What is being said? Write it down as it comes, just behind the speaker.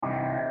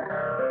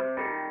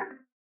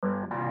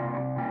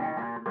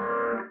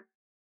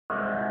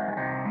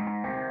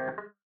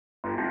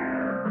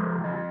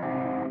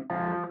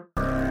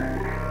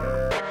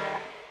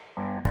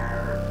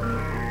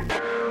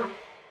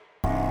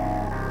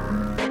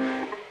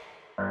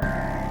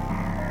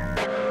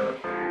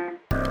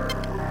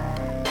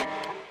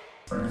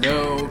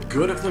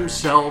Good of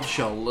themselves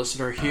shall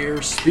listener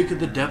hear, speak of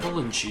the devil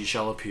and she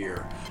shall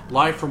appear.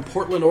 Live from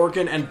Portland,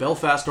 Oregon and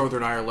Belfast,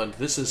 Northern Ireland,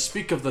 this is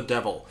Speak of the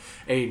Devil,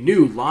 a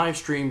new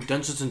live-streamed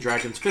Dungeons &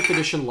 Dragons 5th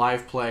edition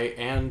live play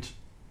and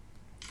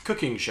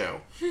cooking show.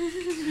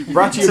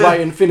 Brought to you by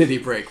Infinity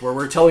Break, where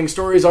we're telling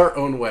stories our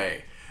own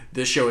way.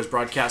 This show is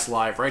broadcast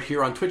live right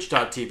here on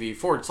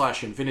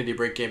twitch.tv/Infinity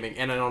Break Gaming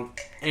and on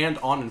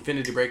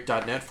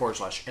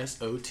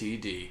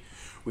infinitybreak.net/SOTD.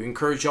 We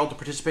encourage y'all to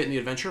participate in the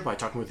adventure by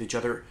talking with each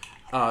other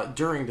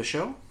during the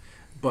show,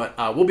 but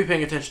we'll be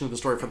paying attention to the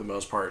story for the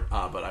most part,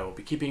 but I will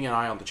be keeping an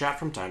eye on the chat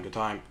from time to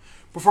time.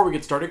 Before we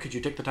get started, could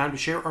you take the time to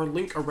share our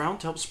link around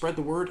to help spread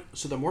the word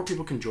so that more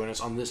people can join us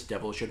on this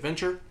devilish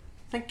adventure?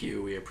 Thank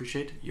you. We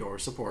appreciate your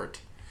support.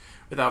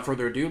 Without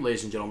further ado,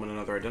 ladies and gentlemen and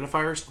other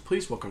identifiers,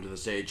 please welcome to the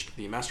stage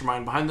the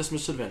mastermind behind this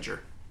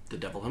misadventure, the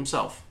devil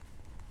himself,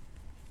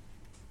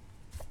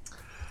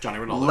 Johnny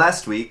Ronaldo.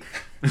 Last week,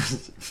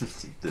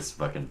 this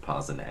fucking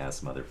pausing ass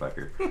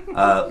motherfucker.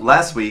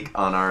 Last week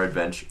on our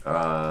adventure,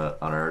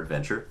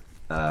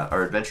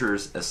 our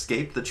adventurers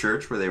escaped the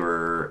church where they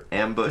were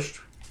ambushed.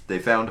 They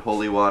found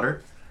holy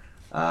water.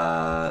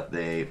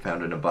 They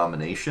found an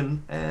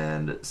abomination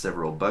and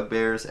several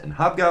bugbears and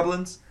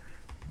hobgoblins.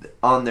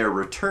 On their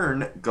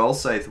return,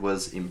 Gulscythe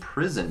was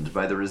imprisoned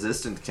by the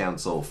Resistant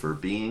Council for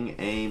being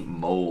a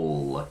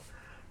mole.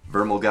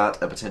 Vermal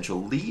got a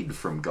potential lead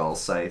from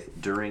Gulscythe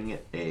during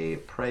a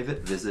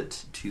private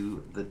visit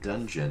to the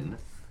dungeon,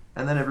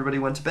 and then everybody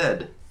went to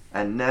bed.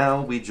 And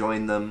now we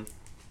join them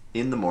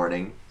in the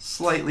morning,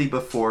 slightly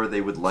before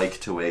they would like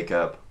to wake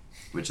up,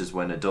 which is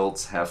when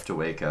adults have to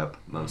wake up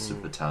most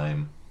of the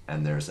time,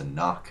 and there's a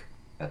knock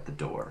at the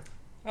door.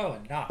 Oh,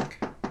 a knock.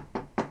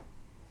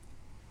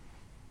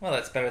 Well,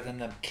 that's better than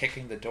them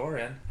kicking the door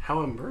in.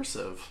 How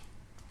immersive.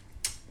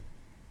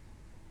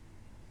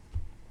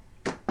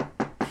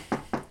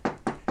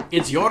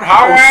 It's your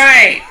house!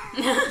 Alright!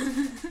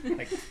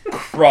 I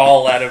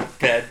crawl out of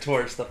bed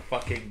towards the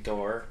fucking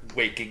door,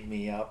 waking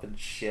me up and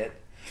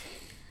shit.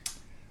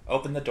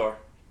 Open the door.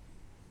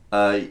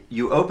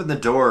 You open the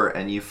door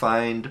and you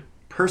find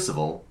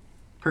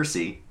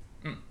Percy,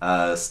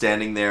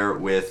 standing there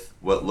with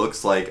what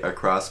looks like a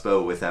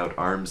crossbow without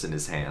arms in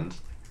his hand.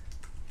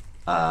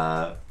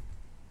 And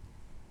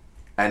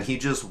he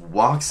just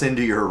walks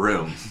into your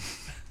room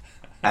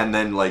and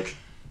then,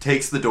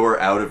 takes the door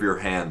out of your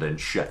hand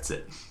and shuts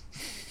it.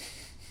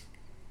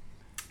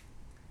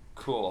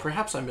 Cool.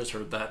 Perhaps I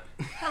misheard that.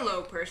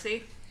 Hello,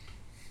 Percy.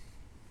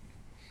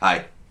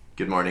 Hi.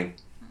 Good morning.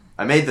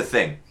 I made the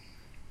thing.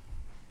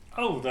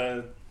 Oh,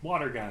 the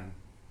water gun.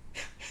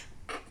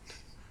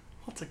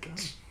 What's a gun?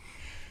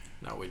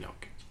 Now we know.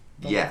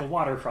 The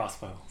water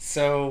crossbow.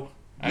 So,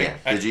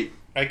 Did you...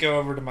 I go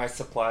over to my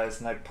supplies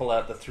and I pull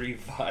out the 3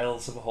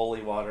 vials of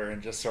holy water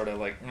and just sort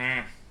of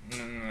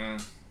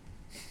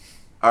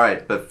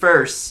Alright, but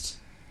first,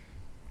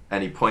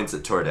 and he points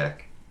at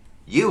Tordek,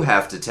 you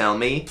have to tell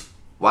me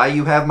why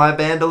you have my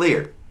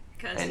bandolier.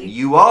 And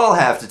you all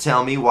have to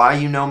tell me why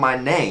you know my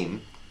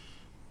name,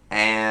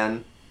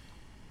 and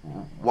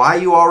why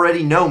you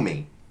already know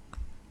me.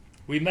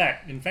 We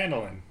met in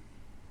Phandalin.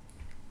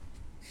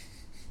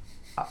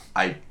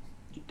 I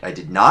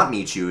did not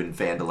meet you in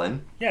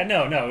Phandalin. Yeah,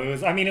 no,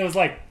 it was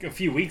like a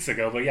few weeks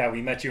ago, but yeah,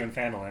 we met you in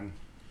Phandalin.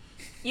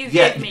 You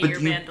gave me your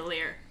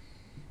bandolier.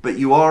 But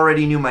you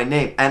already knew my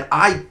name,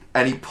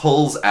 and he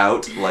pulls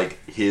out,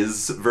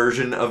 his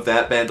version of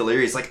that bandolier.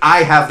 He's like,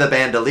 I have the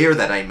bandolier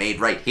that I made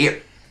right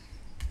here.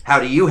 How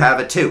do you have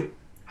it too?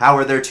 How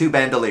are there 2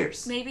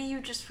 bandoliers? Maybe you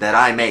just that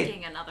I made.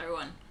 Making another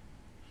one.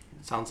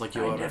 Sounds like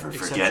you I never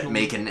forget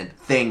making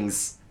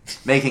things.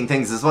 Making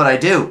things is what I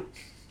do.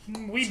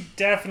 We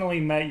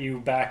definitely met you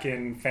back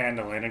in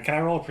Phandalin, and can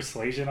I roll a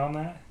persuasion on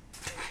that?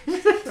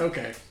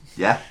 Okay.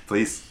 Yeah,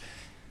 please.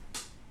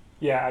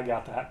 Yeah, I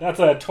got that.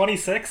 That's a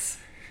 26.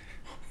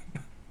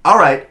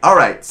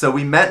 Alright, so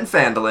we met in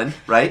Phandalin,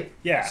 right?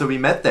 Yeah. So we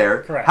met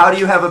there. Correct. How do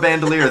you have a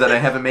bandolier that I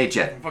haven't made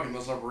yet? I'm fucking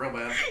this up real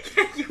bad.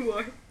 Yeah, you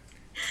are.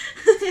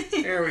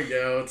 There we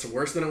go. It's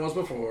worse than it was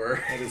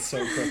before. That is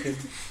so crooked.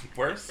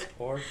 Worse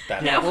or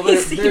better? Yeah, well,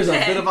 there's a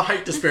bit of a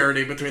height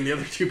disparity between the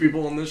other 2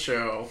 people on this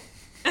show.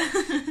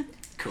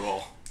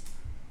 Cool.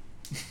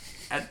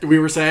 We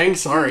were saying?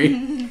 Sorry.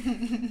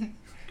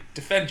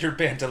 Defend your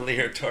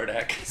bandolier,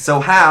 Tordek. So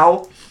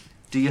how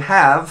do you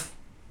have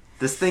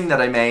this thing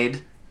that I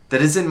made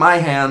that is in my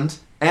hand,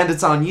 and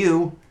it's on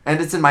you, and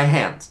it's in my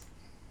hand?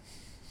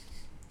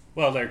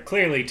 Well, they're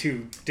clearly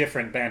 2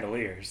 different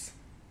bandoliers.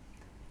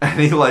 And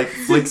he,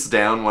 flicks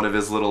down one of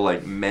his little,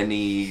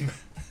 many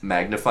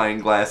magnifying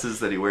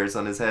glasses that he wears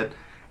on his head,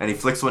 and he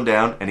flicks one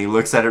down, and he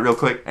looks at it real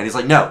quick, and he's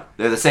like, no,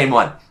 they're the same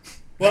one.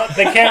 Well,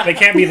 they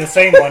can't be the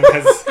same one,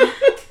 because...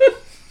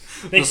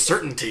 The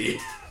certainty.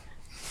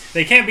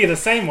 They can't be the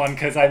same one,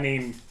 because,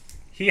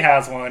 he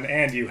has one,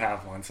 and you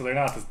have one, so they're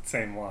not the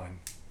same one.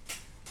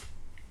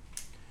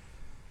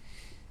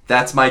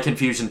 That's my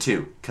confusion,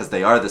 too, because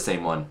they are the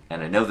same one,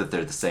 and I know that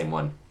they're the same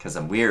one, because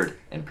I'm weird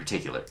and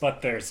particular.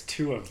 But there's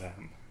 2 of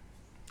them.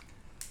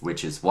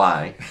 Which is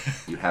why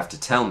you have to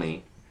tell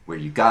me where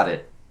you got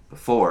it,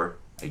 before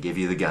I give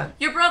you the gun.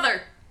 Your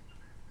brother.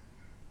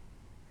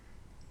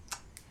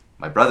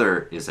 My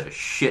brother is a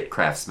shit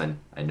craftsman.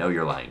 I know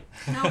you're lying.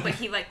 No, but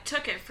he like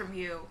took it from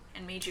you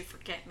and made you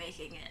forget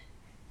making it.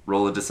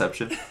 Roll a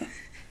deception.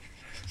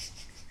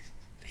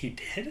 He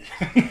did?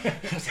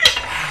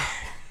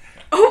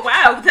 Oh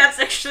wow, that's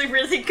actually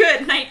really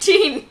good.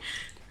 19.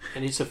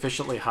 Any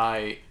sufficiently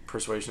high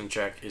persuasion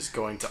check is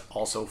going to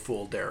also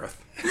fool Dareth.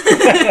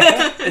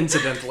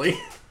 Incidentally.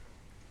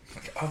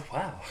 Oh,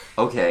 wow.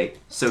 Okay,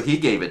 so he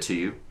gave it to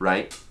you,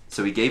 right?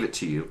 So he gave it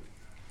to you.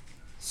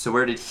 So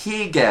where did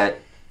he get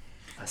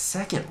a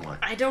second one?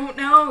 I don't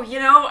know. You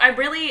know, I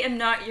really am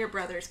not your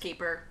brother's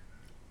keeper.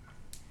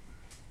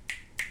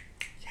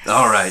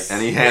 All right,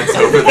 and he hands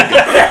over the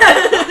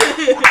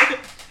gun.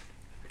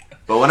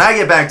 But when I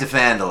get back to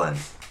Phandalin,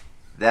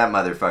 that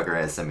motherfucker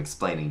has some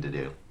explaining to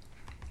do.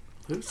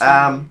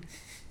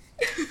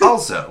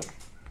 Also,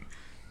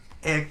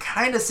 it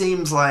kind of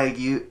seems like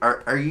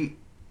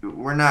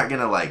we're not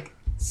gonna like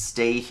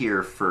stay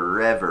here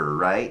forever,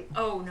 right?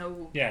 Oh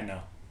no. Yeah,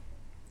 no.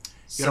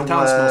 Your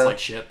town smells like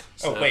shit.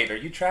 Oh, wait, are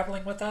you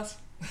traveling with us?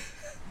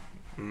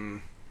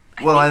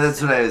 Well,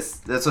 that's what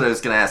I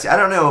was gonna ask you. I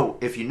don't know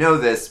if you know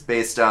this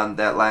based on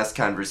that last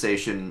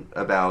conversation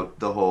about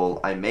the whole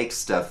I make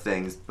stuff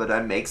things, but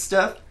I make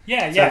stuff.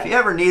 Yeah, So if you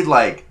ever need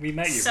like We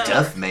met you.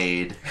 stuff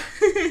made,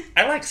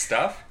 I like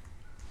stuff.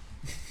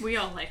 We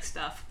all like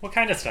stuff. What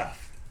kind of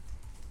stuff?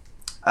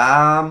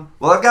 well,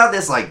 I've got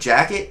this like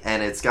jacket,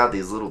 and it's got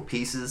these little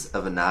pieces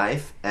of a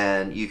knife,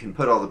 and you can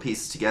put all the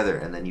pieces together,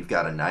 and then you've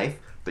got a knife.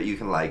 But you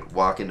can like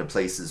walk into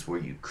places where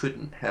you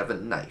couldn't have a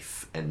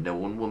knife, and no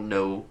one will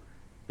know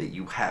that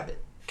you have it.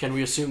 Can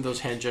we assume those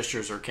hand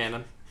gestures are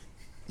canon?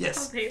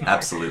 Yes, Oh, they are.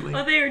 absolutely.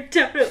 Oh, they are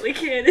definitely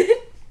canon.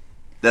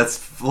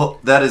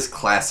 That is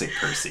classic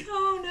Percy.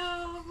 Oh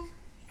no.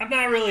 I'm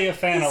not really a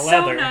fan of He's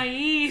leather. so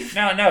naive.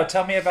 No,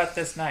 tell me about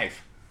this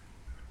knife.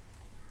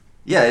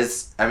 Yeah,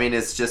 it's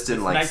just in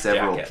It's like nice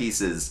several jacket.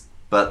 pieces,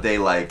 but they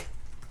like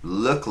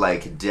look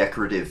like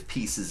decorative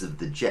pieces of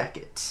the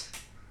jacket.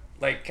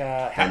 Like,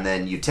 And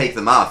then you take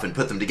them off and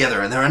put them together,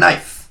 and they're a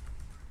knife.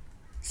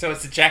 so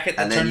it's a jacket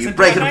that And then turns you into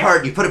break a it knife? apart,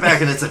 and you put it back,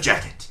 and it's a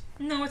jacket.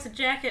 No, it's a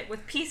jacket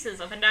with pieces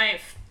of a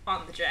knife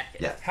on the jacket.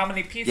 Yeah. How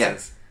many pieces? Yeah.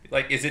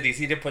 Like, is it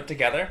easy to put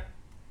together?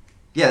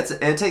 Yeah,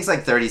 it takes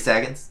like 30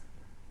 seconds.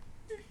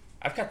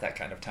 I've got that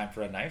kind of time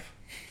for a knife.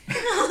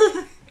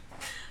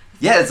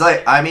 Yeah, it's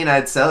like, I mean,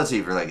 I'd sell it to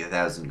you for like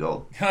 1,000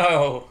 gold.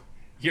 Oh,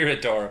 you're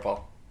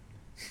adorable.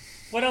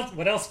 What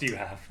else do you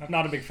have? I'm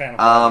not a big fan of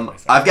leather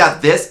myself. I've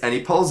got this, and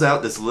he pulls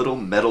out this little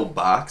metal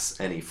box,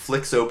 and he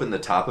flicks open the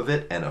top of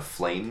it, and a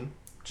flame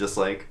just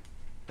like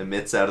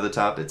emits out of the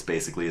top. It's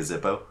basically a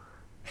Zippo.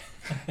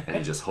 And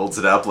he just holds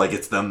it up like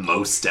it's the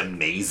most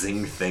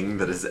amazing thing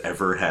that has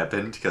ever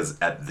happened, because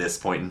at this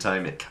point in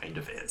time, it kind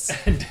of is.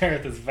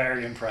 Dareth is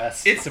very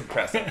impressed. It's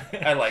impressive.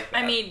 I like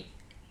that. I mean,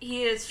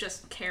 he is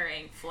just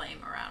carrying flame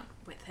around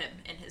with him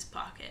in his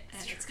pocket.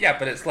 And it's yeah,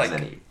 but it's And like...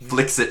 then he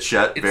flicks it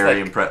shut, It's very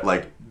like- impressed.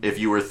 Like, if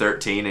you were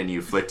 13 and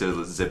you flicked a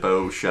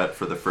Zippo shut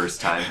for the first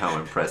time, how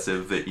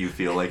impressive that you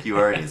feel like you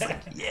are. And he's like,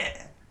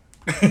 yeah.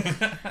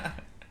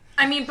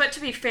 I mean, but to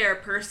be fair,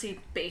 Percy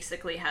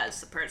basically has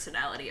the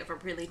personality of a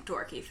really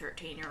dorky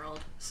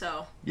 13-year-old,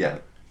 so... Yeah.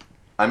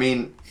 I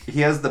mean,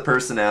 he has the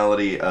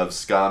personality of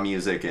ska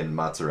music and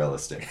mozzarella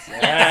sticks.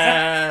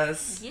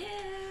 Yes. Yeah.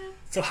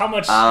 So how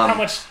much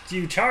do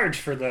you charge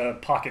for the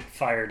pocket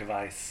fire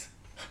device?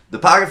 The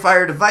pocket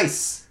fire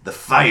device, the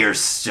fire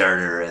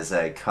starter as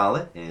I call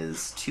it,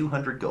 is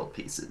 200 gold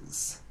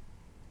pieces.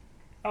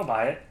 I'll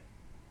buy it.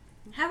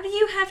 How do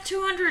you have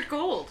 200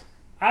 gold?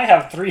 I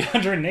have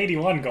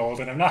 381 gold,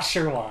 and I'm not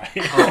sure why.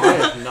 Oh,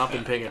 I have not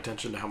been paying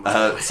attention to how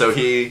much. So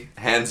he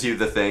hands you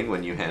the thing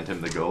when you hand him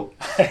the gold.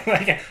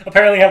 Like,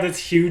 apparently I have this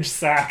huge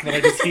sack that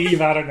I just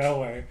heave out of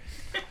nowhere.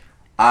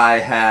 I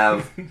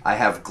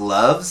have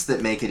gloves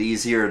that make it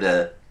easier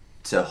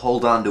to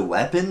hold on to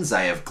weapons.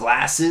 I have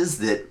glasses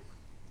that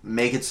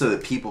make it so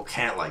that people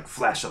can't like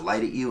flash a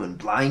light at you and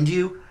blind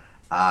you.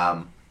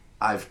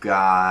 I've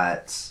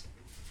got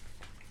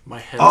My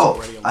head's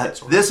already on that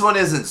sword. this one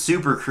isn't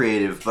super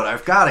creative, but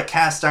I've got a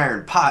cast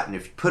iron pot, and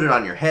if you put it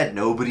on your head,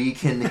 nobody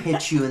can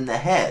hit you in the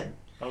head.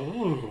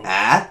 Ooh,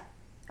 Ah.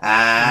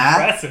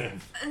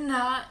 impressive.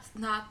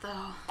 Not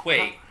though.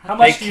 Wait, How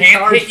they much do you can't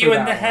charge hit you for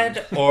in the that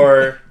head,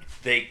 or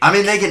they... I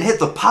mean, they can hit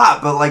the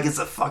pot, but like it's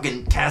a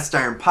fucking cast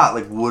iron pot.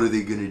 Like, what are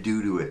they gonna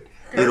do to it?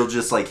 It'll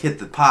just like hit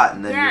the pot,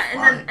 and then Yeah,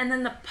 you're fine. and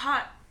then the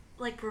pot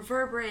like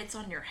reverberates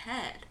on your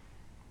head.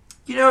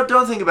 You know,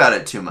 don't think about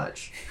it too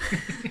much.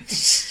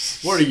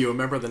 What are you, a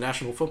member of the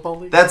National Football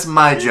League? That's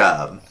my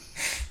job.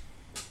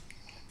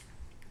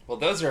 Well,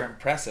 those are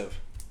impressive.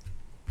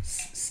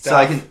 So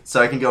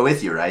I can go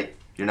with you, right?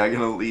 You're not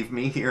gonna leave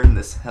me here in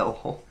this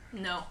hellhole.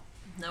 No,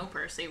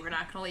 Percy, we're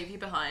not gonna leave you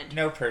behind.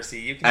 No, Percy,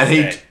 you can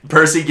And stay.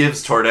 Percy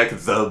gives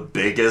Tordek the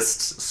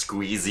biggest,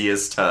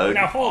 squeeziest hug.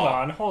 Now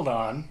hold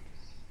on.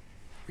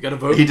 We got to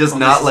vote. He does on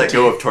not this. let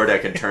go of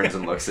Tordek and turns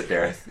and looks at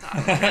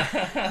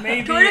Dareth.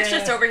 Maybe Tordek's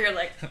just over here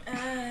like,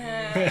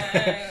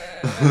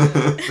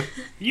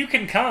 You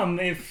can come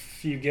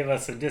if you give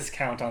us a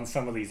discount on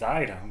some of these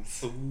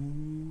items.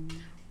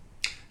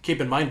 Keep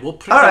in mind, we'll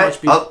pretty All right,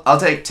 much be. I'll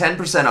take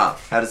 10%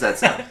 off. How does that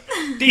sound?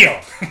 Deal.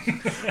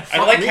 I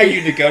like how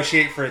you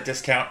negotiate for a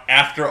discount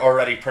after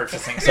already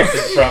purchasing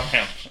something from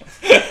him.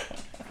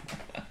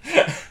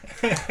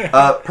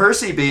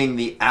 Percy, being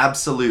the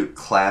absolute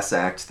class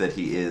act that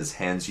he is,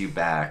 hands you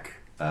back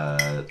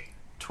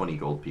 20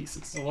 gold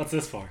pieces. What's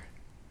this for?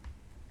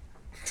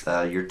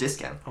 Your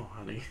discount. Oh,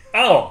 honey.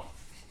 Oh.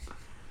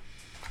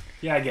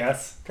 Yeah, I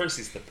guess.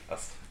 Percy's the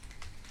best.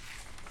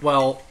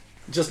 Well,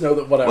 just know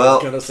that what I Well-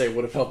 was going to say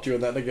would have helped you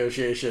in that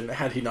negotiation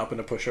had he not been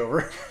a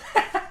pushover.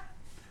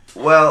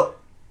 Well,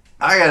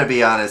 I gotta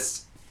be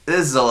honest.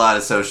 This is a lot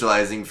of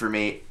socializing for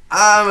me.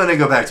 I'm gonna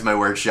go back to my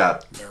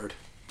workshop. Nerd.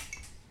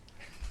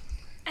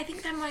 I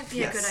think that might be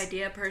Yes. a good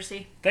idea,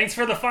 Percy. Thanks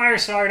for the fire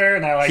starter,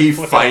 and I like He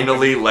flip it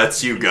finally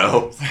lets you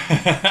go.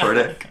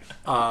 Tordik.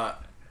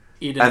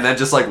 Eden, And then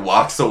just like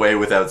walks away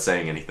without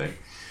saying anything.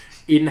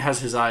 Eden has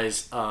his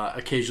eyes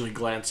occasionally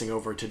glancing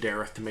over to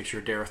Dareth to make sure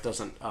Dareth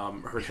doesn't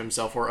hurt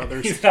himself or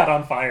others. He's not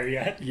on fire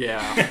yet.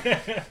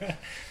 Yeah.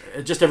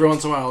 Just every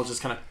once in a while,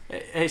 just kind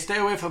of, hey, stay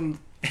away from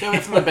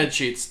the bed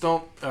sheets.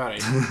 Don't. All right.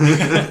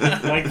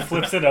 Like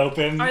flips it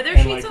open. Are there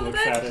and, sheets like, on the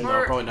looks bed? at it.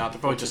 No, probably not. They're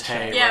probably just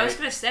hay. Yeah, I right? was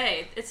gonna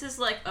say this is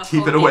like a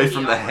Keep it Home away Depot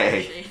from the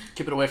hay. operation.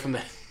 Keep it away from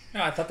the.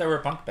 No, I thought they were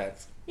bunk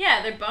beds.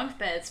 Yeah, they're bunk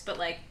beds, but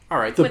like All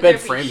right, the Would there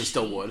bed be frame is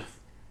still sheet? wood.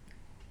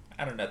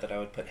 I don't know that I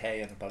would put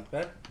hay in a bunk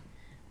bed.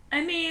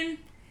 I mean,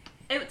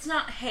 it's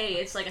not hay.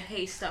 It's like a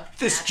hay stuffed.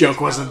 This mat, joke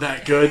it's wasn't probably.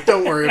 that good.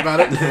 Don't worry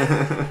about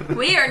it.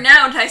 We are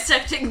now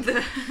dissecting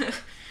the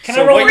Can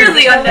So I roll what an you're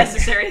really investi-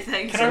 unnecessary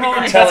things. Can I roll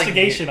an telling me-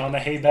 investigation on the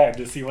hay bed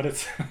to see what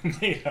it's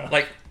made of?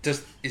 Like,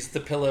 is the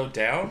pillow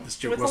down? This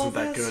joke with all wasn't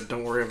that this? good.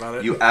 Don't worry about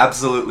it. You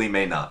absolutely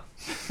may not.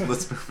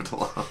 Let's move it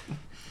along.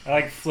 I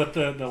like flip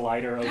the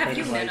lighter open Have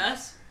you and met like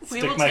us? We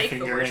stick will my take the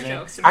finger worst in it.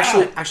 jokes. about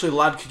Actually,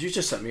 lad, could you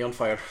just set me on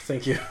fire?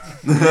 Thank you.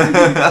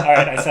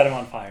 Alright, I set him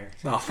on fire.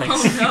 Oh,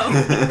 thanks. Oh no.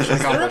 Is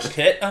there a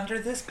pit under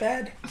this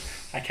bed?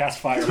 I cast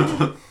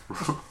fireball.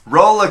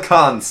 Roll a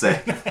con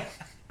save.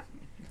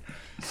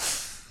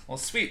 Well,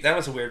 sweet. That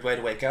was a weird way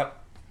to wake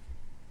up.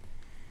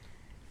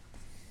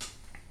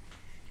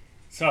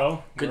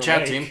 So Good we're chat,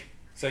 awake. team.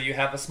 So you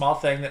have a small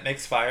thing that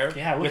makes fire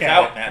Yeah, look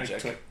without at it. magic.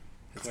 Click,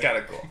 It's click.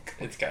 gotta go.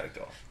 It's gotta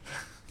go.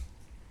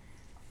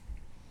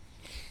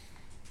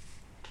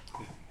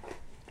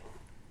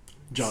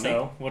 Johnny.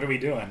 So what are we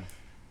doing?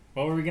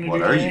 What were we gonna What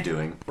do are today? you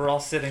doing? We're all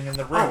sitting in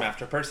the room Oh.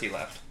 after Percy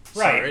left.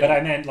 Right, Sorry. but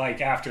I meant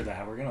like after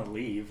that. We're gonna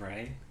leave,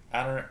 right?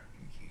 I don't.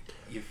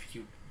 If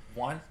you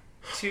want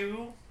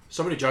to,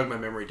 Somebody jog my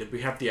memory. Did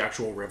we have the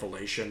actual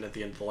revelation at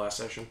the end of the last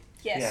session?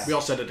 Yes. Yeah. We all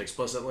said it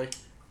explicitly.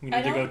 We I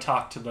need to go don't-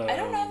 talk to the I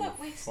don't know that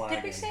we flagon.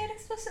 did. We say it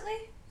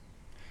explicitly?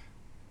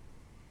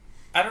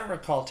 I don't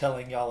recall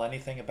telling y'all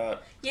anything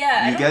about.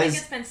 Yeah, I You don't guys- think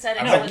it's been said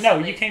No, explicitly.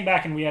 no, you came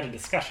back and we had a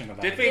discussion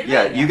about Did it. we?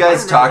 Yeah, you guys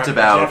I remember talked it.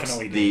 about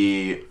Definitely did.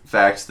 the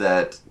fact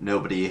that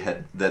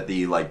that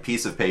the like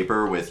piece of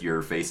paper with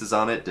your faces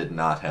on it did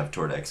not have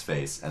Tordek's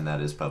face, and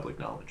that is public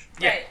knowledge.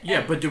 Right.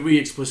 Yeah, but did we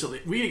explicitly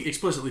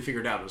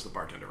figured out it was the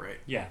bartender, right?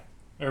 Yeah,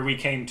 or we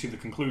came to the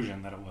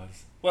conclusion that it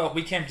was. Well,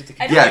 we came to the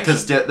I don't Yeah, think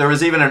because there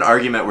was even an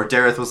argument where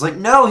Dareth was like,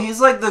 "No, he's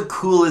like the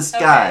coolest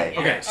guy." Yeah,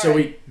 Okay, so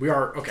alright. we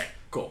are okay.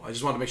 Cool. I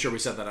just wanted to make sure we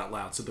said that out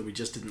loud so that we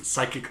just didn't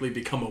psychically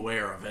become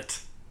aware of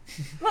it.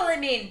 Well, I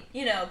mean,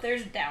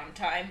 there's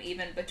downtime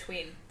even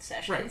between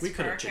sessions. Right, we for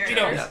could've our chit-chatted. We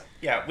don't. characters.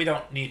 Yeah, we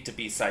don't need to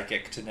be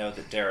psychic to know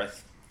that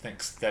Dareth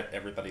thinks that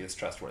everybody is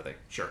trustworthy.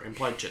 Sure,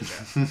 implied chit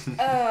chat.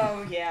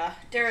 Oh yeah,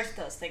 Dareth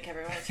does think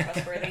everyone is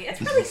trustworthy.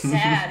 It's really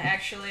sad,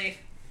 actually.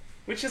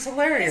 Which is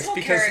hilarious His whole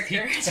because he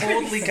character is really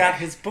totally sad. got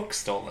his book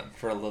stolen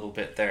for a little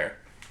bit there.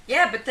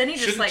 Yeah, but then he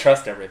just Shouldn't like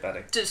trust everybody.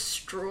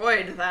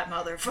 destroyed that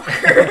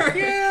motherfucker.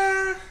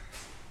 Yeah,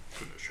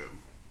 Finish him.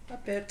 a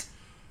bit.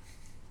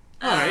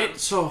 All right,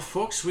 so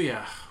folks, we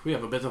have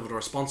a bit of a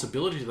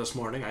responsibility this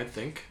morning, I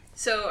think.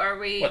 So are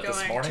we What, going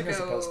this morning to go? as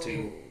opposed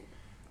to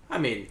I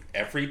mean,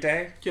 every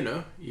day?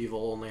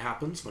 evil only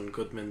happens when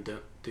good men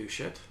do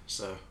shit.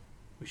 So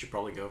we should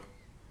probably go.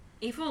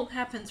 Evil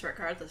happens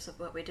regardless of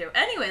what we do.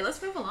 Anyway,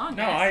 let's move along.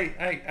 No, guys.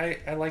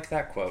 I like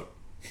that quote.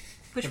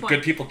 Which When one?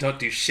 good people don't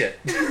do shit.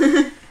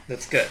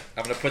 That's good.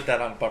 I'm gonna put that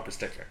on a bumper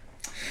sticker.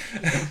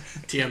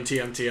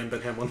 TM,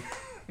 Ben Hamlin.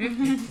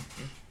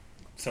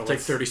 So Take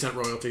let's- 30-cent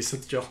royalties,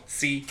 Jill.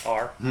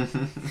 CR.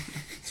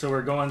 So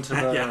we're going to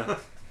the Yeah.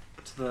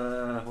 to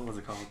the what was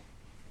it called?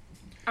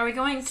 Are we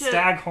going to?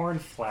 Staghorn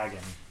Flagon.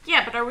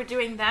 Yeah, but are we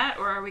doing that,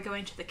 or are we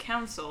going to the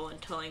council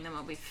and telling them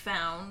what we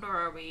found, or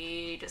are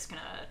we just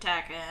gonna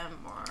attack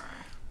him, or?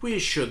 We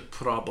should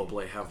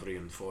probably have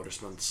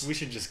reinforcements. We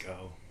should just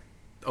go.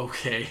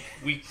 Okay.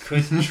 We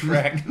could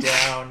track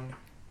down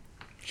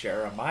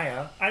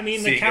Jeremiah. I mean,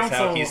 the seeing as how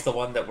council. he's the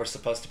one that we're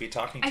supposed to be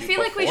talking to. I feel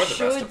like we before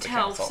the rest should of the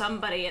tell council.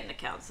 somebody in the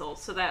council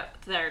so that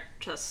they're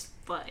just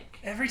like.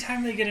 Every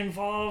time they get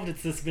involved,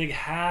 it's this big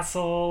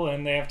hassle,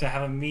 and they have to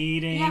have a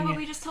meeting. Yeah, but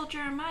we just told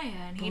Jeremiah,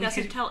 and he We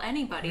doesn't could- tell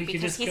anybody we could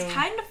because just he's go-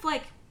 kind of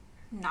like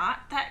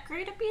not that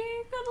great at being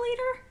a good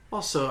leader.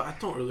 Also, I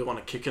don't really want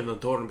to kick in the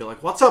door and be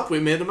like, "What's up? We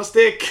made a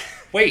mistake."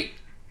 Wait,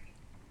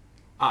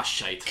 Ah,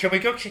 shite. can we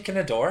go kick in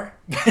a door?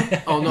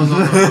 Oh, no.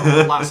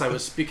 Last I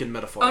was speaking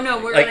metaphorically. Oh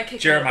no, we're gonna Like kick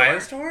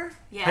Jeremiah's in the door. door?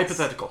 Yes.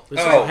 Hypothetical. This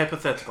Oh. is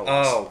hypothetical.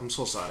 Oh. I'm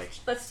so sorry.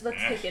 Let's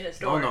kick in his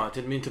Oh, door. no, I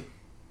didn't mean to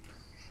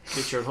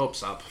get your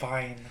hopes up.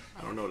 Fine.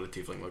 I don't know what a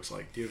tiefling looks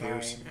like. Do you have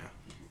yours? Fine. Yeah.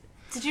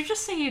 Did you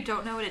just say you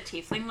don't know what a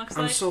tiefling looks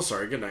I'm like? so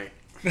sorry. Good night.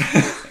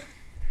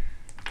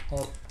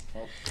 Well,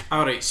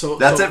 Alright, so...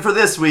 That's so, it for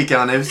this week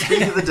on If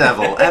Speak of the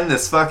Devil. End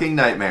this fucking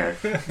nightmare.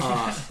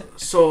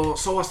 So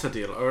what's the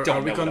deal? Are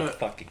don't we know gonna... what a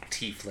fucking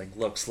tiefling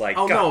looks like.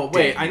 Oh, God no,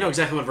 wait. damn I you. know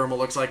exactly what Verma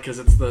looks like because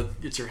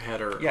it's your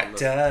header Yeah,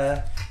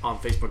 on, on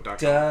Facebook.com.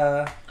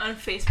 duh. On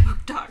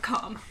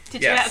Facebook.com.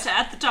 Did you Yes.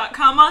 have to add the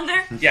 .com on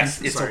there? Yes,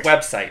 it's Sorry. a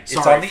website. It's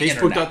Sorry, on the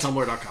internet.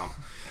 Facebook.tumblr.com.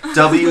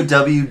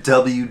 www.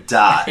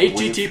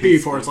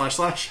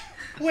 http://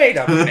 Wait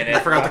a minute. I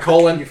forgot the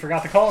colon. You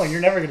forgot the calling.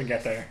 You're never gonna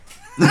get there.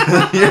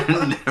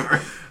 You're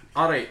never.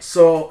 Alright,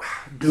 so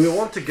do we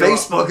want to go...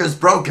 Facebook is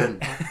broken.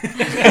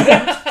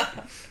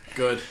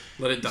 Good.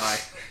 Let it die.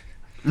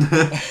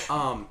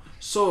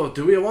 So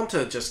do we want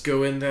to just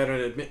go in there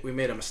and admit we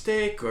made a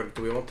mistake, or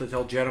do we want to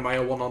tell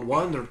Jeremiah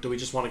one-on-one, or do we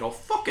just want to go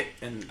fuck it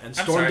and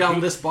storm sorry, down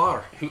who- this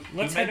bar?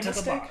 Let's made head a to the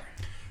mistake? bar.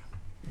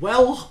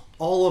 Well,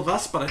 all of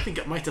us, but I think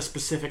it might have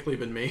specifically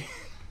been me.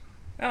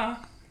 Oh,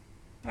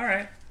 all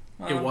right.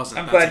 Well, It wasn't,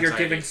 I'm that's glad you're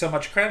anxiety. giving so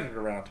much credit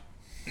around.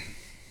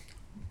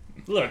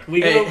 Look,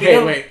 we Hey, go. we hey,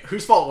 go- wait.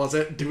 Whose fault was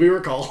it? Do we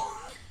recall?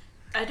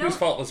 I don't. Whose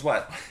fault was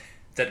what?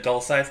 That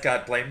Dulcite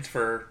got blamed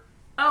for...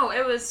 Oh,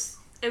 it was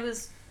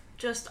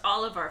just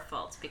all of our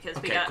faults because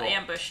we Okay, got cool.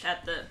 ambushed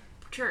at the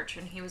church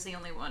and he was the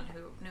only one who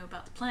knew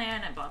about the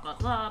plan and blah blah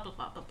blah blah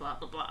blah blah blah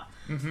blah blah.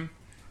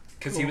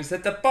 Because he was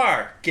at the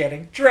bar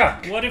getting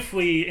drunk. What if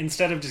we,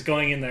 instead of just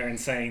going in there and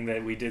saying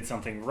that we did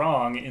something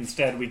wrong,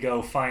 instead we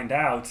go find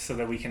out so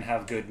that we can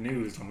have good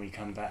news when we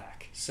come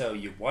back? So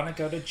you want to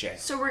go to jail.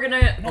 So we're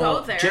gonna go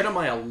Oh, there.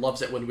 Jeremiah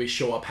loves it when we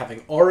show up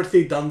having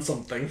already done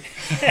something.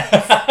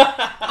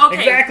 Okay.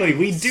 Exactly,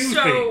 we do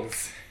So-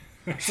 things.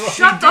 That's what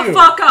Shut we the do.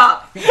 fuck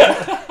up.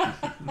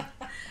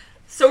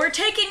 So we're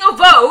taking a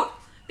vote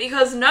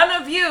because none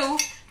of you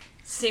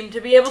seem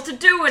to be able to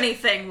do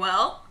anything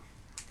well.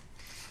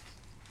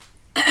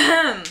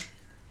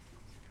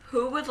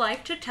 Who would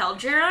like to tell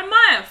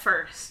Jeremiah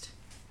first?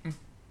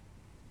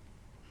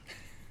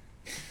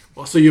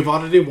 Well, so you've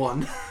already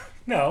won.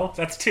 No,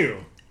 that's two.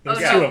 There's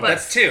Oh, Yeah, two no, of but-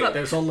 us. that's two. but-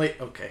 There's only...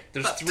 Okay.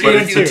 There's but- three But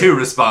of it's you. the two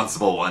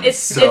responsible ones. It's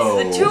so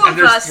the two And of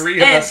there's us three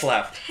of and us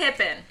left.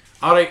 Pippin.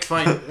 Alright,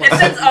 fine.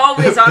 Pippin's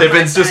always on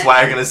Pippin's my just side.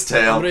 wagging his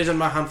tail. I'm raising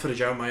my hand for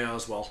Jeremiah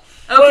as well.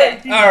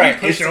 Okay, You- All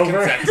right, you it's push a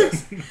over.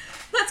 consensus.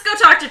 let's go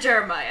talk to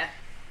Jeremiah.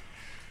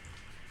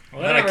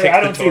 then I Whatever, kick I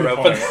the don't see door the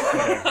open. point.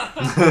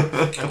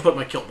 Whatever. I put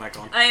my kilt back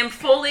on. I am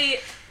fully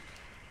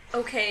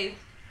okay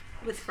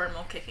with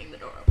Fernmal kicking the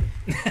door open.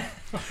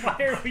 Why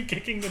are we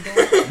kicking the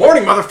door?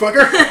 Morning,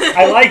 motherfucker!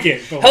 I like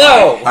it. but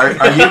Hello. Are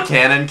you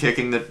canon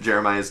kicking the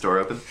Jeremiah's door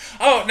open?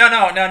 Oh no.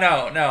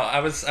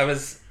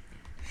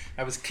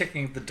 I was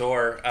kicking the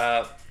door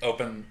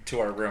open to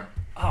our room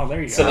why? Oh,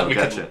 there you go. so that we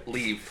gotcha. could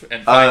leave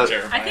and find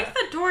Jeremiah. I think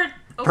the door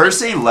opens.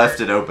 Percy left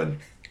it open.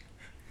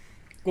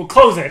 We'll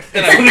close it.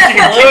 And I closed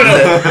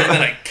it, and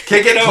then I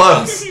Kick it open.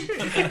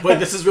 close. But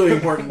this is really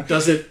important.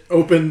 Does it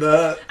open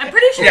the... I'm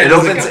pretty sure Yeah, It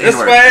does opens it go this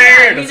inward. way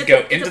I or mean, does it it's go a-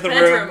 it's into a the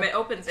bedroom, room? It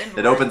opens inward.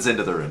 It opens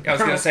into the room. I was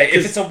gonna say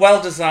if it's a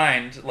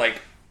well-designed like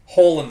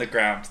hole in the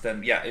ground,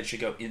 then yeah, it should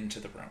go into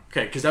the room.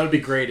 Okay, because that would be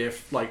great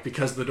if, like,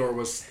 because the door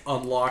was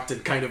unlocked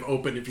and kind of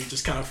open, if you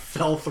just kind of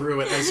fell through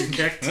it as you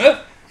kicked.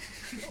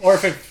 Or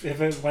if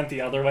it went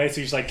the other way, so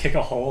you just like kick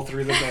a hole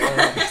through the door.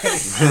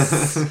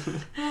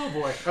 Oh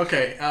boy.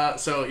 Okay,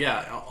 so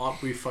yeah,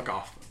 we fuck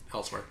off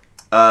elsewhere.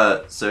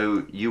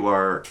 So you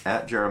are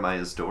at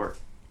Jeremiah's door.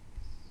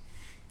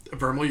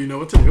 Vermal, you know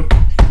what to do.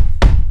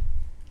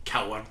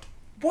 Coward.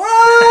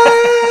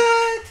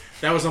 What?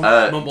 That was a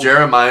mumble.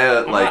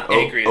 Jeremiah I'm like not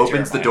angry at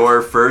opens the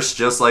Jeremiah. door first,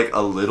 just like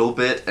a little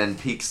bit, and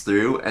peeks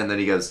through, and then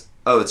he goes,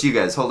 "Oh, it's you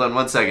guys. Hold on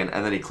 1 second."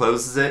 And then he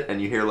closes it, and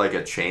you hear like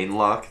a chain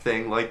lock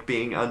thing like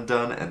being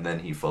undone, and then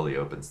he fully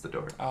opens the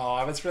door. Oh,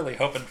 I was really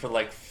hoping for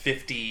like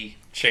 50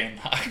 chain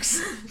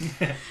locks.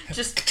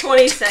 Just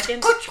 20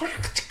 seconds.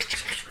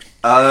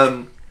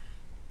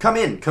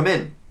 Come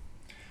in.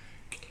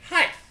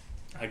 Hi.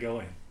 I go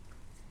in.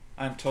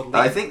 I'm totally.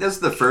 I think this is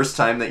the first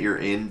time that you're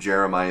in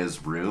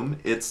Jeremiah's room.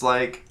 It's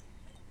like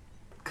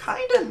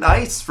kind of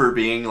nice for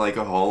being like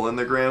a hole in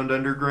the ground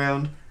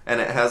underground, and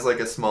it has like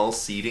a small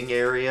seating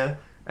area,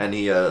 and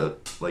he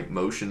like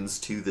motions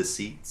to the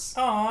seats.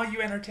 Aw,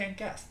 you entertain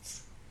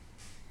guests.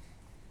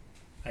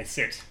 I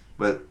sit.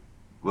 But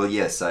well,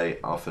 yes, I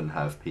often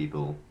have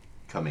people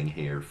coming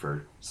here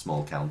for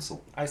small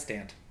council. I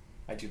stand.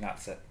 I do not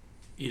sit.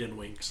 Eden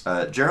winks.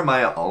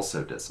 Jeremiah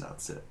also does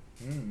not sit.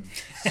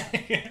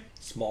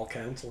 Small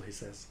council, he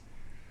says.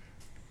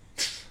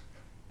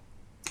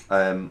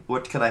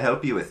 What can I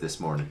help you with this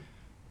morning?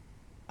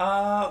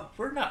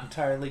 We're not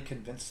entirely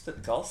convinced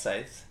that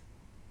Gulscythe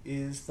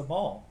is the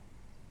mole.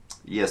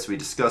 Yes, we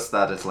discussed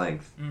that at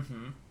length.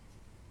 Mm-hmm.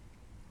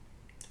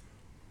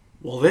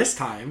 Well, this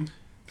time,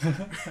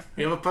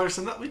 we have a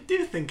person that we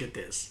do think it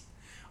is.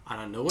 And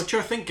I know what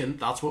you're thinking.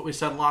 That's what we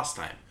said last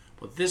time.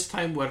 But this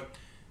time, we're...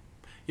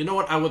 You know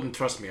what? I wouldn't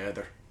trust me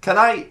either. Can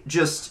I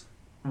just...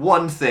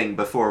 One thing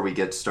before we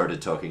get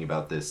started talking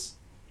about this.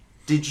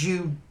 Did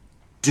you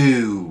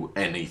do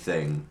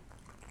anything?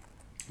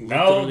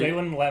 No, Literally. they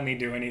wouldn't let me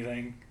do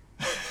anything.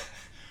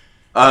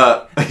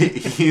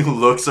 He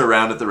looks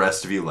around at the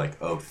rest of you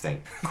like, oh,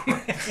 thank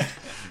Christ.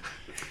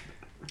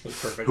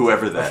 Perfect.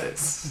 Whoever that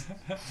is.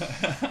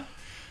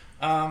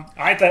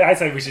 I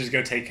said we should just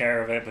go take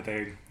care of it, but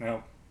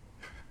no.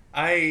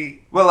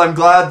 Well, I'm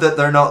glad that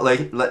they're not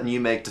like letting you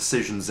make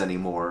decisions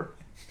anymore.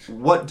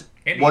 What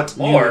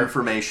new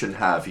information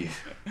have you?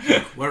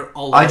 We're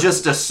all... I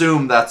just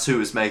assume that's who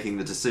was making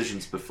the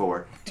decisions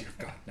before. Dear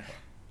God, no.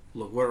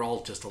 Look, we're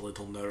all just a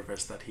little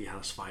nervous that he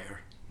has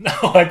fire. No,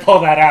 I pull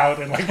that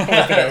out and like flip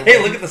it over.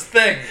 Hey, look at this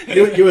thing.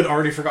 You had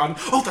already forgotten.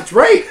 Oh, that's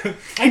right!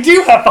 I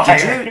do have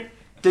fire.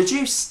 Did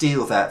you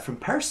steal that from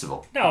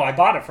Percival? No, I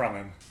bought it from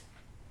him.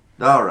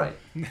 All right.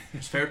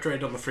 It's fair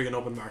trade on the friggin'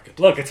 open market.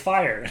 Look, it's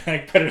fire. I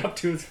put it up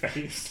to his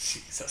face.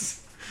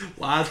 Jesus.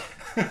 Lad.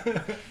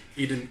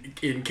 Eden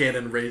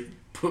Caden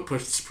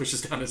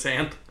pushes down his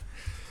hand.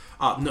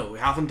 No, we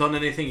haven't done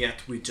anything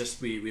yet. We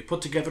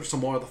put together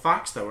some more of the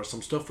facts. There was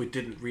some stuff we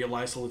didn't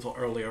realize a little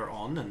earlier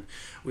on, and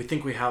we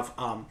think we have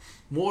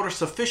more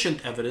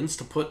sufficient evidence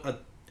to put a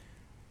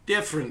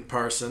different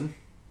person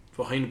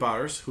behind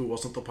bars who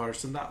wasn't the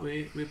person that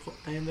we put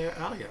in there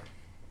earlier.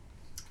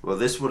 Well,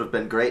 this would have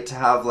been great to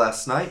have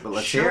last night, but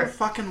let's hear Sure it.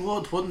 fucking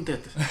would, wouldn't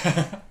it?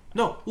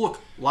 No, look,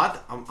 lad,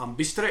 I'm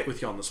be straight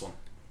with you on this one.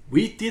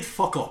 We did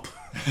fuck up.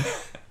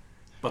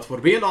 But we're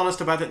being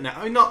honest about it now.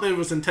 I mean, not that it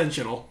was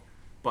intentional,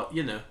 but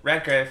you know.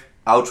 Redgrave,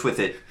 Out with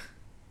it.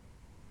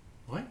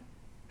 What?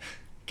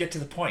 get to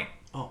the point.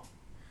 Oh.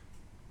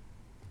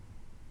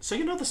 So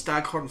you know the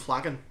Staghorn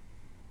flagon?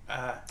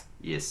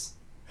 Yes.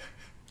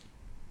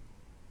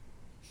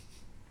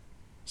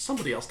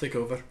 Somebody else take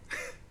over.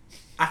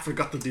 I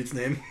forgot the dude's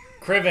name.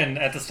 Criven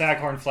at the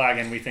Staghorn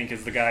Flagon, we think,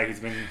 is the guy who's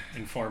been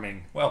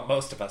informing. Well,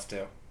 most of us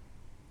do.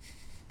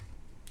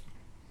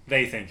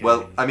 They think it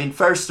Well, is. I mean,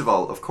 first of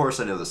all, of course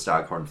I know the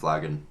Staghorn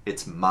Flagon.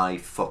 It's my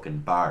fucking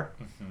bar.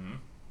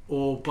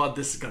 Oh, bud,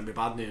 this is going to be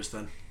bad news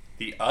then.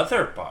 The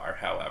other bar,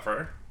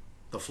 however...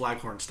 The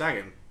Flaghorn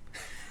Staggin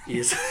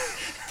is...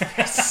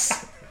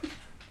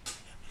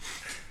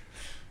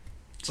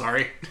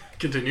 Sorry,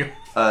 continue.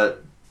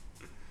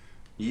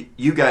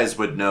 You guys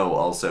would know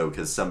also,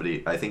 because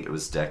somebody, I think it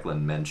was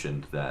Declan,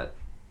 mentioned that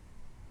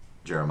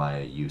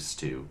Jeremiah used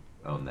to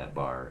own that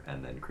bar,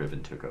 and then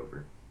Criven took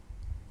over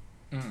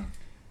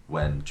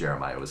when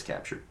Jeremiah was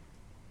captured.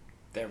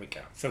 There we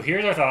go. So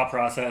here's our thought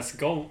process.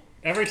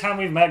 Every time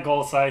we've met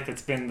Golscythe,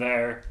 it's been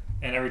there,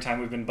 and every time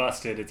we've been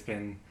busted, it's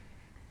been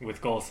with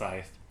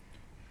Golscythe.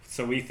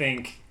 So we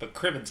think... But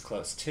Criven's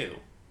close, too.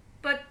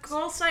 But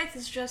Golscythe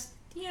is just,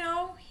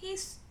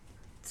 he's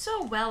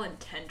so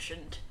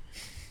well-intentioned.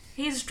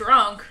 He's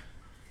drunk,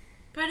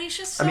 but he's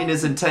just so... I mean,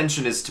 his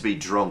intention is to be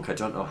drunk. I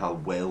don't know how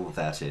well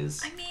that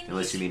is. I mean,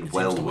 unless you mean it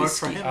well seems to work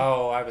for whiskey. him.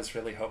 Oh, I was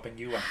really hoping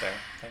you went there.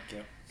 Thank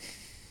you.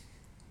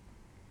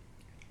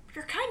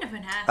 You're kind of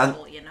an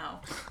asshole,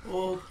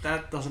 Well,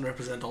 that doesn't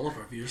represent all of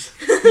our views.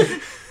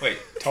 Wait,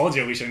 Told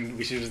you we should have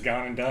just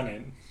gone and done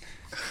it.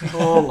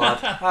 Oh,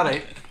 lad.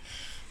 Alright.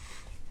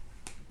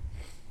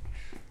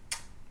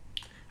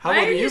 How Why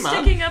about are you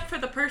man? sticking up for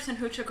the person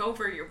who took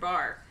over your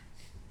bar?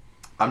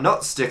 I'm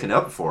not sticking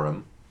up for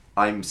him.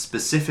 I'm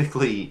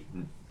specifically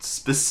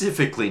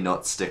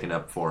not sticking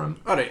up for him.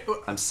 Alright.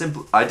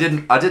 I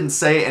didn't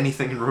say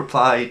anything in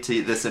reply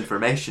to this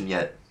information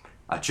yet.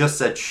 I just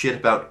said shit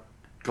about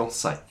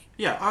Golscythe.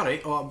 Yeah,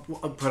 alright.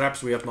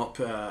 Perhaps we have not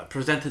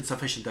presented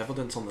sufficient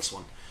evidence on this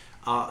one.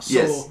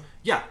 Yes.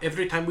 Yeah,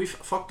 every time we've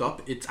fucked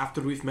up, it's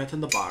after we've met in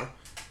the bar.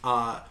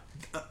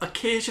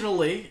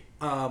 Occasionally,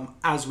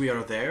 as we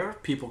are there,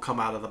 people come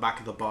out of the back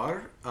of the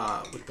bar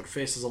with their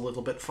faces a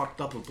little bit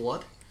fucked up with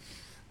blood.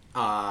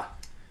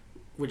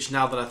 Which,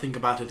 now that I think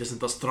about it,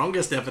 isn't the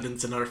strongest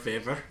evidence in our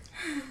favour.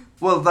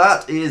 Well,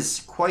 that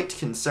is quite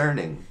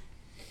concerning.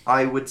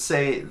 I would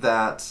say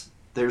that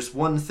there's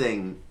one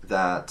thing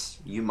that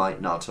you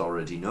might not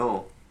already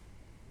know.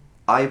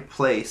 I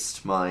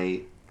placed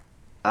my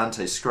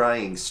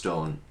anti-scrying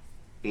stone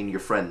in your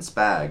friend's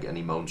bag, and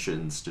he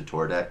motions to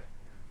Tordek.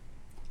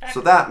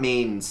 So that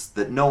means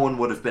that no one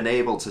would have been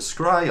able to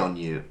scry on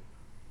you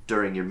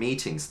during your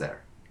meetings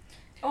there.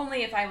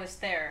 Only if I was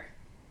there.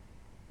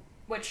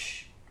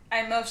 Which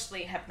I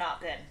mostly have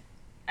not been.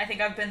 I think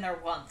I've been there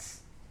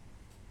once.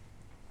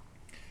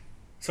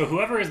 So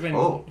whoever has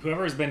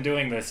been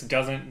doing this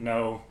doesn't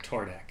know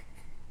Tordek.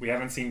 We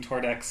haven't seen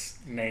Tordek's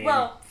name,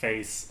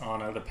 face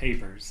on the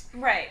papers.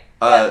 Right.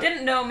 But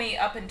didn't know me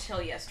up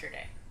until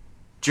yesterday.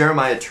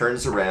 Jeremiah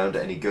turns around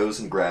and he goes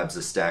and grabs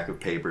a stack of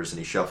papers and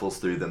he shuffles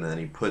through them, and then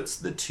he puts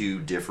the two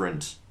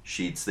different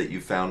sheets that you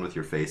found with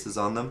your faces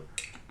on them.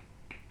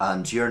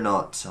 And you're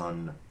not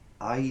on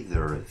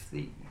either of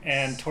these.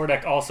 And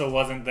Tordek also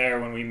wasn't there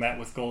when we met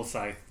with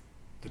Golscythe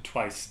the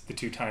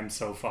 2 times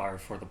so far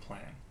for the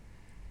plan.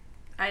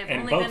 I have And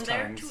only both been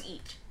there times- to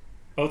eat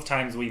Both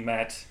times we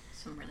met,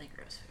 some really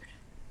gross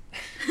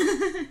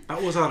food.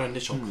 That was our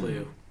initial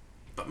clue.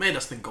 But made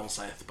us think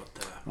Golscythe, but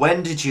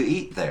When did you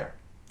eat there?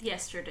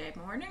 Yesterday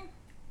morning,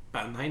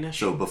 about 9-ish.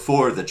 So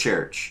before the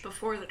church.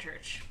 before the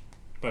church.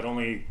 but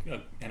only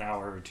an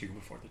hour or 2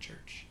 before the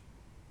church.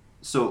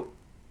 So,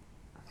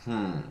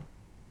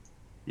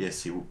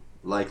 yes, you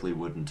likely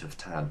wouldn't have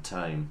had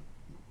time.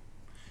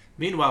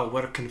 Meanwhile,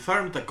 we're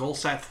confirmed that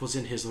Golscythe was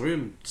in his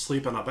room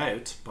sleeping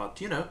about, but,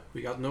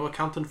 we got no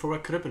accounting for where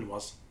Cribbin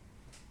was.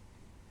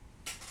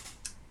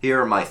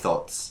 Here are my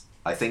thoughts.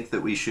 I think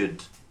that we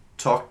should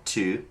talk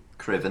to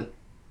Criven.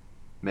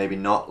 Maybe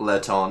not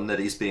let on that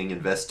he's being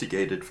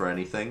investigated for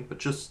anything, but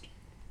just,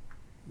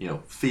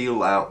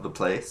 feel out the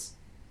place.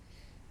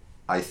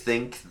 I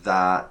think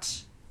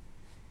that...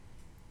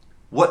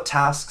 What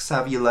tasks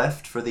have you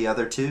left for the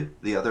other 2?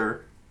 The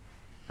other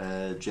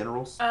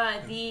generals?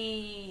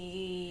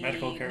 The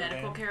Medical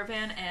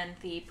caravan and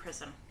the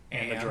prison.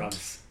 And the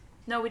drugs.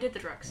 No, we did the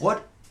drugs.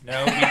 What?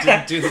 No, we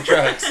didn't do the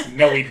drugs.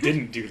 No, we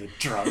didn't do the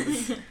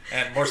drugs.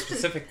 And more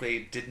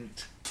specifically,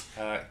 didn't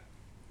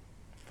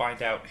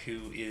find out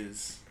who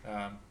is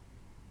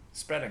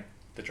spreading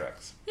the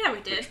drugs. Yeah, we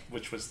did.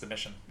 Which was the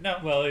mission. No.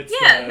 Well,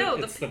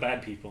 it's the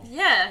bad people.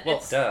 Yeah.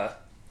 Well, duh.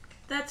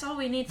 That's all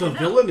we need to The know.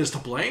 villain is to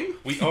blame?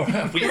 We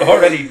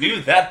already knew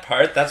that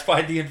part. That's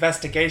why the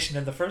investigation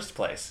in the first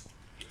place.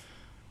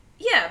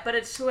 Yeah, but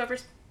it's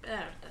whoever's.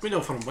 We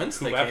know from whence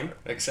they Whoever. came.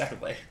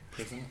 Exactly.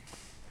 Prison.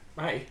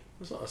 Aye,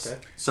 that's what I said.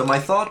 So my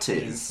thought I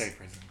didn't is... say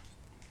prison.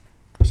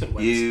 I said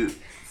whence. You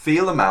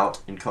feel them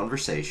out in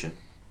conversation.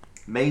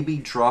 Maybe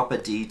drop a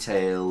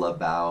detail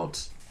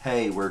about,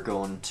 hey, we're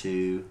going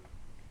to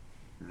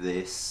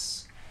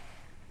this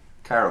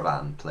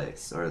caravan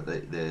place, or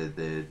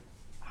the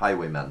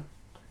highwayman,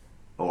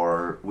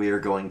 or we're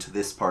going to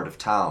this part of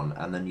town,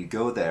 and then you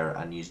go there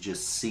and you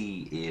just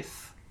see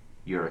if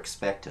you're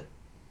expected.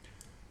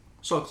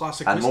 So a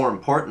classic... And more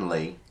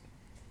importantly,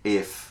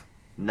 if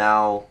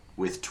now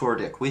with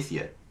Tordek with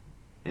you,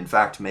 in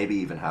fact, maybe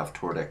even have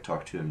Tordek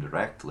talk to him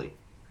directly,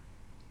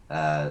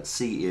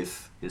 see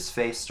if his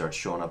face starts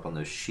showing up on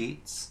those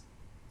sheets.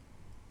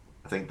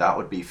 I think that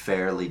would be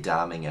fairly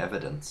damning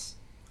evidence.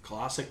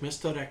 Classic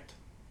misdirect.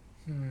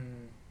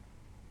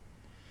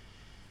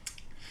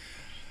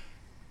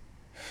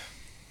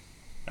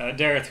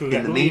 Dareth, who I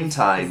In the believe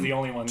meantime, is the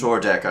only one.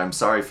 Tordek, I'm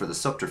sorry for the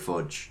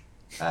subterfuge.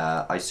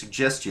 I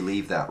suggest you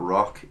leave that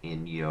rock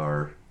in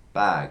your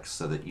bag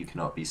so that you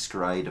cannot be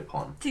scryed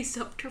upon. The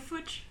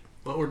subterfuge?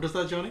 What word is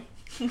that, Johnny?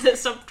 The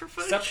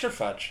subterfuge?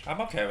 Subterfuge.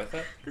 I'm okay with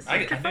it. The I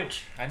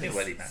subterfuge? knew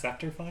what he meant.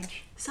 Scepterfudge?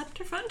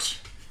 Subterfuge?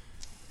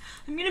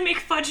 I'm gonna make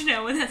fudge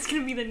now, and that's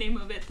gonna be the name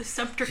of it. The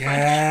subterfuge.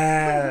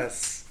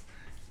 Yes.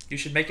 You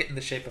should make it in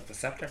the shape of a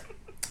scepter.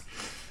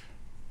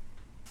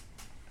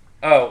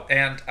 Oh,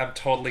 and I'm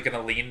totally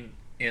gonna lean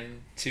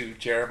into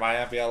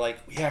Jeremiah and be all like,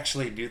 we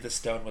actually knew the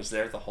stone was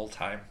there the whole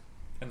time.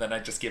 And then I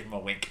just give him a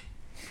wink.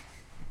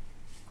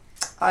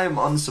 I am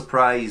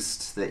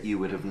unsurprised that you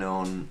would have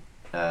known,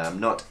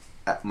 not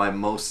at my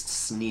most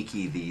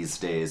sneaky these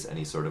days, and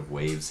he sort of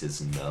waves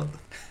his nub.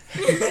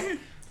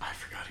 I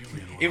forgot he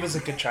only had one. It was a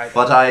good try.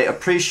 But I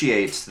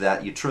appreciate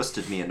that you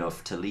trusted me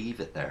enough to leave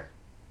it there.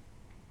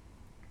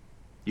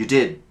 You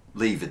did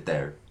leave it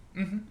there.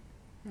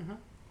 Mm-hmm. Mm-hmm.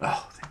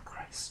 Oh, thank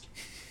Christ.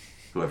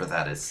 Whoever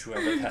that is.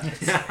 Whoever that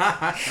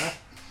is.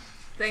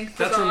 Thank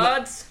the That's from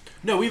gods.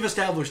 No, we've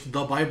established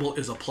the Bible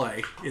is a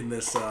play in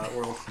this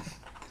world.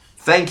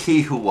 Thank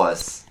he who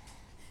was.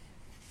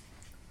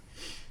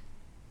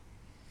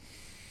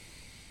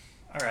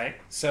 All right.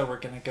 So we're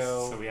gonna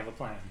go So we have a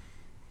plan.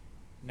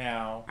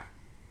 now.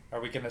 Are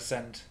we gonna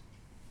send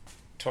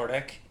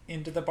Tordek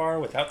into the bar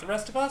without the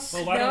rest of us?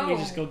 Well, why don't we No.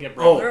 just go get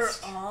Oh.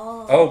 breakfast?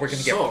 Oh, we're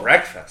gonna get So-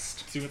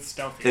 breakfast. See what's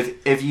stealthy.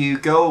 If you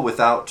go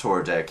without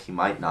Tordek, he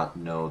might not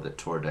know that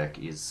Tordek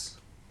is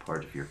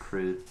part of your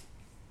crew.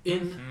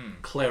 In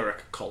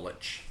Cleric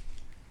College,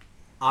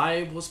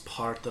 I was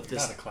part of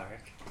this... Not a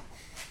cleric.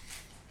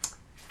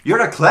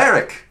 You're a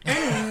cleric!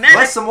 In,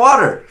 Like some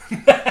water!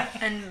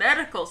 in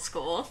medical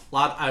school.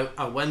 Lad,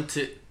 I went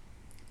to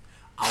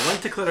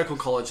clerical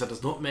college. That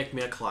does not make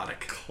me a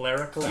cleric.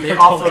 Clerical.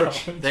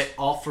 They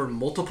offer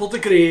multiple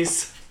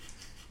degrees.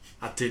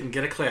 I didn't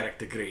get a cleric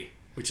degree,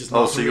 which is not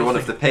Oh, a so you're real one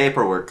of thing. the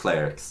paperwork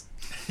clerics.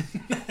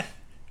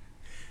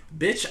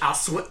 Bitch, I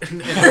swear.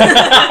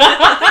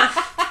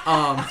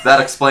 That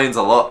explains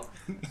a lot.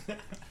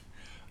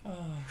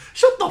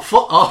 Shut the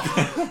fuck up.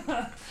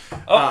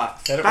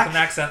 Said it back- with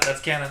an accent.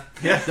 That's canon.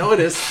 Yeah, no, it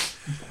is.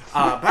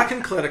 Back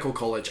in clerical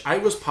college, I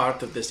was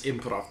part of this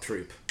improv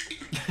troupe.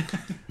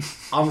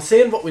 I'm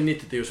saying what we need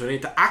to do is we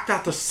need to act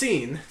out the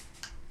scene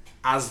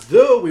as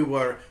though we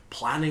were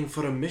planning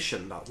for a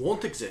mission that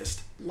won't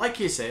exist, like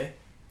you say,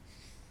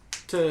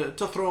 to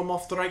throw them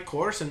off the right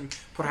course, and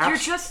You're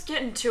perhaps just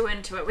getting too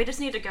into it. We just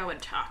need to go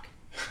and talk.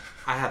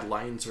 I had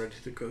lines ready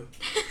to go.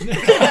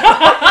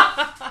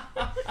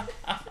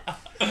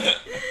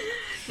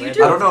 You I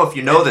do. I don't know if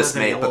you know Yeah, this, the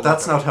mate, yellow but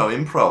that's leather. not how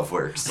improv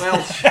works.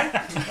 Well,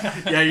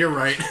 yeah, you're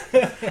right.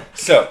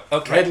 So,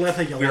 okay. Red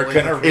leather, yellow We're leather.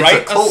 going to It's a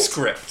write a cult.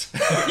 script.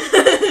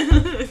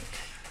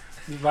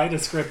 Write a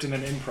script and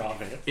then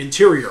improv it.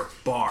 Interior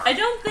bar. I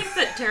don't think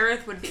that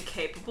Dareth would be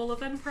capable of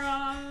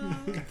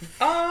improv.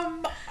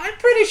 I'm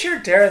pretty sure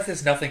Dareth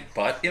is nothing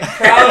but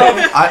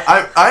improv.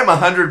 I'm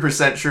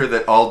 100% sure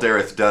that all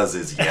Dareth does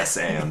is yes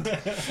and.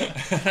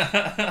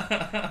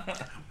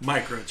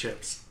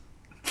 Microchips.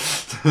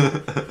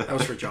 That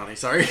was for Johnny.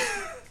 Sorry.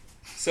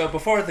 So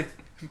before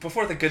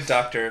the good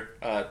doctor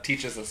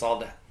teaches us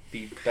all to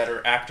be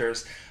better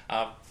actors,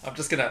 I'm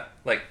just gonna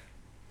like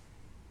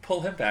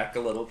pull him back a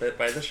little bit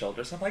by the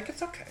shoulders. I'm like,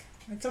 it's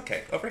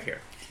okay, over here.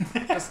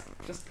 Just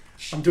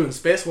I'm doing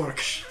space work.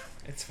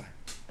 it's fine.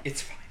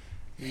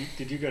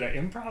 Did you go to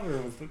improv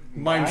or was it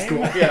Mime school.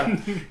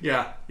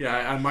 Yeah.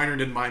 I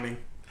minored in miming.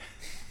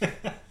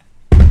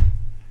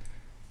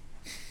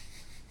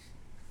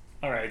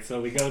 All right, so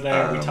we go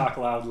there, we Um, talk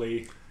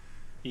loudly,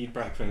 eat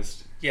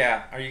breakfast.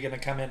 Yeah, are you gonna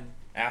come in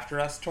after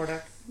us,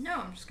 Tordek, No,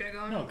 I'm just gonna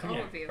go in No, with come all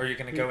here. of you. or are you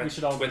gonna We, go we in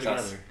should all go with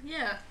us? together.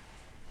 Yeah.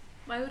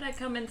 Why would I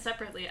come in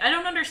separately? I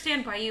don't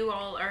understand why you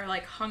all are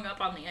like hung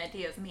up on the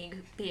idea of me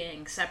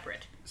being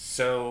separate.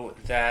 So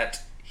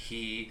that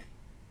he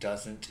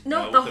doesn't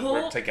No, know the that whole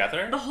we're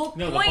together. The whole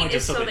No, the point, point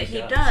is is so so that that he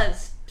he does.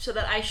 does, so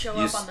that I show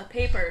You up s- on the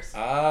papers.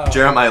 Oh.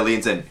 Jeremiah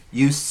leans in.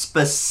 You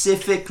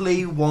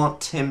specifically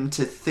want him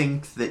to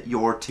think that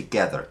you're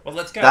together. Well,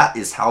 let's go. That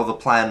is how the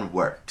plan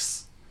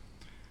works.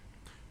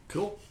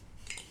 Cool.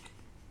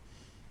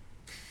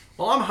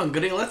 Well, I'm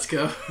hungry. Let's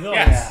go. Oh,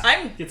 Yes. yeah.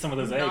 I'm Get some of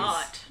those eggs.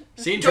 not.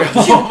 Scene Don't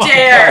transition. you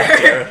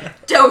dare!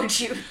 Don't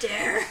you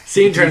dare!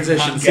 Scene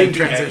transition. Not Scene get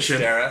the eggs,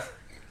 transition. Dareth.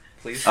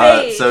 Please.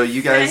 So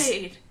you guys-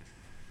 Fade.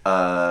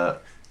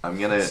 I'm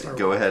gonna Star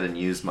go Wars. ahead and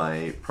use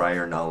my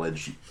prior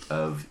knowledge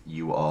of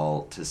you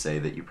all to say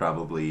that you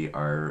probably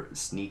are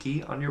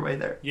sneaky on your way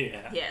there.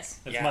 Yeah. Yes.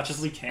 As Yes. much as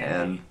we can.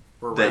 And be.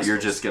 We're that you're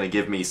rascals. just gonna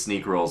give me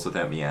sneak rolls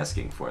without me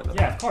asking for them.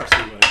 Yeah, of course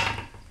we would.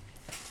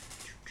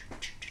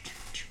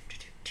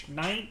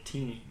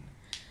 19.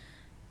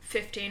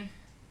 15.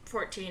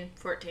 14.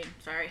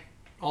 Sorry.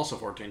 Also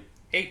 14.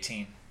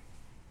 18.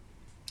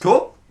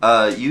 Cool.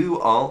 You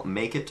all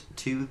make it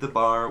to the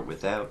bar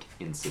without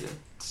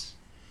incident.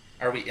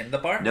 Are we in the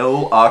bar?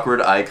 No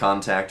awkward eye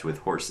contact with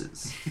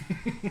horses.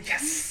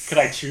 Yes. Could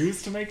I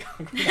choose to make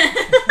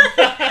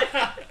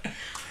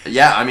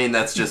Yeah, I mean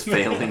that's just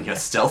failing a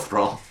stealth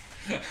roll.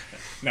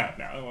 No,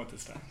 I won't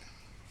this time.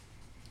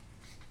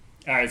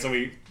 Alright, so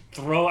we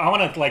I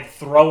want to like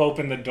throw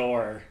open the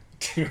door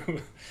to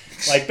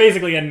like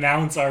basically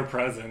announce our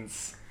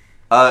presence.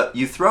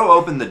 You throw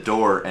open the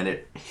door and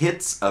it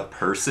hits a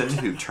person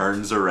who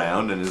turns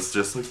around and is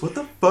just like, "What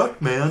the fuck,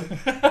 man?"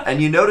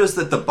 And you notice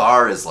that the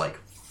bar is like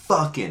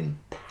fucking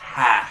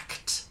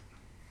packed.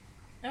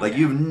 Like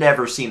you've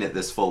never seen it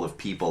this full of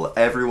people.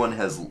 Everyone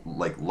has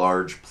like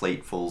large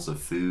platefuls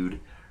of food.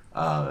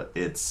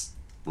 It's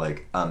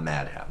like a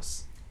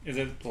madhouse. Is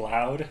it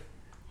loud?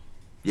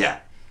 Yeah.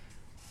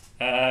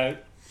 Are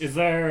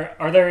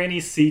there any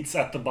seats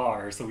at the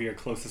bar so we are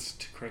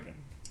closest to Criven?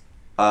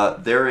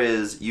 There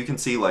is, you can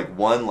see like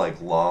one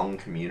like long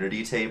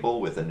community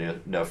table with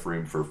enough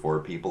room for 4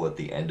 people at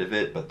the end of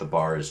it, but the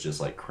bar is just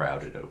like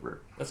crowded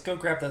over. Let's go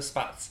grab those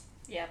spots.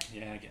 Yep.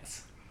 Yeah, I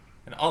guess.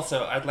 And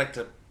also, I'd like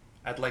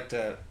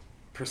to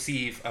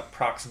perceive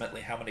approximately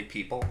how many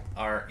people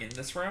are in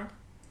this room.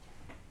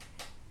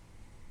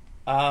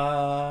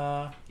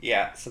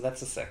 Yeah. So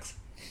that's a 6.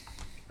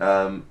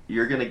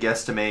 You're gonna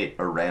guesstimate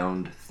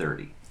around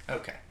 30.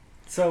 Okay.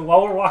 So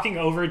while we're walking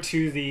over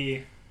to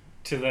the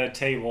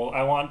table,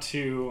 I want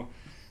to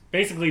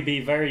basically be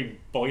very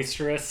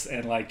boisterous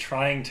and like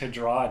trying to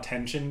draw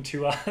attention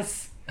to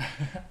us.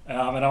 And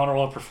I want to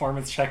roll a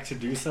performance check to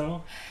do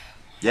so.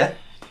 Yeah.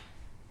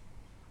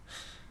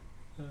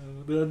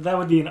 That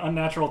would be an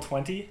unnatural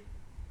 20.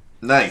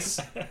 Nice.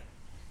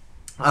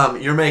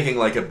 You're making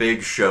like a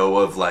big show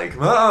of like,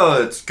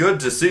 "Oh, it's good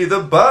to see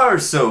the bar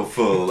so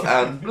full,"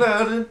 and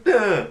blah, blah,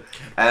 blah.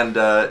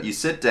 And you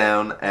sit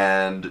down,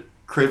 and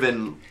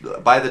Criven,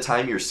 by the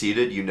time you're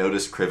seated, you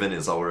notice Criven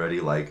is already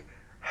like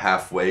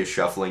halfway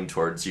shuffling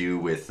towards you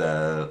with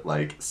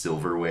like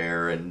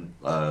silverware and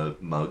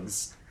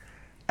mugs.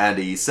 And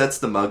he sets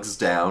the mugs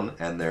down,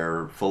 and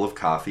they're full of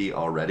coffee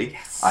already.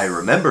 Yes. I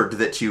remembered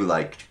that you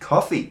liked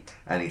coffee.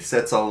 And he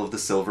sets all of the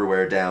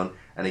silverware down,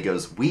 and he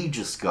goes, "We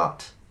just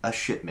got a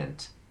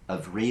shipment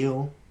of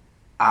real,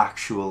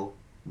 actual,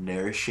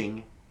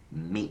 nourishing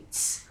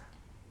meats."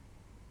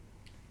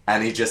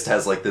 And he just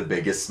has like the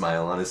biggest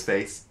smile on his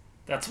face.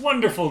 That's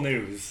wonderful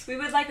news. We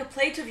would like a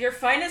plate of your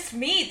finest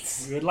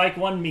meats. We would like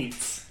one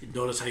meats. You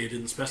notice how you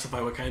didn't specify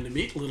what kind of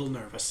meat? A little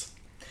nervous.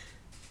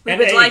 We And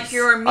would eggs. like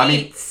your I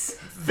mean- meats.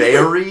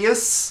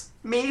 Various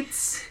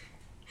meats?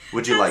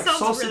 Would you That like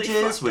sounds really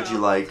sausages? fucked Would you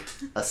up. like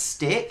a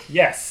steak?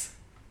 Yes.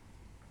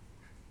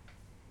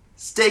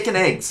 Steak and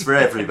eggs for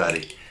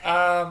everybody. Do you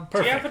have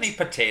Perfect. any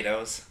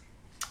potatoes?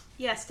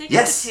 Yeah, steak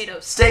Yes, and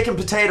potatoes. steak and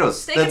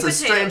potatoes. Steak That's and a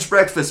potatoes. strange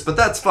breakfast, but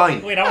that's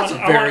fine. Wait, That's a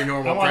very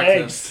normal I want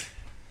breakfast. eggs.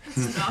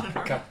 It's not an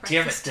order God of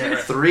damn it, breakfast. Dareth.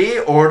 3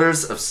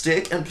 orders of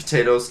steak and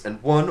potatoes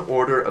and 1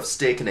 order of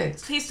steak and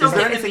eggs. Please Is don't there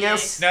give him anything the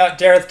else? eggs.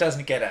 No, Dareth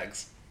doesn't get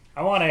eggs.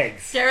 I want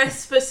eggs. Dareth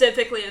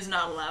specifically is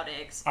not allowed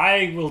eggs.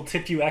 I will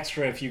tip you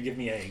extra if you give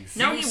me eggs.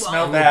 No, You he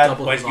smell won't. bad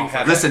double when his you offer.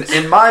 have Listen, eggs.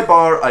 in my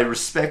bar, I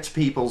respect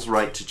people's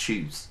right to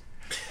choose.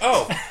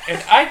 Oh,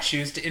 and I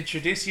choose to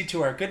introduce you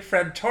to our good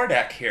friend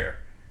Tordak here.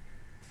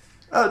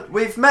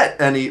 We've met,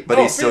 but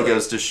Oh, he still really?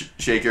 goes to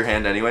shake your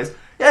hand anyways.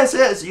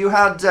 Yes, you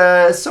had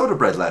soda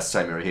bread last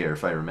time you were here,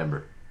 if I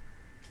remember.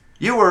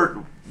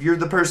 You're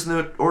the person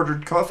that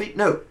ordered coffee?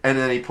 No. And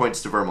then he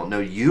points to Vermal. No,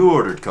 you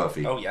ordered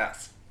coffee. Oh,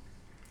 yes.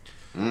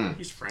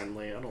 He's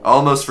friendly. I don't.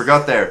 Almost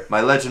forgot there.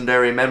 My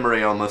legendary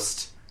memory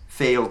almost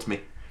failed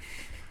me.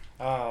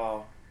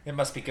 Oh, it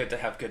must be good to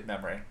have good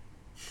memory.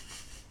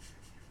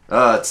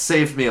 It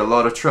saved me a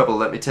lot of trouble,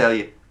 let me tell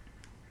you.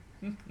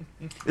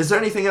 Is there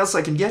anything else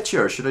I can get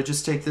you, or should I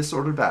just take this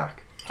order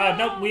back?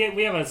 No,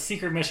 we have a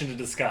secret mission to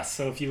discuss,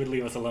 so if you would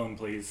leave us alone,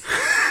 please.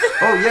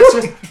 Oh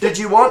yes. Did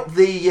you want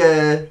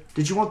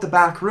the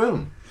back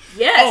room?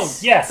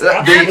 Yes. Oh, yes, And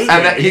absolutely.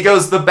 then he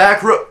goes the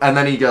back room, and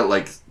then he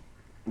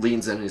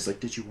leans in and he's like,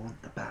 "Did you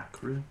want the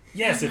back room?"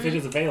 Yes, if it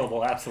is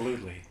available,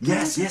 absolutely.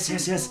 Yes.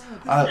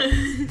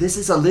 This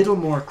is a little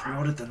more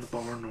crowded than the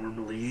bar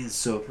normally is,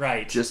 so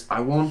Right.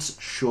 I won't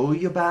show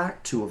you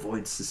back to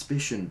avoid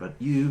suspicion, but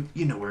you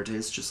know where it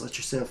is. Just let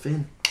yourself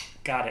in.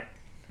 Got it.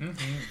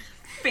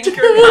 Finger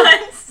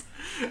guns.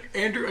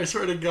 Andrew, I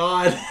swear to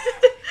God.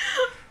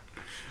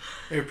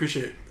 I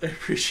appreciate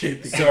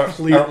the So,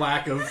 complete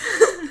lack of.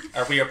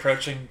 Are we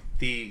approaching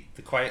the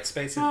quiet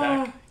space in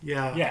back?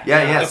 Yeah. Yeah.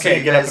 Yeah. So Okay,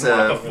 you get up guys and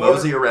walk before-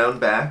 mosey around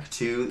back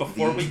to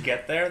Before the... we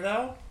get there,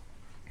 though,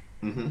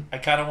 I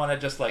kind of want to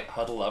just,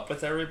 huddle up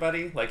with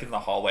everybody, in the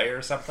hallway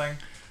or something,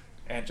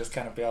 and just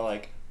kind of be all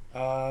like,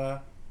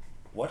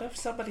 what if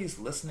somebody's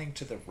listening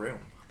to the room?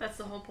 That's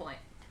the whole point.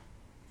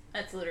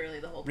 That's literally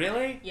the whole point.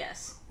 Really?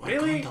 Yes. Why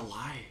Really? going to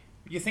lie?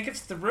 You think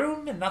it's the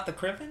room and not the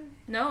Criven?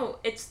 No,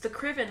 it's the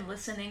Criven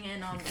listening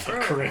in on the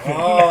road. Correct.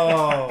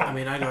 Oh. I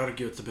mean, I'd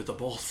argue it's a bit of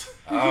both.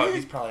 Oh,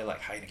 he's probably,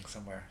 hiding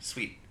somewhere.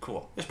 Sweet.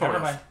 Cool. It's Never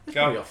probably, mind. it's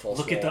probably Go. a false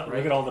Look at wall, right?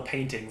 look at all the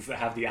paintings that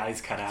have the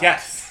eyes cut out.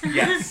 Yes.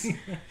 Yes.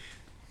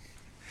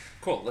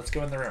 Cool. Let's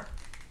go in the room.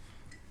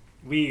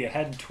 We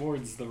head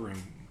towards the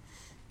room.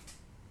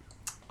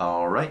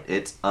 All right,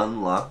 it's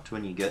unlocked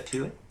when you get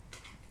to it.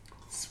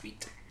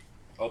 Sweet.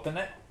 Open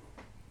it.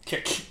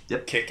 Kick.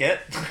 Yep. Kick it.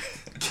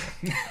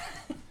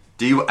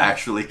 Do you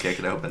actually kick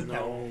it open?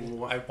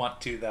 No. I want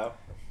to, though.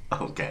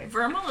 Okay.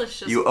 Vermal is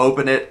just. You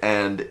open it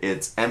and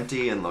it's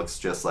empty and looks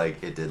just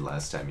like it did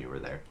last time you were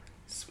there.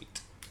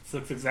 Sweet. This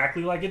looks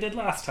exactly like it did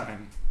last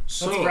time.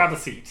 So, Let's grab a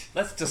seat.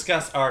 Let's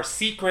discuss our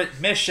secret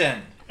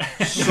mission.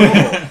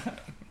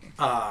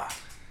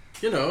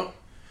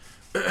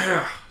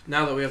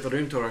 now that we have the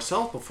room to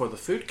ourselves before the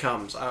food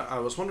comes, I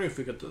was wondering if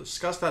we could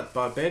discuss that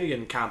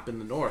barbarian camp in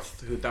the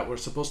north that we're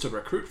supposed to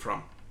recruit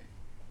from.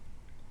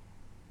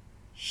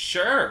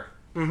 Sure.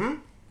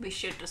 We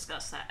should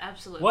discuss that,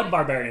 absolutely. What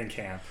barbarian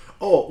camp?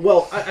 Oh,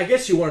 well, I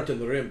guess you weren't in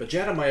the room, but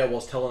Jeremiah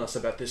was telling us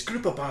about this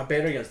group of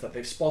barbarians that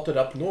they've spotted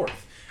up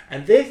north.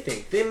 And they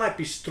think they might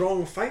be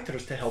strong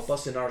fighters to help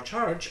us in our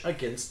charge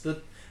against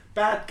the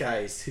bad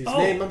guys, whose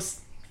name I'm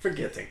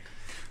forgetting.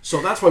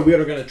 So that's why we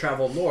are going to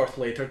travel north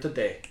later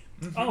today.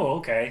 Oh,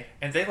 okay.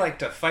 And they like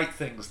to fight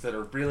things that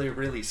are really,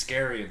 really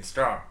scary and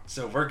strong.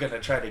 So we're going to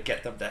try to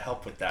get them to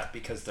help with that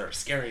because there are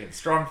scary and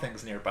strong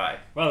things nearby.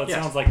 Well, it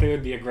Yes. sounds like they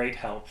would be a great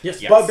help.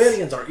 Yes, Yes.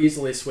 barbarians are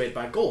easily swayed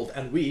by gold,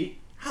 and we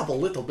have a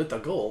little bit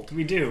of gold.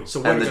 We do.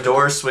 So we're And the gonna-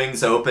 door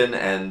swings open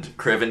and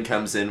Criven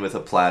comes in with a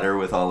platter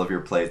with all of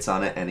your plates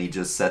on it and he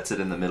just sets it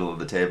in the middle of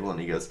the table and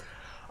he goes,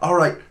 "All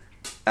right,"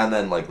 and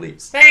then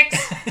leaves.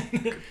 Thanks!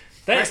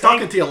 Nice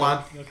talking to you,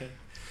 lad. Okay.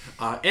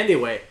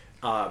 Anyway,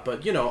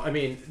 but I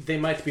mean, they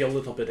might be a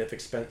little bit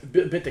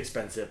bit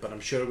expensive, but I'm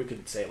sure we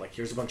could say,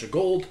 here's a bunch of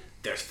gold,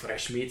 there's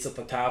fresh meats at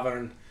the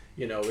tavern,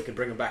 we could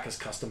bring them back as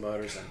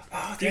customers, and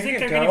Oh, Do you there think you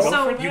they're go.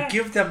 gonna go for You that?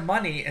 give them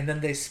money and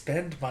then they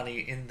spend money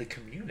in the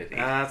community.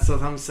 that's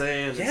what I'm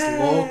saying. Yes. It's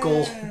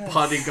local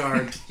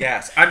bodyguard.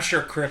 Yes, I'm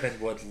sure Criven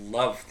would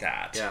love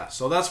that. Yeah,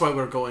 so that's why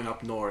we're going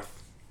up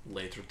north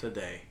later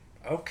today,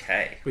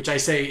 Okay. which I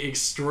say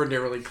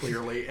extraordinarily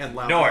clearly and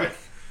loudly.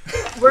 North.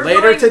 We're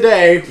Later going,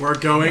 today, we're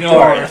going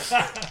North.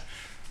 north.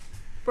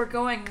 We're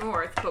going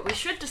north, but we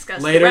should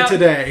discuss Later the route.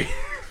 today.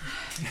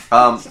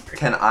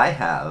 Can I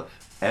have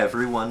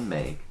everyone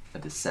make a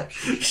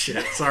deception?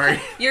 Shit, sorry.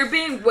 You're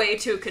being way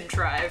too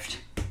contrived.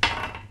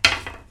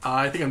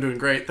 I think I'm doing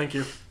great, thank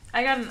you.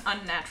 I got an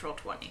unnatural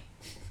 20.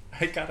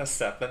 I got a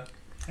 7.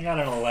 I got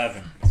an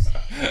 11.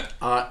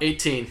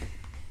 18.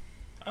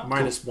 Oh,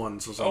 Minus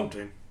 1, so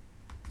 17.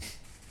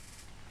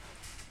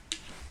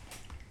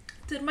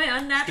 Did my I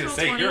was unnatural going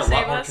to say, 20 you're a save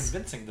lot more us?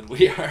 convincing than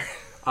we are.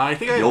 I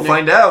think I have You'll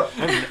find out.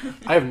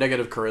 I have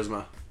negative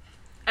charisma.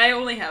 I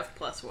only have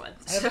 +1. I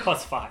have So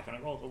 +5 and I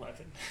rolled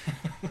 11.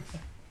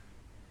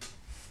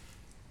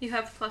 you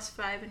have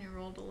 +5 and you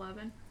rolled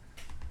 11.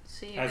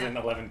 So you As have- in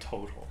 11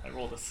 total. I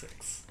rolled a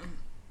 6.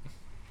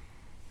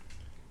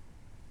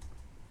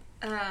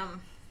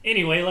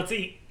 Anyway, let's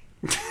eat.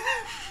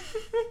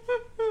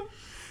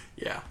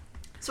 Yeah.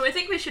 So I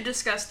think we should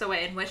discuss the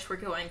way in which we're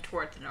going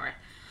toward the north.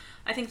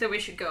 I think that we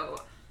should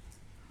go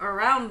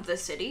around the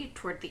city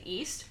toward the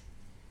east.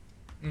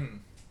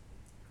 And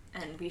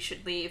we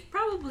should leave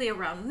probably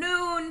around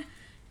noon.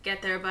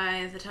 Get there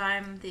by the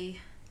time the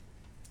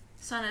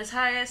sun is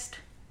highest,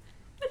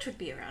 which would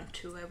be around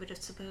 2, I would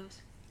suppose.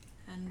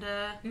 And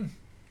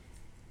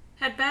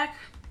head back.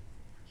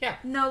 Yeah.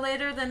 No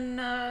later than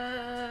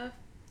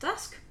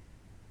dusk.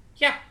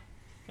 Yeah.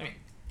 I mean,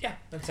 yeah,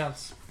 that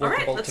sounds All right,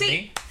 workable let's to eat.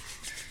 me.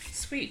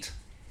 Sweet.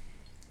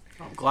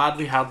 I'm glad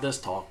we had this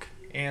talk.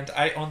 And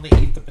I only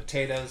eat the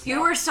potatoes. You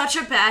not- were such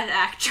a bad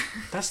actor.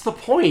 That's the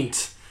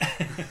point.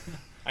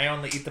 I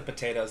only eat the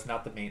potatoes,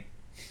 not the meat.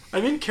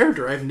 I'm in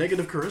character. I have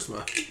negative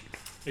charisma.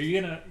 Are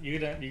you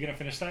gonna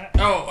finish that?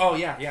 Oh,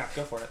 yeah,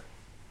 go for it.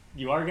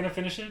 You are gonna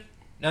finish it?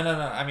 No.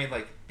 I mean,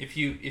 like, if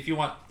you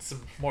want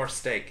some more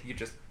steak, you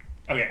just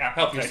Okay,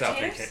 help okay. yourself.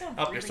 Potatoes sound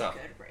Help really yourself.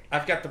 good right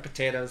I've got the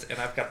potatoes and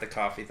I've got the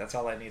coffee. That's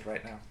all I need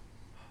right now.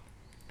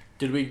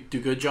 Did we do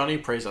good, Johnny?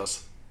 Praise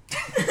us.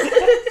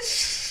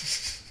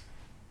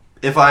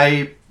 If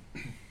I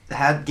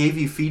gave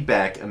you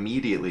feedback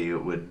immediately,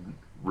 it would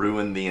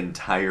ruin the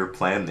entire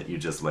plan that you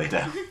just laid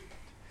out.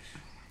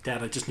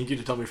 Dad, I just need you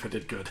to tell me if I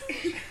did good.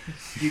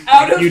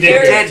 Out of You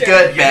did You did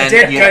good, Ben.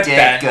 did You good, did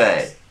Ben.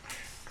 good.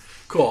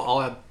 Cool.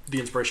 I'll add the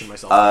inspiration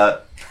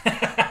myself.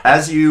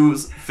 As you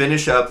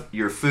finish up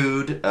your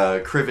food,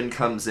 Criven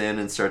comes in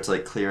and starts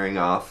like clearing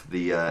off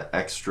the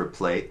extra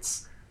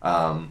plates.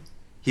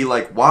 He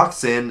like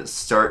walks in,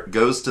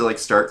 goes to like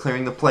start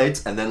clearing the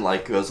plates, and then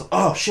like goes,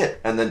 oh shit,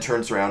 and then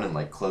turns around and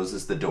like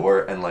closes the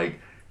door and like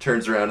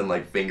turns around and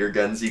like finger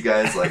guns you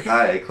guys like,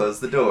 hi, close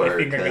the door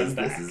Finger because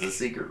gun this back. is a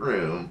secret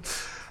room,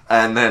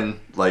 and then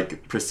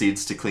like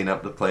proceeds to clean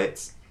up the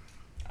plates.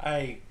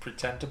 I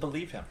pretend to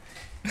believe him.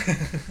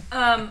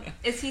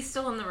 Is he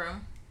still in the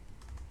room?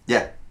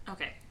 Yeah.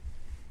 Okay.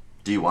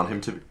 Do you want him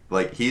to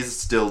like? He's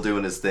still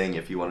doing his thing.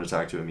 If you want to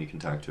talk to him, you can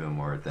talk to him,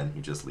 or then he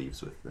just leaves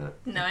with the.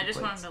 No, I just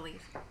plates. want him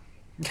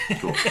to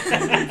leave. Cool.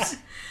 Then he leaves.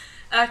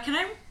 Can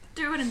I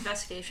do an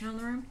investigation on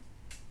the room?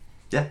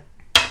 Yeah.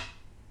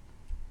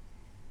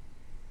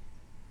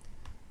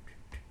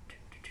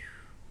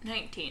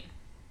 19.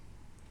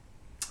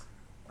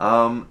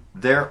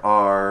 There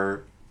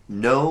are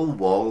no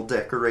wall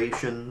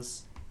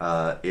decorations.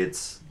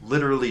 It's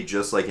literally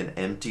just like an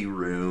empty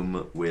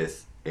room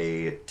with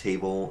a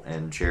table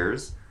and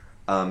chairs.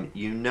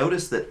 You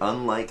notice that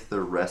unlike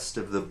the rest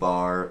of the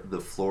bar,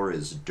 the floor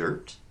is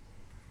dirt.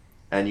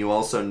 And you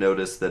also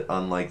notice that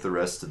unlike the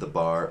rest of the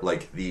bar,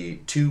 like the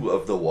 2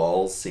 of the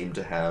walls seem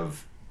to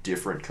have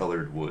different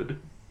colored wood.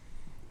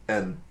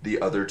 And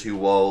the other 2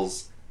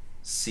 walls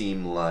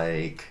seem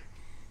like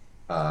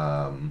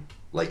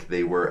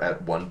they were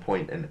at one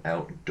point an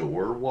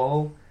outdoor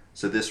wall.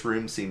 So this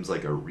room seems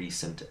like a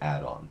recent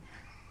add-on.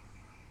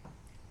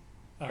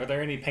 Are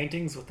there any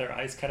paintings with their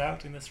eyes cut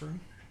out in this room?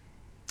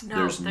 No,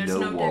 There's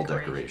no wall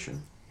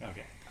decoration. decoration.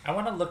 Okay. I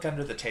want to look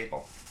under the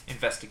table.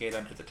 Investigate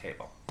under the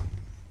table.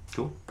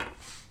 Cool.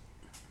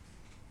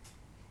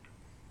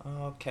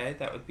 Okay,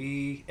 that would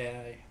be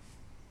a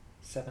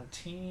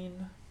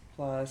 17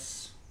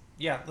 plus...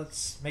 Yeah,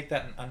 let's make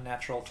that an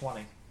unnatural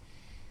 20.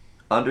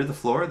 Under the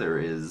floor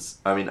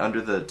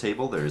under the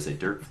table there is a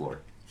dirt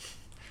floor.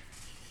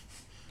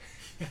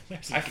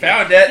 I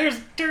found it! There's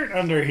dirt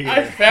under here.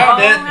 I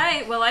found it!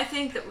 Alright, well I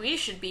think that we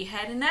should be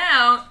heading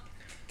out.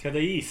 To the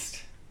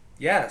east.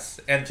 Yes,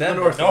 and then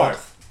north.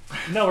 north.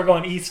 No, we're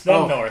going east then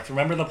Oh. north.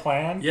 Remember the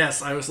plan?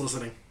 Yes, I was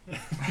listening.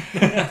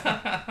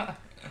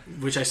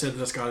 Which I said in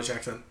a Scottish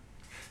accent.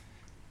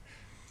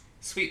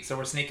 Sweet, so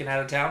we're sneaking out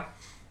of town?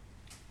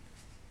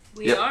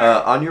 We Yep.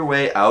 are. On your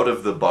way out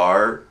of the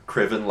bar,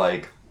 Criven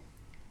like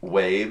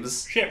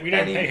waves. Shit, we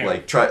and didn't he pay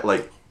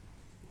him.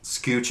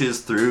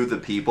 scooches through the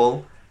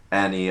people,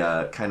 and he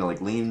kind of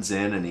like leans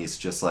in, and he's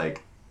just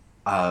like,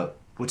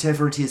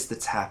 whatever it is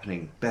that's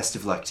happening, best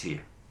of luck to you.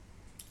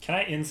 Can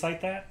I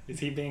insight that? Is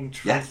he being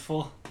Yeah.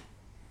 truthful?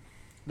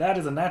 That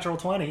is a natural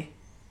 20.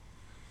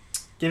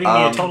 Giving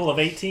me a total of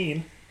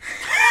 18.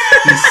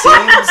 He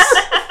seems.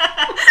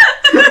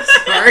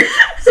 Sorry,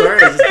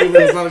 I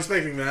was not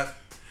expecting that.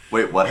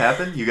 Wait, what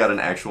happened? You got an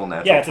actual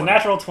natural. Yeah, it's a 20.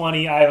 natural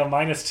 20. I have a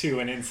 -2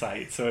 in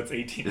insight, so it's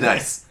 18.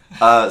 Nice.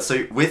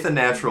 So with a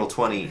natural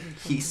 20,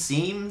 he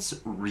seems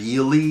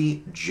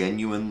really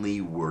genuinely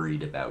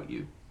worried about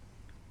you.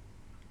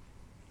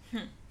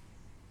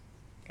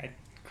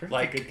 Crick's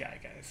Like- a good guy,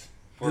 guys.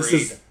 This Worried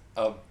is-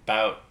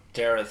 about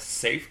Dareth's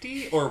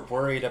safety, or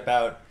worried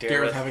about Dareth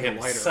Dareth having a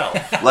lighter.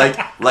 himself?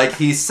 Like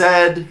he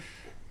said,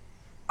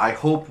 I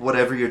hope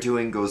whatever you're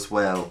doing goes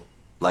well.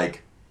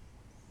 Like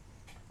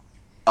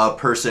a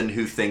person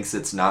who thinks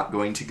it's not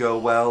going to go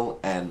well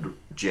and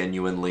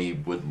genuinely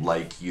would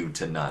like you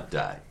to not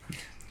die.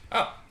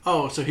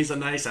 Oh, so he's a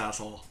nice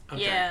asshole.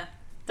 Okay. Yeah.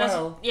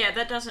 Well-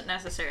 That doesn't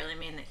necessarily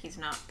mean that he's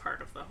not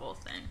part of the whole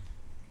thing.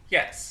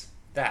 Yes,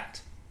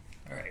 that.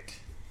 All right.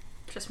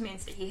 Just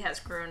means that he has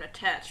grown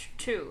attached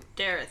to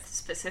Dareth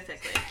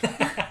specifically.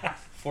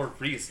 For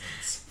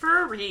reasons.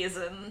 For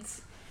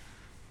reasons.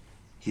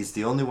 He's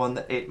the only one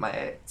that ate my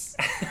eggs.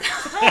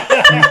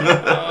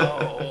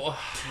 Oh.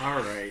 All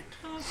right.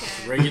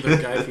 Okay. Regular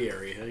Guy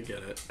Fieri. I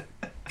get it.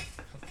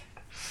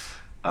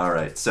 All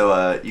right,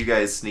 so you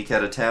guys sneak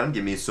out of town.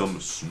 Give me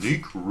some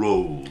sneak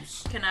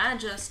rolls. Can I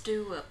just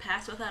do a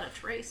pass without a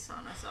trace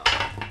on us all?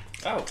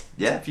 Oh,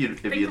 Yeah, if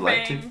you'd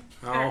like to. Bang.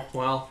 Oh,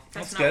 well.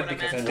 that's not good what I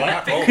because I meant. did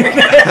not roll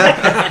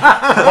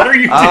well. What are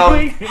you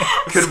doing?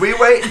 Could we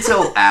wait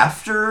until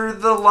after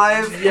the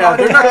live? Yeah,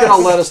 they're not podcast?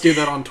 going to let us do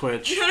that on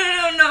Twitch.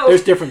 No.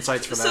 There's different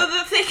sites for that. So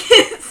the thing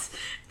is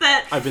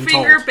that I've been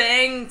Finger told.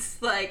 Bang's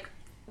like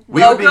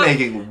We would be logo-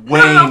 making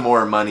way No.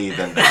 more money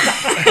than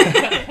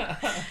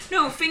that.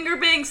 No, Finger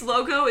Bang's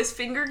logo is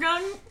finger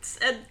guns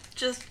and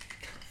just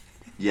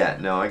Yeah,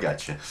 no, I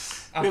got you.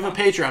 We have a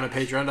Patreon at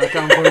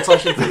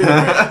patreon.com/infinitegrade.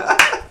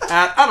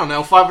 At, I don't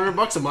know,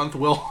 $500 a month,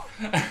 we'll...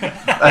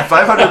 At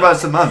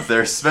 $500 a month,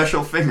 there's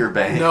special finger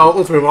bang. No,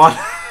 let's move on.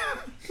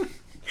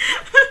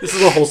 This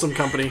is a wholesome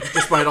company,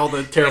 despite all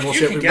the terrible You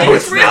shit can we've get done.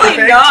 It's a really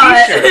Snapback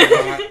not.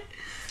 t-shirt.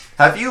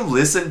 Have you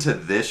listened to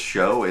this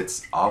show?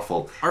 It's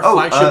awful. Our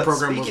flagship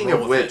program was Speaking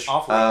Roll of With It. which,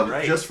 Awfully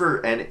great. just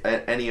for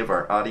any of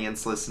our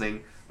audience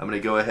listening, I'm going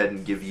to go ahead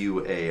and give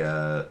you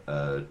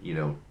a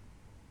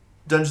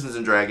Dungeons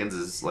and Dragons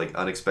is like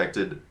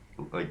unexpected,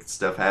 like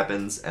stuff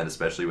happens, and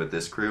especially with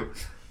this crew.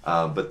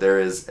 But there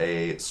is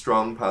a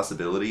strong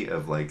possibility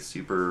of like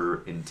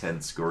super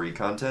intense, gory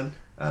content.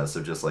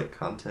 So just like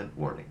content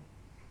warning.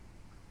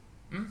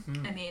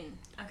 Mm-hmm. I mean,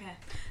 okay.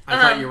 I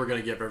thought you were going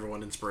to give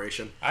everyone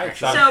inspiration. I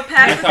Actually. thought, So,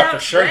 pass I thought for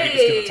without sure he was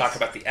going to trace. talk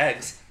about the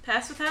eggs.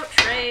 Pass without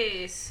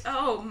trace.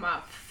 Oh my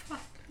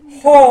fuck.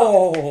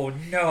 Oh,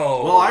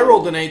 no. Well, I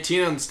rolled an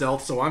 18 on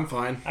stealth, so I'm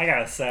fine. I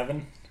got a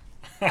 7.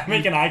 I'm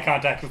making eye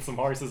contact with some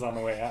horses on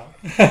the way out.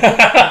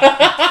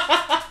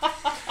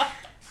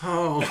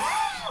 Oh.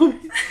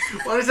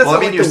 Why does that Well, I sound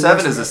mean, like your the 7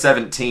 worst is a me-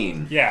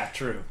 17. Yeah,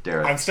 true.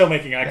 Derek. I'm still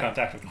making eye Yeah.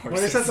 contact with Why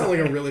horses. does that sound like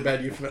a really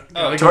bad euphemism?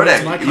 Oh, Like, Tordek,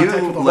 it's my contact with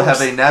you a have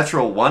horse. a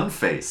natural 1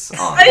 face on.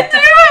 I do have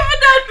a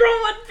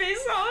natural one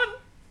face on.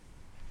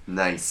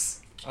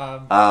 Nice.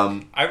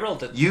 I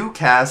rolled it. You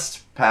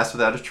cast Pass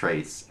Without a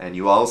Trace, and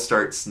you all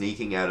start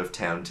sneaking out of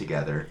town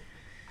together.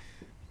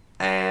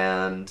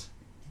 And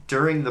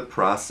during the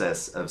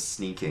process of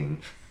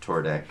sneaking,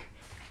 Tordek,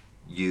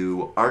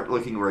 you aren't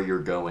looking where you're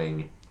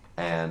going,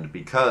 and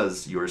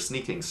because you're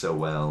sneaking so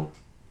well,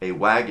 a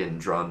wagon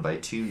drawn by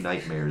 2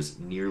 nightmares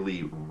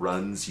nearly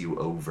runs you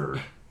over.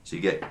 So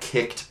you get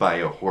kicked by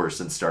a horse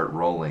and start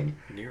rolling,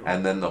 Nearly.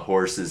 and then the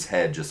horse's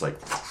head just like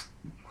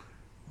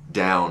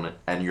down,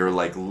 and you're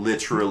like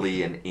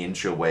literally an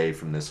inch away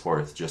from this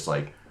horse, just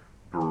like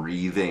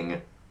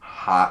breathing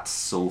hot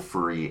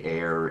sulfury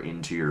air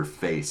into your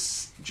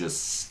face,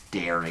 just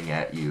staring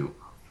at you.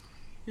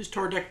 Is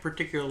Tordek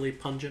particularly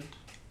pungent?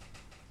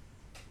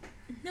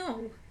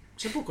 No,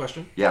 Simple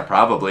question. Yeah,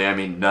 probably. I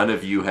mean, none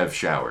of you have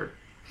showered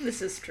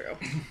this is true.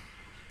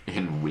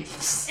 in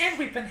weeks. And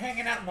we've been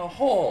hanging out in a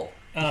hole.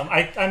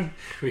 I'm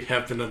We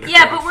have been underground.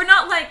 Yeah, but we're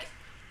not like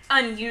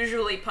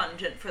unusually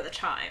pungent for the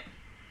time.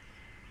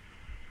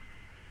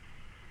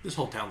 This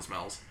whole town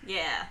smells.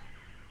 Yeah.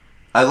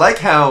 I like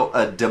how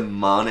a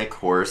demonic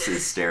horse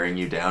is staring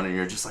you down, and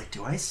you're just like,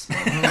 do I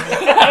smell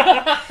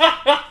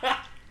it?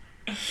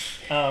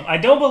 I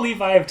don't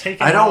believe I have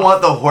taken. I don't off-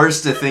 want the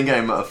horse to think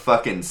I'm a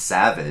fucking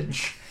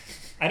savage.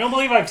 I don't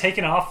believe I've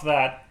taken off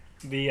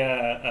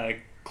the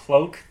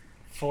cloak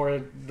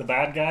for the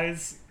bad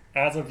guys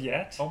as of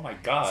yet. Oh my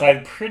god. So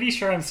I'm pretty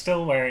sure I'm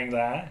still wearing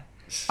that.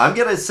 I'm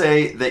gonna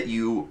say that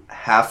you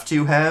have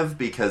to have,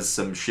 because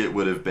some shit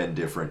would have been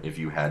different if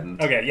you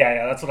hadn't. Okay,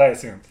 yeah, that's what I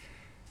assumed.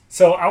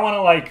 So I want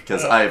to like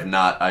Because I have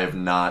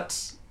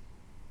not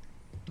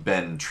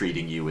been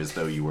treating you as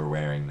though you were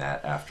wearing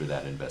that after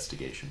that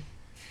investigation.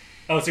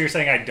 Oh, so you're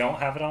saying I don't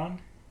have it on?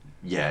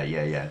 Yeah.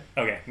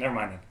 Okay, never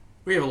mind then.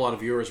 We have a lot of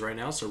viewers right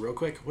now, so real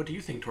quick, what do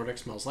you think Tordek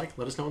smells like?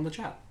 Let us know in the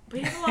chat. We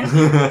have a lot of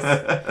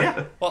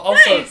Yeah. Well,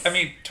 also, Nice. I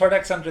mean,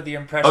 Tordek's under the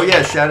impression. Oh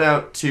yeah, shout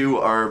out to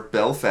our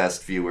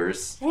Belfast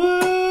viewers.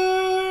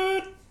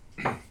 What?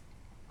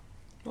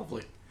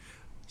 Lovely.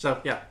 So,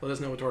 yeah, let us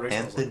know what Tordek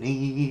smells like.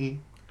 Anthony.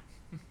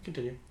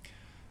 Continue.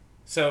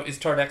 So is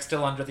Tordek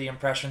still under the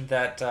impression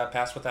that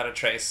Pass Without a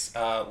Trace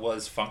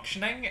was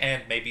functioning,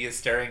 and maybe is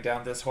staring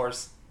down this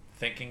horse,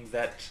 thinking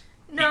that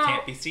No. he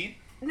can't be seen?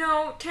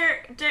 No,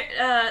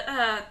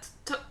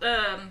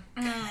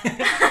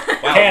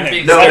 Wow, Canon. you're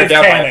being No, stared it's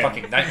down by a canon.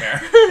 fucking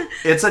nightmare.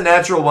 It's a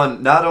natural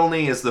one. Not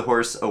only is the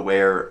horse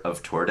aware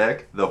of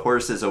Tordek, the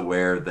horse is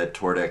aware that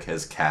Tordek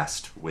has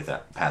cast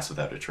Pass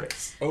Without a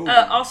Trace. Oh.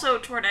 also,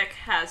 Tordek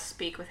has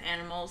speak with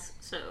animals,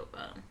 so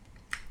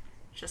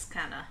just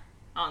kind of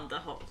on the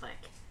whole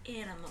like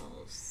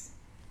animals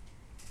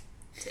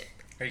tip.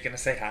 Are you gonna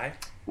say hi?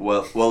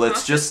 Well,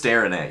 it's just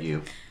staring at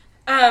you.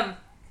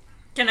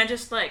 Can I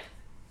just like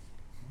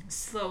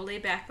slowly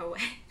back away?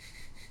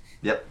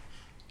 Yep.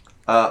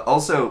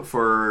 Also,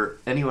 for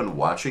anyone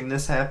watching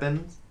this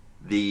happen,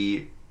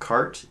 the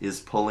cart is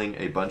pulling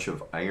a bunch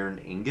of iron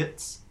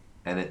ingots,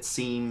 and it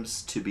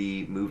seems to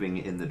be moving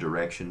in the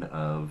direction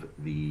of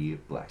the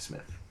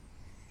blacksmith.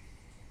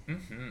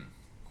 Mm-hmm.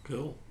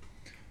 Cool.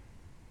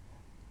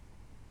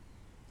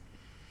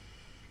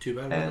 Too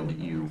bad.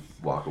 And you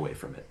walk away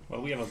from it.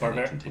 Well, we have a And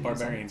it continues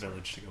barbarian's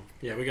village to go.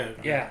 Yeah, we got it.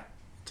 Yeah.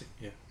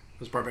 Yeah.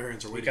 Those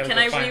barbarians are waiting. gotta Can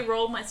go I find-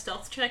 re-roll my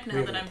stealth check We now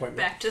have that an I'm appointment.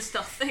 back to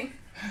stealthing?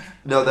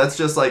 No, that's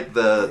just like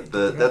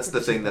that's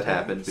the thing that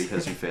happened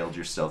because you failed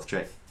your stealth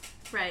check.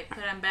 Right, but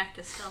I'm back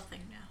to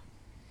stealthing now.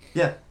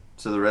 Yeah.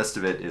 So the rest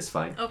of it is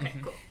fine. Okay,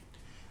 cool.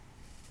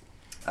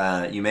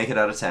 You make it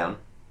out of town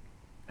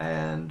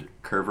and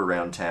curve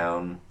around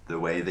town the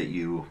way that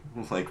you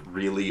like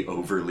really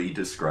overly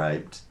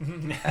described,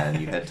 and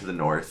you head to the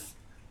north.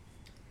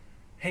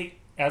 Hey,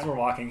 as we're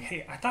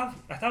walking, I thought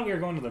we were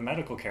going to the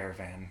medical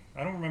caravan.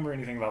 I don't remember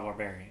anything about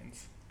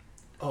barbarians.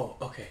 Oh,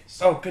 okay.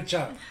 So Oh, good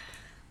job.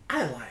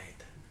 I lied.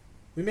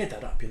 We made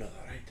that up. You know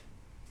that, right?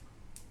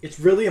 It's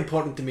really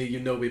important to me. You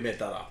know we made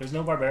that up. There's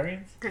no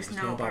barbarians? There's There's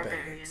no no barbarians.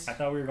 barbarians. I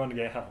thought we were going to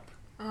get help.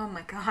 Oh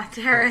my god,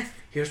 Dareth.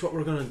 Here's what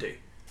we're gonna do.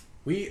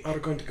 We are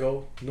going to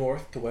go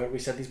north to where we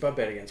said these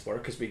barbarians were,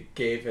 because we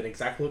gave an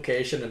exact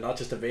location and not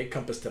just a vague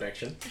compass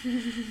direction.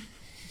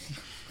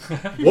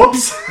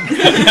 Whoops!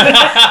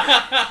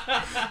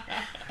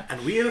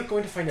 And we are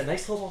going to find a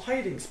nice little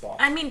hiding spot.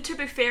 I mean, to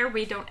be fair,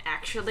 we don't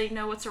actually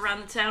know what's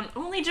around the town.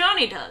 Only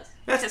Johnny does.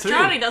 That's Because true.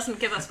 Johnny doesn't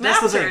give us That's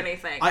the maps or thing.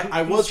 anything.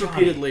 I was Johnny?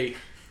 repeatedly...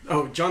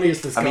 Oh, Johnny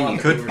is the I mean, you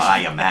could buy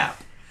a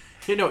map.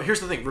 You know,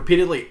 here's the thing.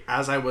 Repeatedly,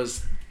 as I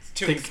was...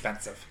 Too Think-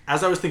 expensive.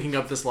 As I was thinking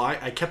of this lie,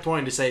 I kept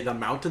wanting to say the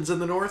mountains in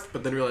the north,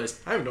 but then realized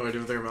I have no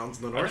idea if there are mountains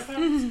in the north.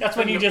 That's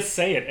when you just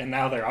say it, and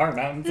now there are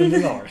mountains in the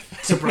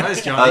north.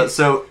 Surprise, Johnny.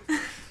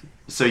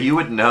 So you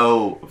would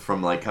know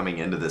from like coming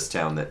into this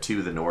town that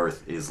to the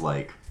north is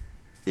like,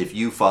 if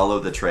you follow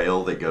the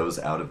trail that goes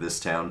out of this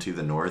town to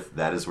the north,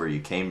 that is where you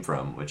came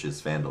from, which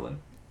is Phandalin.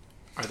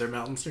 Are there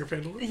mountains near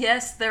Phandalin?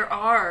 Yes, there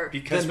are.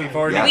 Because Then we've I-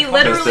 already... Yeah, We because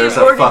literally there's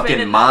a already been fucking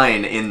in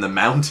mine in the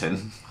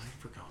mountain. I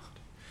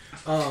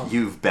forgot.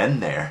 You've been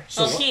there.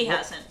 So Well, what- he what-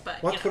 hasn't,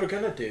 but What you know. we're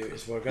gonna do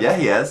is we're gonna... Yeah,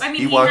 he has. I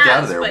mean, he he walked has,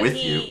 out of there but with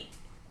he... you.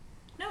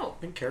 No.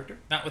 In character?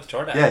 Not with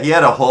Jordan. Yeah, he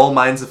had a whole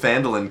Mines of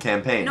Phandalin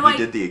campaign. No, he I-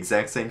 did the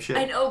exact same shit.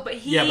 I know, but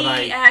he Yeah, but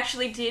I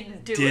actually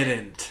didn't do it.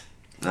 Didn't.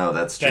 No,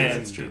 that's true. Dan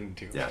That's true. didn't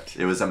do Yeah, it.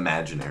 it was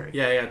imaginary.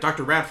 Yeah,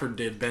 Dr. Radford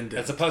did, Ben did.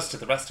 As opposed to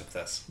the rest of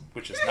this,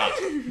 which is not.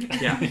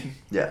 Yeah.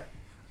 Yeah.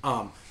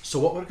 So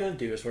what we're gonna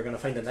do is we're gonna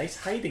find a nice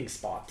hiding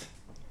spot.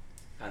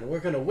 And we're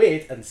gonna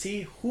wait and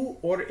see who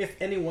or if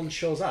anyone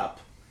shows up.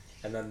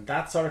 And then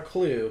that's our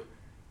clue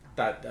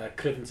that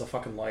Criven's a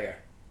fucking liar.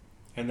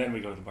 And then we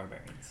go to the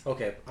barbarians.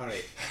 Okay,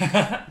 alright.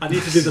 I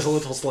need to do this a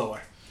little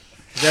slower.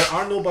 There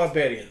are no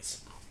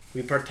barbarians.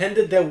 We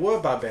pretended there were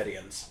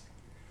barbarians.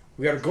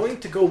 We are going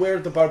to go where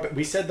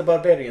we said the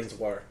barbarians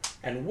were,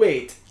 and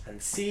wait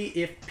and see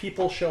if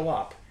people show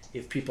up.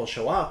 If people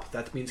show up,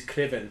 that means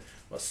Criven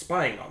was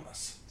spying on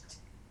us.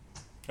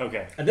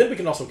 Okay. And then we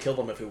can also kill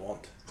them if we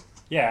want.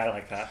 Yeah, I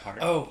like that part.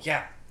 Oh,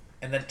 yeah.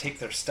 And then take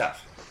their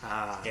stuff.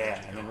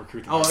 Yeah, and then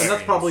recruit the Oh, and barbarians.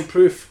 that's probably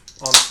proof,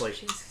 honestly.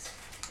 Jesus.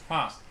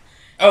 Huh.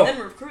 Oh,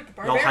 Then recruit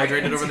the Y'all barbarians.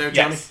 hydrated over there,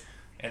 Johnny? yes.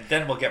 And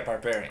then we'll get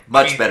Barbarian.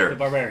 Much I mean, The better.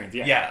 barbarians,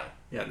 yeah. Yeah.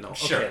 Yeah, no.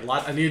 Sure. Okay,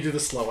 I need to do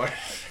this slower.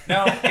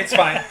 No, it's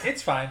fine.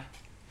 It's fine.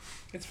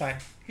 It's fine.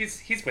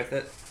 He's with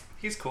it.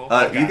 He's cool.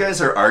 You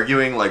guys are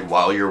arguing like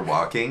while you're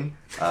walking,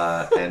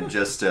 and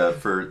just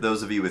for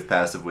those of you with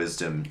passive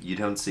wisdom, you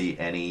don't see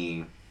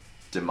any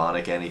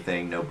demonic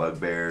anything, no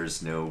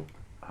bugbears, no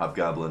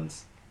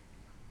hobgoblins.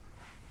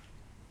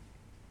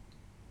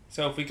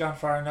 So have we gone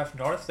far enough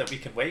north that we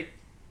can wait?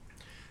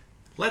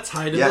 Let's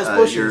hide in Yeah, those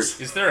bushes.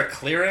 Is there a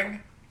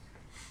clearing?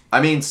 I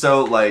mean,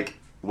 so like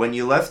when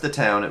you left the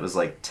town, it was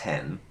like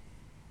 10.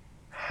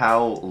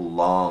 How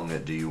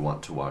long do you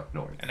want to walk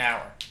north? An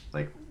hour.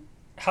 Like,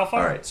 How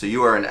far? all right, so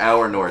you are an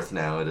hour north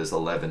now. It is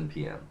 11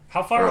 p.m.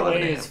 How far Or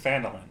 11 away a.m. is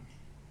Phandalin?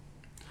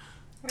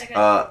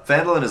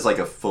 Phandalin is like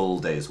a full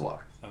day's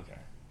walk. Okay.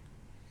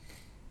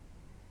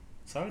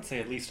 So I would say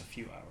at least a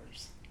few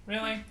hours.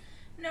 Really?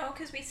 No,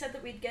 because we said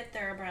that we'd get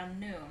there around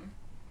noon.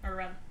 Or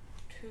around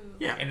 2.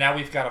 Yeah. And now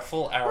we've got a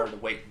full hour to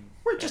wait.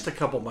 We're just a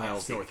couple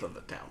miles north of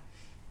the town,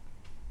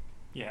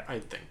 Yeah. I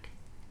think.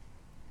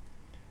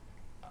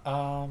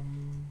 I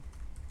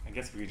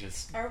guess we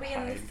just Are we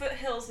in the hide.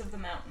 foothills of the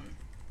mountain?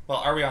 Well,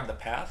 are we on the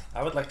path?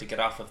 I would like to get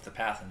off of the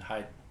path and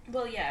hide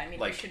Well, yeah, I mean,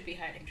 Like, we should be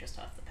hiding just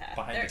off the path.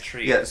 behind There- the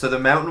tree. Yeah, so the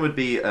mountain would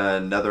be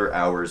another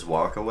hour's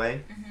walk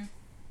away,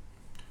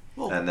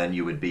 Well, and then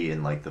you would be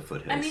in like the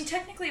foothills. I mean,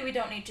 technically, we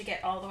don't need to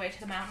get all the way to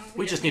the mountain.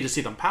 we just need to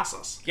see them pass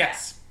us.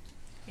 Yes.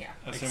 Yeah.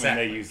 Assuming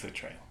Exactly. they use the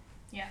trail.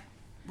 Yeah.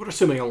 We're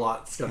assuming a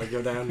lot's gonna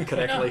go down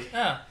correctly.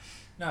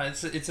 No,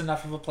 it's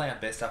enough of a plan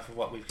based off of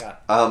what we've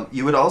got.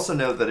 You would also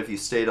know that if you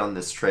stayed on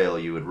this trail,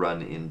 you would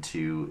run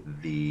into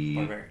the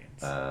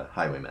Barbarians.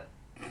 highwaymen.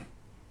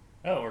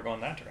 Oh, we're going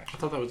that I direction.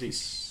 thought that was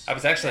east. I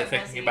was actually That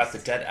was thinking about the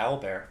east. dead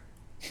owlbear.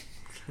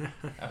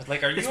 I was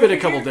like, are you It's been a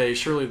over couple here? days.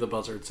 Surely the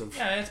buzzards have.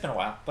 Yeah, it's been a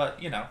while,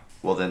 but you know.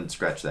 Well, then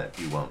scratch that.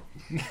 You won't.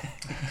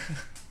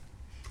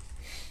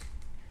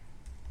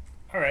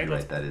 All right, You're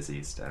right, that is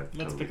east.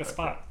 let's pick a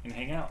spot and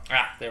hang out.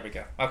 Ah, there we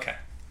go. Okay.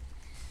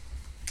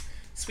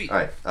 Sweet. All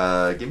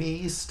right, give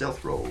me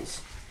stealth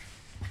rolls.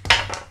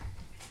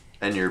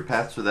 And your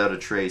Paths Without a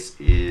Trace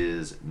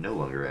is no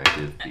longer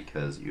active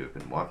because you have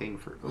been walking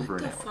for over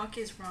What an the hour. fuck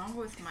is wrong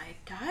with my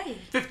die?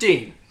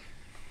 15.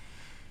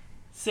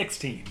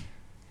 16.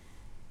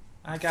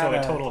 I So got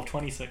a total of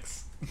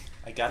 26.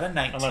 I got a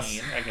 19.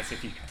 Unless, I guess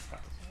if you count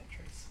Paths Without a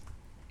Trace.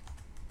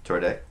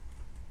 Tordek,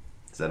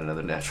 is that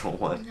another natural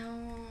one?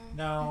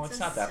 No, it's a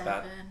not that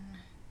bad. 7.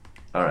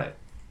 All right,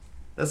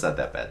 that's not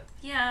that bad.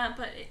 Yeah,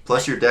 but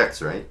Plus your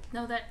dex, right?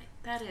 no,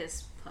 that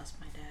is plus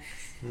my dex.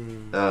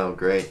 Oh,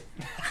 great.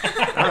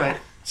 All right.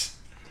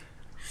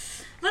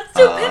 Let's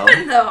do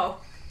Pippin though.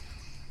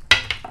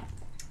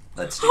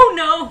 Let's do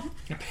Oh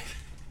no!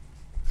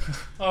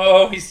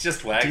 Oh, he's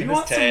just Do wagging you his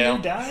want some tail.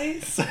 new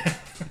dice?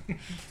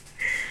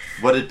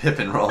 What did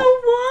Pippin roll? A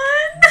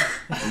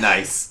 1.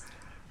 Nice.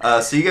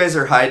 So you guys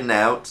are hiding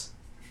out,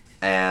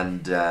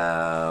 and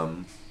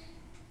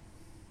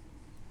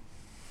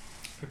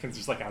Pippin's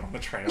just like out on the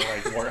trail,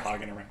 like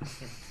warthogging around.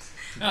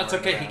 No, it's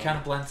okay. He Around. kind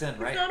of blends in, He's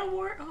right? not a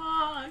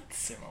warthog.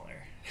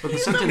 Similar. But the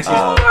sentence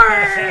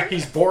Uh,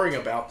 he's boring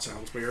about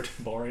sounds weird.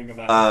 Boring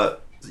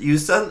about you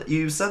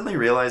suddenly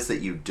realize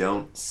that you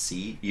don't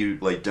see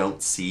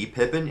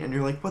Pippin, and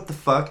you're like, what the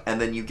fuck?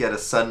 And then you get a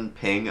sudden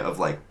ping of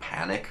like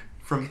panic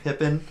from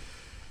Pippin,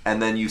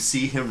 and then you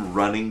see him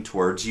running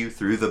towards you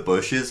through the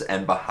bushes,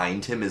 and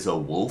behind him is a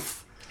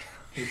wolf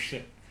oh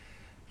shit.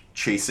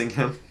 chasing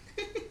him.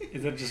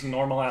 Is it just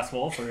normal ass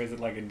wolf or is it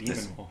like a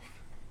demon wolf?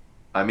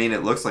 I mean,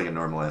 it looks like a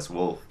normal ass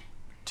wolf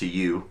to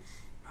you.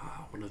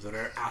 One of the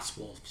rare ass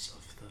wolves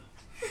of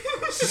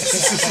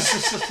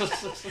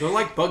the. They're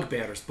like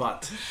bugbears,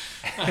 but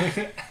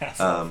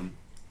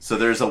So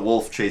there's a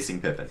wolf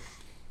chasing Pippin.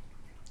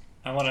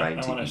 I want trying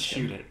to to eat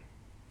shoot him.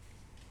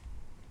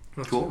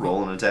 it. Cool.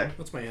 Roll an attack.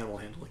 What's my animal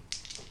handling?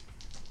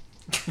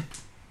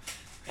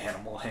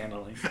 Animal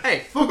handling. Hey,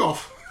 fuck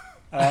off!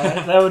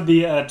 That would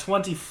be a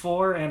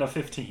 24 and a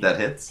 15. That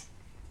hits.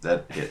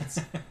 That hits.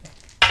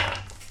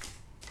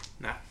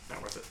 Nah,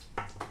 not worth it.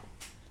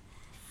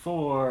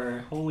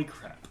 For, holy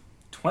crap,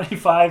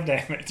 25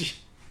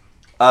 damage.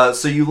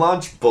 So you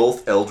launch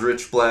both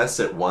Eldritch Blasts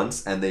at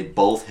once, and they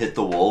both hit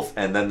the wolf,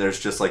 and then there's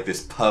just like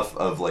this puff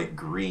of like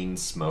green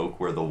smoke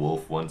where the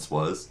wolf once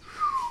was.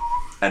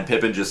 And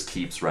Pippin just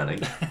keeps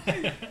running.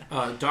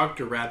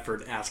 Dr.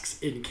 Radford asks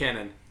in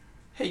canon,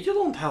 hey, you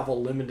don't have a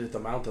limited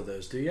amount of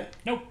those, do you?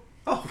 Nope.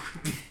 Oh,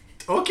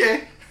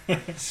 okay.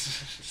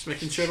 Just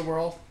making sure that we're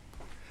all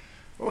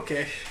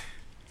okay.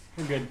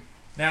 We're good.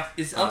 Now,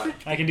 is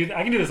Eldritch I can do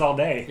this all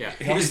day. Yeah.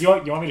 You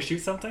want me to shoot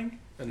something?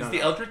 is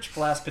the Eldritch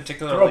Blast Throw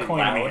particularly a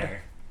coin in the loud?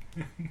 air.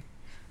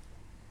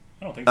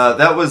 I don't think so.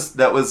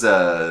 That was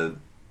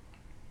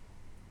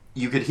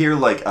you could hear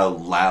like a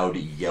loud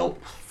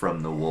yelp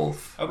from the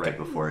wolf Okay. right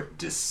before it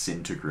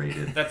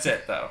disintegrated. That's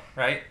it, though,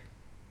 right?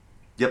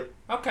 Yep.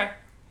 Okay.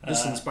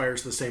 This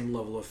inspires the same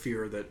level of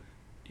fear that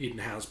Eden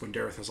has when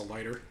Dareth has a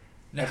lighter.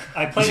 No.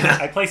 I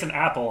place an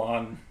apple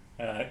on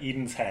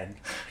Eden's head.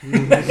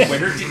 Where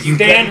did you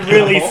Stand get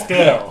really the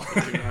apple?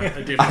 still.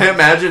 I do I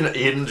imagine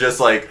Eden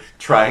just like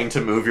trying to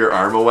move your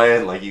arm away,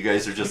 and like you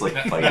guys are just like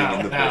No, fighting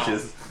in the no.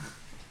 bushes.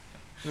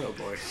 Oh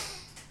boy.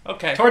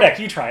 Okay. Tordek,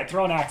 you try it.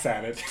 Throw an axe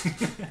at it.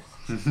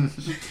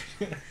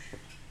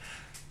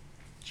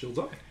 Shields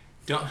up.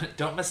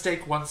 Don't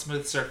mistake one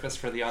smooth surface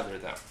for the other,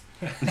 though.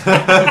 That's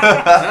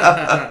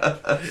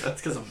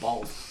because I'm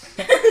bald.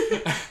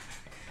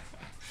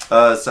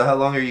 So how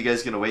long are you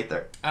guys gonna wait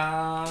there?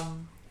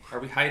 Are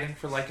we hiding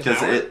for like an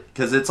hour?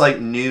 Because it's like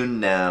noon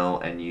now,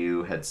 and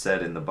you had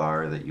said in the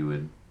bar that you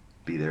would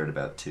be there at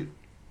about 2.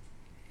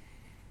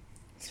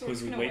 So we're Suppose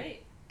just we gonna wait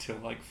wait. till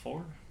like 4,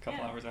 a couple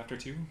Yeah. hours after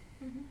 2.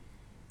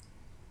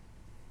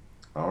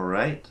 All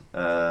right.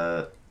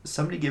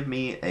 Somebody give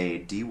me a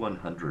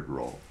D100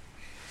 roll.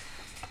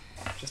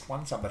 Just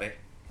one somebody.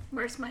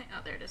 Where's my?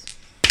 Oh, there it is.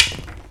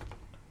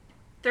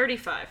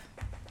 35.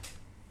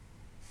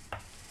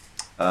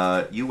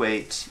 You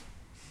wait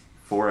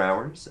 4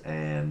 hours,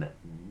 and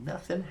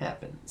nothing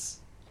happens.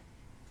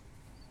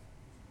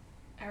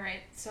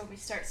 Alright, so we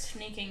start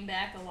sneaking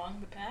back along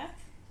the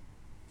path.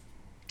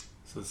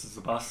 So this is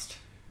a bust.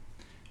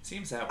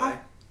 Seems that way.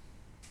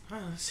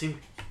 Seemed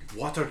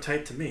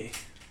watertight to me.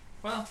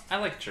 Well, I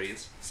like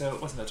trees, so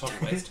it wasn't a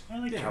total waste. I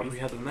like Yeah, trees. we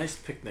had a nice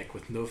picnic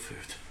with no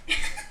food.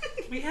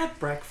 We had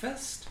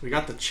breakfast. We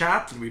got to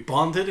chat and we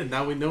bonded, and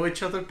now we know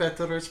each other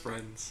better as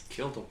friends.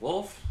 Killed a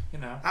wolf. You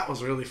know. That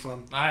was really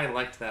fun. I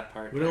liked that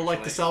part. We don't like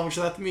to actually. salvage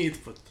that meat,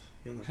 but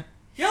you know,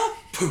 Yep.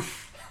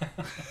 poof.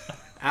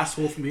 Ass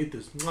wolf meat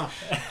is. Mwah.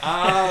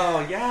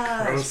 Oh,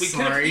 yes. Gross, We could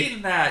have sorry.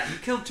 eaten that. You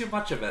killed too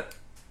much of it.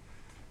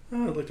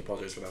 Oh, I'd like to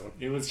apologize for that one.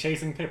 It was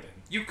chasing Pippin.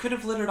 You could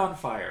have lit it on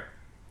fire.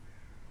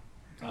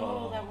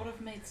 Oh, that would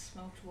have made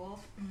smoked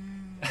wolf.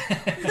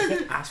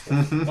 Ass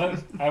wolf.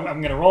 But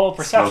I'm gonna roll a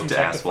perception Smoked check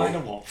to ass find a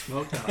wolf.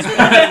 wolf. Smoked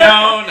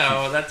ass.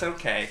 No, that's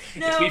okay.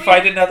 No, if we we-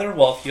 find another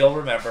wolf, you'll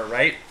remember,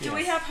 right? Do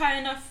we have high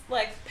enough,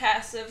 like,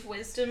 passive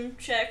wisdom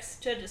checks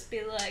to just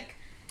be like,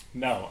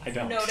 No, I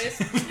don't. notice,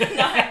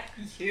 not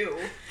you,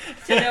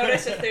 to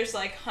notice if there's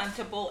like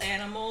huntable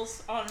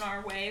animals on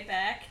our way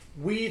back.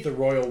 We, the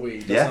royal we,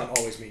 does Yeah. not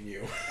always mean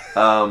you.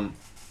 I'm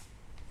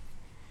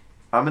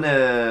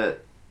gonna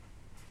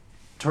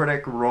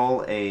Tordek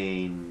roll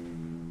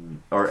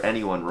or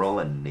anyone roll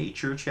a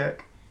nature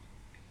check.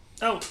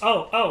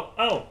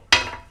 Oh.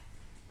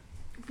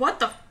 What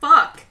the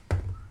fuck?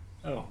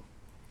 Oh.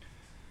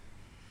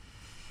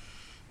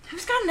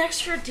 Who's got an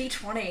extra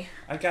D20?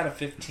 I got a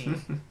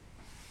 15.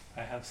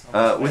 I have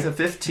some. With a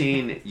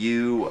 15,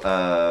 you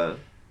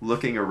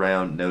looking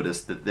around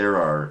notice that there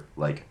are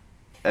like,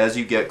 as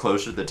you get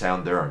closer to the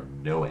town, there are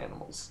no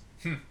animals.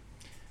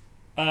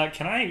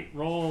 Can I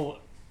roll?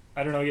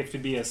 I don't know. You have to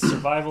be a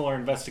survival or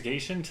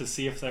investigation to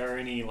see if there are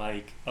any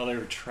like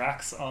other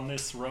tracks on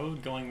this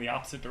road going the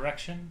opposite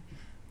direction,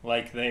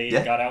 like they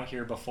Yeah. got out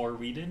here before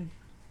we did.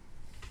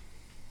 Yeah,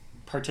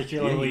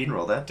 Particularly you can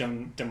roll that.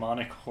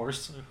 demonic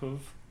horse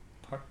hoof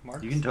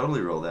marks. You can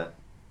totally roll that.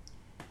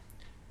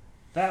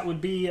 That would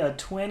be a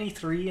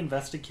 23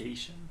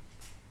 investigation.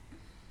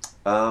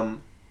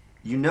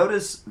 You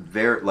notice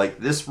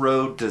this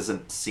road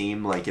doesn't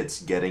seem like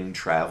it's getting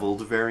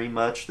traveled very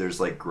much. There's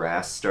like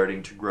grass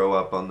starting to grow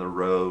up on the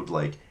road,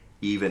 like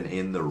even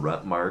in the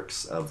rut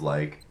marks of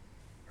like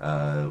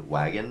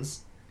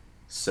wagons.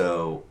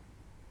 So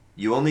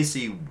you only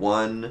see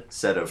one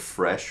set of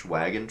fresh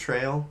wagon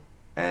trail,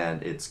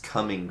 and it's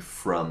coming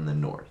from the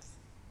north.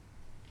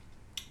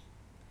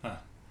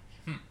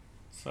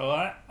 So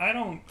I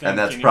don't think And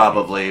that's anybody-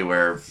 probably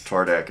where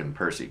Tordek and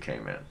Percy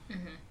came in.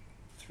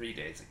 3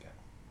 days ago.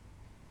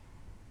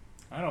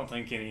 I don't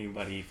think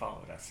anybody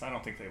followed us. I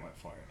don't think they went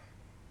for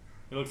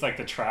it. It looks like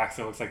the tracks.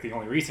 It looks like the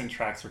only recent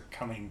tracks were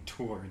coming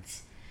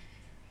towards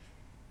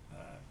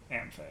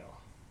Amphale.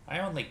 I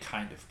only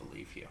kind of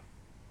believe you.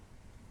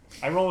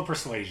 I roll a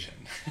persuasion.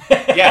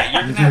 Yeah,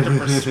 you're gonna have to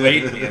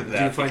persuade me of Do you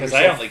that find because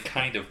I yourself- only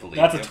kind of believe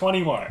That's you. a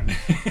 21.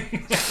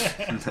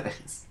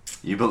 Nice.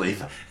 You believe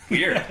him.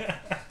 Weird.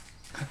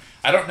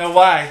 I don't know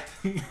why,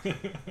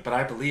 but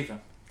I believe him.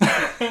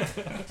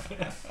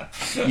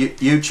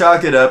 You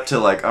chalk it up to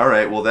like, all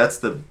right, well that's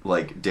the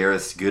like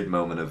Dareth's good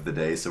moment of the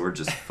day, so we're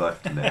just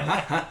fucked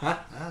now.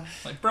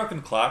 Like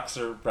broken clocks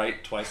are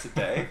right twice a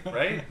day,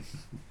 right?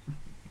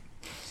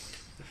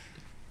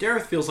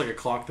 Dareth feels like a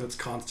clock that's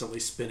constantly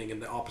spinning in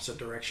the opposite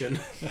direction.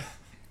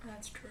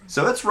 That's true.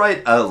 So it's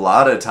right a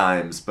lot of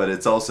times, but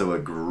it's also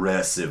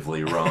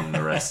aggressively wrong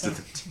the rest of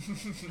the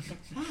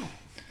time.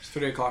 It's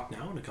 3 o'clock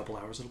now. In a couple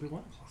hours, it'll be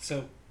 1 o'clock.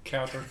 So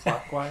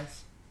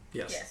counterclockwise.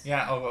 Yes. Yes.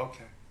 Yeah. Oh,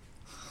 okay.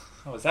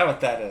 Oh, is that what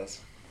that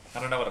is?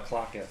 I don't know what a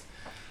clock is.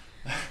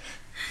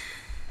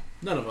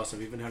 None of us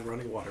have even had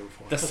running water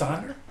before. The Doesn't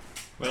sun? matter.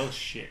 Well,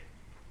 shit.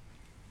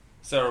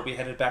 So are we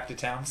headed back to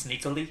town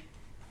sneakily?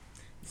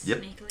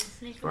 Yep.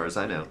 Sneakily, As far as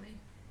I know.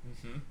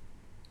 Mm-hmm.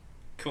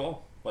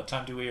 Cool. What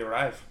time do we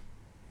arrive?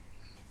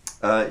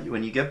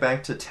 When you get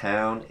back to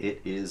town,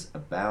 it is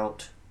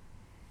about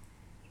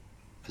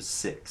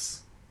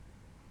 6.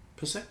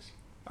 P6?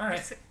 All right.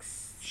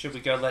 6. Should we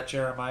go let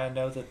Jeremiah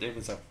know that it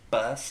was a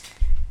bust?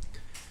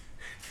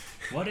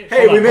 What if,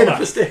 Hey, hold we on, made hold a on.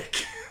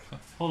 mistake.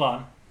 Hold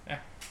on. Yeah.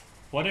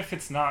 What if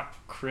it's not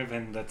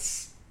Criven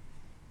that's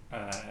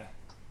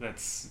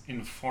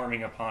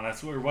informing upon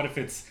us, or what if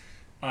it's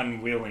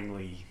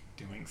unwillingly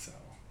doing so?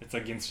 It's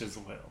against his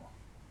will.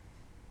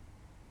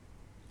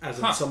 As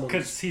in Huh, someone's...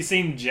 Because he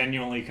seemed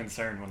genuinely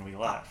concerned when we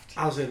left.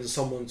 As in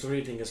someone's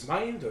reading his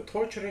mind or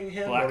torturing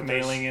him.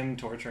 Blackmailing him,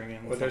 torturing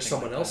him. Or there's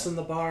something someone like else that. in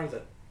the bar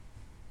that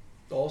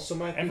also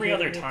might be Every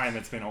other hearing it. time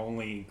it's been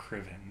only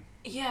Criven.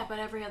 Yeah, but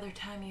every other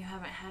time you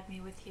haven't had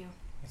me with you,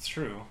 It's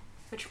true.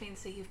 which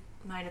means that you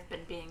might have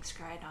been being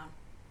scryed on.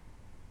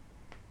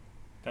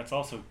 That's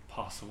also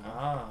possible.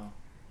 Oh,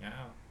 yeah.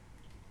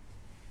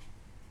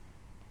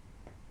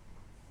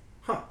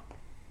 Huh.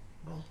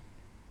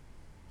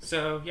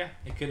 So yeah,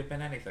 it could have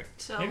been anything.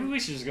 So Maybe we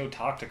should just go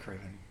talk to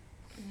Criven.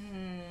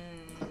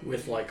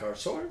 With like our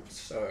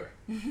swords? Or...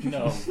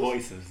 No,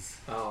 voices.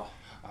 Oh.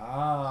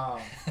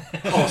 Oh.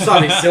 Oh,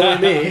 sorry, silly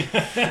me.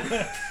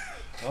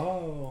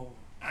 Oh.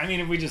 I mean,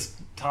 if we just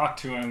talk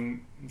to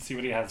him and see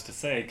what he has to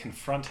say,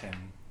 confront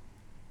him,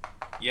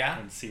 Yeah.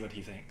 and see what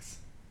he thinks.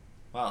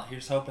 Well,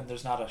 here's hoping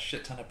there's not a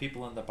shit ton of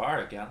people in the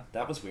bar again.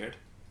 That was weird.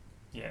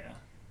 Yeah.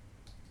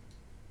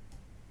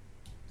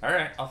 All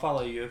right, I'll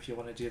follow you if you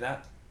want to do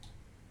that.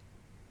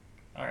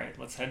 All right,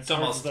 let's head It's towards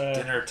almost the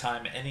dinner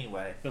time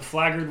anyway.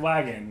 flaggered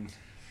wagon.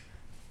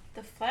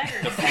 the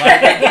flagger. The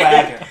flagging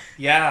wagon.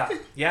 Yeah,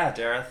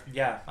 Dareth.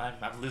 Yeah,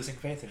 I'm losing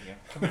faith in you.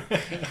 Come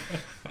on.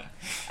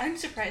 I'm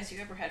surprised you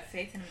ever had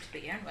faith in him to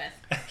begin with.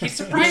 He We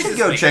surprises should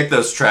go me. check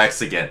those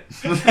tracks again.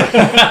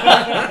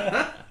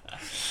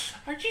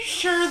 Are you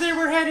sure they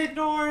were headed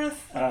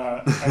north?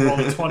 I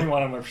rolled a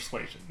 21 on my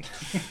persuasion.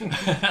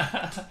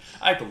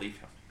 I believe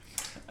him.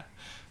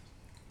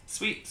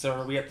 Sweet. So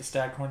are we at the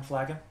Staghorn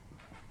Flagon?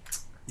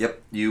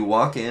 Yep, you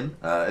walk in.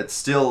 It's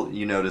still,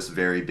 you notice,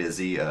 very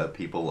busy.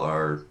 People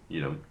are,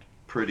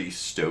 pretty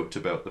stoked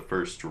about the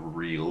first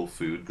real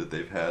food that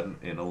they've had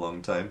in a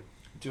long time.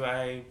 Do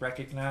I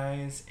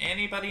recognize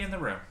anybody in the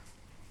room?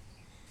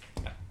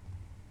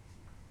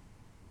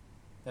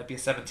 That'd be a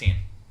 17.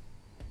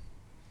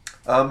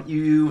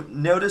 You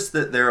notice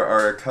that there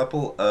are a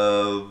couple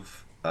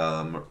of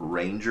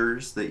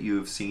rangers that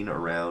you've seen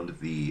around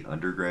the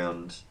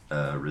underground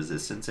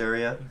resistance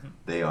area. Mm-hmm.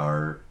 They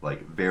are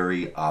like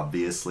very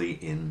obviously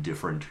in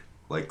different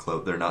like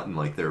clothes. They're not in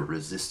like their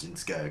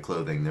resistance guy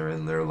clothing. They're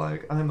in their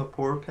like I'm a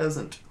poor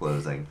peasant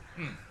clothing.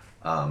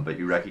 But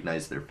you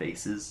recognize their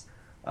faces.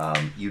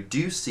 You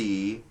do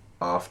see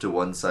off to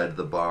one side of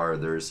the bar.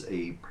 There's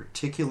a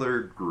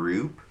particular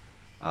group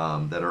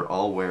that are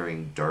all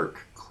wearing dark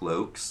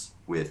cloaks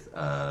with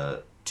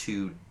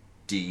two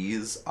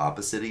D's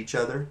opposite each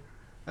other.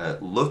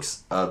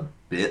 Looks a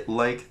bit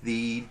like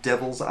the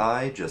Devil's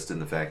Eye, just in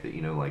the fact that,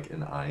 you know, like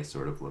an eye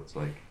sort of looks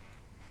like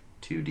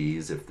two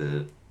D's if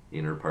the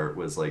inner part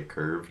was like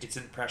curved. It's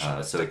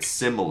impressionistic. So it's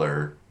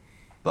similar,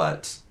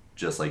 but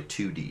just like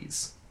two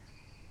D's.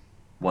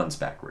 One's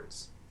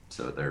backwards,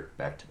 so they're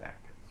back to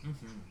back.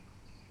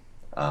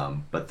 Mm-hmm.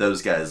 But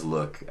those guys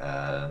look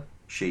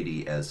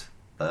shady as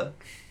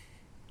fuck.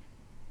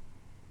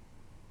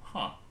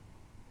 Huh.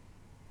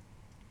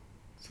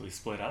 So we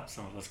split up.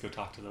 Some of us go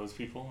talk to those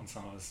people, and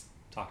some of us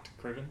talk to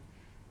Criven.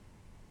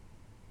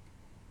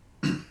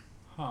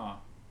 Huh.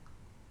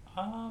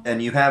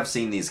 And you have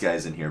seen these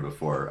guys in here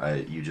before.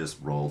 You just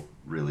rolled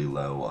really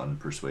low on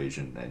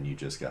persuasion, and you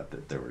just got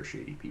that there were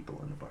shady people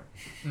in the bar.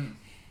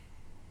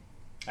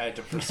 I had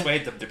to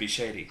persuade them to be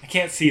shady. I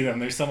can't see them.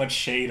 There's so much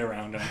shade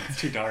around them. It's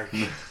too dark.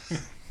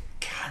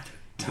 God,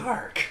 they're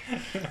dark.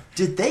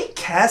 Did they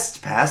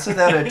cast Pass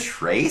Without a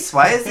Trace?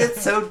 Why is it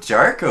so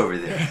dark over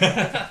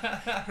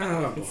there?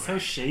 Oh, It's so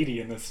shady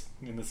in this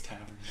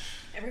tavern.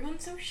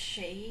 Everyone's so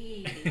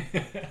shady.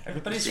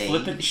 Everybody's Shade.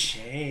 flipping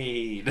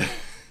shade.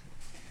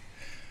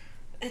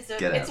 It's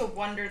Get a out.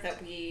 wonder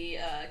that we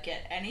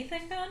get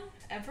anything done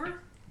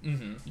ever.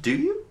 Mm-hmm. Do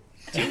you?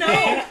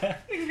 No,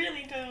 we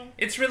really don't.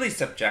 It's really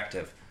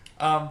subjective.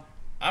 I'm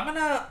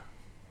gonna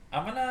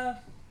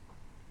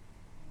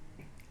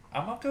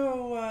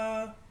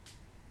go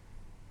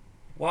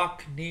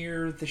walk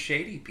near the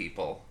shady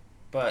people,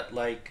 but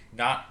like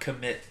not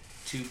commit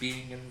to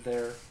being in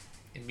their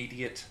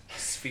immediate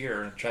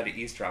sphere and try to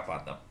eavesdrop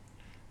on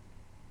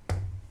them.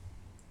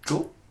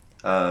 Cool.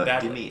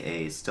 Badly. Give me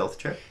a stealth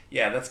check.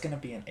 Yeah, that's gonna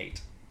be an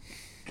 8.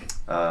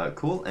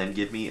 Cool. And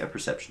give me a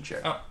perception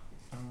check. Oh.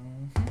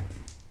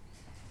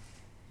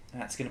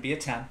 That's gonna be a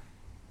 10.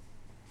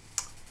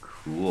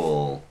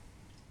 Cool.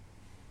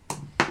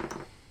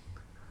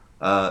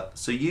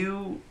 So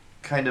you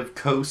kind of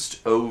coast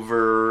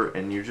over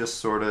and you're just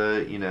sort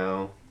of, you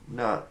know,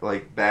 not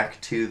like back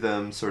to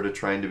them, sort of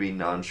trying to be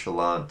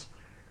nonchalant.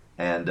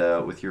 And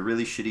with your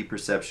really shitty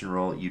perception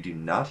roll, you do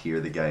not hear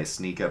the guy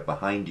sneak up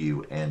behind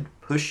you and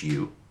push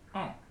you.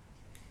 Oh.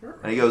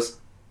 And he goes,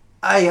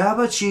 "Hey, how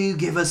about you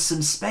give us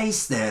some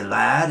space there,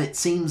 lad? It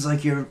seems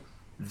like you're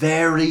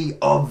very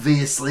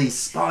obviously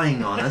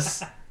spying on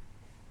us.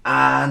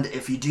 And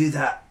if you do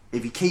that,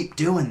 if you keep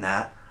doing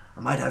that,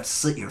 I might have to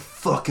slit your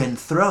fucking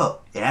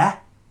throat, yeah?"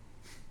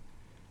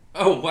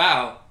 Oh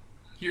wow,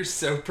 you're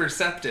so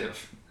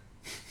perceptive.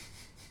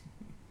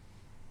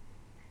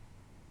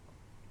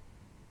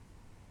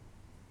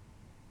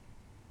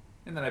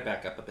 And then I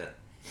back up a bit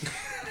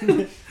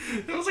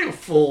That was like a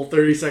full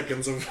 30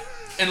 seconds of...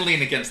 and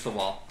lean against the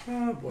wall.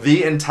 Oh, boy.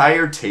 The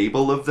entire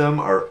table of them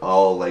are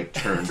all like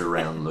turned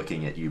around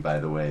looking at you, by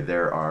the way.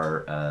 There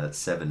are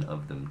 7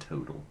 of them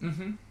total.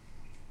 Mm-hmm.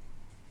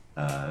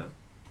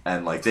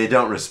 And like they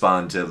don't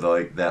respond to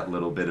like that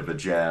little bit of a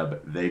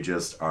jab. They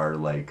just are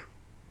like,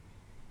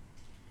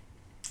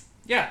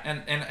 Yeah,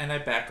 and I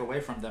back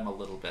away from them a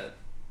little bit.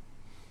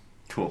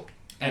 cool.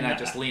 And And I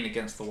just lean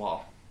against the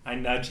wall. I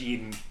nudge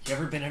Eden. You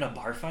ever been in a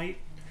bar fight?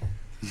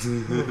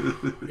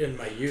 In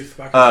my youth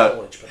back in Uh,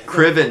 college. But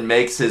Criven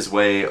makes his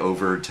way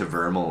over to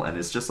Vermal and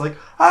is just like,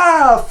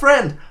 "Ah,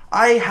 friend,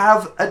 I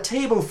have a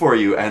table for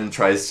you," and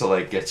tries to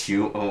like get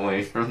you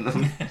away from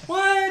them.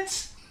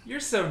 What? You're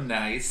so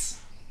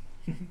nice.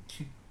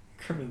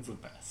 Criven's the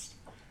best.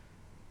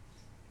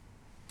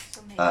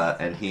 So maybe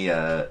And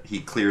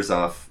he clears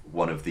off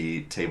one of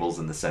the tables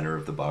in the center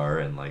of the bar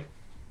and like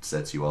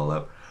sets you all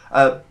up.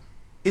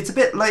 It's a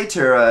bit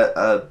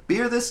later.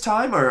 Beer this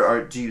time,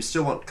 or do you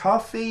still want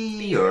coffee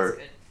beer or is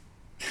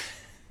good.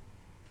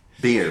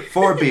 beer?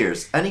 4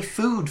 beers. Any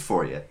food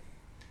for you?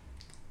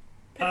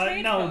 No.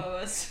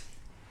 Potatoes.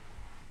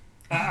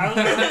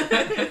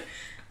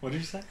 What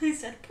did you say? He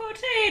said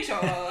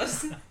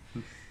potatoes.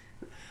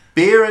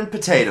 Beer and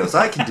potatoes.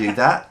 I can do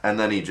that. And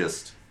then he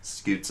just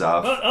scoots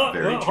off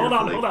very hold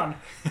on, cheerfully. hold on.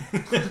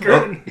 Oh,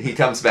 Criven, he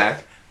comes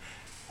back.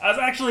 I was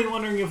actually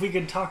wondering if we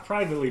could talk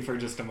privately for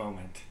just a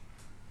moment.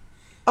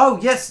 Oh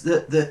yes,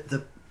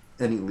 the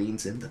and he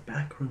leans in. The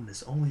back room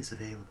is always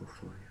available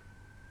for you.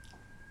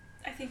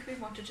 I think we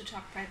wanted to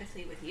talk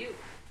privately with you.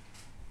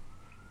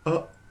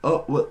 Well,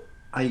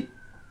 I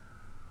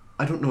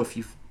don't know if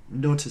you've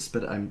noticed,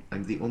 but I'm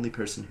the only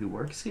person who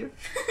works here.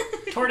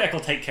 Tordek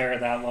will take care of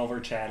that while we're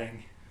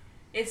chatting.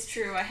 It's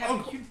true. I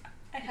have.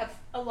 I have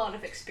a lot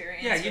of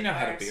experience. Yeah, you with know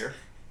how to bars. beer.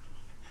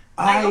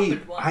 I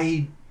opened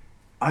one.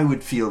 I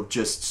would feel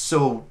just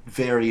so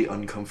very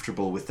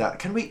uncomfortable with that.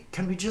 Can we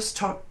just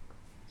talk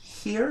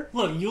here?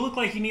 Look, you look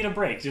like you need a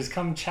break. Just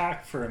come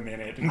chat for a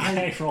minute and can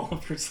I roll a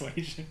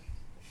persuasion?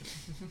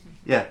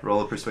 Yeah,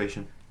 roll a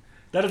persuasion.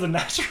 That is a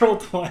natural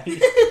 20.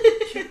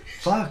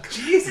 Fuck.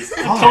 Jesus.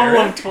 A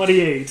total of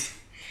 28.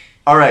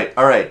 All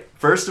right.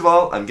 First of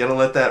all, I'm gonna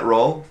let that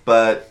roll,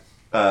 but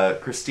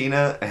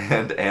Christina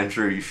and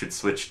Andrew, you should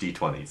switch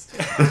d20s.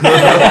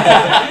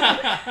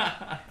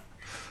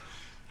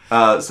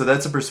 So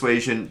that's a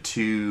persuasion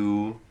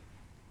to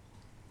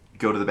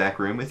go to the back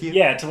room with you?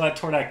 Yeah, to let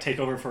Tordak take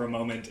over for a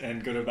moment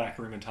and go to the back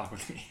room and talk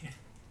with me.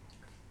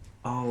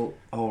 Oh,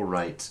 all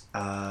right.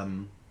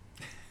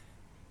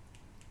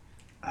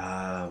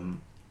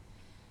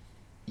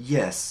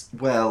 Yes.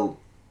 Well,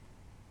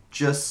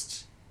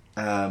 just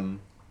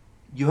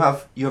you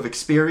have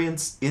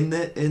experience in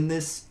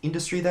this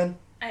industry then?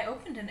 I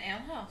opened an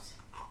alehouse.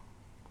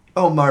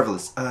 Oh,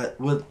 marvelous.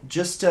 Well,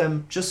 just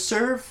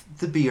serve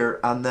the beer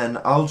and then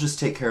I'll just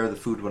take care of the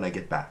food when I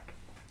get back.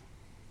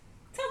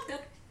 Sounds good.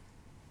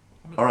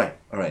 All right.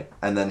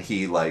 And then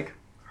he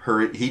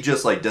he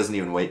just doesn't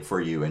even wait for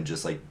you and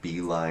just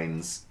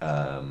beelines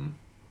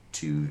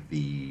to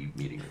the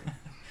meeting room.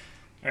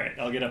 Alright,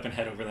 I'll get up and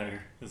head over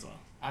there as well.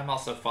 I'm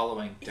also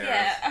following Dareth.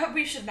 Yeah,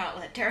 we should not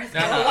let Dareth go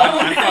No,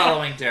 alone. I'm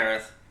following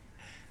Dareth.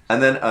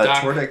 And then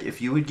Doc. Tordek,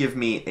 if you would give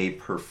me a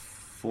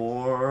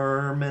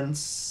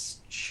performance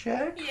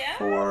check Yeah,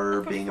 for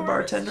being a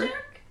performance bartender.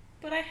 check?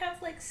 But I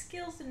have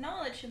skills and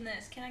knowledge in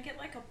this. Can I get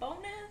a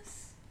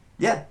bonus?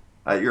 Yeah,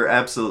 you're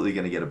absolutely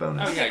gonna get a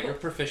bonus. Oh yeah, you're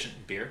proficient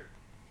in beer.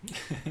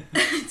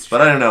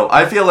 But I don't know.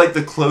 I feel like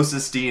the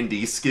closest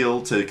D&D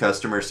skill to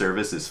customer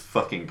service is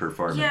fucking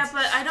performance. Yeah,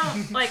 but I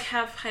don't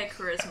have high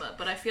charisma,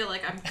 but I feel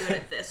like I'm good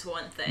at this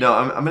one thing. No,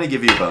 I'm gonna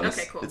give you a bonus.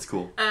 Okay, cool. It's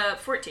cool.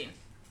 14.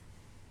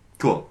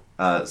 Cool.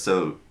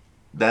 So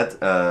that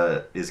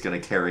is gonna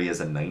carry as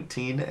a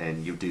 19,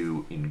 and you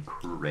do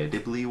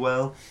incredibly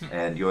well.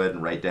 And go ahead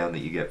and write down that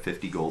you get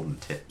 50 golden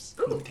tips.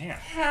 Oh, damn.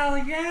 Hell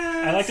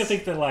yeah! I like to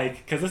think that,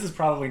 because this is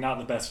probably not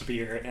the best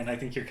beer, and I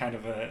think you're kind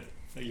of a,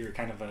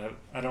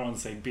 I don't want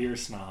to say beer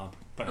snob,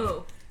 but...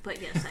 Oh, but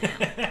yes, I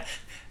am.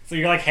 So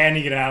you're,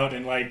 handing it out,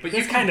 and, But this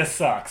you can- kind of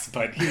sucks,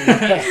 but here you go.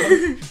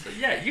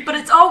 Yeah, you But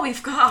can, it's all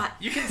we've got.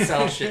 you can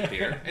sell shit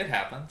beer. It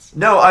happens.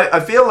 No, I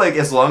feel like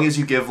as long as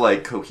you give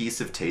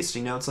cohesive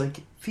tasting notes,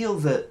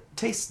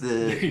 taste the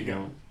There you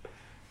go.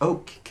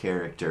 oak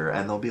character,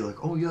 and they'll be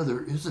like, oh yeah,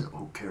 there is an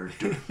oak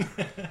character.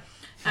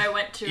 I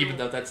went to Even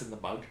though that's in the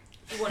mug.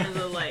 one of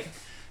the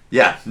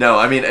Yeah, no,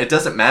 I mean, it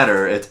doesn't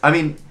matter.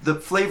 The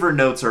flavor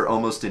notes are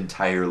almost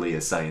entirely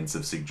a science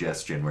of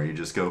suggestion, where you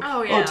just go,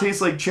 Oh, yeah. it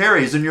tastes like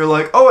cherries, and you're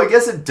like, oh, I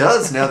guess it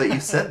does now that you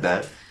said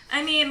that.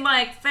 I mean,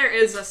 there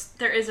is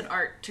an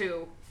art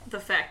to the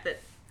fact that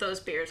those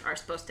beers are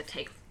supposed to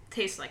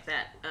taste like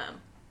that.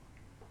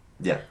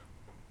 Yeah.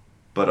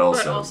 But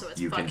also also it's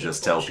you can fucking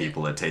just tell bullshit.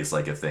 people it tastes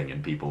like a thing,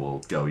 and people will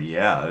go,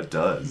 yeah, it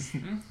does.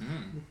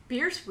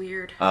 Beer's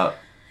weird.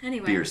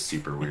 Anyway. Beer's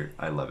super weird.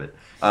 I love it.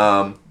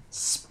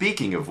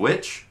 Speaking of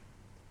which,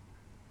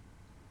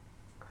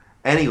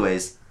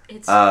 anyways,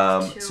 It's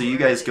so too you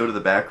guys early. go to the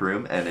back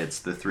room, and it's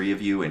the three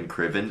of you and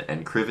Criven,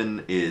 and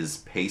Criven is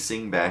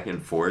pacing back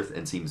and forth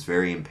and seems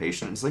very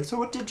impatient. He's like, so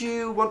what did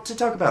you want to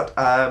talk about?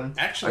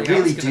 Actually, I I was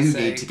really gonna do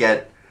say- need to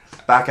get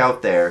back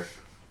out there.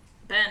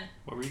 Ben.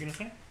 What were you going to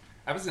say?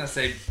 I was gonna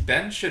say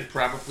Ben should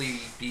probably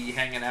be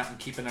hanging out and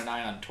keeping an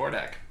eye on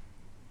Tordek.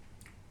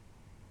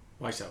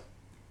 Why so?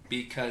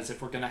 Because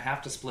if we're gonna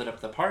have to split up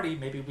the party,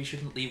 maybe we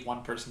shouldn't leave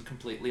one person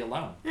completely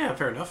alone. Yeah,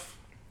 fair enough.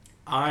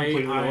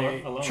 Completely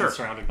alone, Sure.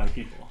 surrounded by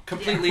people.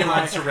 Completely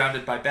alone,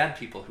 surrounded by bad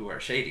people who are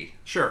shady.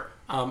 Sure.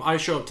 I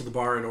show up to the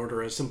bar and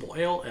order a simple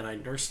ale, and I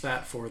nurse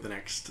that for the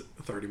next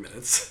 30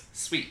 minutes.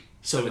 Sweet.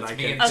 So that it's I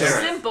me can- and A Sarah.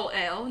 simple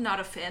ale, not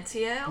a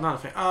fancy ale. Not a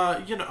fan.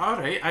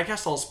 Alright, I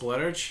guess I'll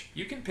splurge.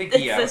 You can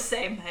pinky It's out. the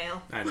same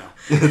ale. I know.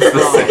 It's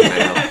the same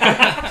ale.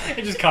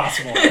 It just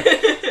costs more.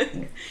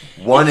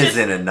 One It's is just-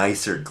 in a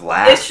nicer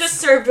glass. It's just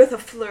served with a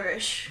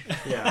flourish.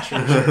 Yeah, sure.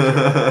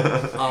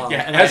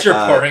 Yeah, and as you're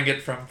I- pouring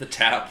it from the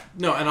tap,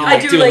 No, and I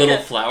I'll do do a like little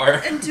a-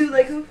 flower. And do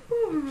a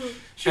whoo.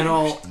 and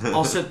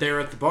I'll sit there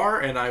at the bar,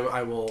 and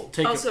I will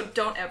take. Also,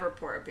 don't ever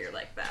pour a beer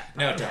like that.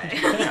 No, by the don't.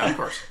 way. Yeah, of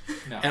course.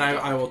 No. And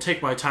I will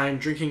take my time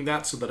drinking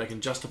that so that I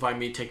can justify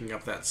me taking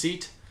up that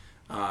seat,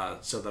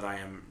 so that I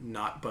am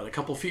not but a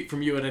couple feet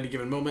from you at any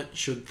given moment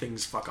should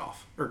things fuck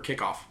off or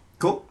kick off,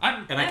 Cool.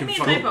 and I can mean,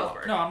 fuck they them both up.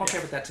 work. No, I'm okay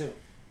with that too.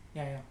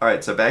 Yeah. All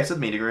right, so back to the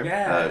meeting room.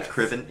 Yes.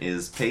 Criven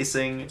is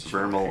pacing.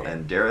 Vermal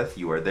and Dareth,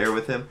 you are there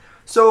with him.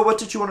 So, what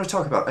did you want to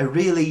talk about? I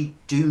really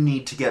do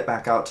need to get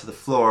back out to the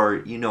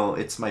floor. You know,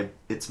 it's my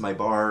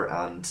bar,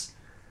 and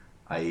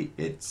I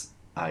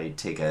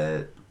take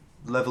a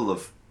level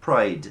of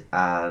pride,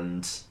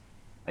 and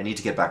I need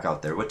to get back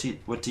out there. What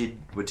did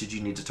you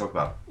need to talk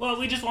about? Well,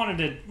 we just wanted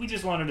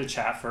to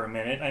chat for a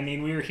minute. I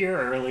mean, we were here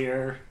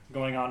earlier,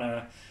 going on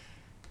a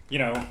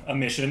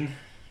mission.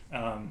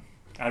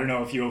 I don't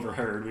know if you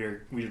overheard.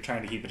 We were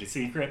trying to keep it a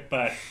secret,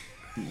 but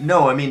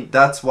No, I mean,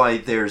 that's why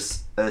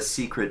there's a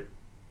secret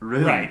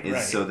room, Right, is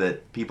right. so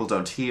that people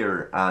don't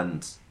hear,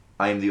 and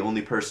I'm the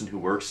only person who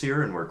works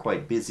here, and we're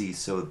quite busy,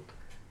 so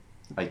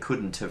I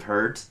couldn't have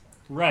heard,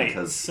 right.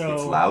 because So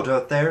it's loud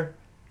out there,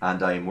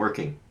 and I'm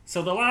working.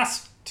 So the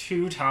last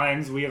 2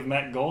 times we have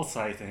met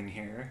Golscythe in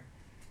here,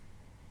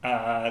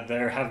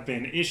 there have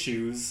been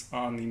issues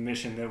on the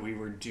mission that we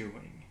were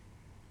doing.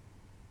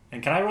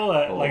 And can I roll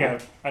I don't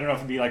know if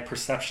it'd be like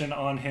perception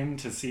on him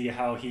to see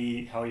how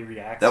he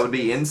reacts? That would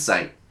be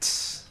insight.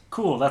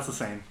 Cool, that's the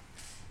same.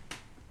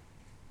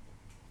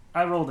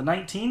 I rolled a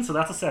 19, so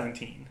that's a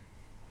 17.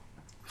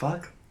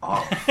 Fuck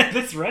off.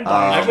 This red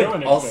die is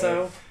killing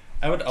it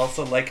I would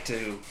also like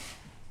to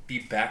be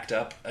backed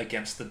up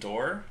against the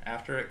door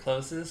after it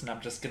closes, and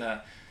I'm just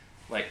gonna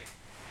like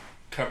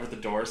cover the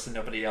door so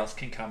nobody else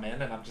can come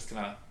in, and I'm just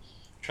gonna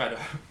try to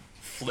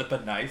flip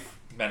a knife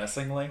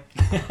menacingly.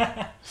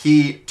 today.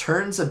 He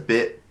turns a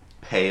bit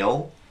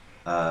pale,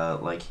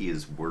 like he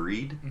is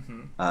worried,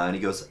 and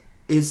he goes,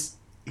 Is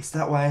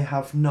that why I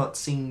have not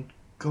seen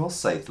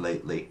Golscythe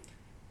lately?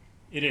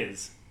 It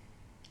is.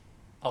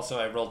 Also,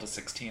 I rolled a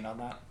 16 on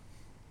that.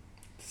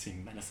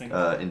 Seem menacing.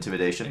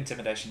 Intimidation.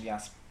 Intimidation,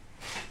 yes.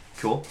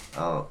 Cool.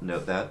 I'll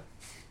note that.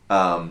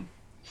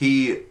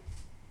 He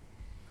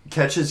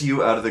catches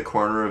you out of the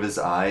corner of his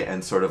eye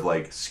and sort of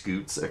like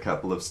scoots a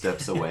couple of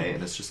steps away,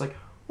 and it's just like,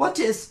 what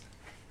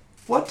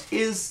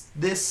is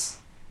this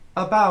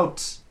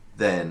about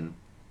then?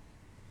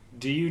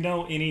 Do you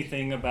know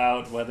anything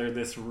about whether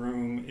this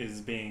room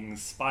is being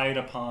spied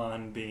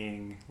upon,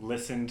 being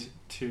listened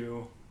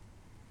to?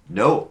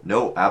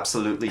 No,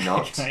 absolutely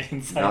not. Can I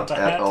insight Not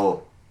that? at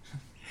all.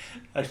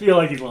 I feel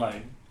like he's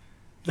lying.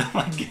 Oh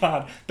my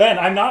god. Ben,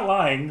 I'm not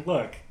lying.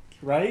 Look,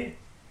 right?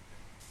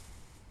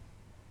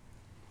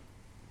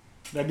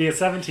 That'd be a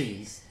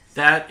 17.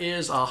 That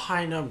is a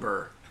high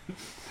number.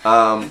 You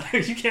can't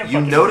You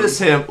fucking notice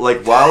him,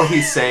 like, while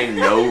he's saying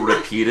no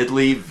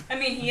repeatedly, I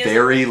mean, he is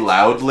very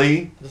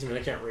loudly. Doesn't mean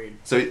I can't read.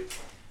 So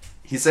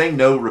he's saying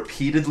no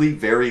repeatedly,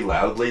 very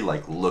loudly,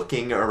 like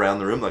looking around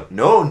the room, like,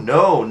 no,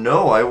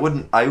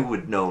 I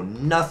would know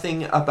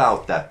nothing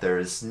about that. There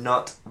is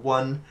not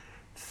one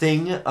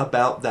thing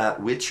about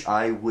that which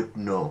I would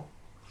know.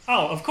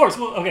 Oh, of course.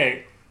 Well,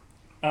 okay.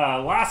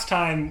 Last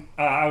time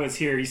I was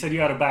here, you said you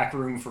had a back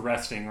room for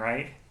resting,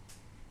 right?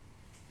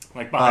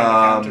 Like behind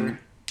the counter.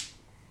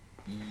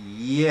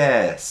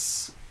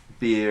 Yes.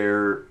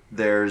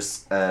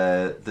 There's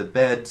the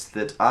bed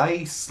that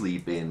I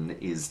sleep in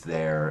is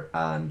there,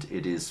 and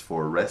it is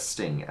for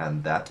resting,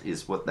 and that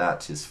is what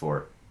that is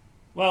for.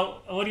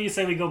 Well, what do you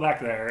say we go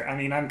back there? I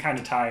mean, I'm kind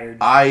of tired.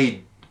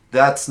 I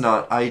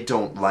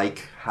don't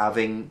like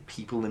having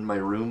people in my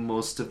room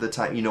most of the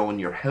time. You know, when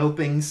you're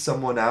helping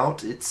someone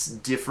out, it's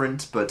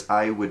different, but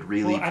I would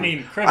really... Well, I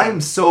mean, Criven,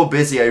 I'm so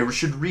busy, I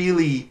should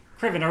really...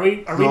 Criven, are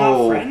we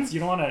not friends? You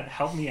don't want to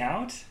help me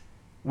out?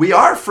 We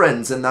are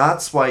friends, and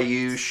that's why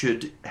you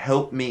should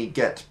help me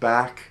get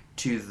back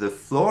to the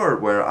floor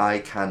where I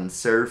can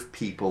serve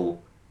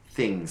people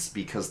things,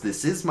 because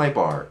this is my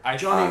bar.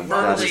 Johnny,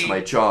 That is my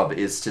job,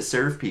 is to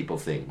serve people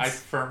things. I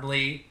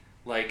firmly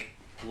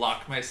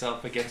lock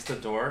myself against the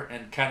door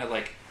and kind of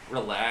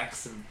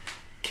relax and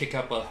kick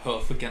up a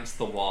hoof against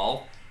the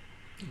wall.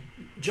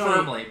 Johnny,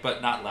 Firmly,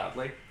 but not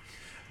loudly.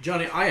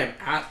 Johnny, I am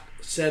at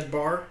said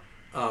bar,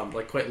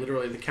 quite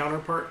literally the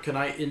counterpart. Can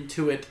I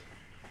intuit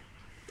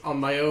on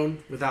my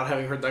own, without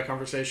having heard that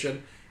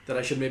conversation, that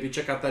I should maybe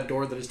check out that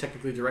door that is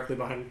technically directly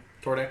behind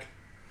Tordek?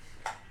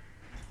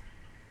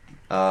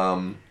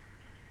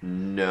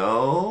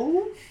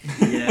 No?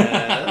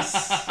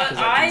 Yes. But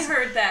I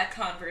heard that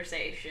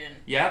conversation.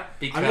 Yeah, just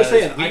because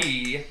saying,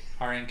 we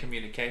are in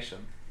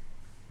communication.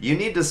 You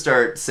need to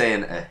start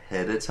saying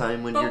ahead of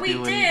time when But you're we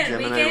doing did.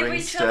 Gemini We gave Ring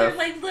each stuff. other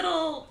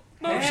little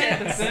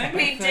motions. Yeah,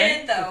 We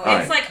did though. All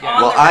It's right.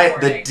 on Well, the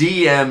the recording.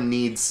 DM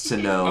needs to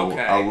know.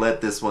 Okay. I'll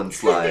let this one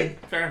slide.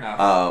 Fair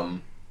enough.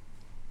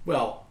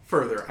 Well,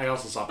 further, I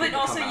also saw people But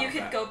also, come out you of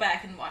could that. go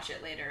back and watch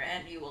it later,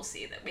 and you will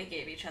see that we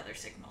gave each other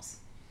signals.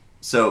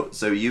 So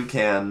you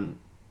can...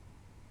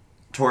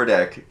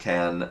 Tordek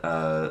can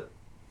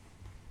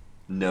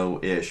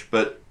know-ish,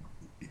 but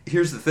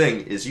here's the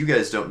thing, is you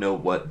guys don't know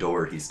what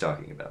door he's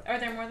talking about. Are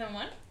there more than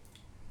one?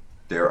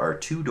 There are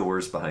 2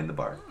 doors behind the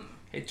bar.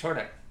 Hey,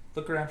 Tordek,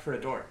 look around for a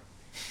door.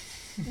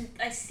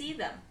 I see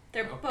them.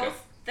 They're Okay.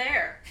 both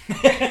there. Cool.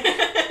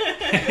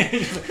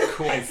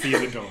 I see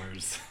the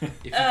doors.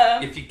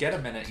 If you get a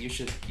minute, you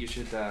should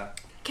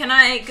Can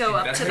I go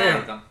up to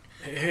investigate them? them.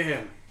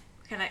 Hey,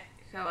 Can I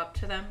go up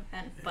to them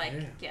and,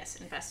 Yeah. yes,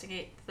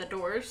 investigate the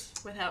doors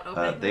without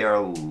opening They them? are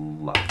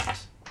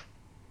locked.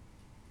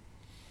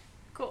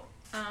 Cool.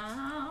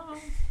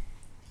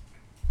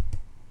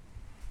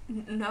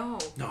 No.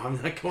 no,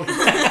 I'm not going to.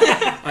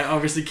 I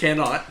obviously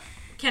cannot.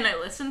 Can I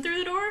listen through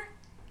the door?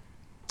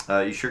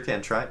 You sure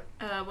can try.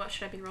 What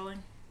should I be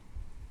rolling?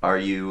 Are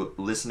you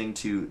listening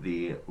to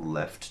the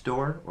left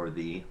door or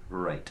the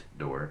right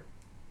door?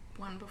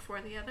 One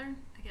before the other?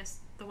 I guess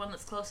the one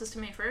that's closest to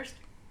me first.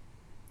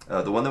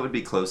 The one that would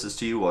be closest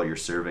to you while you're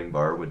serving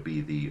bar would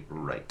be the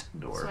right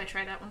door. So I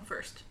try that one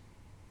first.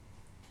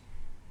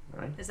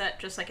 All right. Is that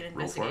just like an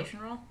Roll for it. investigation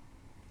roll?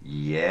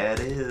 Yeah, it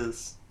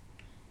is.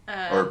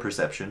 Or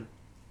perception.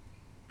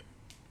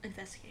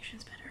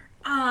 Investigation's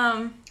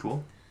better.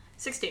 Cool.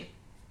 16.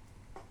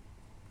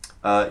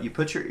 You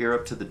put your ear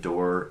up to the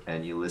door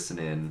and you listen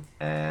in,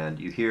 and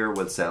you hear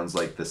what sounds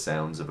like the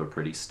sounds of a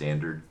pretty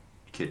standard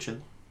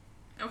kitchen,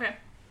 Okay.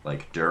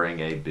 like during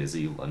a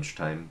busy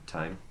lunchtime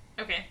time.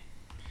 Okay.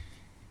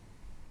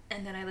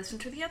 And then I listen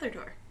to the other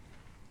door.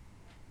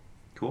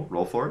 Cool.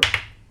 Roll for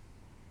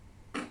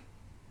it.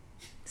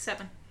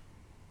 7.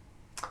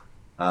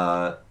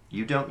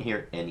 You don't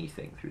hear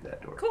anything through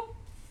that door. Cool.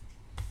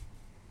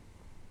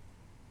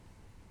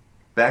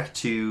 Back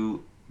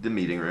to the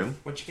meeting room.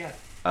 What'd you get?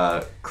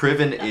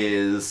 Criven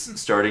is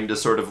starting to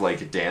sort of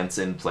like dance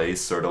in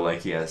place, sort of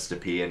like he has to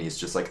pee, and he's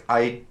just like,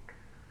 I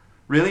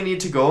really need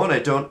to go, and I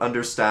don't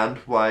understand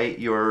why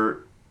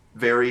you're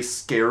very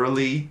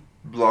scarily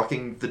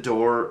blocking the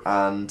door,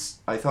 and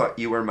I thought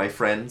you were my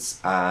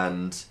friends,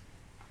 and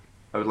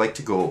I would like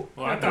to go.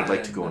 Well, I would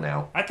like to go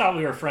now. I thought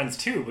we were friends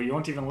too, but you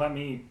won't even let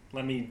me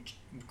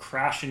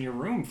crash in your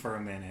room for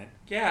a minute.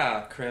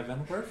 Yeah,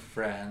 Criven, we're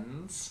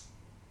friends.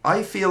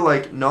 I feel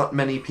like not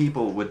many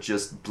people would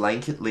just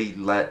blanketly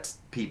let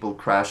people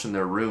crash in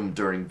their room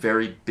during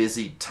very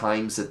busy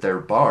times at their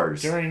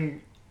bars. What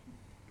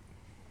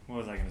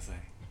was I going to say?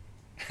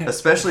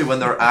 Especially when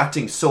they're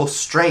acting so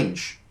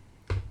strange.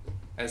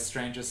 As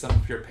strange as some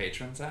of your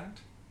patrons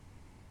act?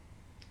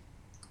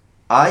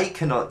 I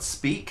cannot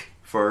speak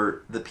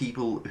for the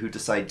people who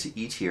decide to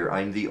eat here.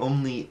 I'm the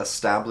only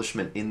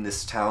establishment in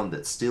this town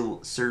that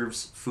still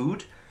serves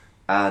food.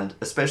 And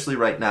especially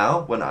right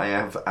now, when I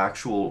have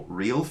actual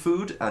real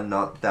food and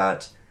not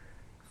that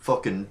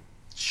fucking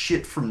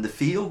shit from the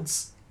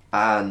fields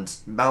and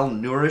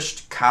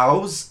malnourished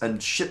cows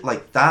and shit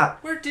like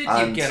that. Where did you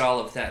And get all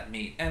of that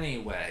meat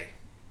anyway?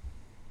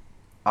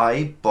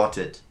 I bought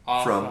it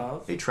Off from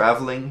of? a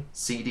traveling,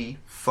 seedy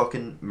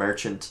fucking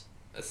merchant.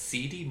 A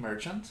seedy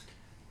merchant?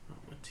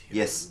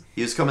 Yes,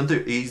 he was coming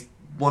through. He's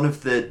one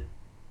of the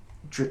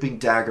dripping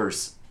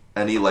daggers.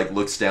 And he, like,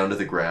 looks down to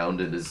the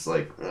ground and is,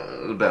 like,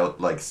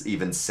 about, like,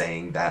 even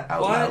saying that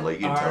out What loud.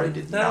 Like, you can tell he are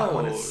did not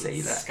want to those? say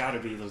It's that. got to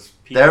be those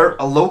people. They're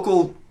a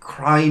local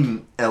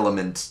crime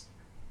element.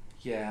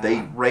 Yeah.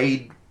 They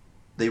raid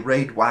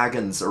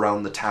wagons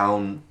around the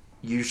town,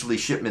 usually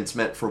shipments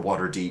meant for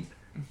Waterdeep.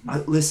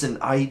 Listen,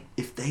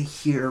 if they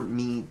hear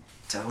me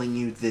telling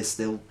you this,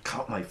 they'll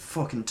cut my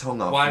fucking tongue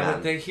off, Why man.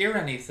 would they hear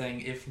anything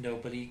if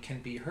nobody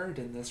can be heard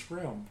in this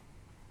room?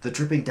 The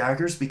dripping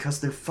daggers? Because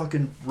they're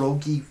fucking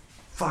roguey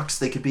fucks.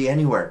 They could be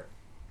anywhere.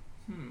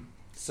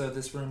 So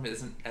this room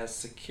isn't as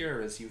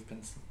secure as you've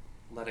been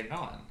letting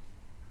on.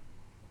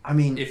 I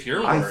mean, If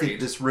you're I worried. think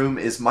this room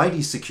is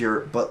mighty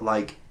secure, but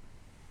like,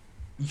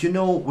 you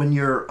know, when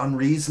you're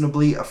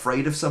unreasonably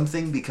afraid of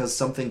something because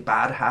something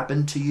bad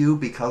happened to you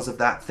because of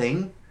that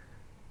thing,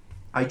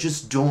 I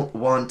just don't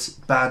want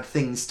bad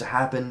things to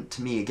happen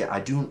to me again.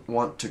 I don't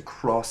want to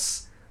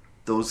cross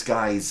those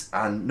guys,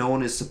 and no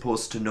one is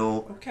supposed to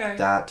know Okay.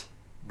 that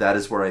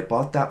is where I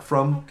bought that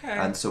from. Okay.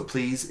 And so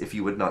please, if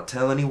you would not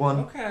tell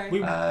anyone, Okay.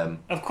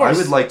 Of course. I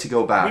would like to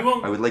go back. We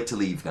won't- I would like to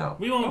leave now.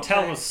 We won't Okay.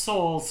 tell a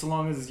soul so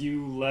long as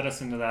you let us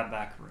into that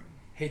back room.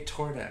 Hey,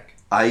 Tordek.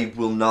 I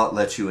will not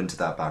let you into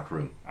that back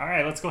room. All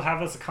right, let's go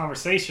have us a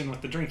conversation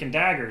with the drinking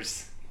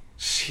daggers.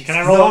 Jeez. Can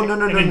I roll No, an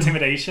no.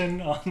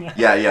 intimidation on that?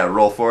 Yeah,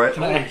 roll for it.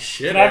 Can Holy I,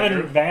 shit, can I have an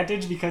Andrew.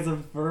 advantage because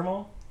of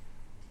Vermal?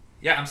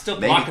 Yeah, I'm still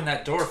Maybe. blocking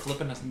that door,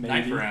 flipping a knife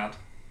Maybe. around.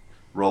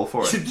 Roll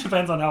for it. It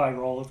depends on how I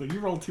roll. So you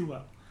roll too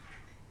well.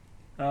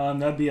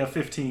 That'd be a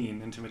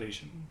 15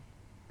 intimidation.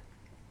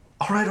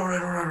 All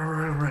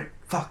right.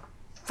 Fuck.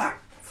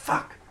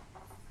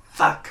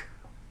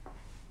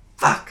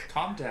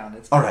 Calm down.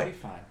 It's All gonna right. be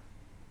fine.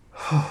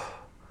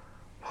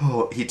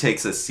 Oh, he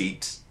takes a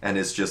seat and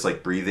is just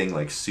like breathing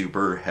like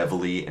super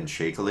heavily and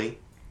shakily.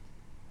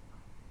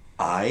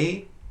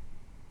 I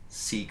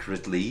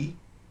secretly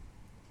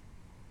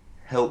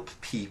help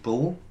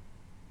people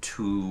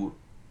to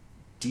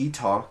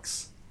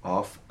detox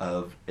off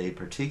of a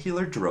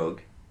particular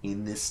drug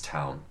in this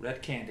town.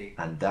 Red candy.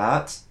 And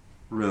that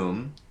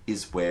room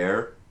is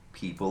where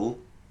people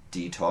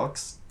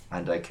detox,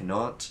 and I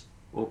cannot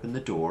open the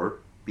door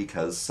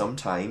because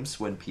sometimes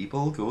when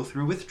people go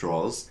through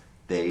withdrawals,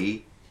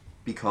 they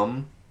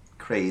become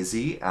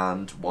crazy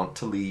and want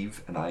to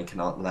leave, and I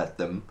cannot let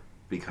them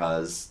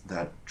because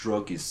that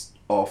drug is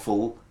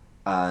awful.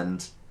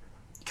 And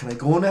can I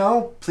go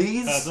now,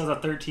 please? So that's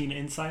a 13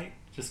 insight.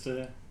 Just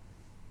to.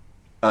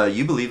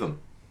 You believe him.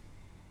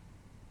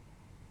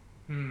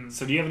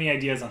 So do you have any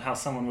ideas on how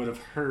someone would have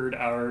heard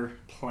our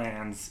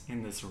plans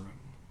in this room?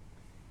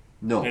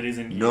 No. That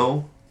isn't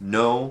you.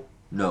 No.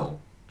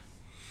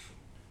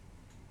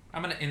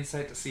 I'm gonna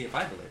insight to see if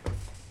I believe it.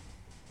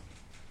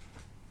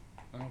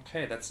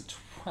 Okay, that's a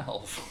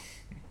 12.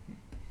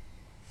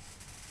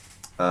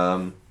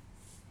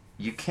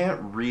 You can't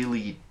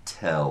really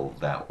tell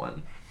that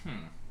one.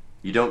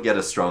 You don't get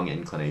a strong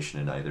inclination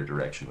in either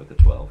direction with a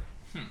 12.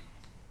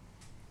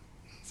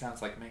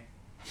 Sounds like me.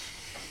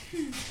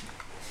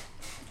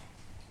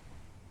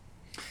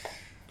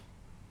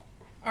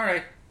 All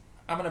right,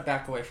 I'm gonna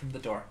back away from the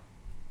door.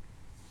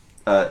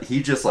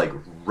 He just like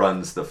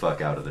runs the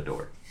fuck out of the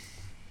door.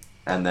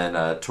 And then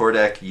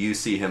Tordek, you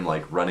see him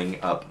like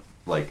running up,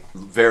 like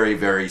very,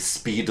 very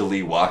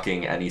speedily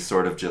walking, and he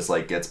sort of just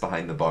like gets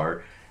behind the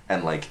bar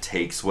and like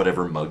takes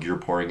whatever mug you're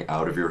pouring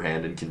out of your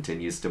hand and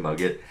continues to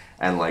mug it,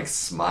 and like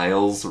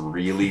smiles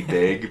really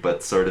big,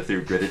 but sort of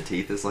through gritted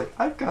teeth is like,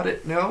 I've got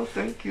it now,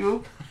 thank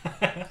you.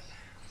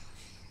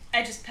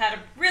 I just pat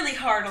him really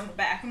hard on the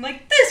back. I'm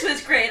like, this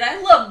was great.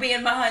 I love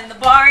being behind the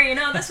bar. You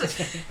know, this was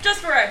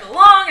just where I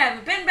belong. I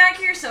haven't been back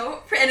here,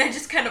 so... And I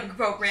just kind of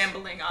go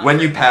rambling on. When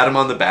you pat him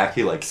on the back,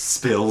 he like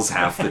spills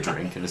half the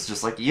drink, and it's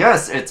just like,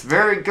 yes, it's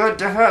very good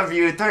to have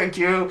you, thank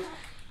you.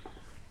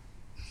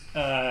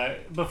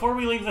 Before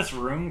we leave this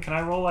room, can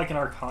I roll like an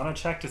Arcana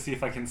check to see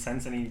if I can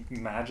sense any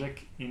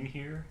magic in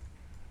here?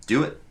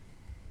 Do it.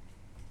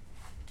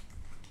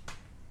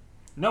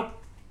 Nope.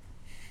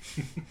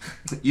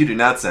 You do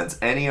not sense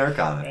any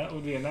Arcana. That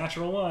would be a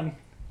natural one.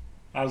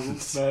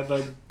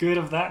 The good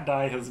of that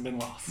die has been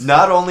lost.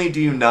 Not only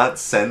do you not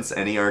sense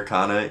any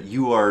Arcana,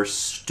 you are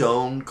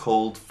stone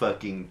cold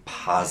fucking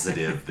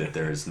positive that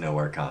there is no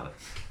Arcana.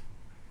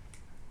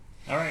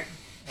 Alright.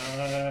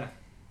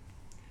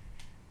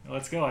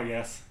 Let's go, I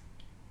guess.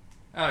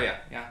 Oh yeah.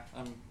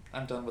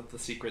 I'm done with the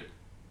secret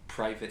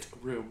private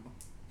room.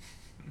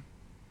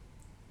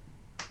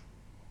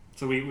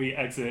 So we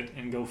exit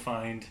and go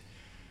find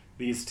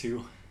these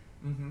two.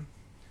 Mm-hmm.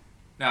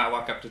 Now I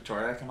walk up to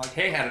Torek. I'm like,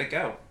 hey, how did it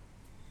go?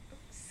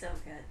 So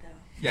good, though.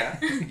 Yeah?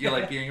 You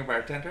like being a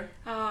bartender?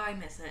 Oh, I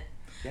miss it.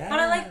 Yeah. But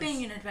I like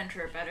being an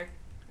adventurer better.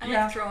 I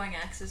Yeah. like throwing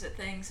axes at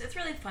things. It's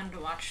really fun to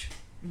watch.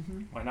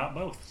 Mm-hmm. Why not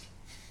both?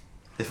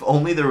 If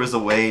only there was a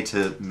way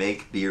to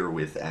make beer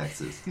with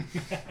axes.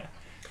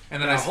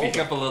 And then I speak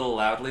up a little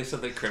loudly so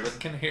that Criven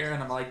can hear,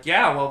 and I'm like,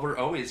 yeah, well, we're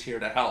always here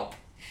to help.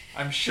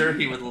 I'm sure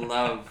he would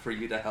love for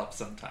you to help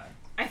sometime.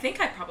 I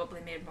think I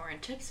probably made more in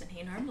tips than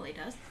he normally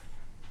does.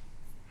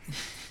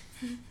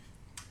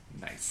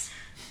 Nice.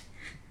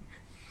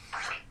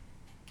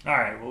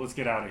 Alright, well, let's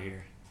get out of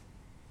here.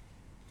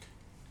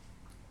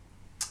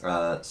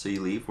 So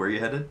you leave. Where are you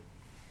headed?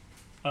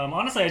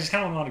 Honestly, I just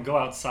kind of want to go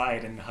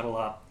outside and huddle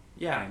up.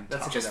 Yeah, And that's a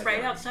talk. good Just idea.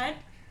 right outside?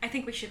 I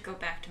think we should go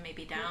back to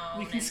maybe down.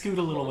 We can and scoot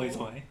a little hole. ways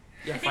away.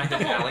 Yeah, I think find the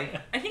an hole. alley.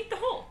 I think the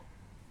hole.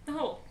 The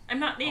hole. I'm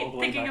not All the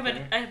way thinking of back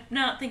it. there? I'm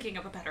not thinking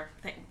of a better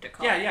thing to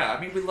call. Yeah, it. yeah.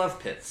 I mean, we love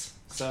pits.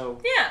 So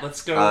Yeah.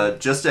 let's go.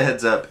 Just a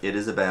heads up, it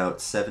is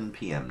about 7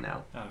 p.m.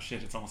 now. Oh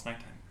shit, it's almost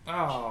nighttime.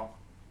 Oh,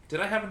 did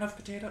I have enough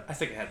potato? I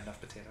think I had enough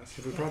potatoes.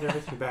 If we brought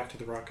everything back to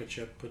the rocket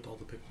ship, put all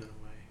the pigmen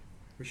away,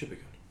 we should be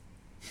good.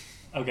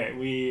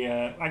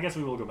 Okay, I guess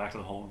we will go back to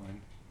the hole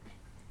then.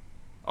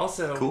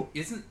 Also, Cool.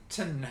 isn't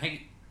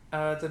tonight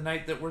the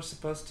night that we're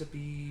supposed to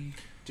be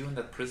doing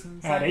the prison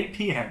thing? At 8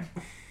 p.m.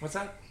 What's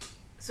that?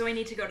 So we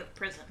need to go to the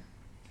prison.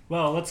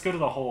 Well, let's go to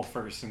the hole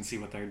first and see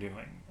what they're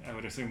doing. I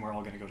would assume we're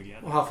all going to go together.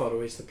 Well, how far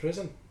away is the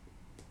prison?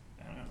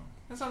 I don't know.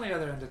 That's on the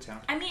other end of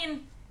town. I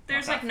mean,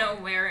 there's Not like that far.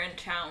 nowhere in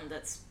town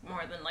that's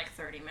more than like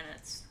 30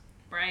 minutes,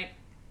 right?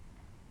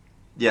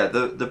 Yeah,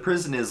 the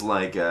prison is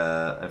like,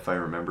 if I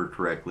remember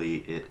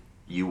correctly,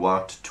 you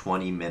walked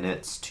 20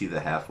 minutes to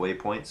the halfway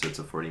point, so it's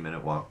a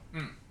 40-minute walk.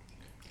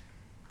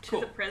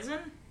 Cool. To the prison?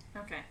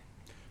 Okay.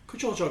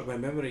 Could you all jog my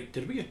memory?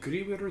 Did we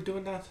agree we were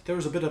doing that? There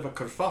was a bit of a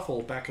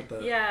kerfuffle back at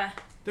the... Yeah.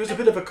 There was a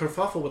bit of a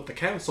kerfuffle with the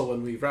council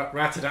when we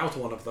ratted out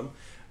one of them.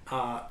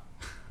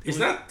 Is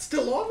that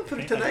still on for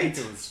I tonight?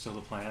 think it was still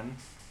the plan.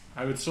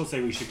 I would still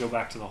say we should go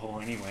back to the hole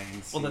anyway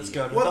and see. Well, let's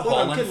go to What the I'm hole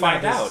and getting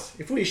find at is, out.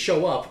 if we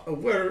show up,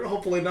 we're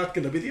hopefully not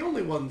going to be the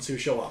only ones who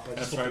show up. I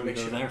That's just want right, to we make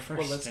go sure. there first.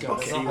 Well, let's and go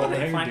to see the what hole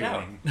they're and find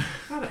doing.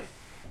 All right.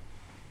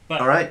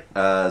 But, All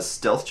right,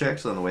 stealth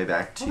checks on the way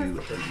back to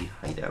Okay. the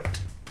hideout.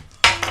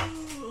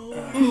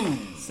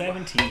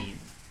 17.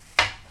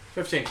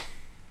 15.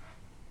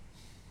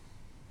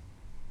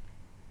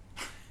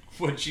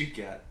 What'd you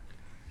get?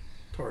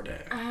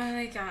 Tordek.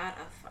 I got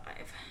a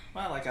 5.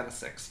 Well, I got a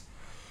 6.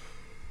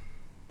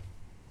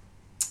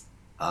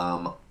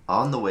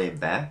 On the way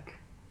back,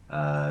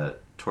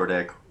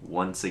 Tordek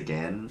once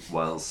again,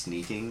 while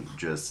sneaking,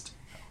 just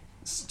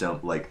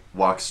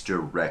walks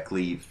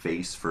directly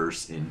face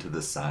first into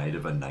the side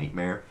of a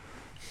nightmare.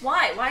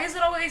 Why? Why is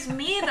it always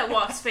me that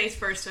walks face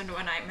first into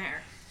a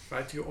nightmare?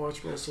 Right, you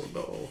always will so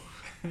low.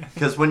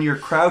 Because when you're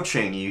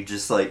crouching, you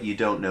just you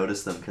don't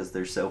notice them because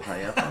they're so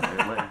high up on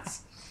their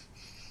legs.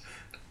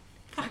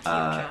 Fuck you,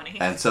 Johnny.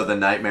 And so the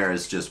nightmare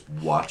is just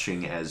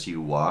watching as you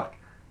walk,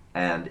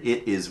 and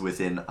it is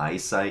within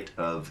eyesight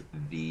of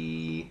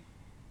the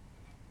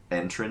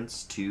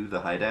entrance to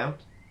the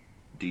hideout.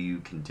 Do you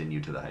continue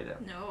to the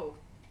hideout? No.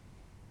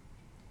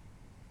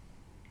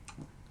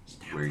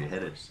 Where are you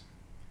headed?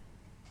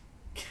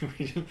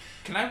 Can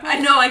I roll? I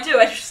know, I do.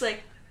 I just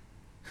like...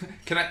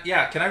 Can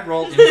I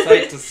roll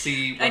insight to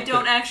see I what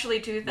don't the, actually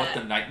do what the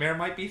that. nightmare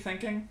might be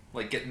thinking?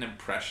 Like, get an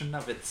impression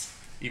of its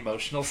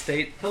emotional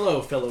state.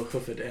 Hello, fellow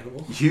hoofed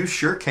animal. You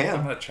sure I'm can.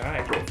 gonna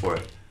try. Go for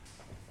it.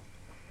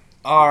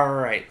 All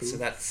right, so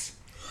that's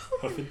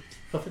Hoofed.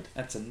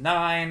 Hoofed. a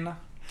 9.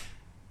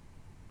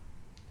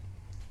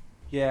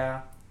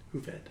 Yeah.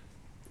 Hoofed.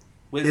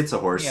 With, It's a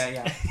horse.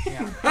 Yeah.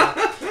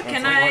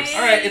 Can I?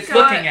 All right, it's go-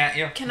 looking at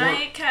you. Can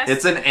I cast?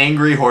 It's an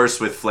angry horse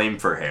with flame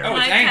for hair. Oh, Can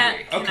it's I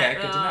angry. can Okay, I-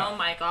 good to know. Oh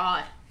my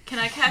god! Can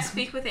I cast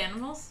Speak with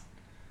Animals?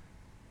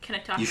 Can I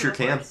talk? You to sure the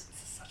can. horse?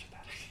 This is such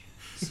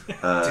a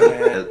bad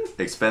idea.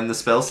 Expend the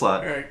spell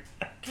slot. Alright,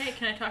 Okay,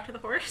 can I talk to the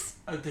horse?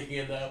 I'm taking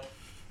it up.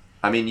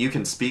 I mean, you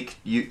can speak.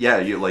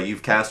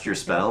 You've cast your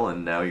spell,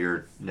 and now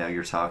you're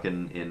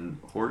talking in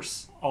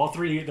horse. All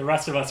three, the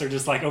rest of us are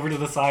just like over to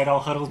the side, all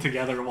huddled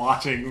together,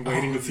 watching,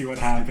 waiting to see what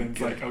happens.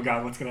 good. Like, oh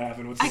god, what's gonna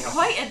happen? What's I gonna happen?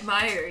 quite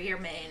admire your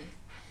mane.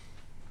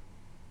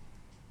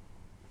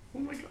 Oh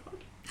my god.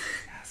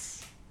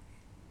 Yes.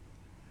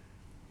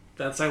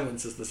 That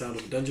silence is the sound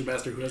of a dungeon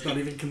master who has not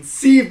even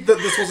conceived that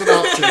this was an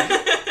option.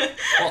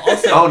 Well,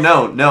 also, Oh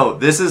no!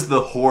 This is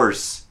the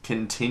horse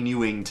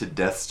continuing to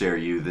death stare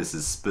you. This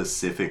is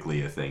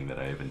specifically a thing that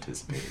I have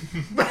anticipated.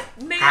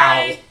 May How?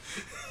 I?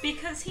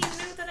 Because he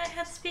knew that I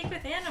had Speak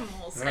with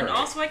Animals, and Alright.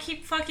 also I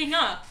keep fucking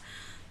up.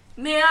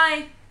 May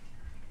I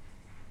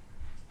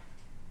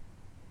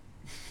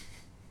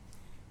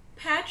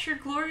pat your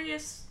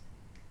glorious,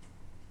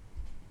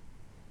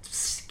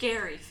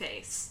 scary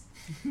face?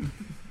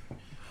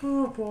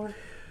 Oh boy.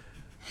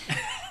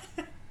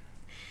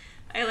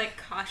 I like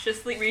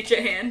cautiously reach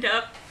a hand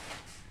up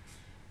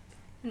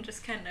and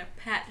just kind of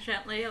pat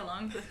gently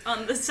along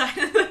on the side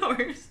of the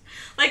horse,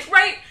 like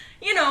right,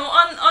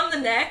 on the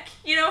neck.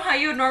 You know how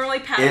you would normally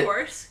pat a It-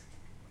 horse.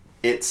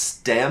 It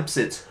stamps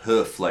its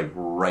hoof like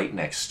right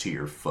next to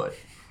your foot.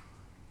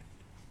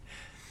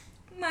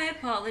 My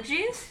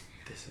apologies.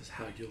 This is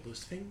how you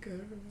lose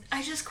fingers.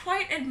 I just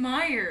quite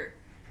admire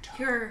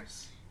your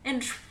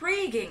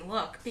intriguing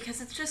look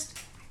because it's just,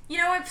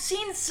 I've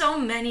seen so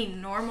many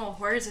normal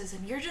horses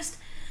and you're just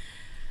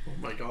Oh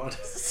my god.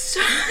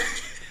 so.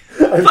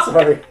 I'm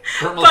sorry.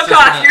 Hermel's Fuck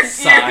just off, gonna you're-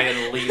 sigh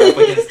and lean up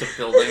against a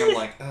building. I'm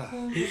like,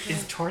 ugh.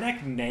 Is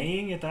Tornek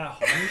neighing at that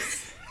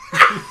horse?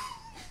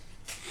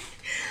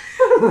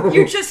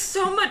 You're just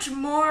so much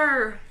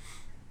more.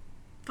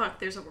 Fuck,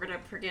 there's a word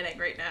I'm forgetting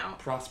right now.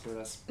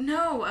 Prosperous.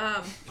 No,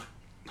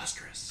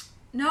 Lustrous.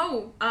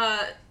 no,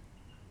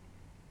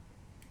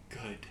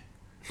 Good.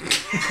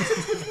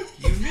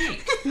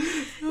 Unique.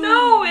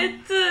 no,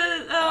 it's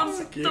the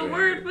Secure.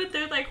 word with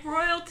their like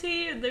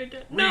royalty and their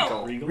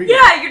no. Regal. Regal.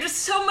 Yeah, you're just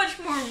so much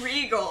more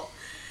regal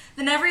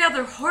than every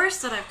other horse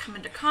that I've come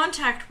into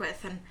contact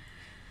with, and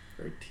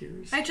Her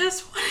tears. I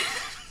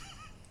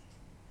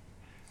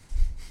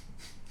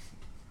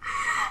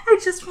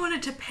just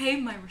wanted to pay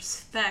my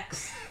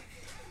respects.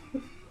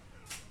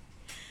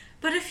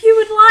 But if you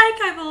would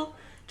like, I will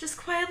just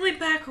quietly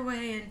back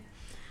away and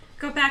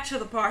go back to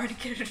the bar to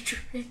get a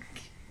drink.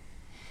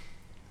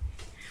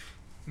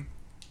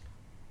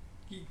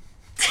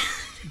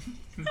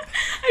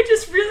 I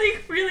just really,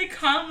 really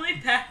calmly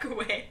back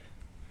away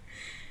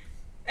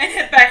and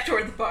head back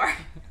toward the bar.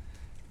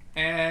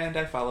 And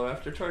I follow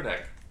after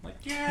Tordek. Like,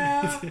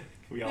 yeah,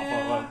 We all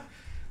Yeah. follow.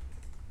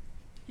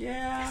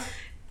 yeah.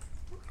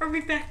 Are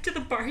we back to the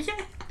bar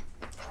yet?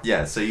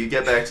 Yeah, so you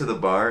get back to the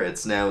bar.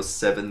 It's now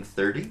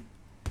 7:30.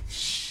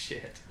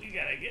 Shit. We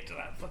gotta get to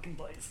that fucking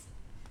place.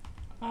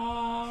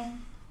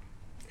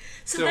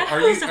 So that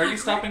are was you awkward.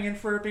 stopping in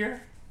for a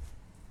beer?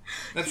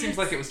 That seems Yes.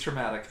 like it was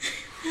traumatic.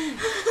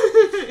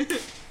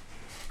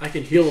 I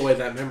can heal away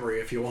that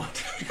memory if you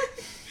want.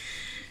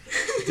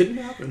 It didn't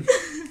happen.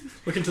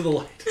 Look into the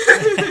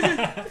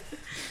light.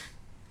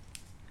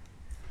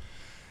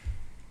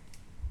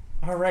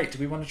 All right. Do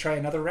we want to try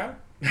another round?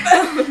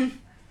 I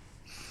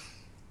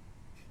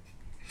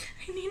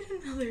need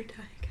another die,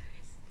 guys.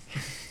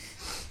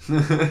 Do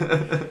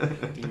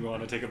you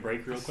want to take a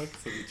break real quick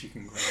so that you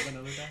can grab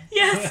another die?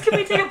 Yes, can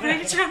we take a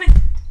break, Johnny?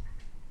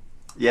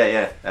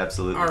 Yeah,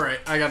 absolutely. Alright,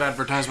 I got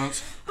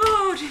advertisements.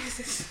 Oh,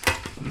 Jesus.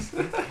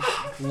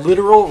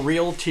 Literal,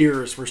 real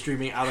tears were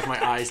streaming out of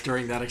my eyes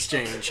during that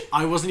exchange.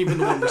 I wasn't even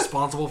the one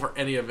responsible for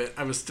any of it.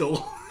 I was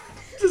still...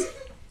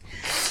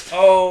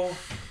 Oh,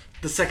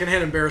 The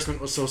secondhand embarrassment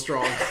was so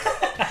strong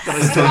that I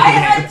still I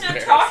had to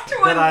talk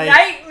to a That I-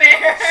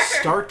 nightmare.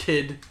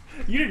 started...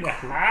 You didn't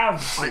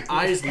have. My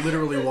eyes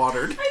literally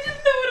watered. I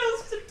didn't know what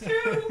else to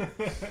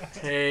do.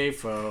 Hey,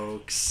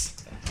 folks.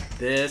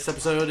 This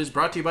episode is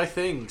brought to you by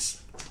Things.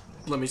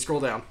 Let me scroll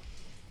down.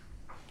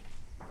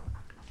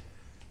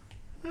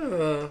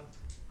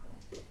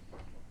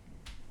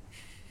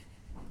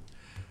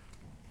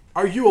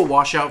 Are you a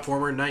washout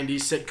former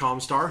 90s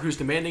sitcom star whose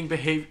damaging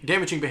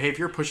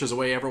behavior pushes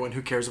away everyone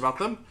who cares about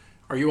them?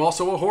 Are you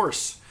also a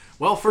horse?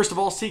 Well, first of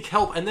all, seek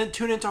help and then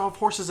tune into Of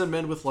Horses and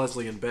Men with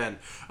Leslie and Ben,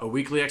 a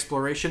weekly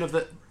exploration of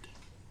the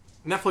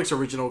Netflix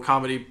original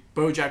comedy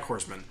BoJack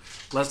Horseman.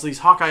 Leslie's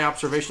Hawkeye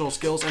observational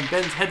skills and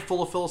Ben's head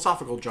full of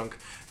philosophical junk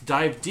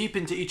dive deep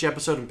into each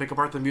episode and pick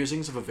apart the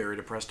musings of a very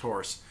depressed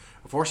horse.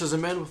 Of Horses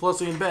and Men with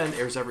Leslie and Ben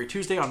airs every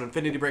Tuesday on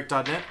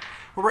InfinityBreak.net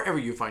or wherever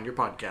you find your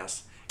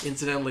podcasts.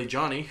 Incidentally,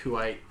 Johnny, who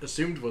I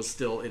assumed was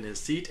still in his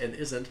seat and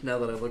isn't now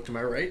that I look to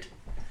my right,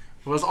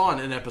 was on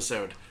an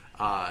episode,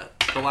 the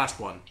last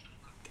one,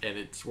 and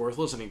it's worth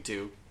listening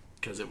to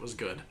because it was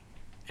good.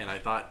 And I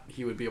thought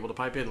he would be able to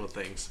pipe in with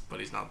things, but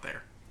he's not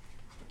there.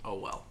 Oh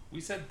well. We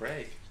said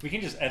break. We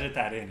can just edit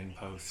that in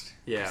post.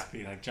 Yeah. Just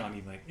be like,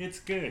 Johnny, like, it's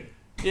good.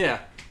 Yeah.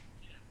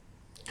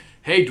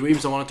 Hey,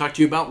 dweebs, I want to talk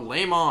to you about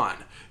Lame On.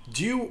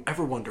 Do you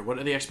ever wonder what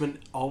are the X-Men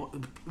all...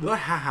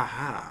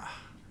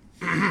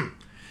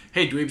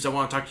 Hey, dweebs, I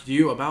want to talk to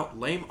you about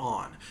Lame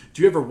On.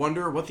 Do you ever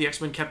wonder what the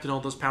X-Men kept in all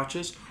those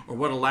pouches? Or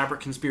what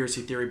elaborate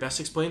conspiracy theory best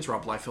explains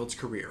Rob Liefeld's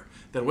career?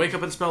 Then wake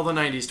up and smell the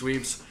 90s,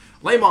 dweebs.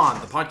 Lame On,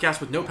 the podcast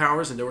with no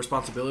powers and no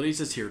responsibilities,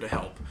 is here to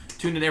help.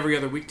 Tune in every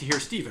other week to hear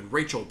Steven,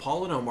 Rachel,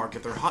 Paul, and Omar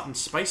get their hot and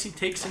spicy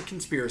takes and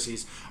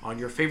conspiracies on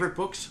your favorite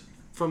books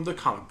from the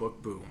comic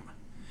book boom.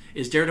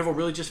 Is Daredevil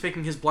really just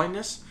faking his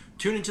blindness?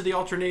 Tune into the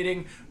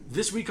alternating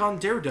This Week on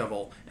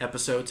Daredevil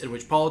episodes in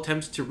which Paul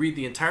attempts to read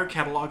the entire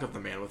catalog of The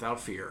Man Without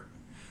Fear.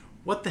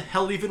 What the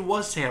hell even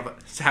was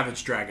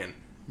Savage Dragon?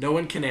 No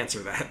one can answer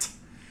that.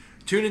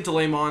 Tune into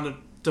Lame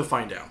On to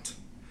find out.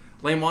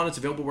 Lame On is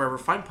available wherever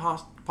fine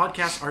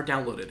podcasts are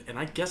downloaded, and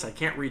I guess I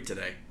can't read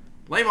today.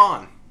 Lame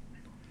On!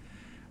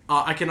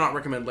 I cannot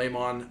recommend Lame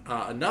On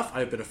enough.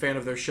 I've been a fan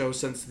of their show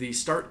since the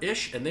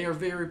start-ish, and they are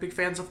very big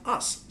fans of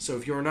us. So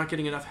if you are not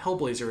getting enough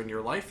Hellblazer in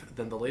your life,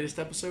 then the latest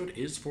episode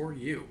is for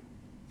you.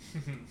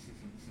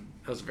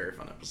 That was a very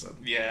fun episode.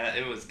 Yeah,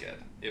 it was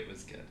good. It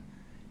was good.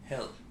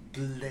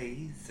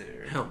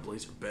 Hellblazer.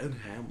 Hellblazer Ben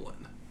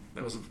Hamlin.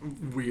 That was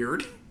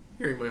weird,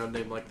 hearing my own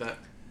name like that.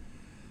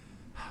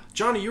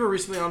 Johnny, you were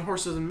recently on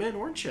Horses and Men,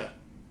 weren't you?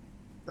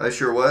 I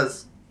sure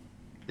was.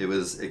 It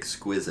was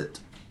exquisite.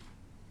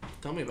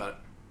 Tell me about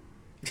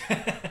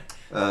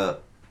it.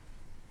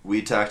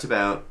 We talked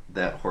about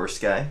that horse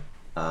guy.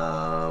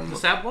 The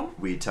sad one?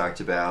 We talked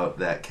about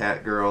that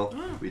cat girl.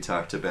 Oh. We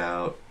talked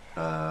about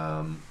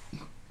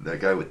that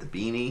guy with the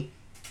beanie.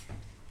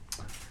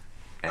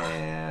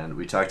 And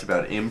we talked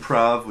about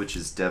improv, which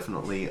is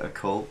definitely a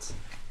cult.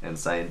 And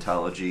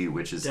Scientology,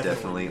 which is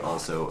definitely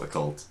also a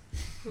cult.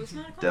 Who's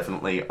not a cult?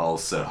 Definitely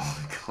also a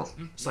cult.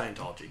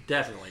 Scientology.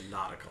 Definitely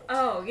not a cult.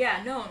 Oh,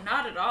 yeah, no,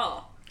 not at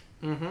all.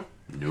 Mm-hmm.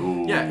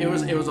 No. Yeah, it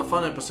was a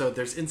fun episode.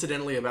 There's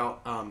incidentally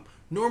about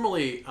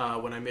normally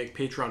when I make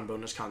Patreon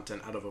bonus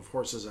content out of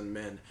Horses and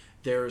Men,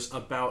 there's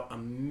about a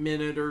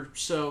minute or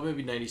so,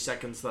 maybe 90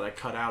 seconds that I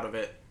cut out of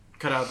the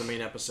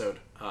main episode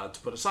to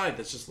put aside.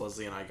 That's just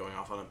Leslie and I going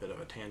off on a bit of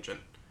a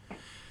tangent.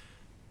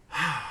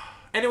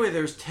 Anyway,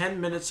 there's 10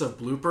 minutes of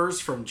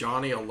bloopers from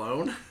Johnny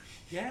alone.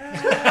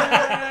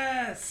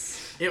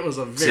 Yes. It was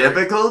a very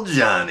Typical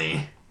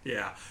Johnny.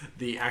 yeah.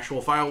 The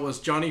actual file was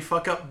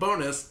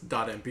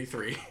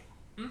johnnyfuckupbonus.mp3.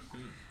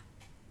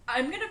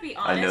 I'm gonna be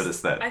honest. I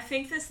noticed that. I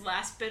think this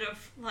last bit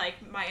of my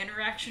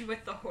interaction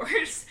with the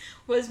horse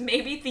was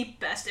maybe the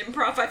best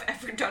improv I've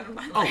ever done in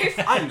my Oh, life.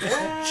 I'm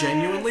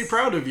genuinely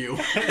proud of you.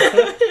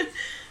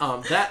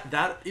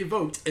 That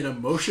evoked an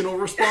emotional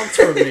response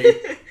from me.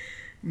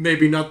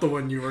 Maybe not the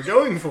one you were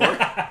going for,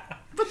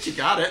 but you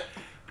got it.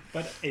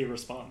 But a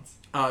response.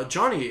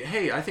 Johnny,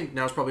 hey, I think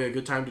now's probably a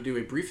good time to do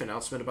a brief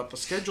announcement about the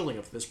scheduling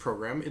of this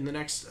program in the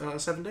next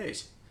 7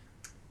 days.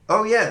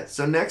 Oh yeah,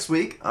 so next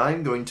week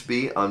I'm going to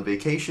be on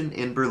vacation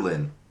in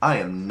Berlin. I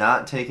am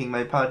not taking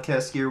my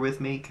podcast gear with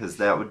me because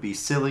that would be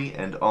silly,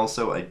 and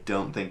also I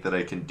don't think that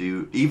I can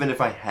do, even if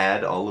I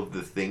had all of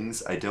the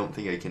things, I don't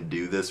think I can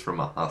do this from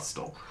a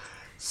hostel.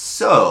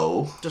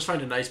 So, Just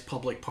find a nice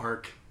public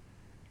park.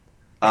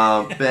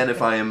 Ben,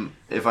 if I'm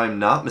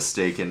not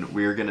mistaken,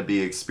 we're going to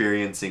be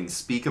experiencing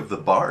Speak of the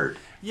Bard.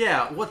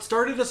 Yeah, what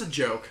started as a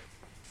joke,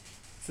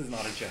 This is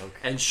not a joke.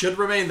 and should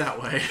remain that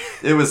way.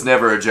 It was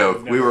never a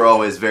joke. We were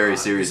always very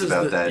serious this is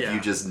about the- that. yeah. You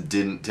just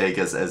didn't take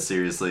us as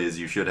seriously as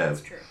you should have.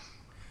 That's true.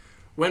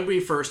 When we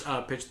first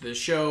pitched this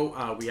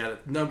show, we had a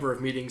number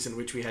of meetings in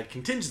which we had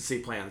contingency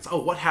plans. Oh,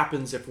 what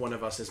happens if one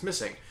of us is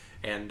missing?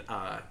 And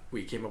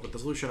we came up with the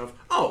solution of,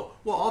 oh,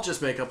 well, I'll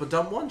just make up a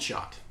dumb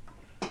one-shot.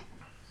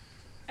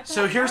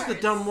 So here's the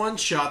dumb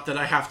one-shot that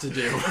I have to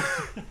do.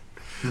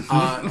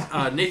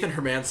 Nathan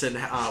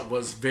Hermanson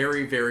was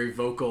very, very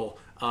vocal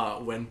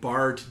when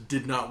Bard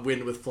did not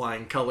win with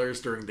flying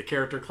colors during the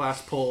character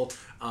class poll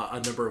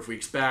a number of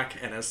weeks back,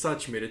 and as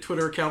such made a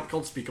Twitter account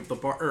called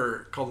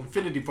called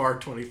Infinity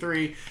Bard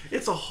 23.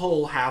 It's a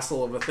whole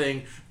hassle of a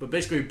thing, but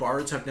basically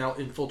bards have now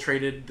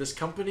infiltrated this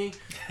company.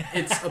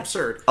 It's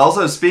absurd.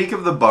 Also, Speak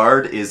of the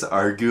Bard is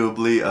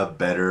arguably a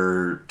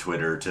better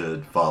Twitter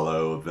to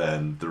follow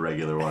than the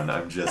regular one.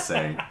 I'm just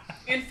saying.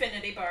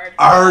 Infinity Bard.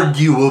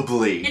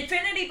 Arguably.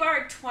 Infinity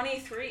Bard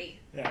 23.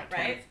 Yeah,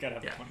 Right? Gotta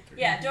have Yeah. 23.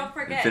 Yeah, don't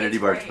forget. Infinity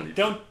it's Bard great. 20.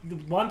 Don't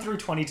 1 through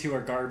 22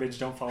 are garbage.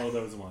 Don't follow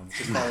those ones.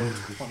 Just follow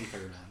the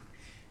 23rd one.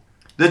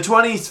 The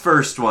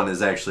 21st one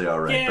is actually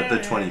alright, but the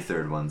Yeah.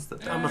 23rd one's the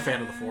best. I'm a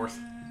fan of the fourth.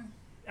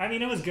 I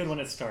mean, it was good when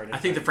it started. I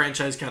think the but-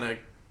 franchise kind of,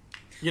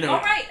 All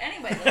right.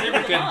 Anyway, let's They were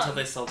move good along. until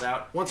they sold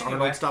out. once Anyway.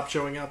 Arnold stopped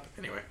showing up.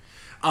 Anyway.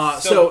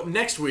 So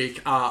next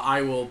week,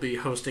 I will be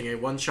hosting a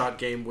one-shot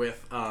game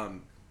with,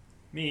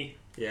 me.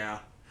 yeah.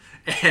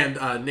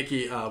 and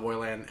Nikki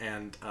Boylan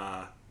and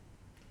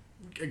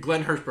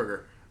Glenn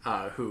Hirschberger,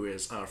 who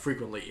is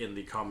frequently in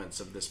the comments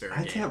of this very I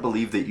game. can't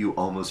believe that you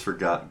almost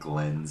forgot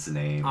Glenn's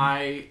name.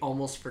 I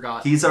almost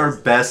forgot. He's our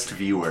best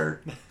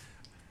viewer.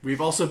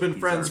 We've also been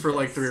friends our for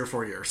like best. 3 or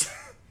 4 years.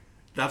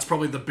 That's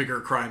probably the bigger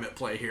crime at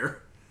play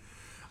here.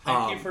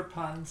 Thank you for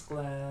puns,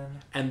 Glenn.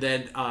 And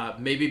then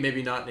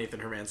maybe not Nathan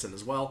Hermanson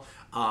as well.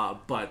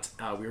 But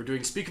we were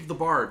doing Speak of the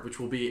Bard, which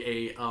will be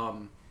a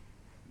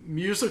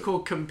musical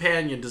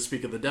companion to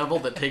Speak of the Devil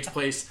that takes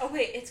place. Oh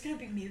wait, it's gonna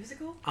be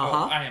musical?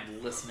 Oh, I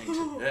am listening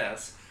to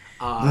this.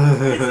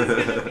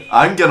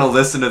 I'm gonna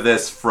listen to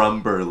this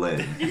from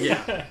Berlin.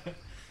 Yeah.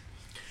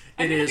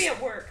 I'm It gonna is. be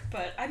at work,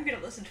 but I'm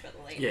gonna listen to it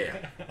later.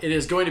 Yeah. It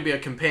is going to be a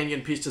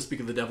companion piece to Speak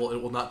of the Devil.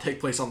 It will not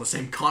take place on the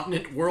same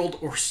continent, world,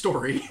 or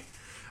story.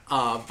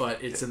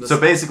 But it's in the So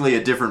basically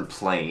a different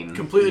plane.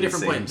 completely in the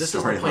different same plane. This is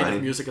the plane of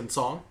storyline. music and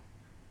song.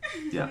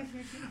 Yeah.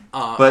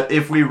 But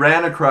if we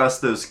ran across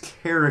those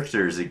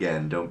characters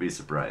again, don't be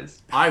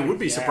surprised. I would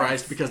be Yes,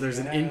 surprised because there's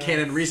an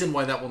in-canon yes. reason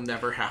why that will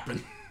never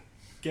happen.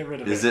 Get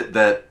rid of Is it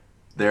that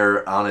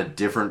they're on a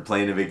different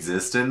plane of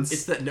existence?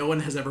 It's that no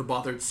one has ever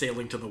bothered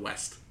sailing to the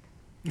west.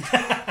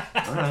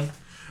 Alright.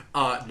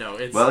 No,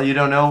 it's... Well, you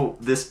don't know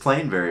this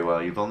plane very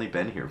well. You've only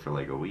been here for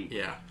like a week.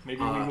 yeah.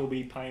 Maybe we will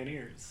be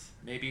pioneers.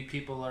 Maybe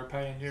people are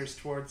pioneers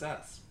towards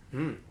us.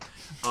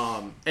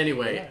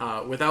 Anyway,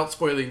 without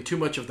spoiling too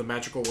much of the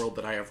magical world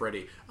that I have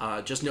ready,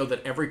 just know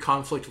that every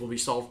conflict will be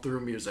solved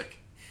through music.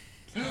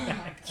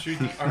 Through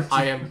the art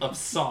I am- of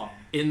song.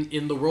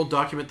 In the world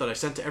document that I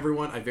sent to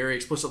everyone, I very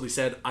explicitly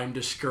said, I'm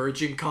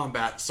discouraging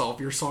combat. Solve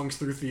your songs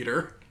through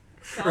theater.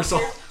 Or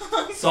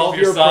Solve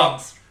your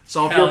songs.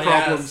 Solve Hell your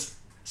problems. yes.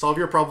 Solve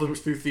your problems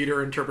through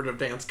theater, interpretive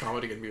dance,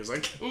 comedy, and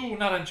music. Ooh,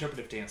 not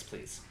interpretive dance,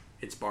 please.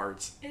 It's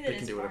bards. It They is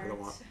can do whatever they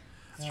want.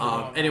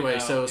 bards. Anyway,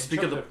 so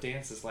speak of the... Interpretive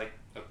dance is like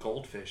a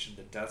goldfish in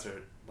the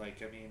desert.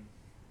 Like, I mean,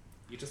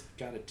 you just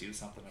gotta do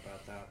something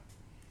about that.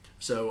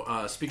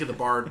 So, Speak of the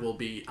Bard will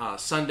be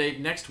Sunday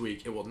next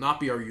week. It will not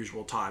be our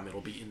usual time. It'll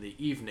be in the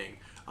evening.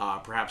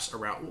 Perhaps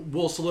around...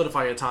 We'll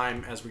solidify a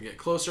time as we get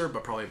closer,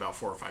 but probably about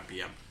 4 or 5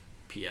 p.m.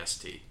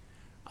 PST.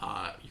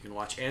 You can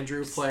watch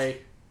Andrew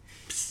play...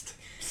 Psst.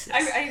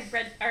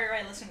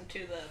 I listened to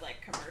the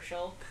like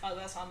commercial of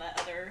us on that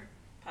other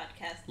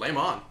podcast. Lame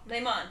on.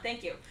 Lame on,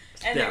 thank you.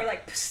 And Yeah. they were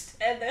like, Psst,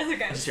 and the other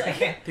guy was Yeah.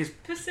 like, He's-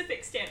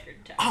 Pacific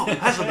Standard Time. Oh,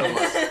 that's what that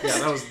was. Yeah,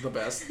 that was the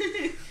best.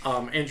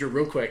 Andrew,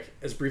 real quick,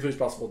 as briefly as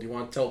possible, do you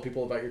want to tell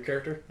people about your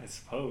character? I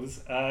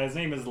suppose. His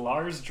name is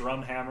Lars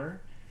Drumhammer.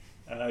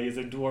 He's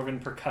a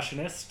dwarven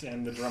percussionist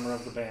and the drummer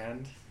of the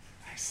band.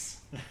 Nice.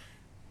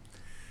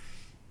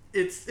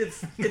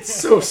 It's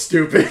so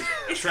stupid.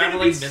 It's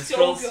Traveling gonna be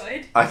minstrels? so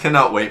good. I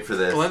cannot wait for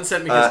this. Glenn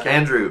sent me his character.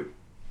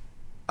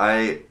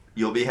 Andrew,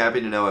 you'll be happy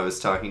to know I was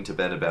talking to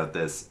Ben about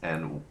this,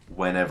 and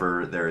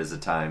whenever there is a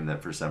time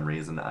that for some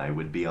reason I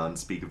would be on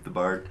Speak of the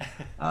Bard,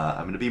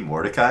 I'm going to be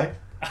Mordecai.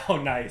 Oh,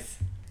 nice.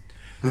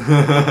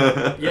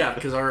 Yeah,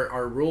 because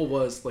our rule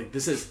was, like,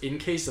 this is in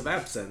case of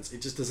absence.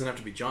 It just doesn't have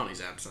to be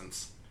Johnny's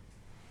absence.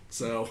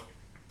 So...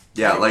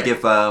 Yeah, Anyway.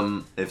 like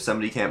if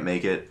somebody can't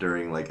make it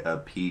during like a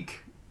peak,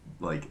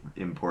 like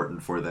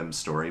important for them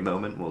story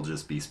moment, we'll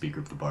just be Speak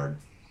of the Bard.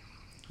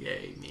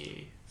 Yay,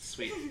 me.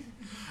 Sweet.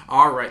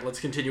 Alright,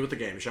 let's continue with the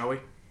game, shall we?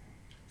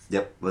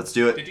 Yep, let's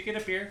do it. Did you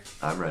get a beer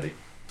I'm ready.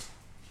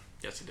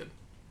 Yes, he did.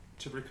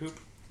 to recoup?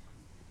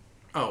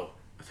 Oh,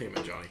 I think I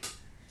meant Johnny.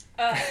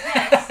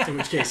 Next. In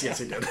which case, yes,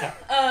 he did.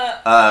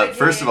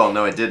 First of all,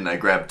 no, I didn't. I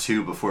grabbed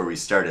 2 before we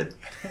started.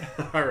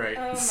 Alright.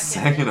 Oh my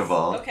Second goodness. of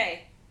all-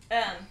 Okay.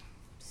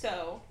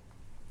 So.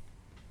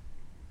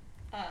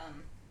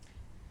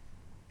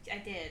 I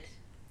did.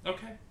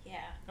 Okay. Yeah.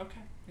 Okay.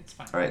 It's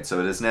fine. All right,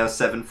 so it is now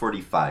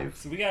 7:45.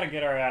 So we gotta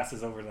get our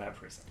asses over to that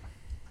prison.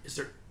 Is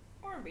there...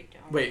 Or we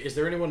don't. Wait, is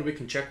there anyone we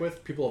can check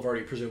with? People have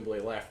already presumably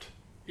left.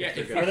 Yeah, If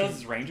they're if gonna- Are we,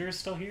 those rangers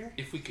still here?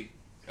 if we could...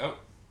 Oh.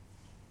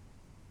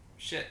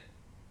 Shit.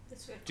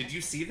 This would- Did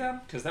you see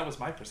them? Because that was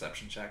my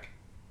perception check.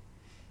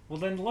 Well,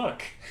 then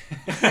look.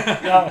 All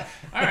right,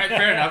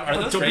 fair enough. Are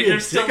those Don't be a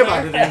rangers still dick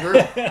about it, there?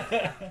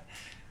 Andrew.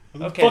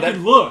 Okay,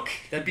 Fucking look.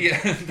 That'd be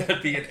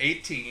an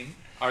 18.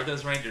 Are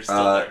those rangers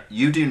still there?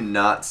 You do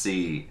not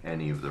see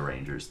any of the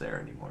Rangers there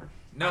anymore.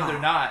 No, they're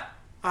not.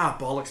 Ah,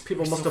 bollocks.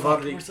 People We're must so have fucked.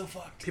 already... We're so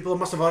fucked. People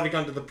must have already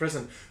gone to the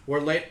prison. We're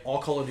late. I'll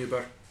call an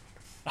Uber.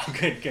 Oh,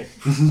 good, good.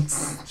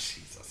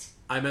 Jesus.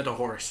 I meant a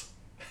horse.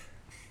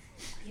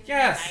 You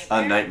Yes.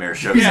 A nightmare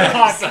shows Yeah, up,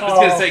 I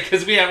was gonna say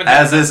because we haven't.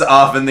 as is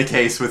often the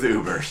case with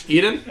Ubers.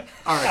 Eden?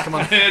 Alright, come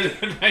on.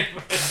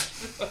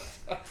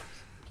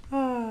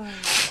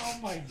 Oh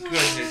my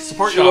goodness.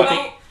 Support your Johnny.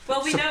 local-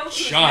 Well, we know who's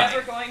Johnny.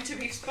 never going to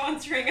be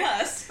sponsoring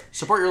us.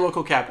 Support your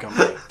local cab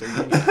company. They're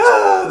union.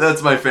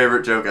 That's my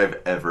favorite joke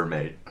I've ever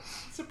made.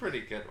 It's a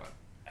pretty good one.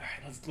 All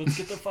right, let's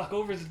get the fuck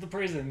over to the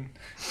prison.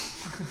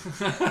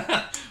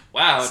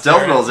 Wow.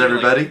 Stealth Jared's rolls, really,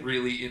 everybody.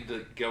 Really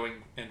into going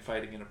and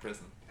fighting in a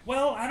prison.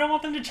 Well, I don't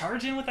want them to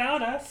charge in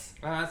without us.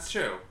 That's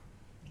true.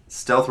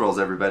 Stealth rolls,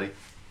 everybody.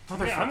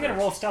 Yeah, I'm gonna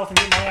roll stealth and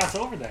get my ass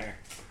over there.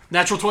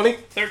 Natural 20?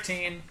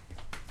 13.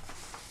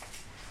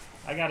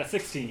 I got a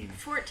 16.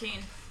 14.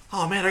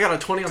 Oh man, I got a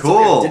 20 on Cool.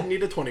 something I didn't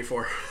need a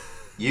 24.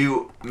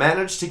 You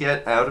managed to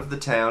get out of the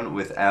town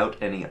without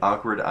any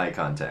awkward eye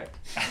contact.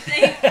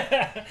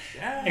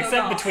 Yeah. Except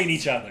God. between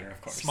each other,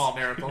 of course. Small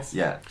miracles.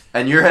 Yeah.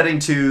 And you're heading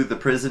to the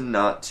prison,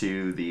 not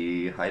to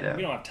the hideout.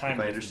 We don't have time if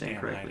to I get understand the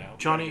damn correctly. hideout.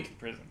 Johnny- We're headed to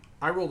prison.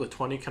 I rolled a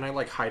 20. Can I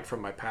like hide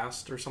from my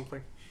past or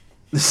something?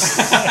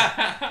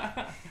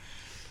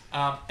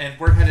 And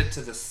we're headed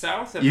to the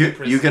south of the You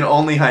prison. you can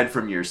only hide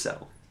from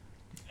yourself.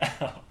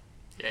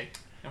 Yay.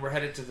 And we're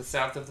headed to the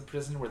south of the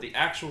prison where the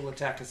actual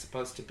attack is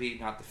supposed to be,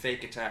 not the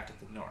fake attack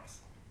at the north.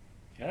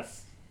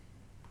 Yes?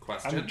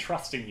 Question. I'm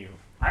trusting you.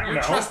 I don't You're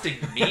know. trusting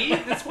me?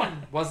 This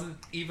one wasn't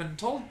even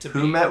told to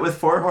Who me. met with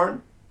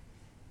Forehorn?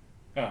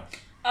 Oh.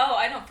 Oh,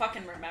 I don't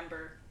fucking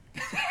remember.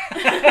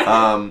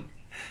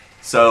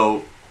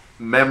 So,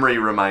 memory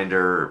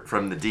reminder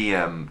from the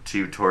DM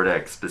to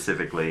Tordek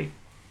specifically.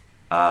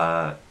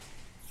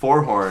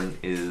 Forehorn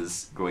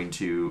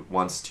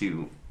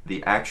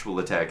the actual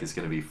attack is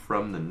going to be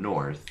from the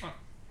north. Oh.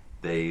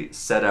 They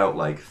set out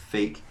like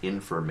fake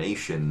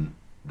information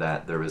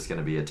that there was going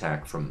to be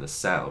attack from the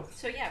south.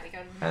 So yeah, we go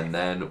to the And north.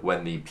 then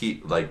when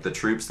the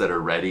troops that are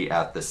ready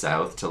at the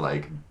south to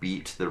like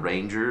beat the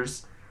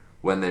Rangers,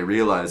 when they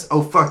realize,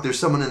 oh fuck, there's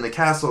someone in the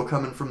castle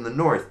coming from the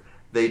north,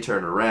 they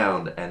turn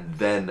around and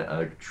then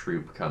a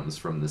troop comes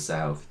from the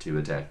south to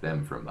attack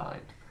them from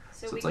behind.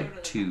 So we it's go like to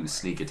the 2 north.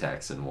 sneak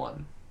attacks in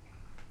one.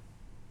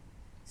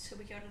 So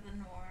we go to the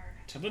north.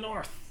 To the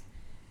north.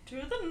 To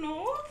the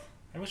north?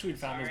 I wish we'd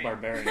found those Sorry.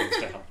 barbarians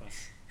to help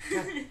us.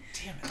 Damn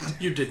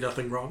it. You did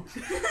nothing wrong.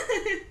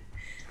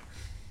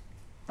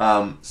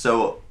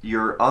 So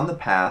you're on the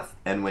path,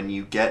 and when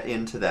you get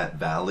into that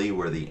valley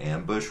where the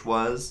ambush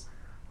was,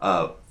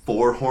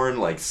 Forehorn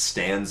like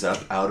stands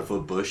up out of a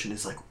bush and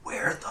is like,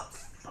 "Where the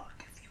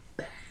fuck have you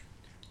been?"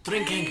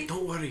 Drinking,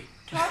 don't worry.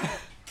 Talk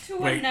to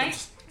Wait, a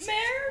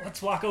nightmare?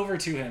 Let's walk over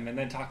to him and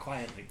then talk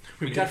quietly.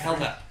 We got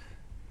held up.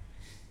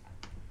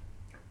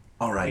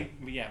 All right,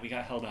 We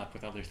got held up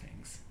with other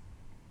things.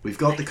 we've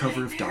got the Like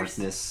cover of nightmares?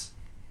 darkness.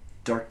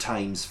 Dark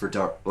times for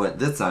dark. Well,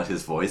 that's not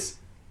his voice.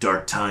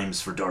 Dark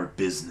times for dark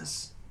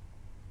business.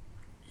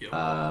 Yo.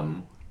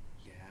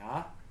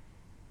 Yeah.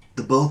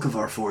 The bulk of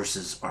our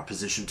forces are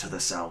positioned to the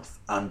south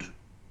and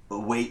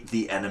await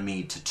the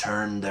enemy to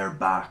turn their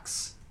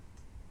backs.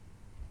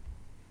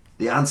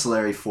 The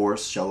ancillary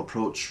force shall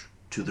approach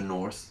to the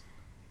north.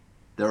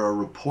 There are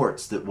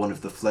reports that one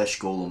of the flesh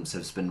golems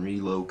has been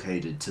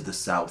relocated to the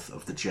south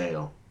of the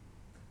jail.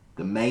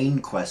 The main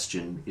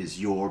question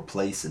is your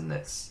place in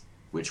this,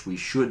 which we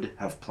should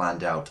have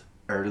planned out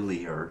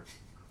earlier.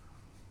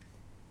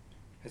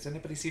 Has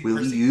anybody seen Will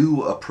Percy?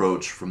 you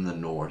approach from the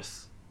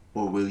north,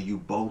 or will you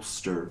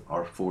bolster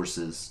our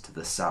forces to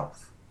the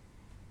south?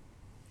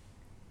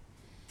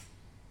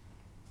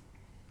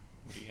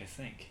 What do you guys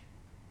think?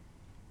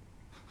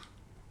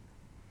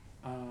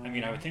 Um, I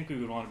mean, I would think we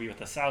would want to be with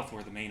the south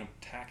where the main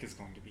attack is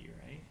going to be,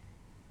 right?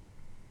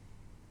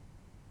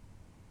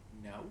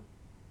 No.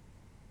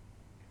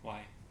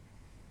 Why?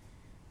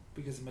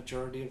 Because the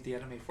majority of the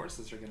enemy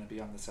forces are going to be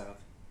on the south.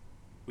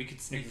 We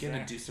could sneak in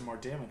and do some more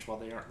damage while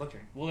they aren't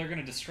looking. Well, they're going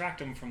to distract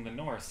them from the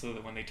north so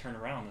that when they turn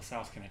around, the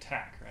south can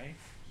attack, right?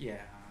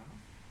 Yeah.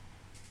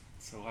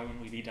 So why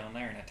wouldn't we be down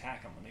there and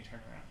attack them when they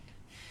turn around?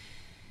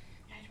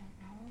 I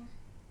don't know.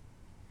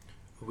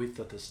 With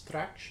the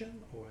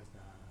distraction or the...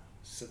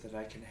 So that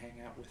I can hang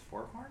out with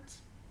Four Horns?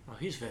 Oh,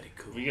 he's very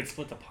cool. We could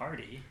split the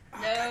party. Oh,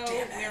 No,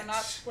 goddammit. we're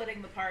not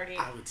splitting the party.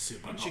 I would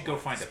super. Why don't you go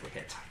find a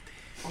pit?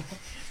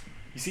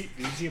 Did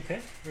you see a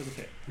pit or the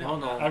pit? No,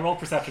 no. I roll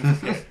perception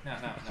for pit. No.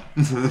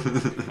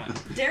 Fine.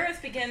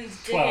 Dareth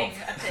begins 12.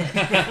 digging a pit.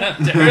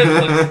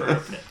 Dareth looks for a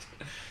pit.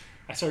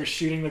 I start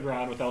shooting the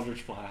ground with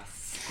eldritch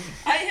blasts.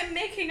 I am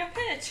making a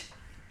pit.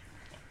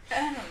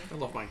 I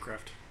love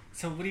Minecraft.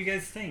 So what do you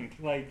guys think?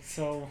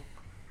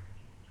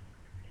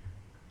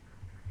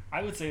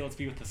 I would say let's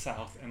be with the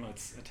south and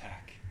let's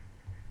attack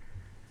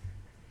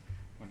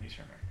when they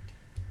turn around.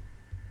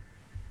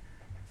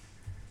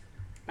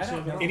 I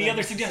don't know. Any that other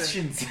necessarily-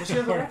 suggestions? What's the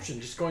other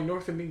option? Just going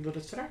north and being the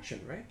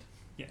distraction, right?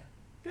 Yeah.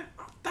 Yeah,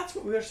 that's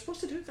what we were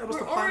supposed to do. That was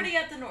We're the plan. already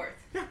at the north.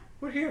 Yeah,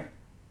 we're here.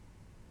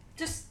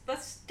 Just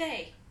let's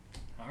stay.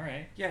 All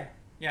right. Yeah,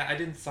 I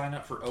didn't sign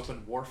up for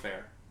open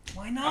warfare.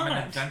 Why I'm not? an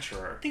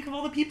adventurer. Think of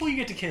all the people you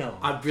get to kill.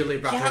 I'd really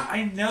rather, Yeah,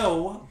 I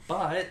know,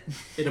 but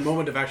in a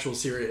moment of actual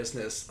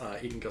seriousness,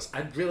 Eden goes,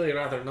 I'd really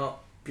rather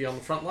not be on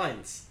the front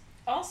lines.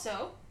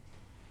 Also,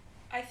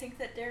 I think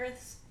that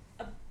Dareth's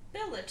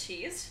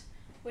abilities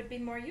would be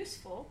more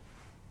useful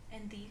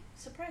in the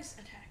surprise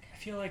attack. I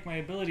feel like my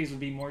abilities would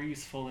be more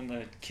useful in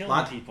the killing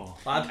Lad. people.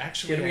 Lad,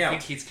 actually, get me I out.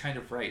 think he's kind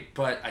of right.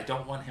 But I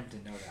don't want him to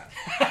know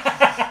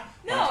that.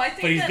 No, I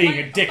think But he's that being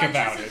like, a dick bunches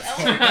about of it.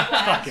 Eldritch Fuck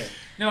blasts it.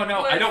 No, Would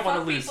I don't want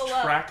to fuck lose people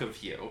up. track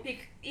of you. be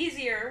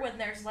easier when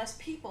there's less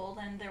people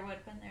than there would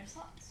when there's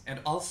lots. And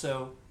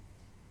also,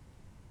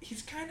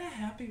 he's kind of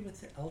happy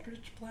with the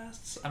Eldritch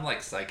Blasts. I'm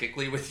like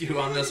psychically with you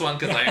on this one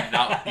because I am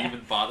not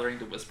even bothering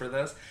to whisper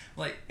this.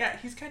 Like, yeah,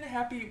 he's kind of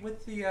happy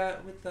with the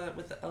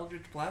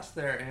Eldritch Blast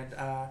there, and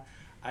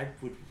I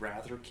would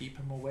rather keep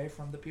him away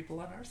from the people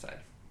on our side.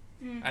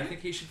 Mm-hmm. I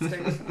think he should stay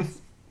with us.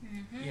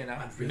 You know,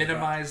 I'd really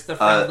minimize the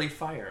friendly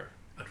fire.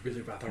 I'd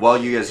really rather.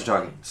 While you guys are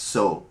talking,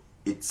 so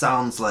it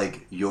sounds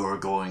like you're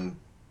going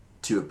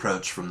to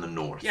approach from the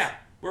north. Yeah,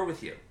 we're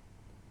with you.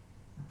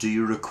 Do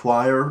you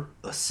require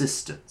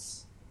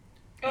assistance?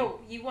 Oh,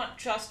 you want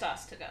just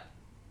us to go?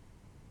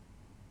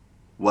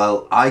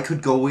 Well, I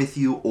could go with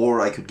you, or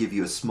I could give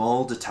you a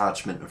small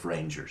detachment of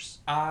rangers.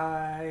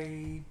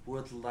 I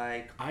would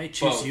like I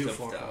choose both you of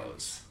for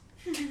those.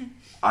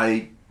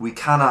 We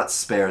cannot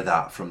spare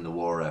that from the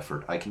war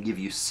effort. I can give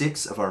you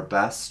 6 of our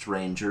best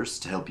rangers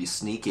to help you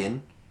sneak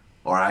in,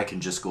 or I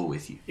can just go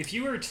with you. If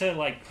you were to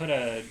like put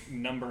a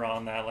number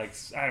on that, like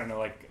I don't know,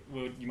 like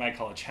what you might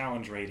call a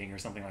challenge rating or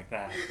something like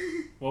that,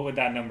 what would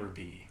that number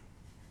be?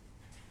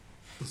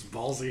 It's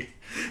ballsy.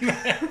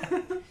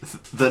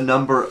 The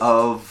number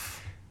of...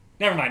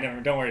 Never mind,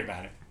 don't worry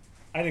about it.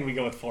 I think we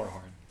go with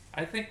Forehorn.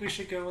 I think we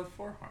should go with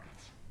 4 horns.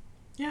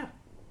 Yeah.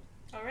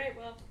 All right.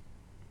 Well,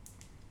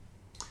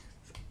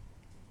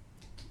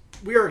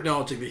 We are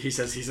acknowledging that he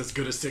says he's as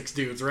good as 6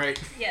 dudes,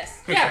 right?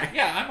 yes.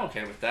 Yeah, I'm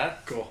okay with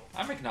that. Cool.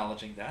 I'm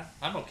acknowledging that.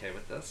 I'm okay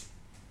with this.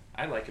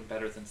 I like him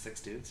better than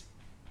 6 dudes.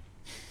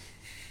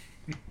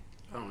 I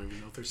don't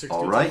even know if there's 6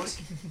 All dudes.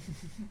 right.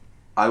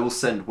 I will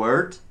send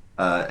word.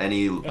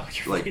 Any your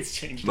like face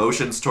changed.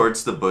 motions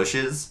towards the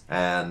bushes,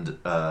 and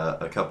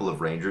a couple of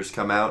rangers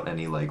come out, and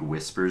he like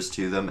whispers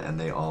to them, and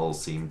they all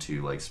seem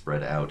to like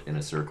spread out in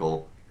a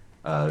circle,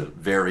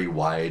 very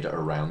wide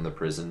around the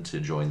prison to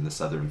join the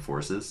southern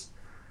forces.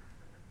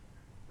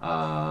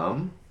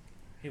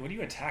 Hey, what do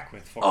you attack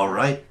with? Forehorn? All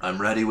right, I'm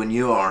ready when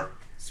you are.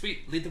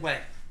 Sweet, lead the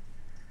way.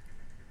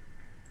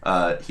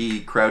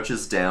 He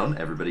crouches down.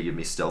 Everybody, give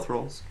me stealth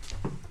rolls.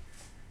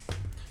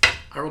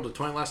 I rolled a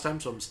 20 last time,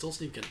 so I'm still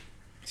sneaking.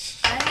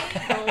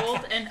 I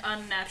rolled an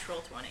unnatural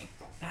 20.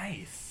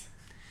 Nice.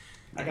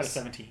 I got a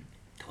 17.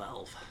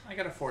 12. I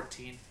got a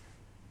 14.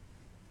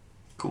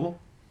 Cool.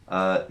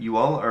 You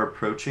all are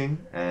approaching,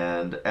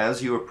 and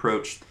as you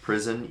approach the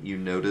prison, you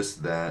notice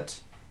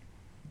that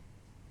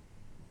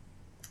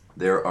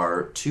there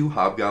are 2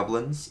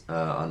 hobgoblins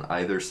on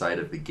either side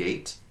of the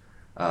gate,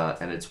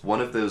 and it's one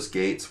of those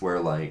gates where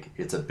like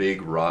it's a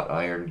big wrought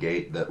iron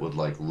gate that would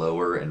like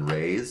lower and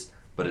raise,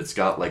 but it's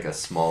got like a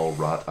small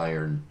wrought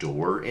iron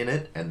door in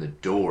it, and the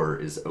door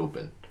is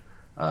open.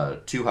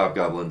 2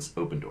 hobgoblins,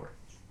 open door.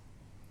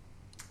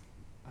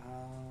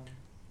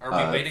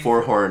 Are we waiting?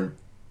 Forehorn.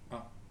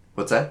 Oh.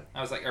 What's that?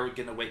 I was like, are we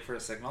going to wait for a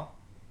signal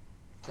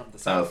from the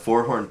south?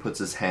 Forehorn puts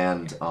his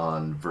hand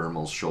on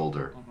Vermal's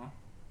shoulder. Mhm.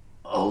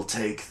 I'll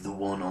take the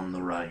one on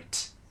the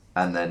right.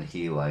 And then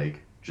he,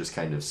 like, just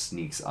kind of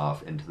sneaks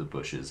off into the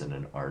bushes in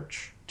an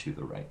arch to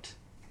the right.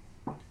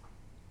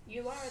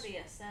 You are the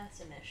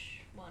assassinish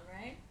one,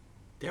 right?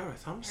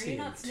 Dareth, I'm Are you seeing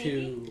not sneaky?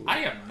 2. I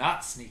am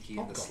not sneaky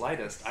in the God.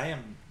 slightest. I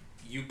am.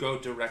 You go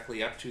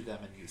directly up to them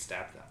and you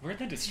stab them. We're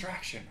the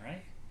distraction,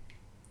 right?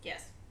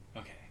 Yes.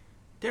 Okay.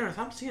 Dareth,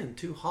 I'm seeing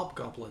 2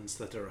 hobgoblins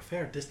that are a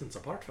fair distance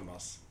apart from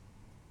us.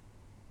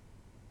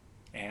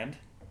 And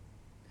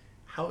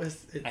How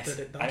is it that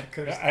it not I,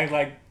 occurs? I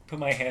like put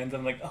my hands.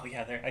 I'm like, oh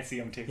yeah, there. I see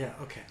them too. Yeah,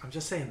 okay. I'm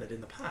just saying that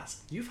in the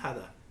past, you've had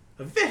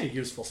a very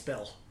useful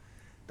spell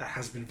that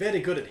has been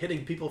very good at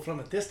hitting people from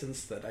a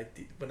distance that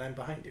when I'm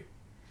behind you.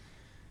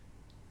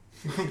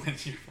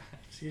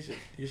 So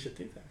you should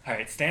do that. All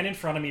right, stand in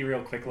front of me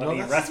real quick. Let No, me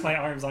that's- rest my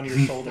arms on your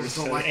shoulders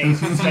Don't to like- aim,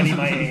 steady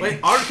my aim.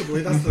 Wait,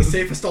 arguably that's the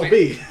safest I'll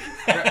be.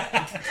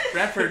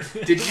 Bradford,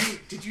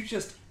 did you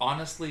just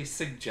honestly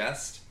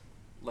suggest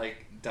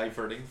like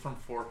diverting from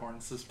Four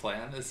Horns'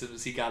 plan as soon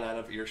as he got out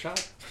of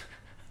earshot?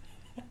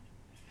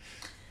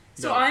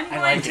 So No, I'm I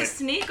going like to it.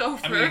 sneak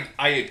over. I mean,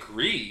 I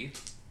agree.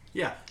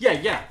 Yeah.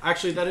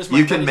 Actually, that is my.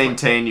 You that can is my-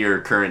 maintain your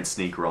current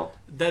sneak roll.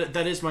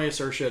 That is my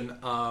assertion.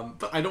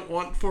 But I don't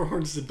want Four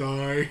Horns to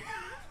die.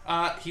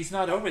 He's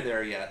not over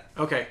there yet.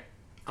 Okay.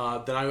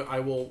 Then I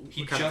will.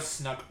 He kind just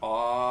snuck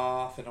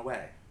off and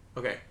away.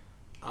 Okay.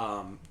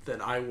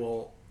 Then I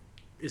will.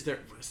 Is there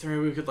a way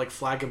we could like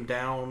flag him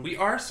down? We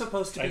are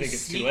supposed to I be think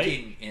it's too late.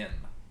 sneaking in.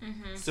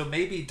 So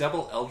maybe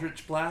double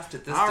Eldritch Blast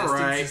at this All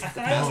distance right. is I the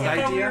thought, best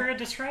I thought we were idea. a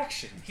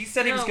distraction. He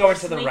said he was No, going we're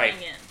to the sneaking right.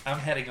 in. I'm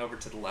heading over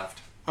to the left.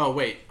 Oh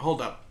wait,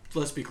 hold up.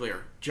 Let's be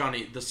clear,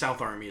 Johnny. The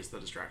South Army is the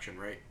distraction,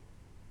 right?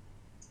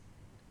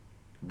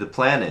 The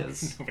plan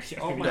is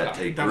Oh my that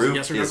God. a That was a group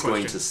yes or no is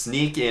going question. to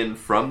sneak in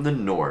from the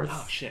north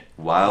Oh shit.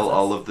 while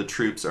all of the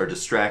troops are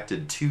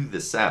distracted to the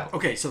south.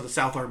 Okay, so the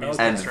South Army is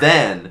the And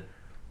distraction. then,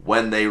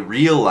 when they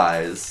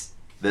realize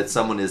that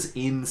someone is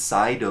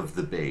inside of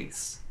the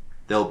base,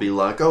 they'll be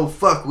like, oh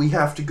fuck, we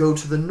have to go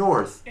to the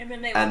north. And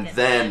then they And will get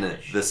then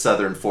ambushed. the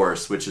southern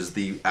force, which is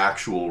the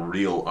actual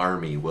real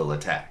army, will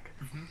attack.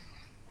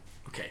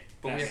 Okay,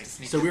 But we have to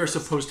sneak so in we are first.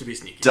 supposed to be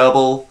sneaky.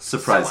 Double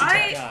surprise So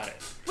attack. Got it.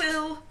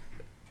 will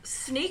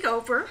sneak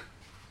over,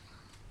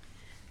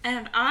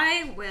 and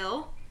I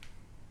will.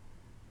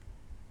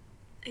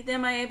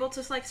 Am I able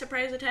to like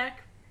surprise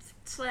attack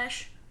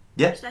slash?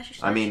 Yeah. Slashy I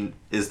slash? mean,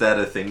 is that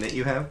a thing that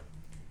you have?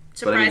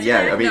 Surprise yeah,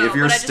 attack? I mean, No, if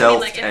you're but I just mean, stealthed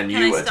like, and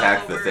can you I stealth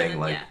attack the over thing, and then-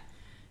 like- yeah.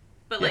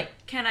 But, Yeah.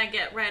 like, can I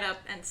get right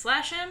up and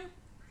slash him?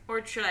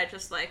 Or should I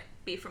just, like,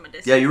 be from a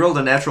distance? Yeah, you rolled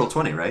a natural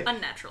 20, right?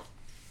 Unnatural.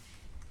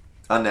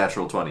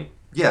 Unnatural 20.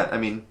 Yeah, I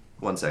mean,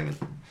 1 second.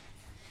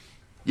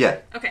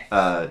 Yeah. Okay.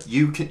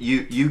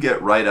 You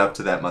get right up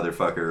to that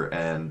motherfucker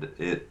and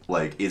it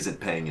like isn't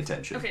paying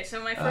attention. Okay,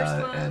 so my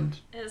first one and-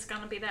 is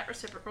gonna be that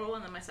reciprocal,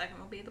 and then my second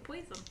will be the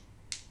poison.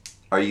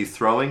 Are you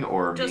throwing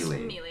or Just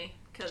melee? melee,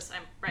 because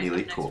I'm right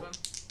Melee, up next cool. to him.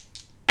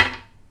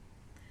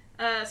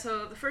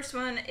 So the first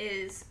one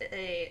is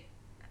a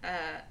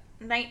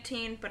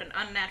 19, but an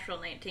unnatural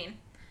 19.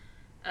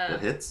 That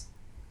hits.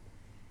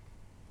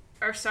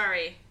 Or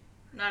sorry,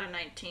 not a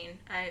 19.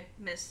 I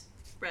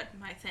misread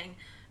my thing.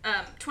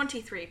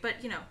 23,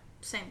 but you know,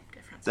 same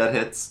difference. That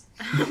hits.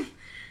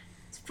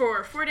 It's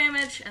for 4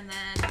 damage, and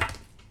then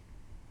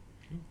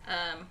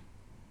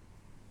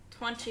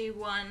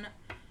 21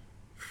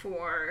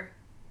 for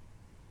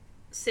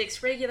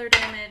 6 regular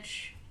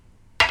damage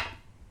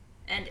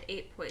and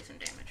 8 poison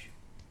damage.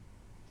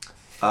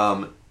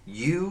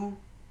 You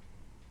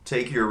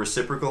take your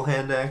reciprocal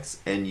hand axe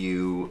and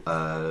you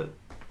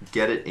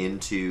get it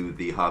into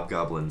the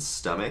hobgoblin's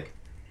stomach.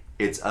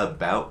 It's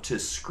about to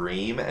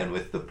scream, and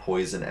with the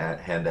poison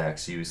hand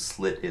axe, you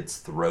slit its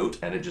throat,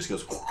 and it just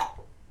goes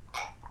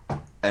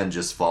and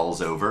just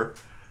falls over.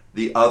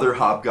 The other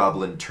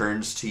hobgoblin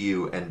turns to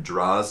you and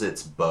draws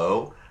its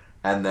bow,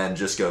 and then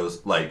just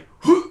goes like,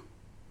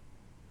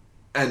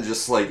 and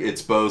just like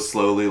its bow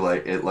slowly,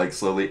 like it like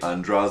slowly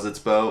undraws its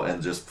bow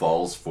and just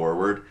falls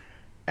forward,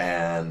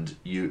 and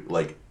you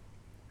like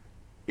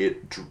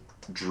it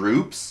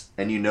droops,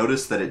 and you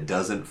notice that it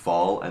doesn't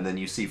fall, and then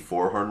you see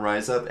Fourhorn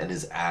rise up, and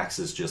his axe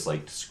is just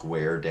like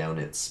square down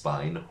its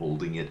spine,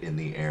 holding it in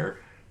the air,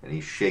 and he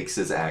shakes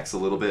his axe a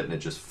little bit, and it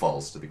just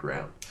falls to the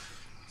ground.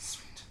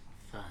 Sweet.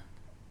 Fun.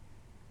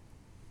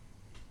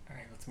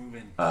 Alright, let's move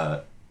in.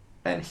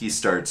 And he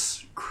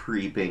starts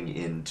creeping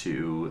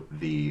into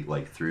the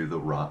like through the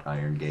wrought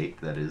iron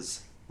gate that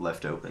is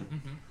left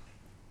open.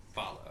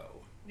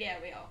 Follow. Yeah,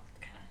 we all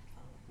kind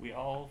of. We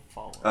all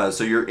follow.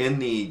 So you're in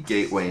the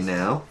gateway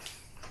now.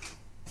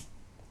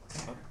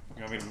 Oh,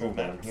 you want me to move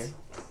down here?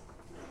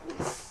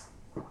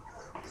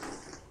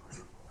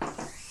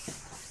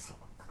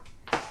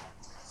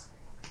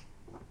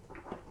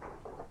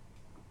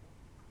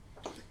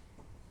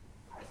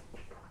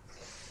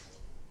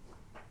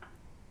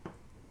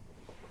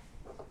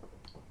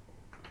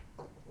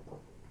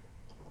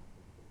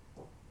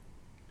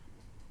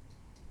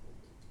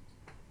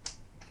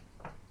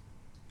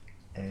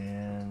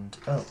 And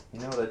oh, you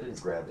know what? I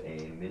didn't grab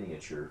a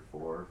miniature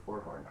for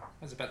Fourhorn. I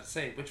was about to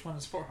say, which one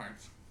is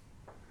Fourhorns?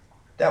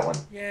 That one.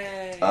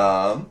 Yay!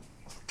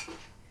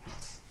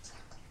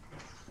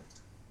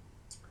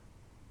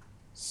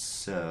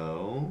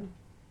 So,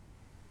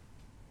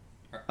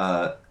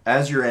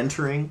 as you're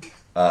entering,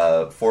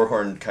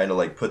 Fourhorn kind of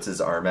like puts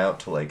his arm out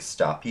to like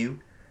stop you,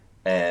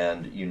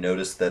 and you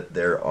notice that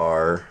there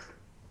are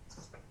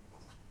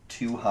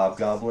 2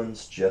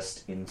 hobgoblins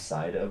just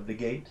inside of the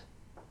gate.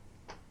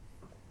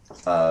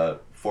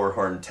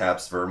 Fourhorn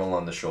taps Vermal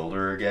on the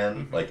shoulder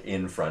again, like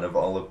in front of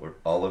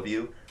all of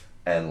you,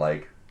 and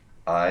like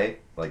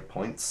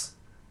points,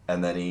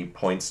 and then he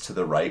points to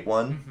the right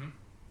one,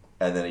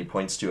 and then he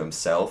points to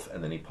himself,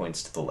 and then he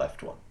points to the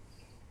left one.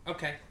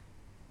 Okay.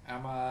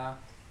 I'm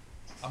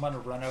gonna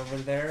run over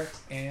there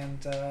and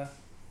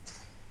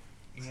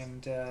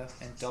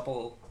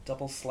double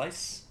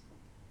slice.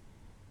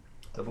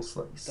 Double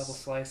slice. Double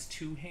slice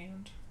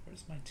 2-hand.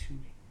 Where's my 2?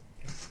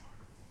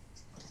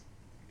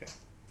 Okay.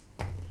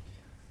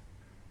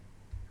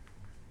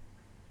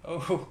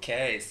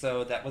 Okay,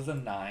 so that was a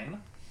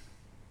 9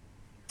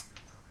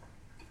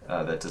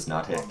 That does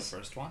not on the hit.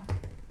 first one.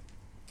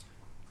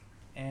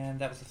 And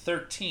that was a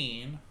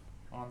 13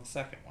 on the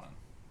second one.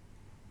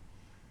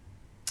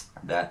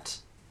 That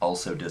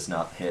also does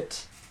not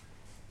hit.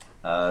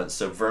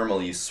 So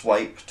Vermal, you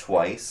swipe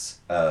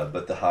twice,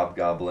 but the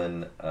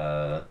hobgoblin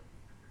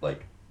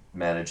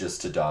manages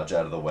to dodge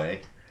out of the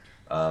way.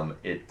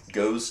 It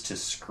goes to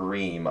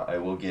scream. I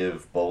will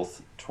give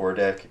both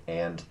Tordek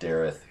and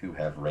Dareth, who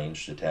have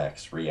ranged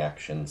attacks,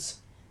 reactions,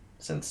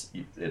 since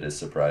it is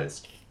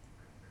surprised.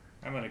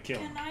 I'm gonna kill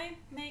him. Can I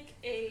make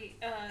a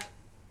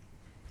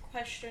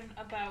question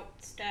about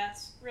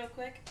stats real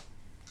quick?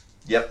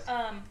 Yep.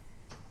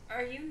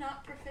 Are you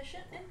not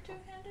proficient in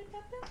two-handed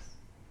weapons?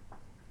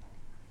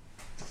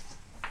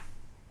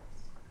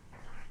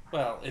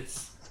 Well,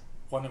 it's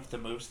one of the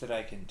moves that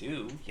I can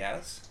do,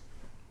 yes.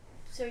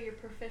 So you're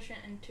proficient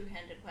in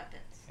two-handed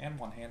weapons. And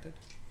one-handed.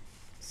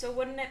 So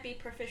wouldn't it be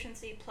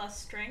proficiency plus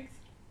strength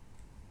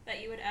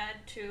that you would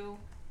add to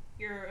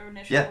your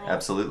initial Yeah, roll?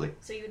 absolutely.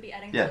 So you would be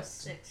adding Yeah. plus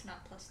 6,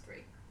 not plus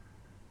 3.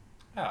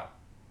 Oh.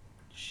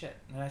 Shit.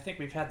 And I think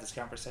we've had this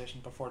conversation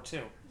before,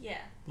 too.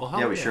 Yeah. Well,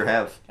 Yeah, we sure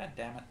have. God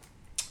damn it.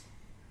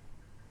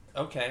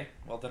 Okay,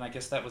 well then I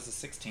guess that was a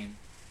 16.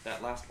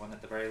 That last one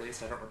at the very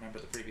least. I don't remember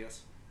the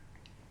previous.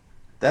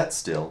 That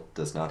still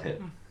does not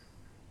hit.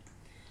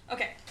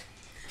 Okay.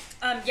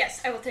 Yes,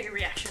 I will take a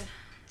reaction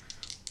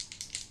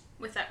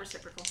with that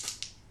reciprocal.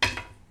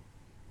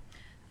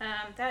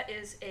 That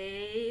is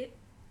a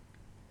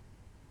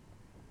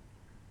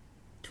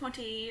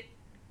 25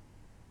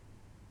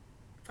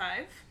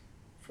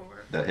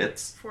 for That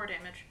hits. 4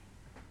 damage.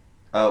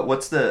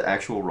 What's the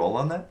actual roll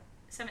on that?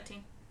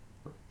 17.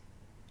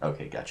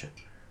 Okay, gotcha.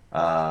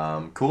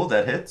 Cool,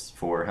 that hits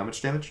for how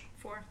much damage?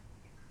 4.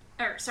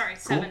 Or, sorry,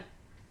 Cool. 7.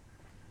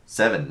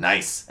 7,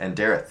 nice. And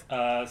Dareth?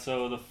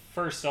 So the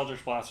first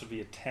Eldritch Blast would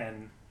be a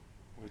 10,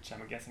 which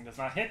I'm guessing does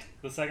not hit.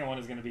 The second one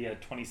is going to be a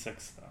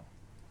 26,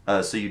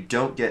 though. So you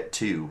don't get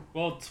 2.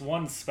 Well, it's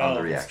one spell,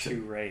 the it's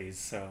reaction. 2 rays,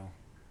 so...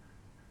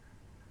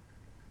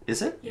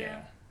 Is it?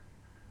 Yeah.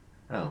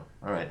 Oh,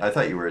 alright. I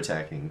thought you were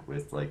attacking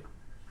with, like...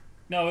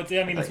 No, it's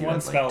thought it's you one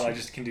had, like, spell. 2. I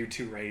just can do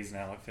 2 rays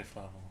now at 5th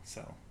level,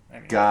 so... I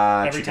mean,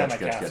 Gotcha, every time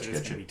gotcha, I cast gotcha, it, it's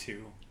gotcha. going to be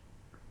 2.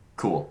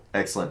 Cool.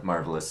 Excellent.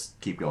 Marvelous.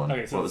 Keep going.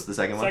 Okay, so what was the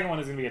second the one? second one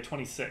is going to be a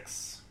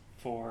 26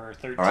 for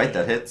 13. Alright,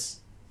 that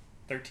hits.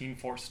 13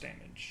 force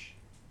damage.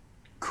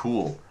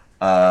 Cool.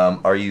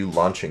 Are you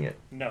launching it?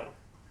 No,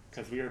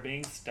 because we are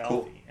being stealthy,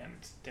 Cool.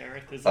 and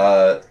Dareth is...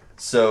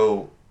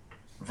 So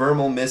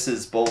Vermal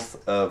misses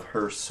both of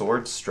her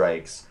sword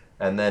strikes,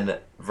 and then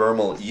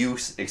Vermal, you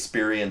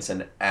experience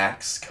an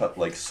axe cut,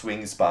 like,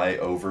 swings by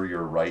over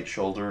your right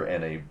shoulder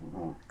and a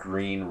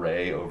green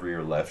ray over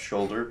your left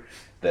shoulder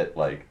that,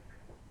 like,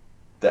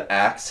 the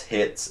axe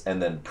hits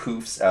and then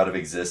poofs out of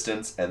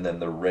existence, and then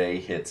the ray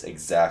hits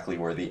exactly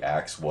where the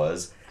axe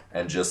was,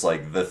 and just,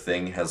 like, the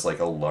thing has, like,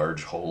 a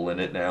large hole in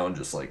it now and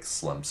just, like,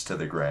 slumps to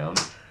the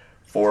ground.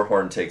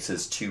 Fourhorn takes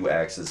his 2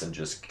 axes and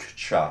just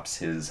chops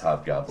his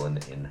hobgoblin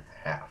in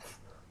half.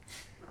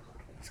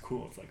 It's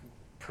cool. It's like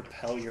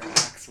propel your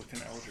axe with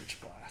an Eldritch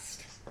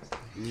Blast.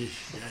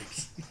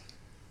 Yikes.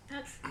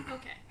 That's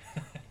okay.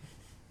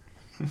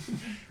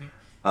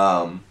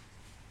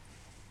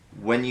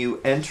 When you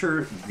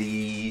enter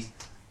the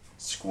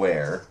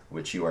square,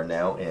 which you are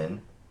now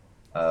in,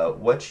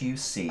 what you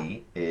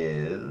see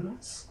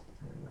is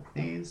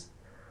these.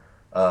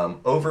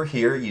 Over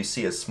here, you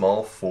see a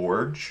small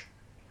forge.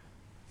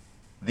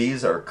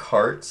 These are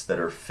carts that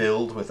are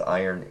filled with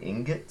iron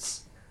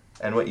ingots.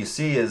 And what you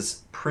see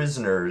is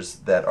prisoners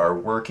that are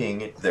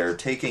working, they're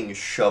taking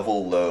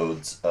shovel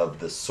loads of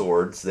the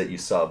swords that you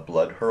saw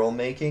Bloodhurl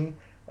making,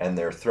 and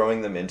they're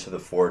throwing them into the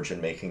forge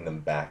and making them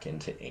back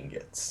into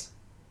ingots.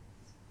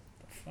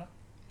 The fuck?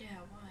 Yeah,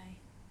 why?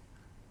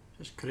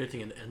 Just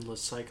creating an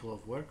endless cycle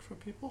of work for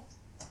people?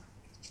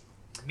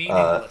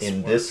 Meaningless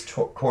In work. this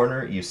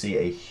corner, you see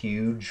a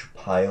huge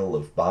pile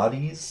of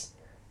bodies.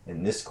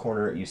 In this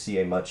corner, you see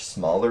a much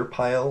smaller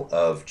pile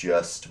of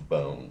just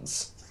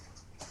bones.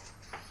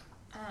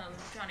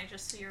 Johnny,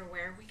 just so you're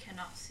aware, we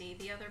cannot see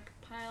the other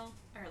pile,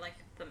 or like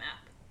the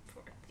map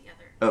for the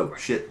other. Oh, corner.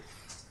 shit.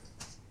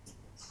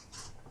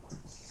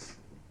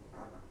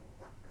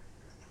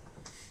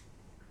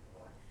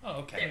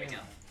 Oh, okay. There we go.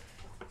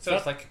 So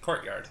it's like a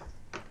courtyard.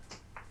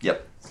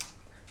 Yep.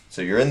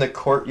 So you're in the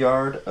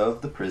courtyard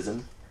of the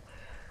prison.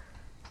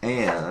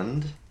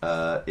 And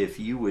if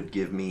you would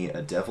give me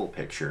a devil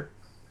picture.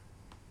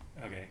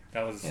 Okay,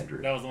 that was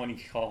Andrew. the one you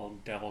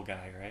called Devil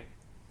Guy, right?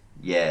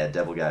 Yeah,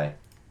 devil guy.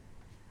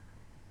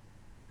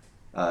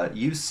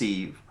 You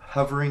see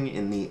hovering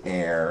in the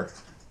air,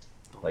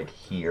 like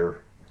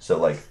here, so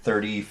like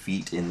 30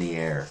 feet in the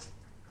air,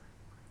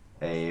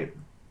 a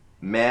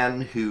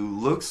man who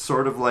looks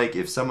sort of like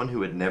if someone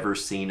who had never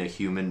seen a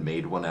human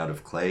made one out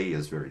of clay. He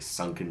has very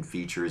sunken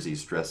features.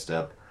 He's dressed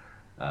up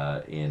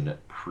in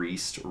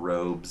priest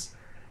robes,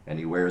 and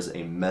he wears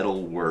a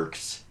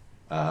metal-worked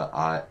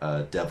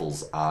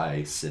devil's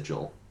eye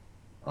sigil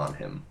on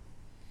him.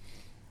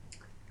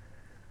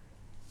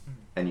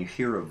 And you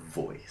hear a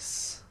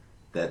voice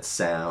that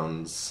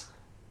sounds...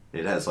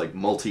 It has like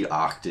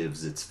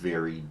multi-octaves. It's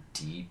very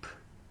deep.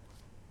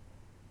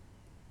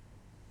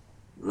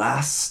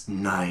 Last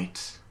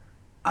night,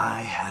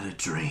 I had a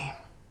dream.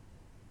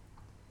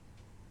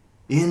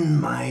 In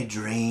my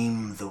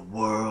dream, the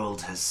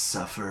world has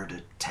suffered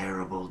a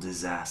terrible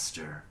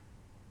disaster.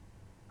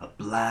 A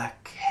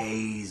black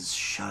haze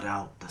shut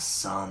out the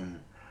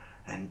sun,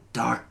 and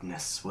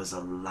darkness was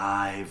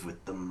alive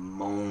with the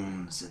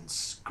moans and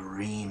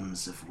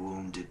screams of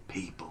wounded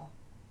people.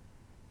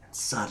 And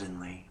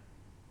suddenly,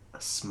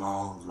 a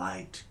small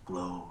light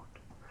glowed.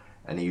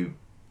 And he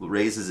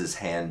raises his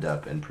hand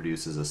up and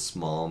produces a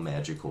small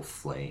magical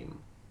flame.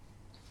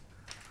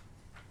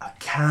 A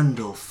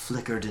candle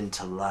flickered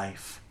into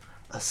life,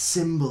 a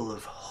symbol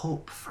of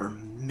hope for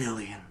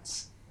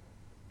millions.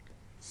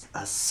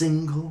 A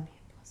single,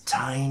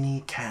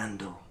 tiny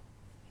candle,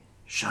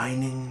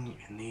 shining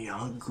in the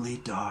ugly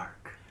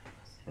dark.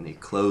 And he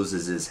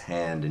closes his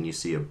hand, and you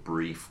see a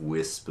brief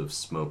wisp of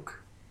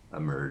smoke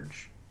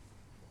emerge.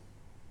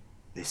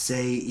 They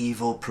say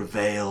evil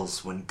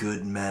prevails when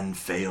good men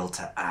fail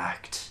to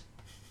act.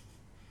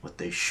 What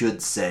they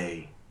should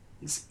say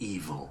is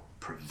evil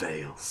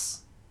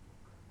prevails.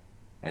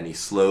 And he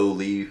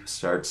slowly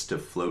starts to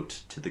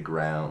float to the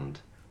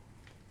ground.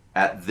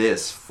 At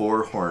this,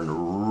 Fourhorn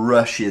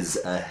rushes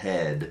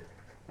ahead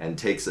and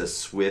takes a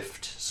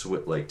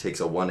takes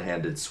a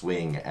one-handed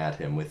swing at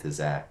him with his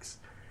axe.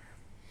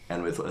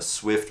 and with a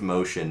swift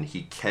motion,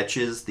 he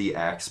catches the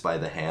axe by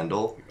the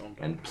handle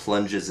and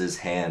plunges his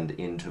hand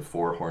into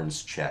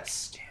Fourhorn's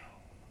chest.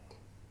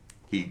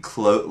 He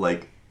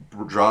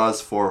draws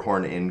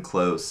Fourhorn in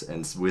close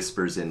and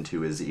whispers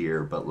into his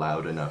ear, but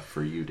loud enough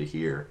for you to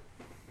hear.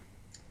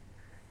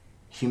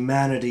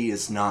 Humanity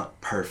is not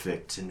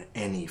perfect in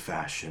any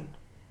fashion.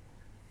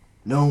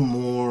 No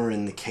more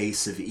in the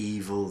case of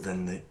evil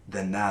than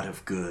that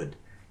of good.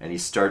 And he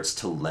starts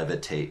to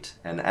levitate,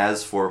 and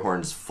as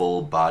Fourhorn's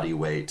full body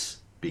weight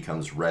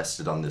becomes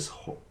rested on this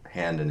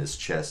hand in his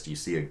chest, you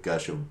see a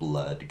gush of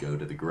blood go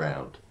to the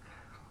ground.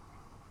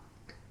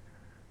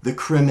 The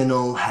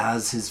criminal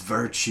has his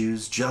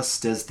virtues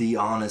just as the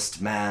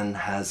honest man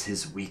has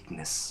his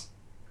weakness.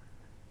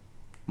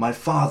 My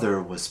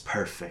father was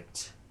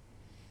perfect.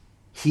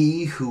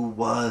 He who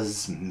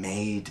was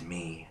made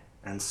me,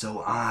 and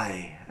so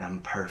I am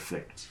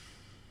perfect.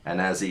 And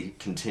as he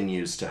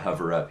continues to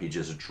hover up, he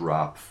just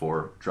drops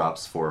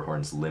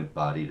Fourhorn's limp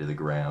body to the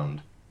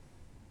ground.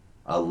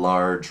 A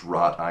large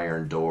wrought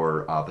iron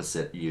door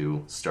opposite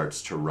you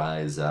starts to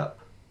rise up,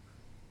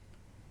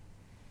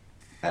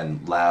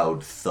 and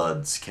loud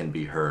thuds can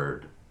be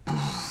heard.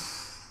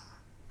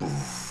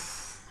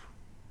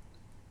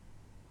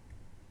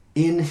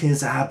 In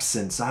his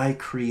absence, I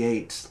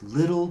create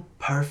little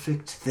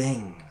perfect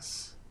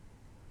things.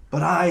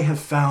 But I have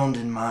found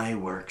in my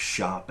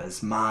workshop,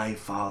 as my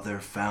father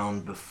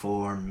found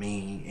before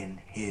me in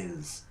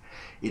his,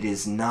 it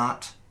is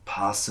not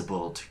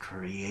possible to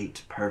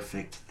create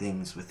perfect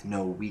things with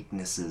no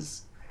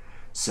weaknesses.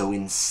 So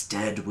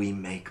instead we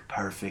make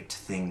perfect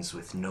things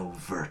with no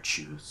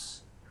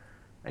virtues.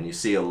 And you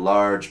see a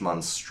large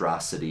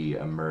monstrosity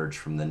emerge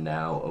from the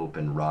now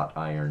open wrought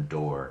iron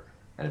door.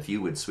 And if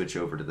you would switch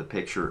over to the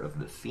picture of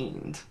the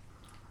fiend.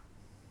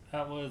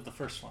 That was the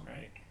first one,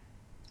 right?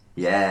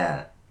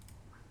 Yeah.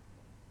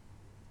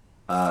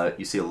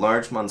 You see a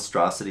large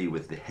monstrosity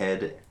with the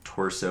head,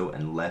 torso,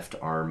 and left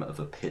arm of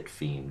a pit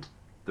fiend.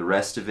 The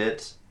rest of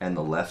it, and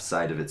the left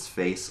side of its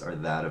face, are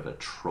that of a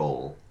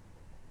troll.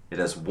 It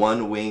has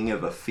one wing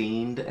of a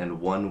fiend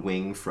and one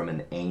wing from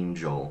an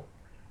angel.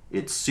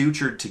 It's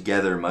sutured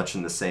together much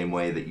in the same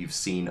way that you've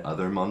seen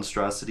other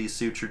monstrosities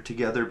sutured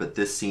together, but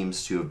this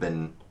seems to have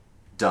been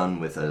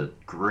done with a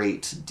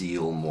great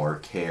deal more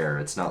care.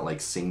 It's not like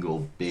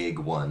single big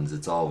ones.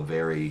 It's all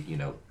very,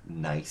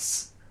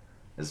 nice.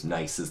 As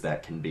nice as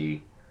that can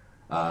be.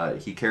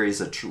 He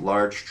carries a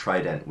large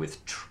trident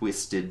with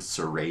twisted,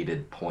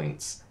 serrated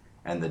points,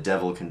 and the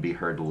devil can be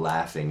heard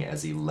laughing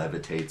as he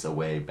levitates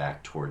away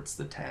back towards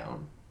the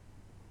town.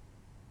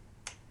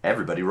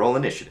 Everybody roll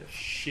initiative.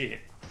 Shit.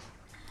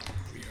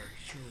 We are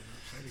surely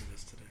not fighting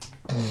this today.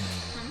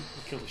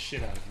 We killed the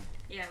shit out of him.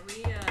 Yeah,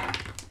 we,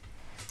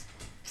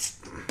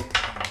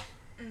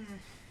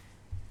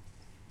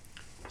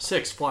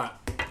 6 flat.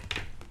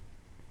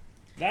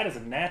 That is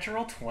a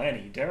natural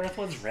 20. Dareth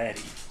was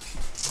ready.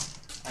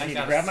 I need to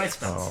got grab a my 6.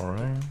 spells. All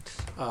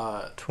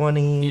right.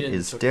 20 Eden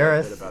is took quite a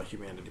bit Dareth. about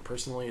humanity.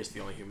 Personally, is the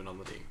only human on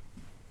the team.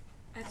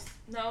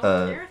 no,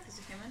 Dareth is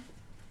a human.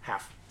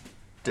 Half.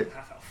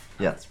 Half elf.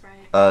 Yeah. That's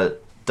right.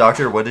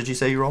 Doctor, what did you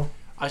say you roll?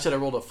 I said I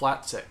rolled a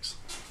flat 6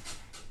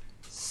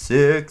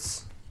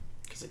 6.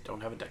 because I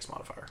don't have a dex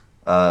modifier.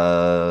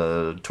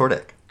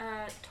 Tordek.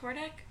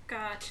 Tordek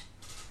got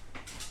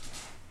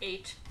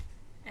 8,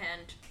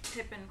 and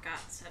Pippin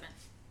got 7.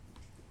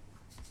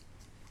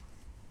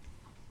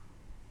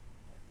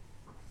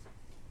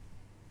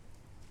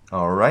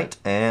 All right,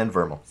 and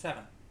Vermal.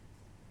 7.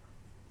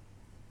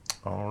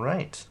 All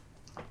right.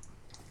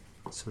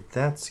 So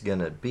that's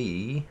gonna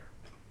be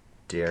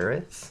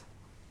Dareth,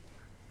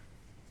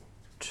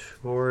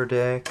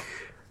 Tordek,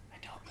 I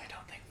don't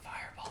think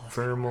Fireball is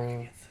Vermal,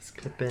 against this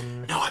guy.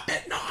 Pippin. No, I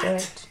bet not.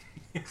 Jet.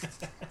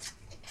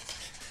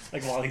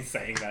 Like while he's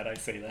saying that, I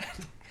say that.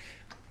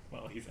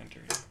 While he's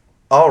entering.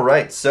 All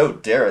right, so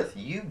Dareth,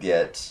 you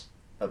get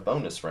a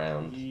bonus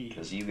round Yeah.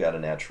 because you got a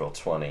natural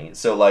 20.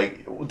 So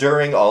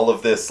during all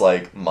of this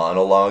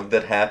monologue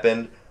that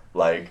happened,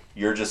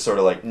 you're just sort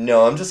of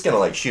no, I'm just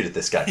gonna shoot at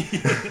this guy.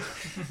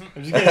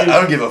 I'm just I gonna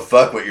don't give a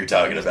fuck what you're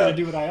talking I'm just gonna about.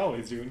 do what I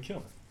always do and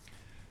kill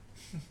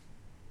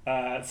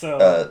him.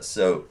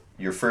 So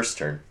your first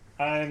turn.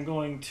 I'm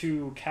going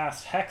to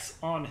cast Hex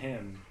on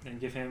him and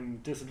give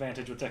him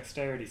disadvantage with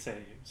dexterity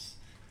saves.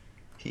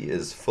 He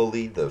is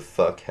fully the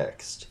fuck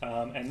hexed.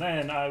 And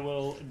then I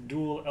will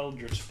dual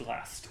Eldritch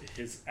Blast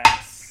his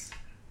ass.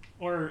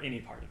 Or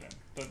any part of him.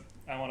 But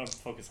I want to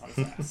focus on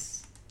his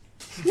ass.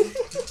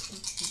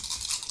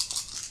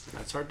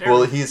 That's our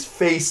Well, Dareth. he's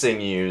facing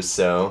you,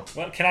 so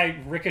Well, can I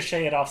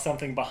ricochet it off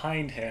something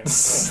behind him?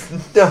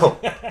 no.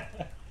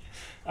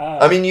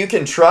 I mean, you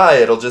can try.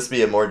 It'll just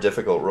be a more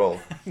difficult roll.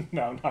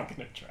 No, I'm not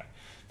going to try.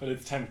 But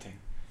it's tempting.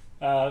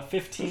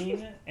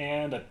 15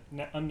 and an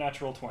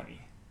unnatural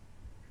 20.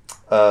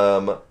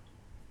 The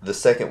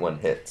second one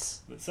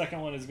hits. The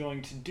second one is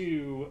going to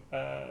do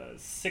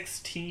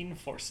 16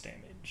 force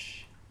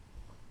damage.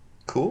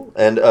 Cool.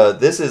 And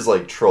this is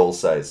troll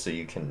size, so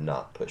you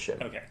cannot push him.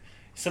 Okay.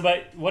 So,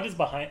 but what is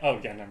behind... Oh,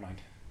 yeah, never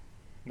mind.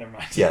 Never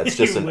mind. Yeah, it's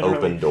just You an literally-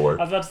 open door.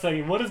 I was about to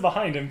say, what is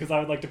behind him? Because I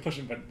would like to push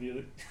him, but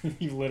you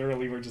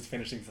literally were just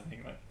finishing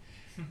saying that.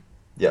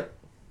 Yep.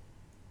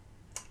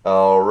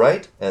 All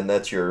right, and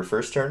that's your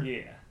first turn.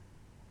 Yeah.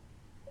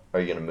 Are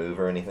you gonna move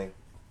or anything?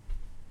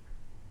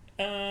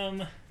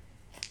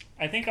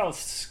 I think I'll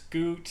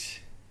scoot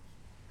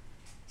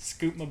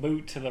my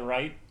boot to the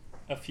right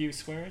a few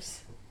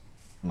squares.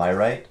 My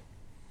right.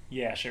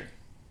 Yeah, sure.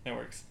 That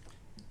works.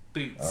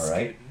 Boots. All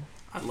right.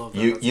 I love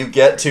that. You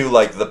get to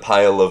like the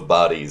pile of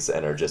bodies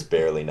and are just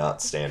barely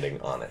not standing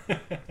on it.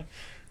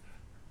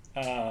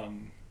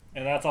 And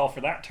that's all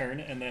for that turn,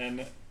 and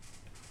then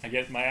I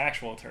get my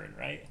actual turn,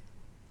 right?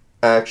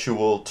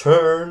 Actual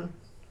turn.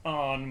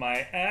 On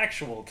my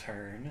actual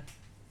turn,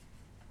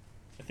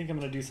 I think I'm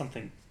going to do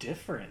something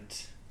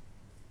different.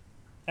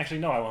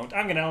 Actually, no, I won't.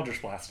 I'm going to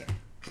Eldritch Blast him.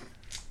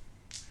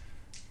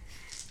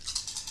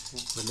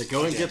 When the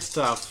going gets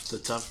tough, the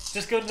tough.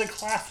 Just go to the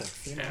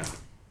classics, you know?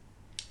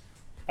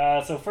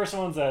 Yeah. So first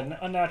one's an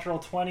unnatural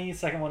 20,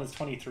 second one is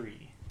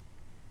 23.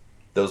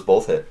 Those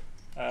both hit.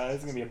 This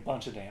is going to be a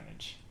bunch of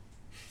damage.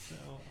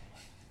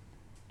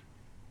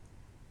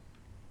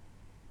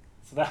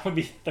 So that would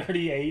be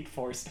 38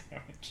 force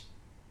damage.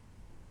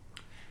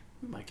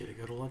 We might get to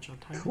go to lunch on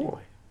time.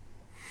 Cool.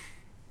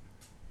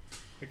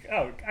 Like,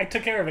 oh, I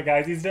took care of it,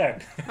 guys. He's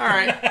dead. All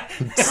right.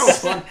 That was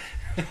fun.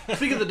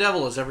 Speak of the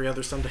devil is every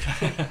other Sunday.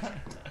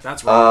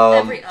 That's right.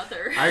 Every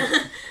other.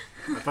 I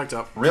fucked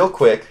up. Real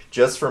quick,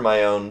 just for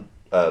my own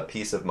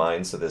peace of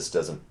mind, so this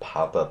doesn't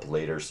pop up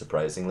later.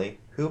 Surprisingly,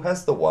 who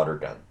has the water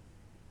gun?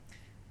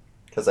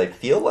 Because I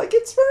feel like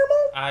it's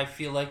Vermal. I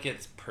feel like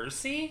it's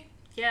Percy.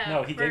 Yeah.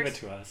 No, he gave it first-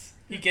 to us.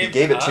 He He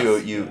gave it to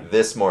us? you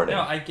this morning.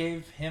 No, I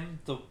gave him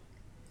the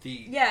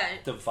Yeah.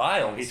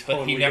 vials, He but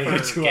totally he never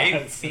gave it to gave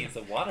us. me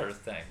the water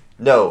thing.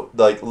 No,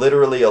 like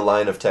literally a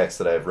line of text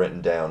that I've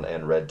written down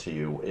and read to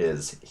you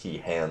is he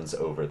hands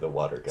over the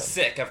water gun.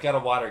 Sick. I've got a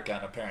water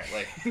gun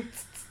apparently.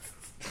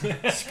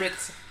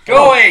 Spritz.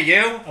 Go away,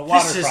 you. A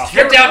water This is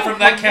crossbow. Get down from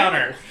that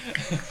counter.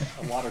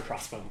 A water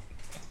crossbow.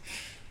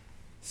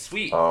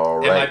 Sweet.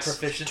 All Am I right.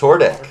 proficient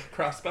Tordek. in water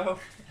crossbow?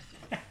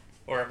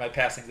 Or am I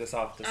passing this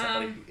off to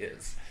somebody who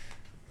is?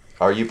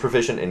 Are you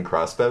proficient in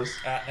crossbows?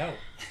 No.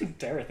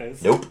 Dareth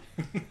is. Nope.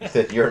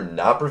 You're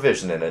not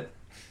proficient in it.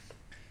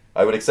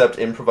 I would accept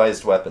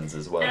improvised weapons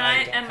as well. Am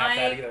I I, don't am have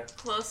that I either.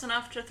 close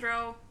enough to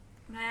throw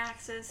my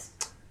axes?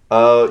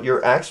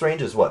 Your axe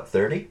range is what,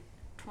 30?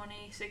 20,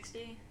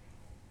 60?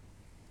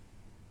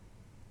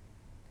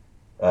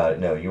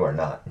 No, you are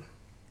not.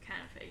 Kind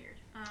of figured.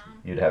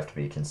 You'd have to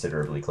be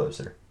considerably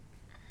closer.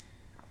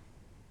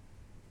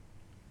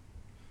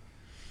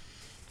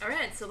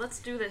 Alright, so let's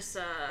do this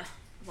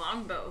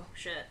longbow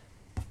shit.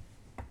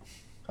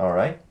 All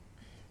right.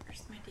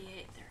 Where's my D8?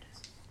 There it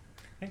is.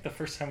 I think the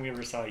first time we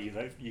ever saw you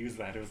use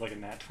that, it was like a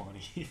nat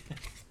 20.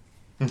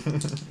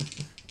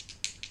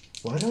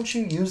 Why don't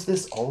you use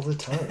this all the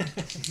time?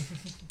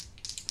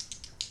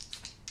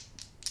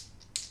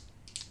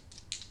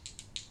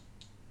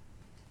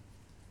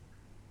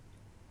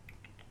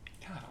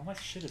 God, all my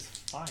shit is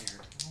fire.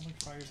 I don't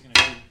think fire's gonna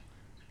do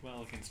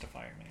well against a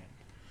fireman.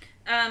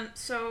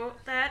 So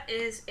that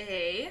is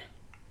a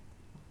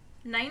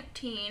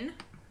 19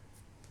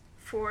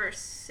 for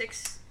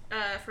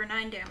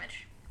 9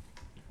 damage.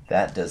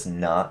 That does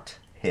not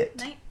hit.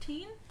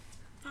 19?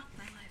 Fuck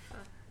my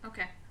life.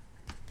 Okay.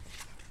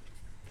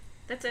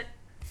 That's it.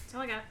 That's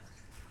all I got.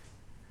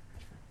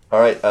 All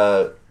right,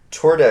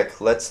 Tordek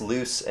lets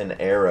loose an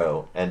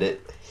arrow, and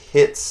it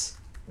hits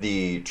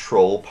the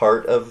troll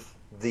part of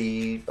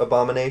the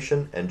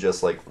abomination and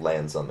just like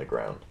lands on the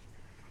ground.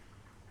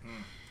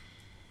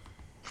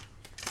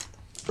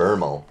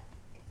 Vermal.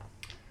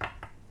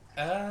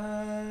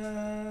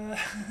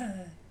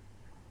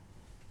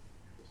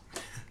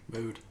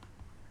 Mood.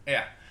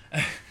 Yeah.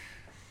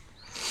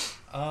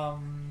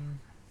 I'm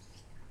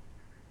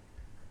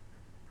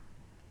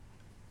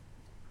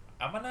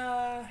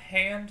gonna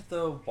hand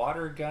the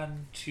water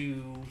gun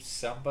to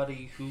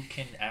somebody who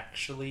can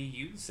actually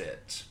use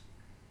it.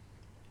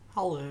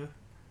 Hello.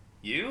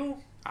 You?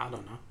 I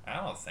don't know. I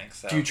don't think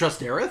so. Do you trust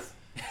Dareth?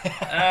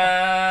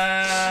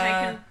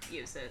 I can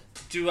use it.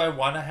 Do I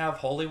want to have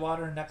holy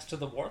water next to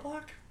the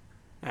warlock?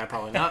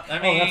 Probably not.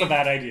 I mean, Oh, that's a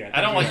bad idea.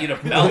 I don't want you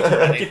to melt or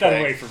anything. Get that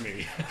away from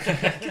me.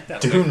 Get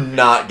that Do away.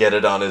 not get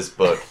it on his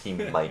book. He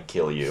might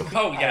kill you.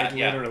 Oh yeah, I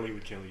yeah, literally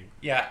would kill you.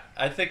 yeah.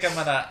 I think I'm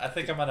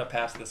gonna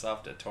pass this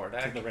off to To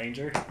Tordek. the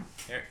ranger.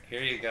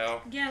 Here you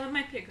go. Yeah, that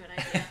might be a good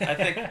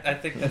idea. I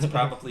think that's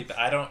probably.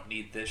 I don't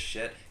need this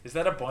shit. Is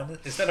that a bonus?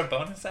 Is that a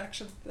bonus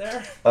action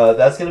there?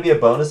 That's going to be a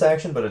bonus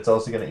action, but it's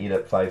also going to eat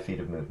up 5 feet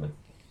of movement.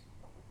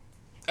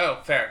 Oh,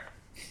 fair.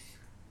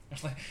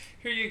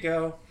 Here you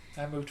go.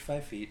 I moved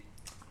 5 feet.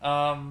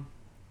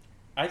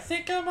 I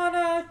think I'm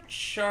gonna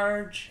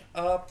charge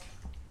up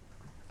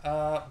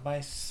my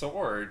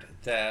sword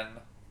then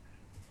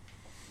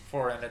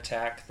for an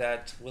attack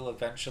that will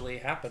eventually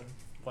happen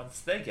once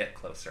they get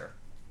closer.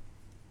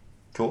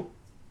 Cool.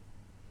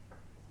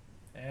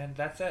 And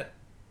that's it.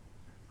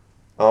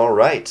 All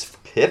right,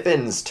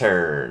 Pippin's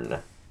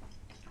turn.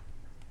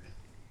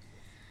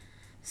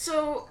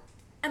 So,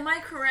 am I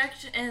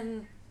correct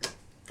in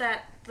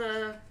that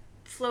the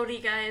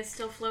floaty guy is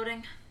still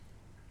floating?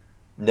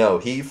 No,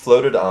 he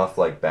floated off,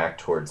 like, back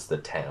towards the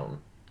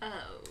town.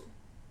 Oh.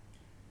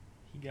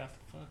 He got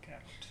the fuck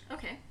out.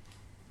 Okay.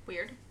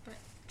 Weird, but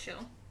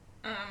chill.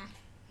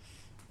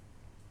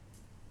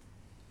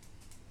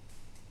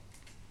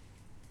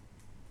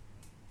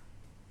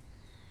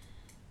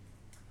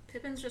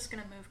 Pippin's just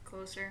gonna move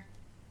closer.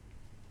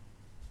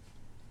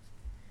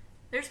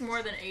 There's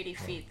more than 80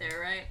 feet there,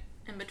 right?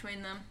 In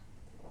between them.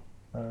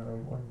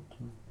 1,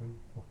 2, 3,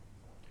 4.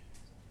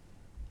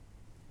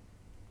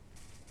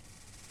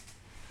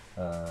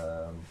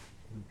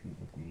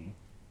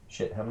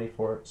 Shit, how many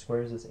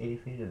squares is 80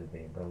 feet? It'd be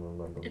blah, blah,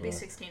 blah, blah, It'd be blah.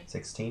 16.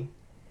 16?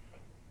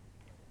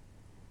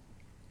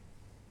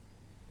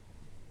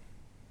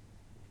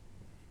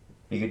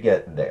 You could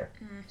get there.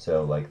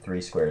 So, like,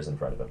 3 squares in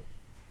front of him.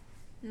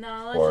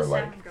 No, let's Or, just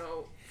like- have him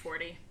go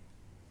 40.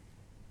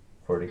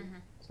 40?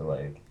 So,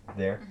 like,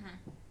 there.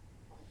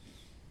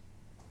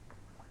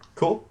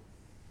 Cool.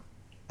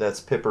 That's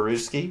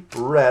Pipperuski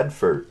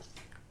Bradford.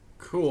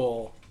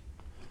 Cool.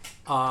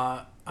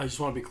 I just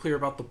want to be clear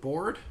about the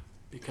board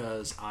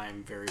because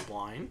I'm very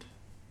blind.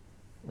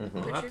 Mm-hmm.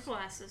 Put your That's-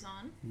 glasses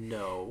on.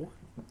 No.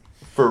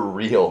 For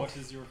real. What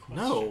is your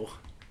question? No.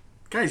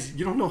 Guys,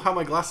 you don't know how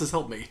my glasses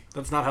help me.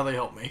 That's not how they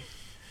help me.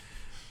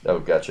 Oh,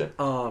 gotcha.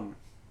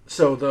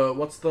 So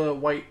what's the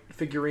white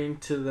figurine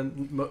to the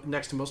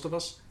next to most of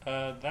us?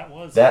 That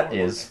was. That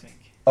Forward, is- I think.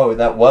 Oh,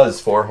 that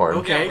was Forehorn.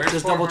 Okay, where's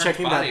just double Forehorn's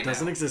checking body that now?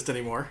 doesn't exist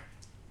anymore.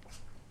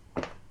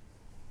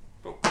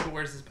 But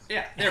where's his...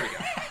 Yeah, there we go.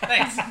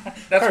 Thanks.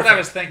 That's what I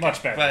was thinking.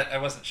 Much better. But I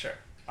wasn't sure.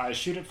 I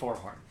shoot at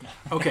Forehorn.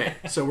 Okay,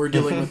 so we're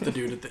dealing with the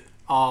dude at the...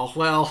 Oh,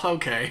 well,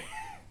 okay.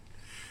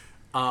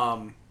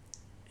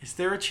 Is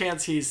there a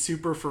chance he's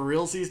super for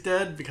realsies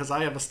dead? Because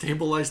I have a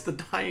stabilize the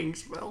dying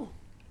spell.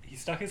 He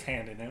stuck his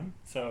hand in him,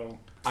 so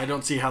I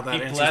don't see how that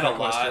He answers bled my a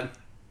question. lot.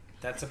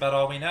 That's about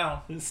all we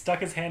know. he stuck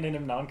his hand in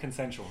him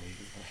non-consensually.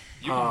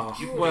 You can,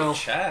 you can well- go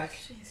check.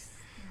 Jeez.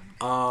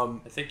 I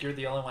think you're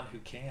the only one who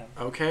can.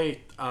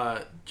 Okay,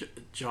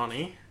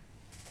 Johnny,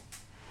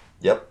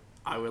 Yep.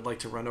 I would like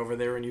to run over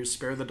there and use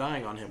Spare the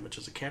Dying on him, which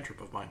is a cantrip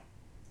of mine.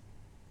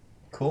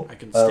 Cool. I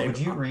can stay would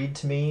you on- read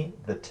to me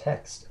the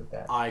text of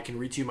that? I can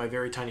read to you my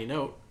very tiny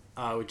note,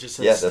 which just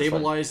says Yeah, that's fine.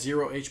 stabilize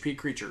 0 HP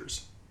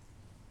creatures.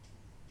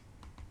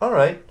 All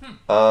right.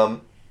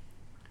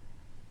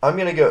 I'm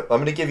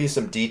gonna give you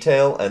some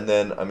detail, and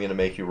then I'm gonna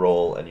make you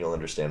roll, and you'll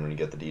understand when you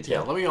get the Yeah,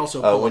 detail. let me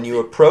also pull When up you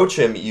approach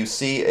him, you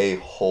see a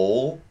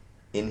hole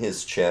in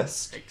his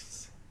chest,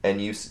 Thanks.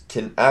 and you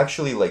can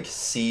actually like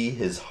see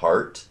his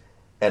heart,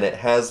 and it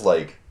has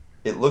like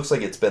it looks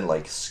like it's been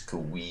like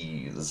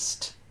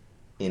squeezed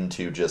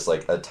into just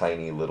like a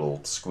tiny little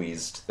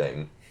squeezed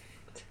thing.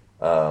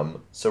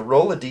 So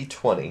roll a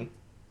d20.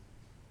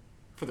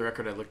 For the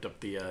record, I looked up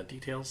the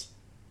details.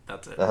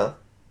 That's it. Uh-huh.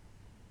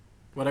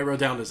 What I wrote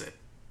down is it.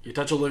 You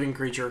touch a living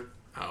creature.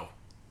 Oh,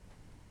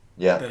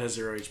 Yeah. that has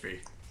 0 HP.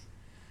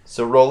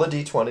 So roll a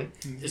d20.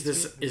 Is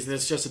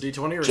this just a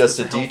D20 or Just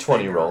is this a health D20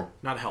 thing, or- roll.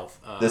 Not health.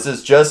 This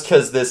is just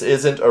because this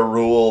isn't a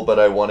rule, but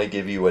I want to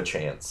give you a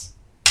chance.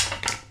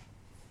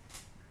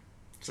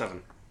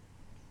 7.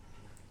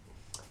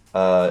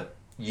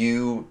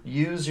 You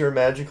use your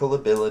magical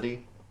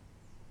ability,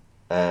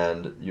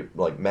 and you,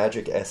 like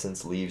magic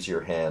essence leaves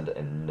your hand,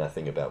 and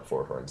nothing about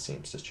Forehorn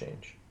seems to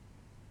change.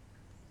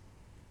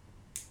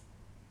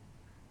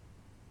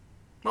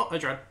 Well, I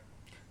tried.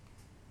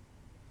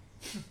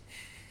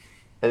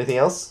 Anything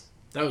else?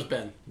 That was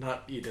Ben,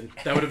 not Eden.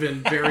 That would have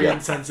been very Yeah.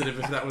 insensitive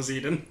if that was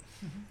Eden.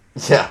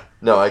 Yeah,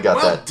 no, I got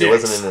Well, that. It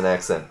wasn't dicks. in an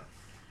accent.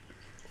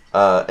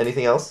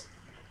 Anything else?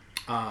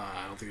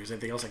 I don't think there's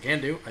anything else I can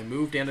do. I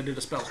moved and I did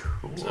a spell.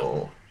 So,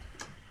 Cool.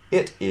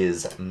 It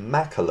is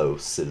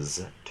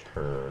Makalos'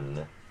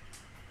 turn.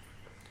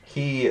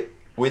 He,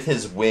 with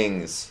his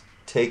wings,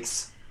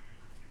 takes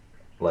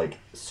like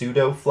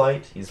pseudo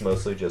flight. He's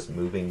mostly just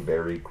moving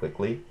very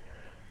quickly.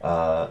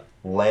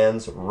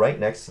 Lands right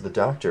next to the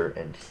doctor,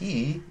 and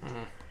he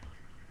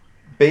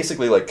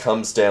basically like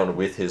comes down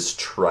with his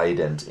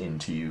trident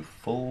into you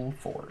full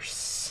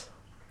force.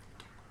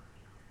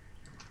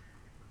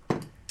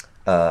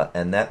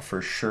 And that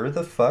for sure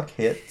the fuck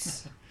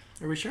hits.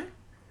 are we sure?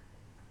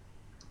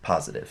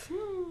 Positive.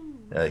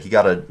 He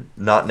got a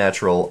not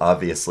natural,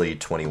 obviously,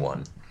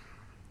 21.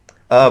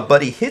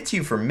 But he hits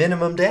you for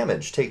minimum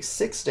damage. Takes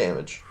 6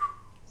 damage.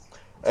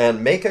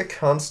 And make a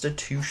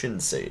constitution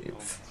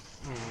save.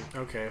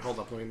 Okay, hold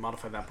up. Let me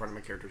modify that part of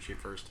my character sheet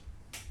first.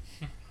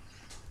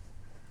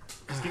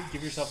 Just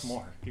give yourself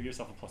more. Give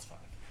yourself a +5.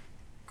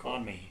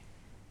 On me.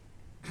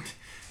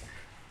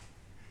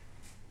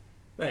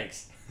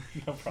 Thanks.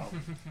 No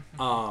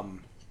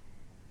problem.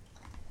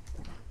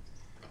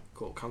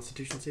 Cool.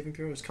 Constitution saving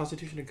throw. Is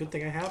Constitution a good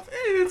thing I have?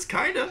 It's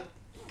kinda.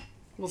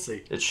 We'll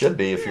see. It should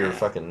be if you're Yeah.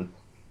 fucking...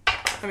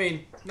 I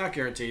mean, not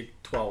guaranteed.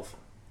 12.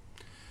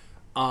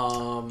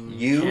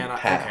 You can I-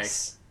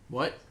 pass. Okay.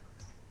 What?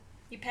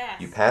 You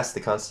pass. You pass the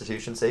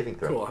constitution saving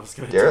throw. Cool. I was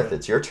gonna. Dareth, do it.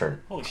 it's your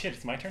turn. Holy shit,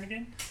 it's my turn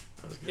again?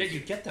 Yeah, you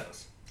get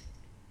those.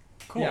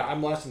 Cool. Yeah,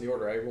 I'm last in the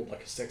order. I rolled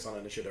like a 6 on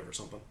initiative or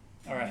something.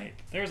 All right.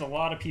 There's a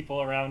lot of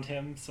people around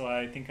him, so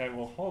I think I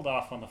will hold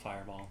off on the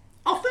fireball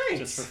Oh, thanks!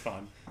 just for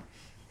fun.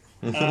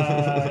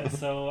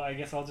 So I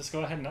guess I'll just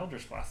go ahead and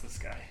Eldritch Blast this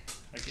guy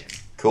again.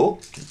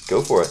 Cool.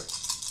 Go for it.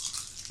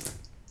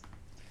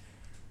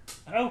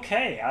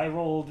 Okay, I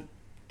rolled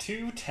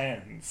 2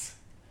 10s.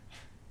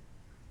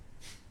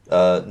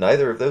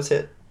 Neither of those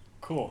hit.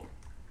 Cool.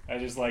 I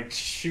just like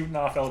shooting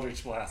off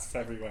Eldritch Blasts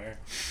everywhere.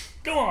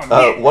 Go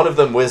on, One of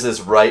them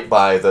whizzes right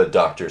by the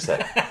doctor's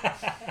head.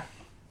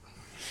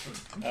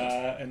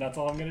 and that's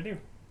all I'm gonna do.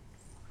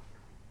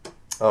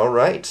 All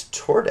right,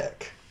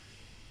 Tordek.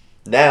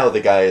 Now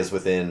the guy is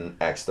within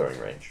axe throwing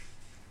range.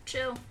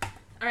 Chill.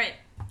 Alright,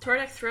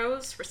 Tordek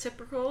throws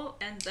reciprocal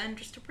and then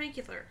just a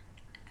regular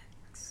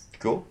axe.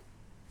 Cool.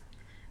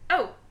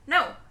 Oh,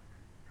 no!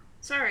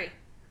 Sorry.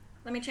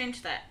 Let me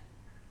change that.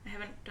 I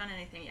haven't done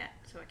anything yet,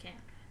 so I can't.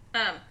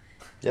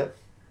 Yep.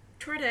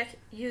 Tordek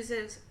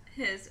uses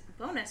his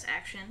bonus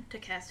action to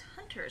cast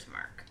Hunter's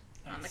Mark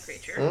on the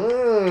creature.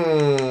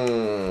 Mm.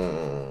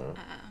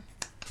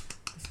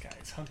 This guy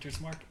is Hunter's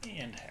Mark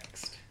and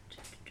Hexed.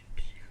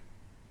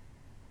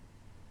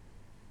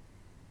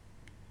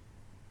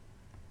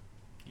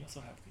 You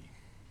also have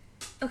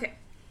the... Okay.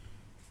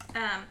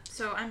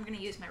 So I'm gonna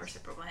use my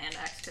reciprocal hand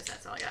axe because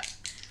that's all I got.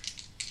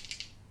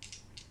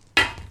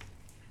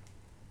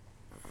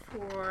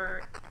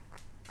 For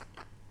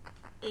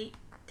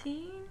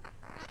 18?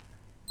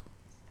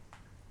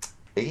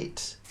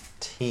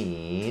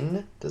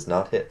 18 does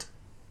not hit.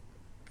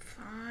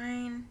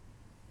 Fine.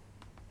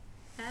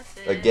 That's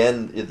it.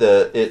 Again,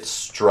 it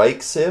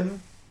strikes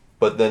him,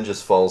 but then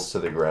just falls to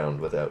the ground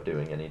without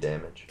doing any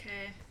damage. Okay.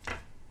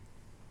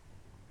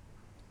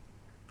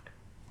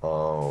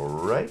 All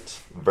right,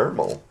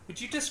 Vermal.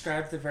 Would you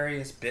describe the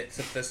various bits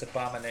of this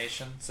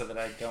abomination so that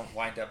I don't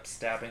wind up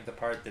stabbing the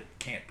part that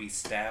can't be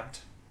stabbed?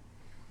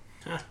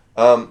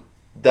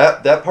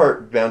 That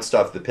part bounced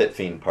off the Pit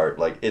Fiend part.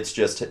 Like it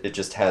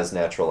just has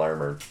natural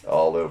armor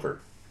all over.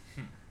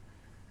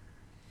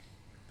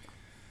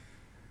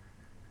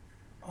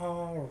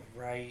 All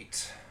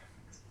right.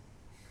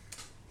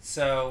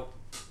 So,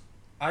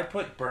 I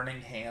put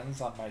Burning Hands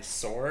on my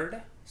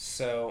sword,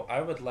 so I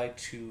would like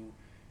to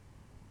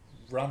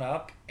run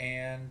up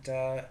and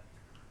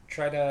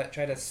try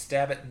to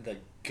stab it in the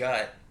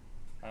gut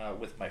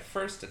with my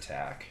first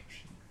attack,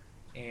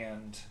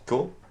 and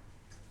Cool.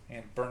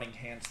 Burning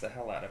Hands the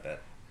hell out of it.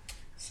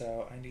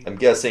 So I need. I'm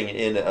guessing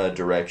in a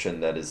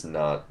direction that is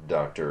not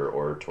Doctor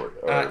or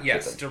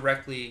Yes, Pippin.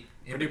 directly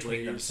in Pretty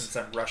between them, please. since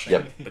I'm rushing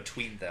Yep.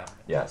 between them.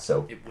 Yeah.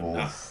 So. It would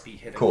not be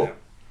hitting Cool. them.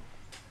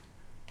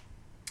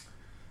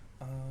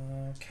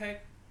 Okay.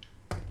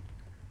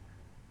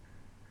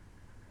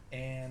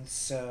 And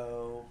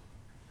so,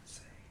 let's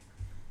see,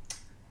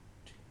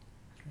 2,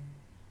 3,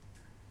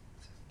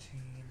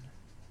 17.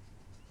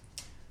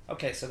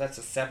 Okay, so that's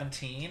a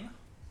 17.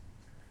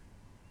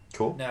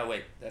 Cool. No,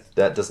 wait,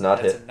 That does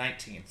not that's hit. a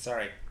 19.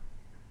 Sorry.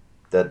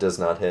 That does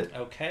not hit.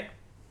 Okay.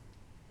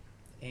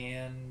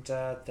 And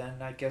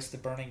then I guess the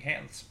Burning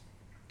Hands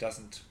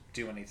doesn't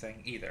do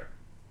anything either.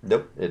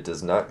 Nope. It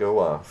does not go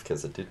off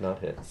because it did not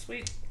hit.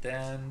 Sweet.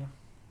 Then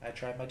I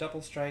tried my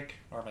double strike,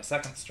 or my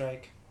second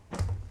strike.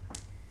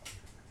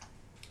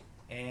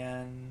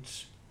 And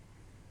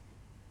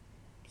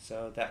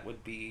so that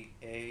would be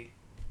a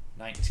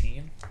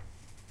 19.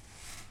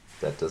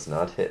 That does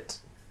not hit.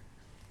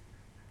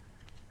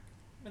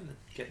 I'm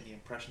getting the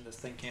impression this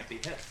thing can't be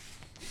hit.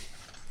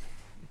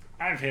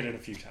 I've hit it a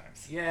few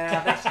times.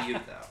 Yeah, that's you,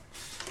 though.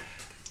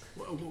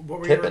 What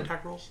were your Pippin.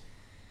 attack rolls?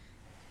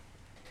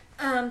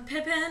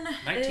 Pippin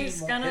 19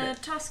 is won't gonna hit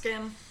it. tusk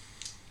him.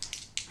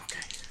 Okay.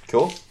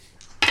 Cool.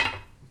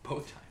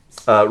 Both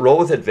times. Roll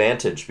with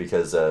advantage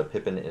because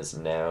Pippin is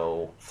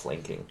now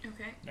flanking.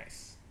 Okay.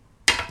 Nice.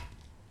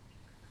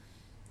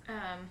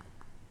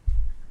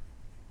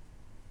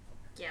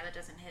 Yeah, that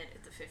doesn't hit.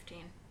 It's a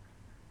 15.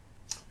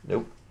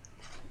 Nope.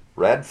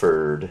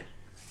 Radford.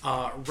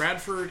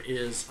 Radford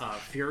is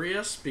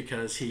furious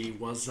because he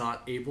was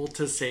not able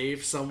to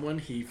save someone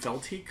he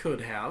felt he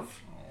could have.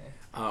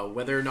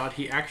 Whether or not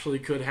he actually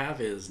could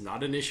have is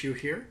not an issue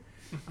here.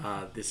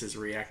 This is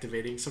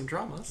reactivating some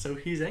drama, so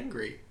he's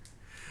angry.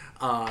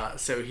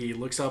 So he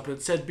looks up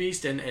at said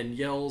beast and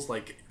yells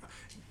like,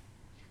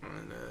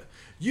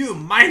 "You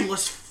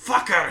mindless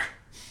fucker!"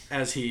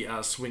 as he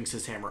swings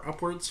his hammer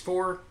upwards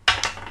for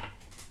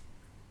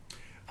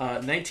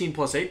 19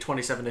 plus 8,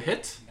 27 to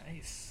hit.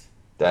 Nice.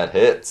 That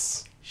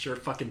hits. Sure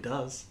fucking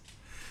does.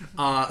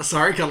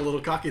 Sorry, got a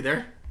little cocky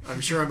there. I'm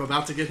sure I'm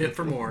about to get hit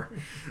for more.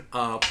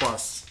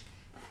 Plus,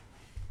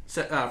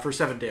 for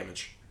 7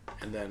 damage.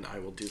 And then I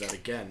will do that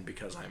again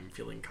because I'm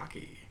feeling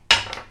cocky.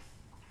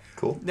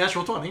 Cool.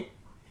 Natural 20.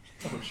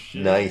 Oh,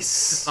 shit.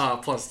 Nice.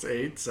 Plus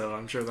 8, so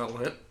I'm sure that'll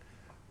hit.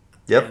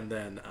 Yep. And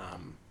then,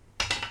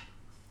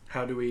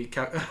 how do we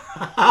count?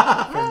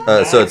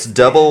 So it's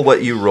double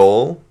what you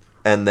roll,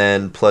 and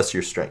then plus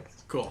your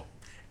strength. Cool.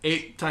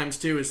 8 times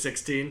 2 is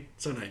 16,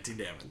 so 19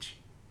 damage.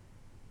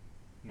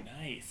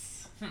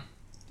 Nice.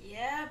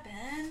 Yeah,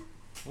 Ben.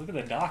 Look at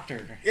the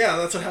doctor. Yeah,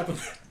 that's what happened.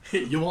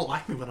 You won't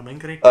like me when I'm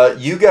angry.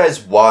 You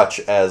guys watch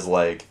as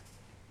like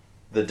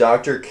the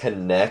doctor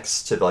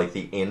connects to like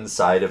the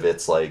inside of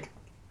its like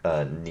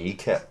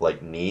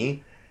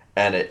knee,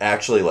 and it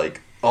actually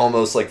like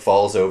almost like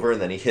falls over,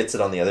 and then he hits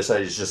it on the other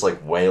side. He's just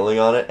like wailing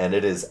on it, and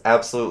it is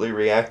absolutely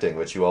reacting,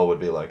 which you all would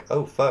be like,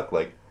 oh fuck,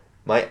 like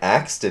my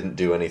axe didn't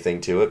do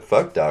anything to it.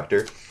 Fuck,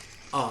 doctor.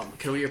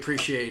 Can we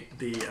appreciate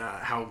the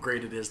how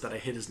great it is that I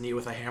hit his knee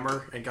with a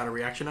hammer and got a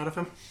reaction out of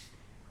him?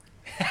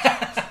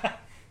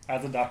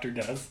 As a doctor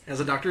does. As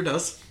a doctor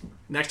does.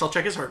 Next, I'll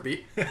check his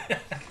heartbeat.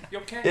 You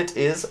okay? It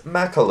is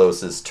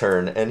Makalos'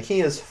 turn, and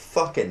he is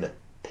fucking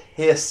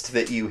pissed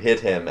that you hit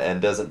him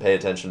and doesn't pay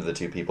attention to the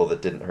two people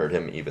that didn't hurt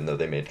him, even though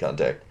they made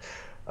contact.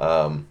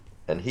 And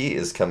he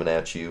is coming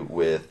at you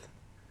with...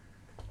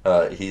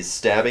 he's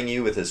stabbing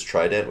you with his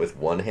trident with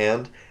one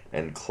hand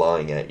and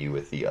clawing at you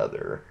with the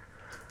other.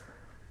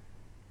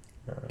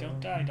 Don't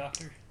die,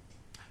 doctor.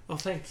 Oh,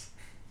 thanks.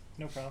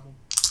 No problem.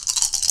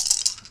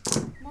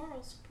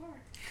 Moral support.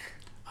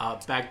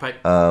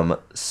 Bagpipe.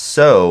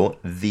 So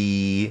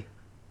the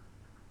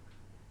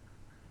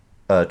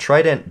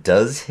trident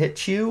does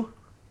hit you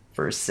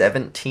for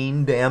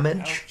 17 damage.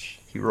 Ouch.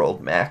 He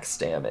rolled max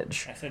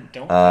damage. I said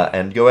don't die.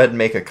 And go ahead and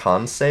make a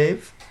con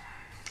save.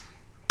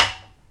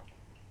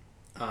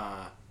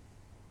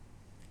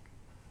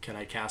 Can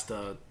I cast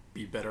a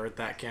be better at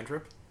that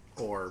cantrip?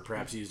 Or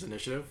perhaps use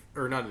initiative?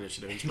 Or not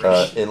initiative,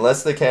 inspiration.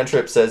 Unless the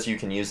cantrip says you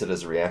can use it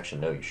as a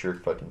reaction. No, you sure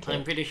fucking I'm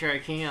can. pretty sure I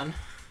can.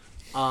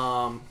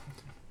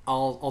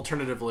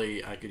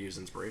 Alternatively, I could use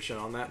inspiration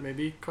on that,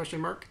 maybe?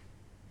 Question mark.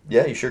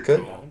 Yeah, you sure could.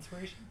 You have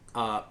inspiration?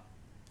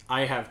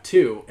 I have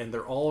 2, and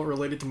they're all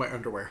related to my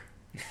underwear.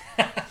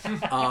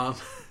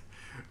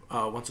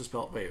 Once a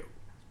spell... Wait.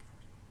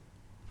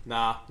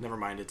 Nah, never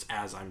mind. It's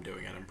as I'm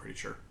doing it, I'm pretty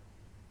sure.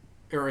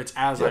 Or it's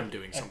as Yeah. I'm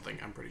doing something,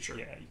 I'm pretty sure.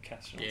 Yeah, you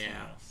cast it on someone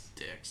Yeah, else.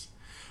 dicks.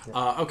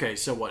 Okay,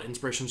 so what?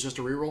 Inspiration's just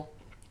a reroll?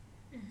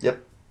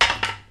 Yep.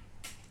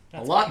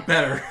 A lot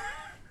better.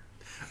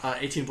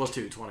 18 plus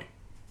 2, 20.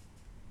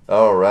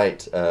 All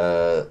right.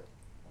 Oh,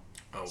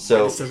 So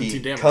minus 17 he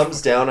damage.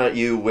 comes down at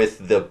you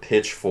with the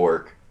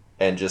pitchfork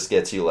and just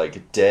gets you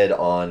like dead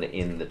on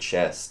in the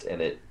chest,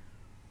 and it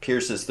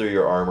pierces through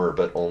your armor,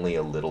 but only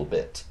a little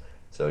bit.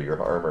 So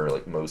your armor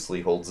like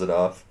mostly holds it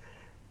off.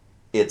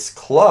 Its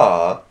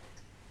claw,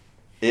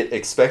 it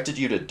expected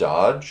you to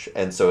dodge,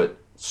 and so it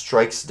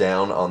strikes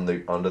down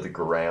onto the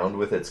ground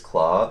with its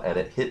claw, and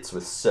it hits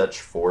with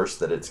such force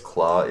that its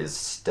claw is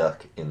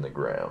stuck in the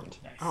ground.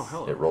 Nice. Oh,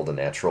 hello. It rolled a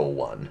natural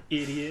 1.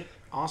 Idiot.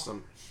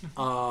 Awesome.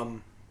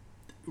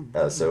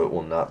 So it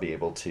will not be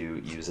able to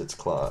use its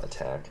claw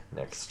attack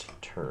next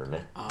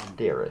turn.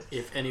 Dareth.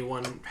 If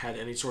anyone had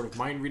any sort of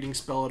mind reading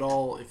spell at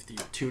all, if you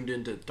tuned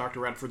into Dr.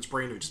 Radford's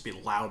brain, it would just be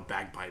loud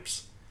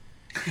bagpipes.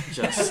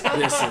 Just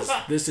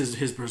this is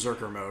his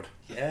berserker mode.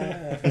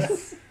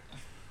 Yes.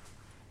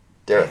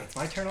 Dareth. It's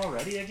my turn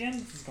already again?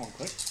 This is going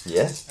quick.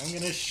 Yes. I'm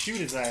gonna shoot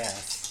his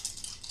ass.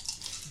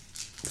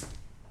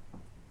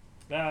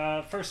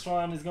 The first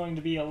one is going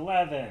to be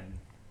 11.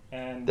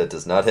 And That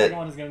does not the hit. second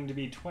one is going to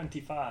be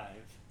 25.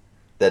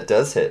 That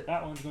does hit.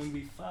 That one's going to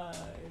be 5,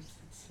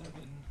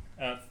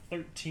 7,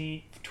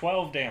 13,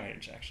 12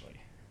 damage, actually.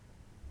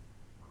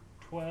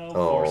 12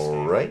 force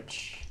All right.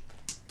 damage.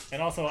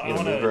 And also, You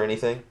gonna move or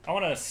anything? I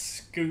want to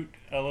scoot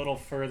a little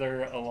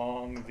further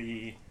along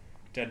the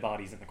dead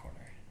bodies in the corner.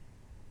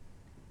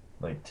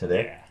 Like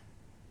today?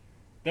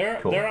 Yeah.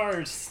 Cool. There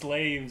are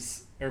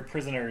slaves or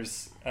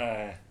prisoners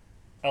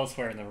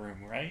elsewhere in the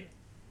room, right?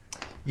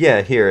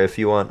 Yeah, here, if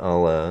you want,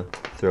 I'll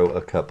throw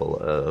a couple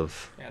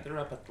of... Yeah, they're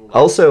up at the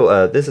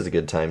Also, this is a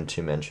good time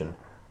to mention,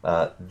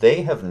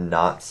 they have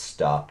not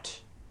stopped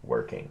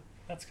working.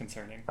 That's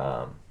concerning.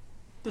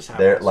 This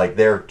They're happens.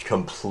 they're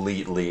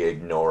completely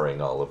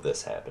ignoring all of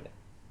this happening.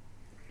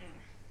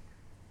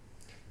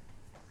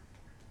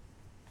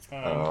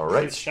 all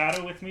right. Is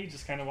Shadow with me,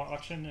 just kind of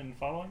watching and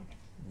following?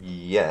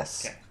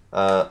 Yes. Okay.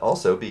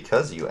 Also,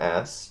 because you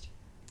asked,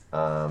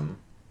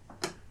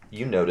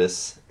 you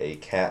notice a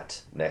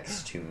cat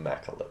next to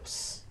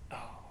Makalos. Oh.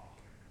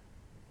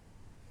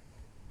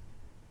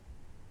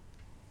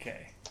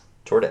 Okay.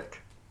 Tordek.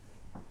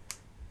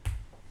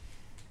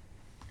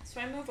 So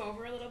I move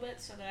over a little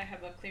bit so that I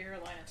have a clearer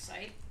line of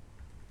sight.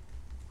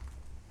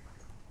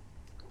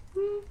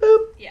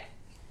 Boop. Yeah.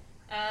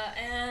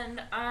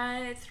 And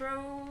I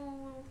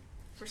throw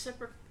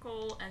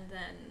reciprocal and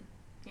then,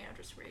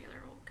 just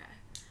regular old guy.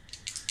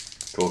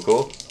 Cool,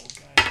 cool. Old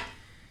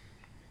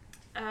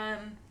guy.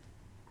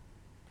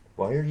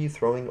 Why are you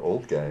throwing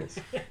old guys?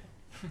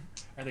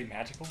 Are they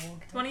magical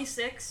old guys?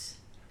 26.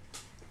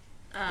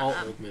 All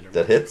old men are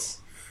That hits?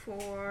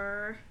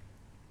 For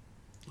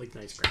like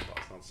nice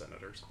grandpas, not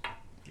senators.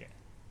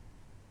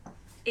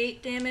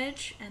 8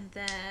 damage, and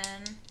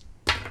then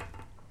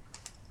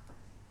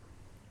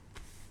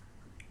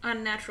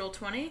unnatural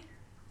 20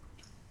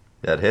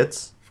 That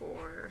hits?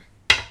 for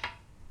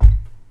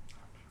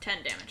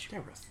 10 damage.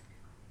 Dareth.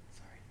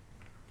 Sorry.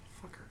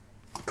 Fucker.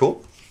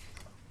 Cool.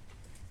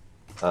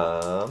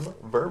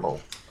 Vermal.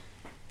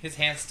 His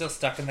hand's still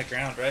stuck in the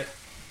ground, right?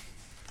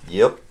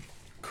 Yep.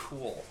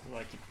 Cool.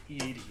 Like an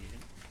idiot.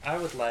 I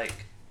would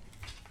like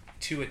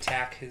to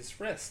attack his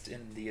wrist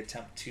in the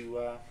attempt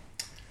to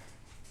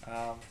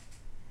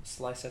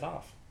slice it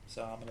off.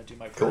 So I'm going to do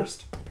my Cool.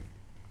 first.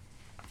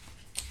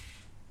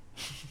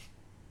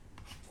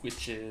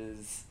 Which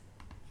is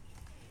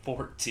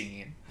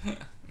 14.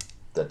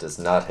 That does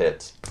not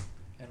hit.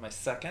 And my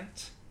second.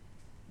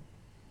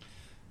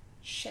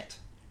 Shit.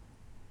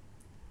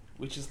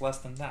 Which is less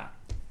than that.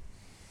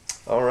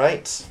 All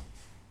right.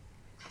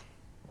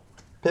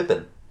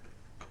 Pippin.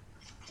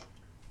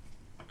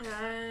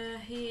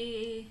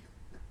 He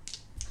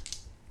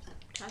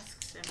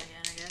tusks him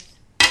again, I guess.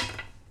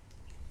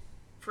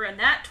 For a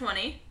nat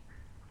 20,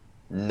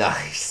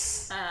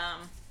 Nice.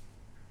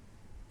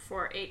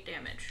 for 8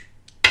 damage.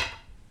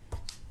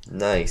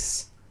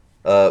 Nice.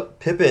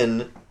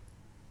 Pippin,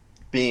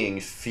 being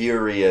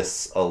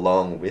furious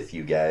along with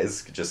you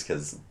guys, just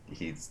because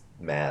he's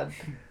mad,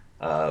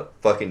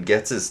 fucking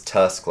gets his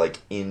tusk, like,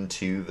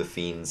 into the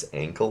fiend's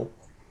ankle.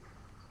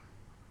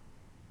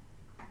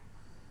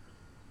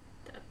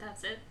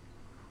 That's it?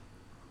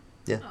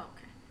 Yeah. Oh,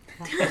 okay.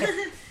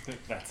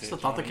 That's It's it. the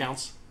thought that Johnny.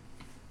 counts.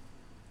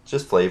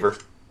 Just flavor.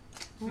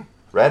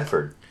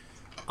 Radford.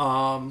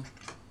 I'm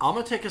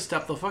gonna take a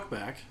step the fuck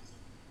back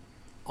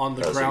on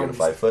the So you're ground. gonna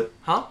 5 foot?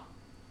 Huh?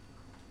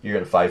 You're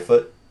gonna 5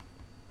 foot?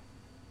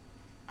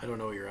 I don't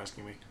know what you're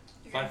asking me.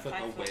 5 foot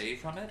away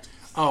from it?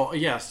 Oh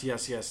yes,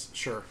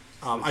 sure.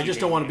 I you just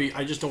don't want to getting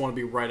be. I just don't want to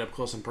be right up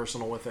close and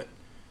personal with it.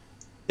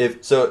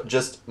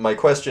 Just my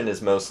question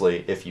is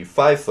mostly, if you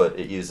 5 foot,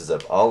 it uses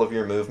up all of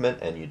your movement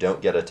and you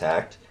don't get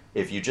attacked.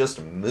 If you just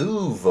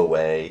move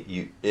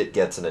away, it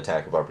gets an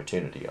attack of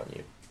opportunity on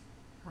you.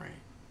 Right.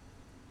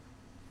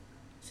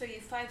 So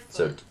you 5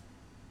 foot.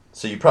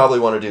 So you probably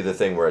want to do the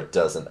thing where it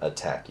doesn't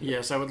attack you.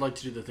 Yes, I would like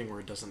to do the thing where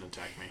it doesn't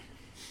attack me.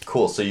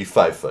 Cool. So you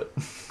 5 foot.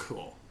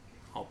 Cool.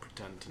 I'll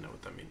pretend to know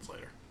what that means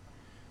later.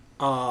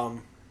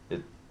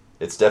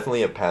 It's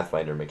definitely a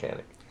Pathfinder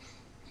mechanic.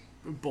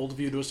 Bold of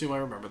you to assume I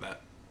remember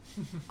that.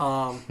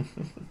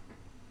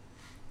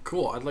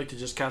 Cool. I'd like to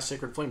just cast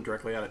Sacred Flame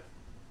directly at it.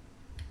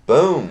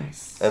 Boom.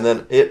 Nice. And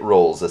then it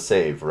rolls a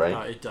save,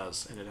 right? It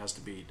does, and it has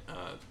to be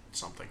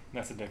something.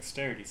 That's a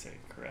dexterity save,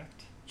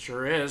 correct?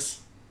 Sure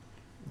is.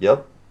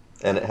 Yep.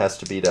 And it has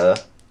to beat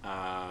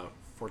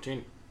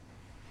 14.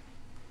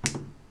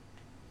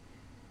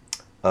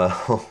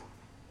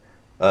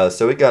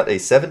 So it got a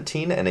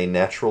 17 and a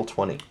natural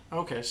 20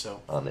 Okay,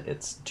 so on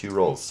its 2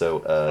 rolls. So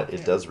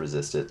it does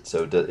resist it.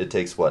 So it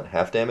takes what,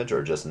 half damage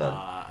or just none?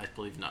 I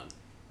believe none.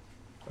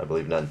 I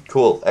believe none.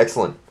 Cool.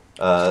 Excellent.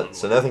 So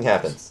nothing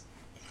happens.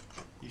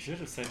 You should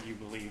have said you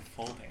believe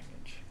full damage.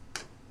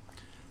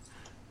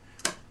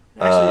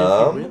 Actually,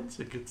 if he wins,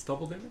 it gets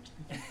double damage.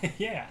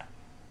 Yeah.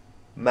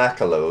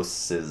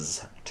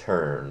 Makalos'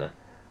 turn.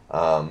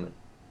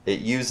 It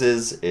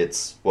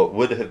uses what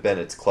would have been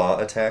its claw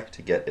attack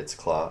to get its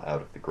claw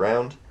out of the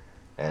ground,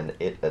 and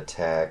it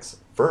attacks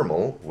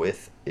Vermal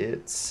with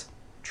its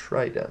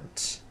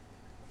trident.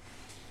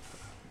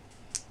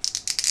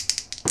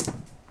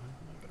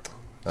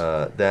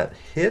 That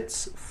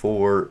hits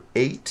for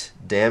 8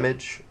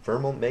 damage.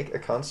 Vermal, make a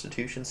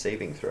Constitution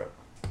saving throw.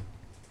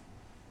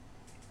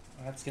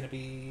 That's going to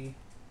be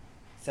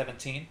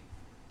 17.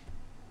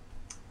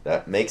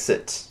 That makes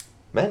it.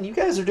 Man, you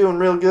guys are doing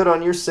real good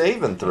on your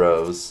saving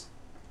throws.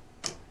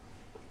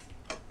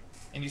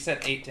 And you said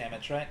 8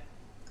 damage, right?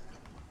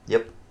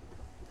 Yep.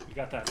 You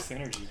got that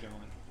synergy going.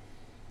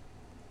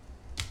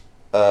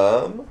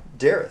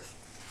 Dareth.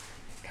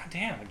 God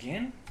damn,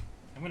 again?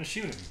 I'm gonna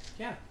shoot him.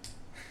 Yeah.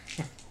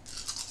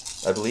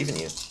 I believe in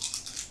you.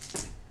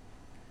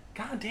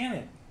 God damn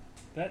it.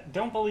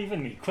 Don't believe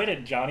in me. Quit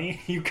it,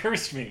 Johnny. You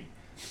cursed me.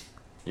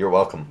 You're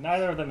welcome.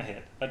 Neither of them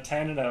hit. A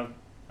 10 and a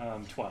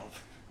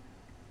 12.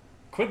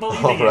 Quit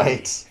believing All in me.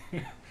 right.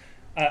 Tordak.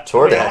 I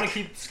Tordak. want to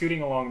keep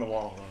scooting along the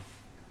wall,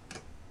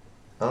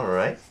 though. All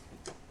right.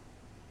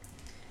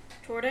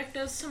 Tordek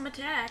does some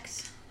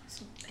attacks.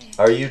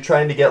 Are you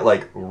trying to get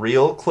like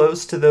real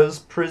close to those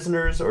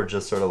prisoners, or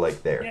just sort of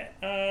like there?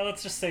 Yeah,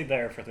 let's just say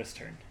there for this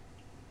turn.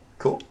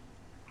 Cool.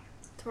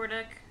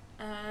 Tordek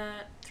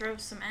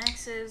throws some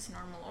axes,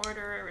 normal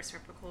order,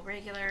 reciprocal,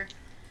 regular.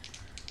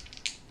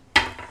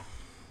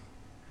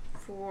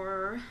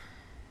 For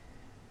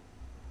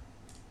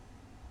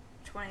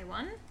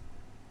 21.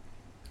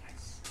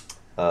 Nice.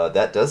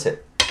 That does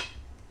hit.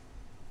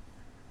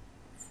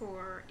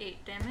 For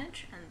 8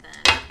 damage, and then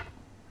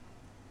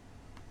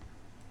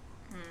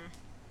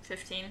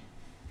 15.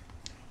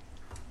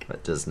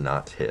 That does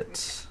not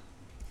hit.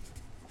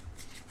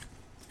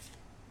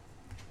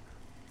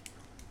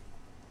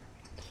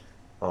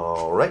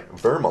 All right,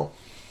 Vermal.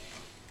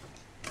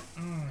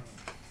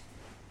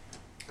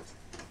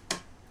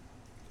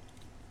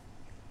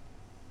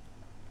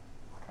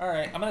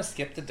 Alright, I'm going to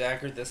skip the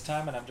dagger this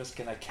time, and I'm just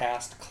going to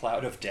cast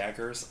Cloud of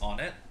Daggers on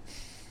it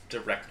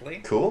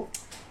directly. Cool.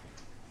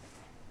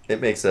 It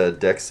makes a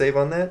dex save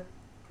on that,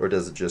 or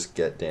does it just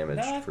get damage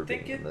No, I for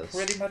think being in it this?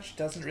 pretty much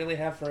doesn't really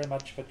have very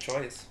much of a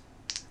choice.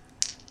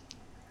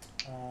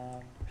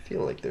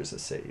 feel like there's a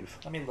save.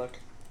 Let me look.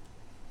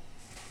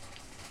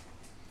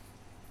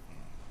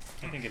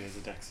 I think it is a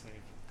dex save.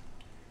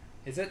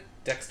 Is it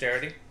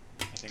dexterity?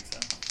 I think so.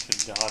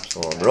 To dodge.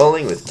 Well, I'm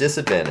rolling with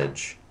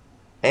disadvantage.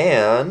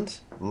 And,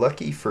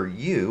 lucky for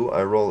you,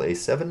 I roll a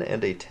 7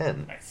 and a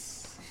 10.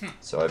 Nice.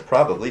 So I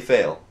probably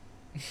fail.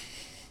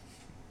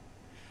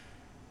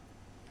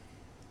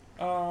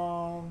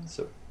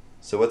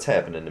 So what's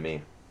happening to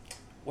me?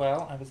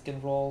 Well, I was gonna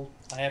roll.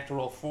 I have to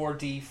roll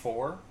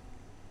 4d4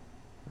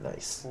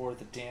 Nice. for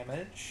the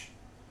damage.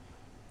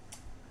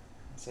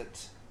 Is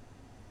it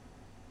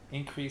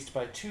increased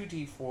by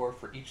 2d4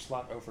 for each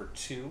slot over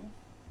 2?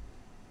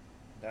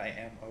 And I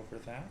am over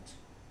that.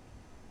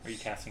 Are you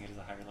casting it as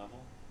a higher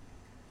level?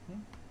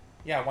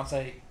 Yeah, once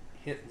I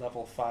hit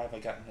level 5, I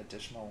got an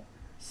additional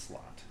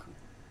slot. Cool.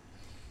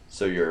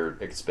 So you're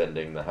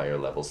expending the higher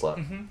level slot.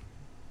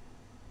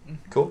 Mm-hmm.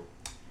 Cool.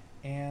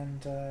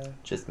 And,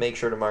 Just make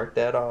sure to mark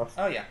that off.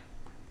 oh yeah.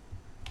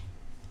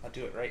 I'll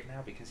do it right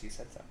now because you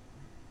said so.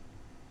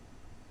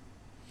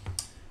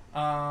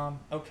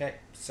 Okay,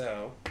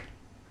 so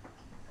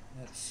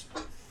that's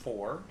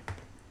 4,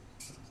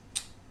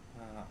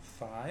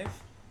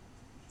 5,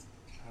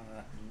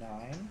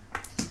 9,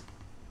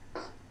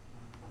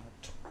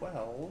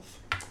 12,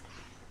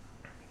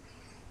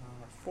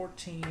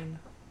 14,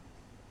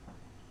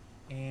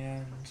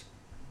 and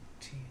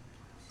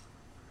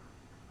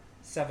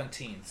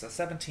 17. So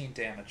 17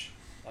 damage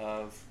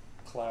of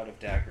Cloud of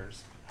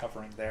Daggers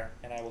hovering there,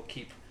 and I will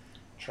keep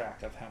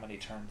track of how many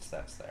turns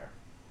that's there.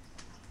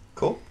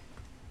 Cool.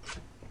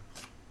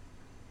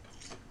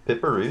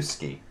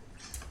 Pipperooski.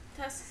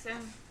 Tusks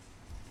him.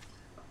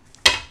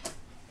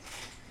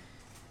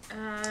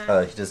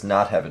 He does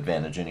not have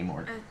advantage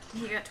anymore.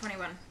 He got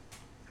 21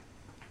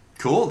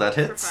 Cool, that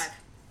for hits.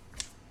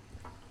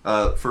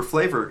 5. For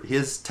flavor,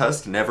 his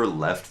tusk never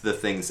left the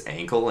thing's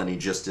ankle, and he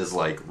just is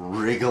like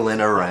wriggling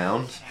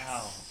around.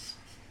 Ow.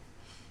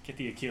 Get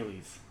the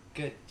Achilles.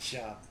 Good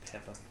job,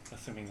 Pippin.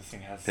 Assuming this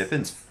thing has.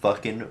 Pippin's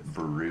fucking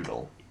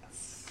brutal.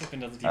 Pippin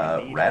doesn't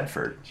even need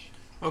Radford. advantage.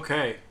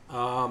 Okay.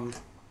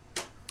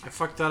 I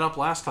fucked that up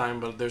last time,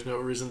 but there's no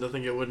reason to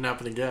think it wouldn't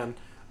happen again.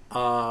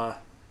 No,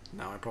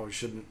 I probably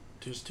shouldn't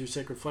just do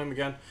Sacred Flame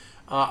again.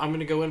 I'm going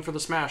to go in for the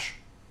smash.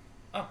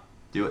 Oh.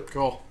 Do it.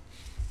 Cool.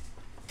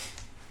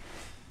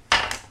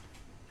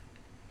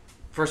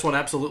 First one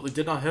absolutely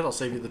did not hit. I'll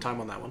save you the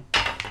time on that one.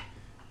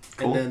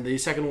 Cool. And then the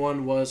second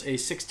one was a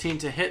 16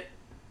 to hit.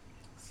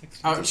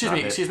 16. Oh, Does not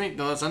hit. excuse me.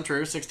 No, that's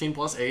untrue. 16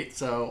 plus 8,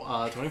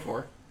 so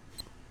 24.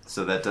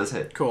 So that does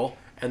hit. Cool.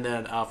 And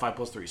then 5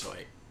 plus 3, so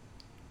 8.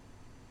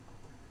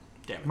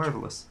 Damage.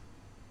 Marvelous.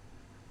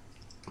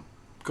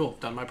 Cool.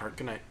 Done my part.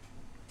 Good night.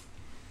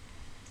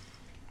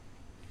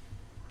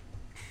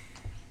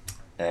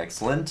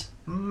 Excellent.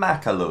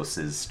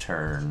 Makalos's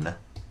turn.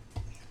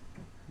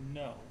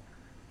 No.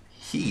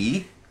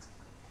 He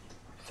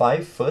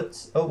 5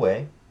 foot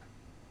away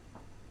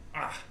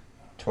Ah,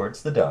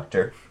 towards the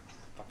doctor,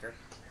 fucker.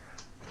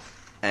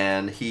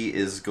 and he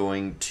is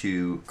going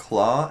to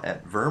claw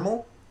at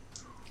Vermal,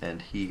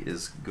 and he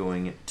is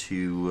going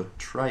to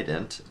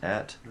trident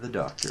at the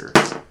doctor.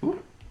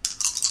 Ooh.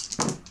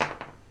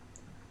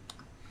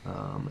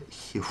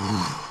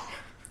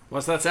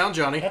 What's that sound,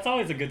 Johnny? That's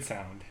always a good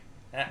sound.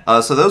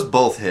 So those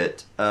both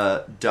hit.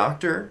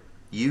 Doctor,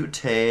 you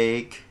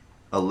take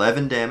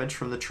 11 damage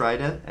from the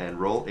trident and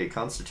roll a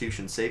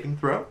Constitution saving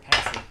throw.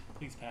 Pass it.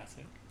 Please pass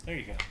it. There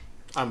you go.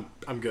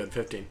 I'm good.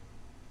 15.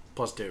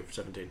 Plus 2,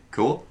 17.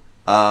 Cool.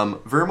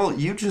 Vermal,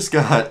 you just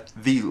got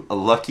the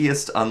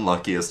luckiest,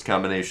 unluckiest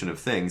combination of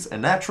things. A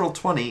natural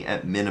 20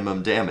 at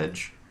minimum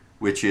damage,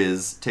 which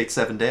is take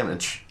 7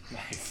 damage.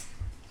 Nice.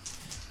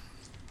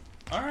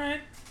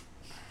 Alright.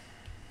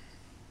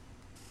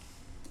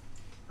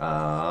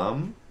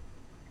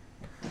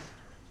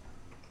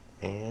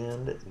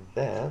 And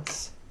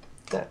that's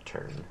that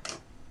turn.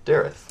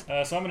 Dareth.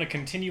 So I'm going to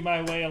continue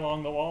my way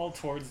along the wall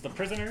towards the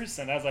prisoners,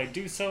 and as I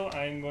do so,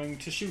 I'm going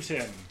to shoot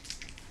him.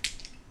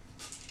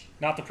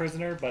 Not the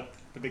prisoner, but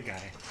the big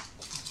guy.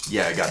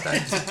 Yeah, I got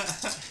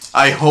that.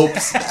 I hope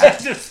so.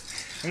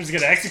 I'm just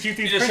going to execute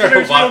these You just heard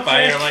prisoners her walk real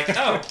by, quick.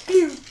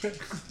 you're like,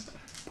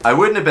 oh. I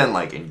wouldn't have been,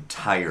 like,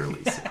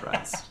 entirely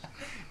surprised.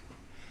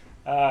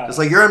 Uh, Just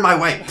like, you're in my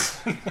way.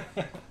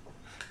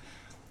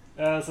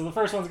 So the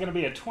first one's going to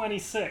be a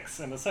 26,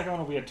 and the second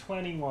one will be a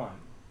 21.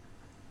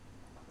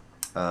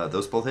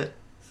 Those both hit.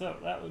 So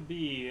that would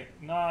be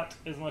not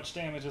as much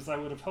damage as I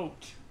would have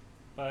hoped,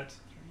 but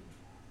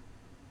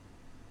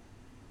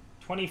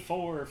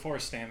 24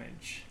 force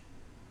damage.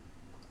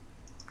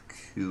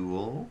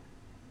 Cool.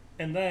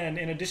 And then,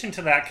 in addition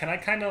to that, can I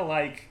kind of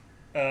like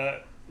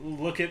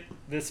look at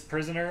this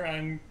prisoner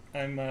I'm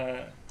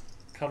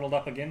cuddled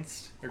up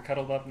against or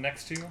cuddled up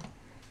next to?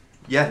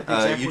 Yeah,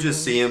 Exactly you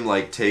just see him,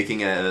 like,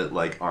 taking a,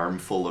 like,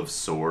 armful of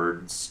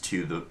swords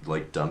to the,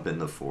 like, dump in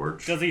the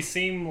forge. Does he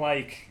seem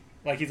like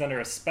he's under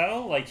a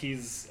spell? Like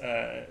he's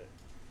As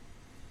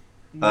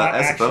a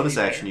actually bonus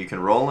there? action, you can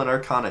roll an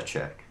Arcana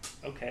check.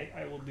 Okay,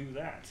 I will do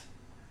that.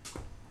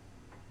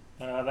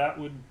 That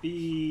would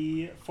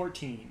be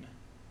 14.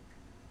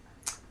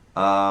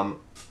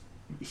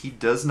 He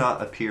does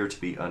not appear to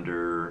be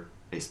under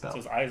a spell. So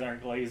his eyes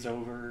aren't glazed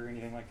over or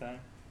anything like that?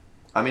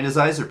 I mean, his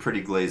eyes are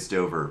pretty glazed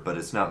over, but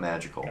it's not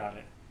magical. Got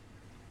it.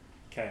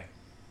 Okay.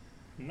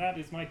 And that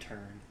is my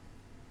turn.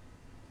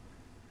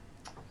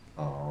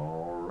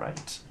 All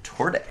right.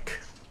 Tordek.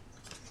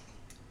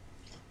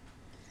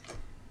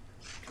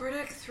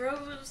 Tordek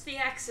throws the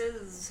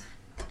axes.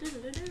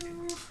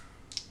 Doo-doo-doo-doo.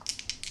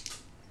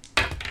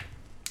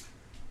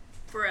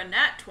 For a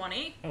nat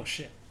 20. Oh,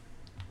 shit.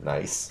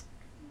 Nice.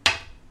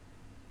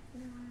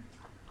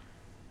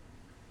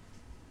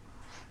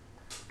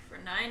 For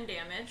 9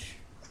 damage.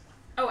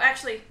 Oh,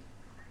 actually.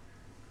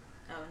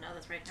 Oh, no,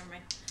 that's right. Never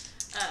mind.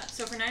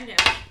 So for 9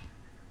 damage.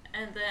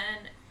 And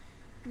then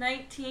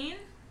 19.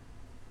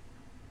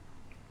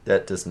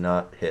 That does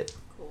not hit.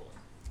 Cool.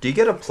 Do you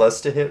get a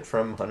plus to hit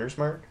from Hunter's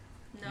Mark?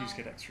 No. You just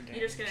get extra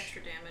damage. You just get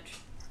extra damage.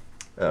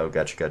 Oh,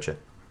 gotcha.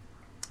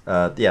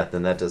 Yeah,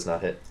 then that does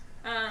not hit.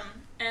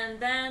 And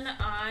then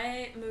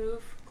I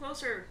move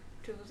closer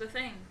to the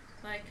thing.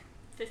 Like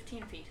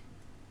 15 feet.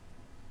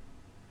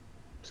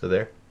 So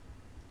there.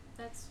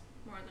 That's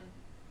more than...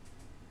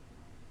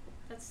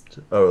 That's...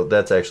 Oh,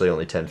 that's actually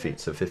only 10 feet,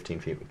 so 15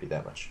 feet would be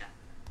that much.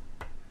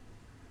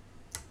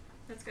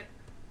 That's good.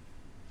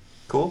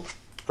 Cool.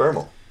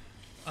 Vermal.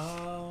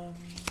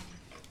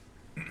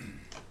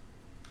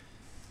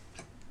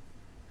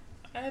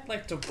 I'd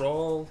like to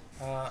roll.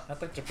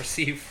 I'd like to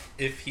perceive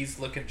if he's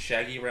looking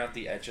shaggy around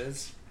the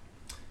edges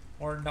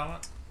or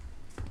not.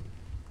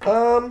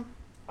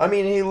 I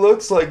mean, he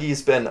looks like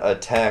he's been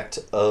attacked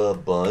a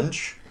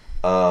bunch,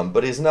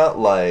 but he's not,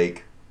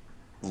 like,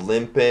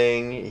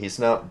 limping. He's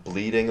not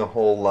bleeding a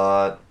whole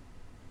lot.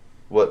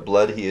 What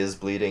blood he is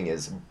bleeding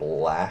is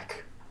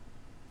black.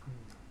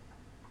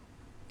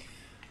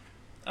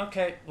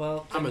 Okay,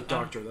 well, I'm a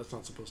doctor. That's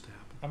not supposed to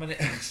happen. I'm gonna.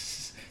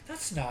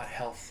 That's not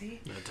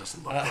healthy. It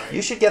doesn't look right.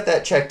 You should get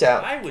that checked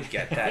out. I would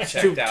get that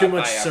checked Too, out. too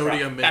much by a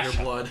sodium in your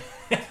professional. blood.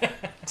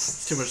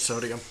 It's too much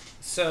sodium.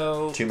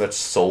 So Too much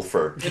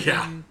sulfur.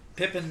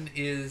 Pippin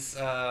is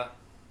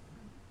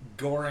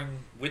goring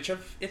which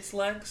of its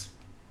legs?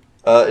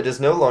 It is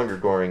no longer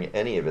goring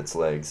any of its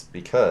legs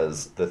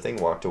because the thing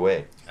walked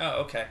away.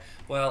 Oh, okay.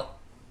 Well,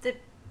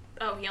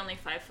 Oh, he only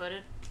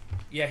 5-footed.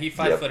 yeah, he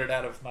 5-footed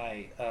out of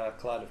my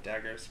cloud of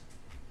daggers.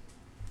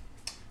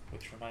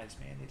 Which reminds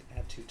me, I need to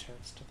add 2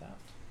 turns to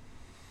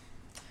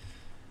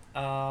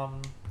that.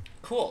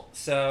 Cool.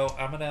 So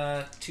I'm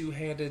gonna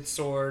 2-handed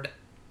sword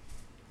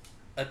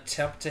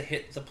attempt to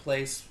hit the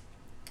place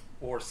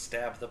or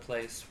stab the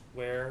place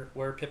where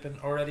Pippin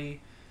already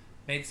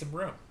made some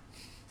room.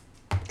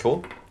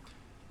 Cool.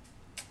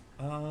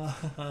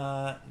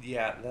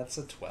 Yeah, that's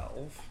a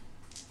 12.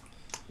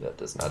 That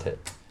does not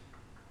hit.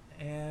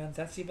 And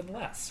that's even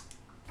less.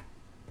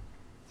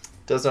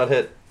 Does not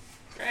hit.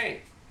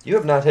 Great. You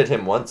have not hit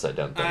him once, I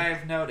don't think.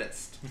 I've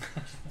noticed.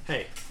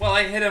 Hey, Well,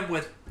 I hit him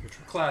with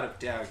Cloud of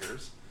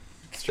Daggers.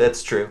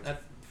 That's true.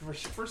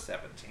 For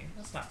 17.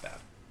 That's not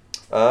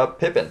bad.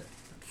 Pippin.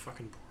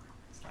 fucking poor.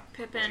 It's not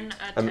Pippin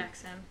I'm-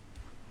 attacks him.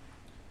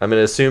 I'm going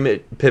to assume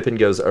Pippin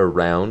goes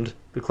around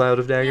the cloud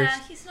of daggers. Yeah,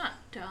 he's not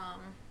dumb.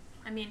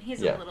 I mean,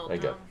 he's Yeah, a little I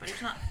dumb, get- but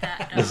he's not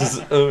that This is,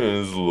 dumb.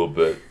 this is a little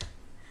bit.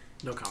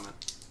 No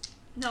comment.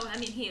 No, I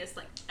mean, he is,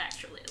 like,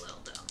 actually a little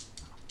dumb.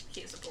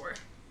 He is a boar.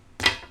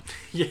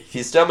 Yeah.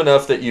 He's dumb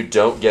enough that you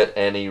don't get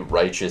any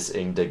righteous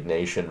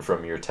indignation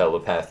from your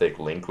telepathic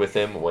link with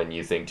him when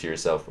you think to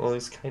yourself, well,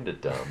 he's kind of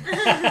dumb.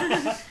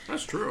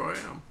 That's true, I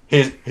am.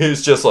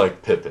 He's just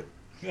like Pippin.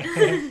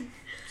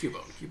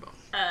 Cubone.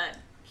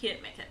 He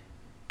didn't make it.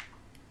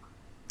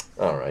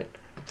 All right.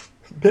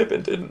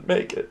 Pippin didn't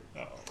make it.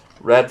 Oh.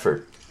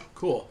 Radford.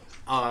 Cool.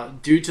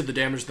 Due to the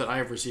damage that I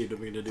have received, I'm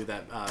going to do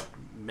that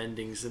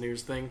mending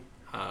sinews thing,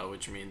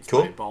 which means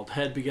Cool. my bald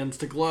head begins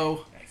to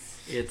glow. Nice.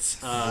 It's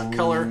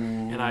color,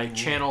 and I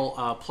channel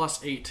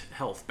 +8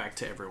 health back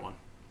to everyone.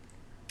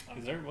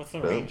 What's the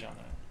Boom. range on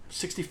that?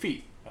 60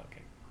 feet.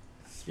 Okay.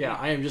 Yeah,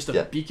 I am just a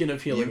Yeah. beacon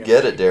of healing. You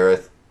get it, energy.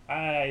 Dareth.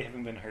 I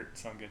haven't been hurt,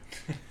 so I'm good.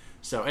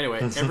 So anyway,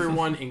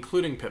 everyone,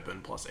 including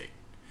Pippin, +8.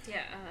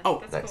 Yeah,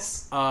 Oh,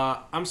 that's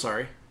Nice. I'm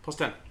sorry,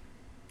 +10.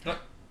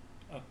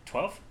 Oh,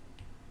 12?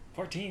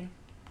 14.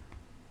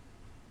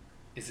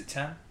 Is it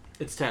 10?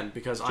 It's 10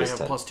 because I Just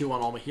have 10. +2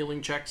 on all my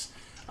healing checks.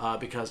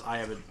 Because I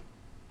have a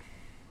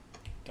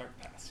Dark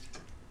past.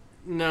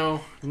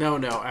 no.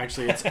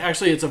 Actually,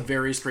 it's a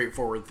very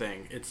straightforward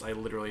thing. I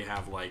literally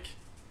have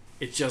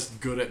it's just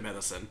good at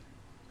medicine.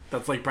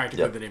 That's practically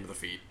Yep. the name of the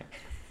feat.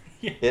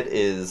 It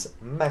is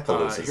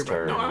Macalus's Hereby-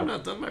 turn. No, I'm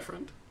not done, my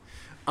friend.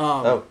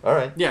 Oh, all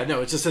right. Yeah,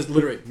 no, it just says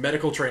literally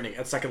medical training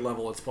at 2nd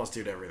level. It's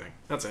 +2 to everything.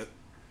 That's it.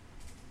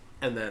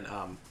 And then,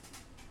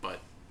 but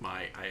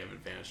I have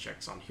advantage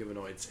checks on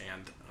humanoids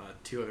and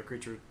 2 other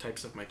creature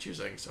types of my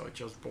choosing, so it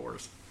chose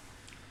boars.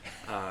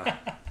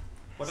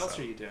 What else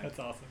are you doing? That's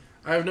awesome.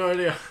 I have no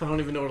idea. I don't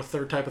even know what a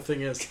 3rd type of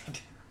thing is.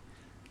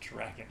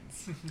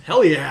 Dragons.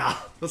 Hell yeah!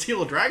 Let's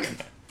heal a dragon.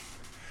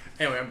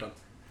 Anyway, I'm done.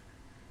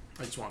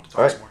 I just wanted to talk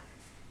Alright. some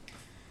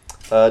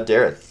more.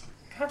 Dareth.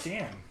 God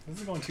damn. This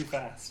is going too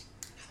fast.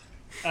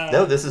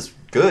 No, this is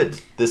good.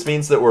 This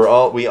means that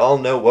we all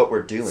know what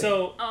we're doing.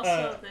 So,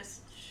 Also,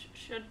 this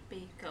should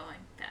be going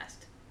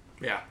fast.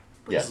 Yeah.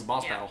 Yeah. This is a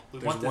boss Yeah. battle. We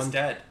There's want this one.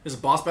 dead. There's a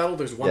boss battle.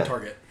 There's one Yeah.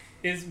 target.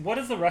 what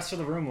does the rest of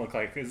the room look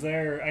like? Is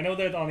there? I know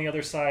that on the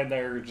other side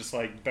there are just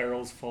like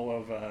barrels full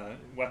of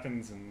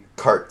weapons and.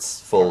 Carts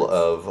full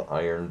of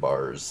iron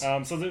bars.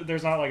 So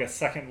there's not like a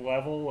second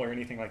level or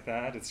anything like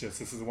that. It's just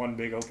this is one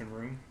big open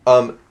room.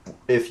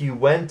 If you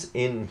went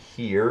in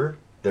here,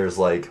 there's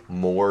like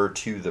more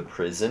to the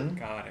prison.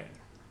 Got it.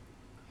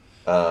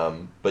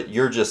 But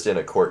you're just in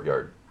a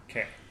courtyard.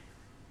 Okay.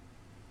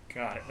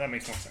 Got it. That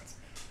makes more sense.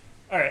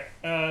 All right.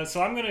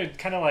 So I'm gonna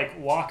kind of like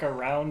walk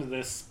around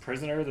this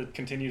prisoner that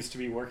continues to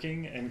be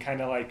working and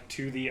kind of like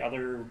to the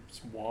other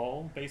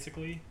wall,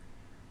 basically.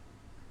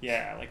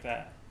 Yeah, like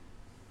that.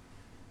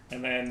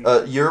 And then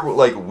You're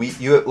like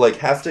you like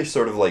have to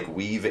sort of like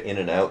weave in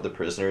and out the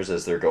prisoners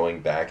as they're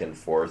going back and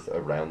forth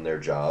around their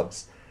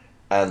jobs,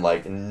 and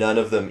like none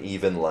of them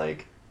even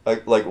like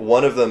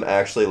one of them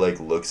actually like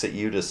looks at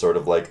you to sort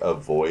of like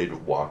avoid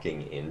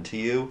walking into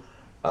you,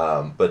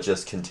 but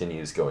just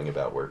continues going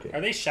about working.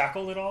 are they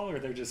shackled at all, or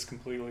they're just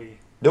completely?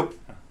 Nope.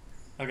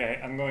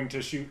 Okay, I'm going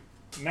to shoot.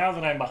 Now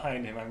that I'm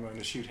behind him, I'm going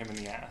to shoot him in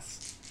the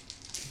ass.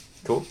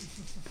 Cool.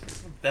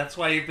 That's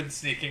why you've been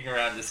sneaking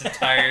around this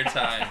entire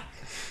time.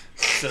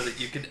 So that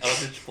you can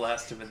Eldritch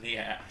Blast him in the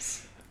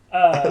ass.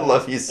 I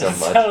love you so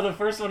much. So the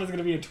first one is going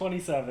to be a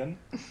 27.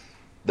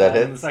 That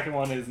And the hits. second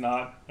one is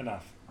not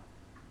enough.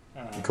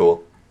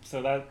 Cool.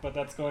 So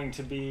that's going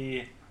to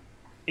be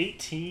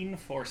 18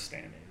 force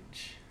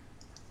damage.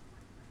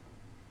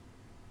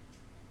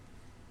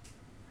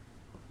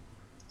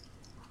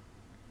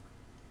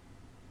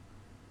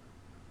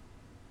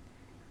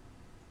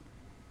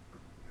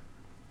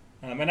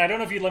 And I don't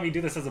know if you'd let me do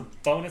this as a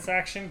bonus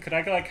action. Could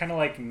I like kind of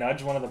like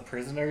nudge one of the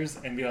prisoners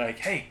and be like,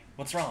 "Hey,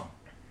 what's wrong?"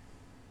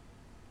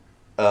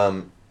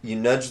 You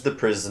nudge the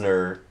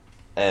prisoner,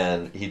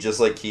 and he just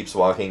like keeps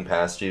walking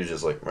past you,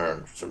 just like.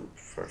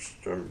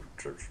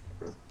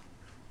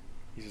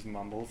 He just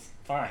mumbles.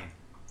 Fine.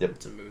 Yep.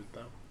 It's a mood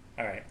though.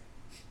 All right.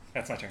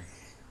 That's my turn.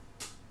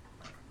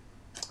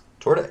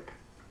 Tordek.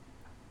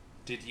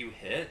 Did you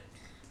hit?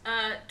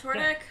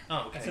 Tordek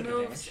Oh, okay. That's a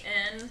good moves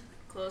in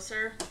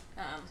closer.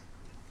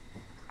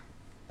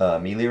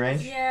 Melee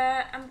range?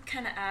 Yeah, I'm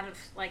kind of out of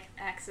like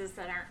axes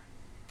that aren't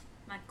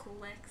my cool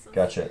axes.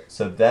 Gotcha.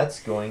 So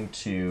that's going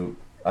to.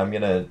 I'm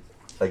going to,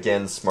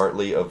 again,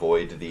 smartly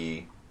avoid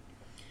the.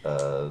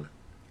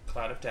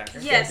 Cloud of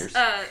daggers. Yes,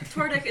 daggers.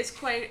 Tordek is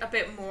quite a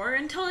bit more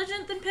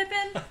intelligent than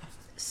Pippin,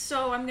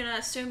 so I'm gonna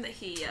assume that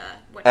he.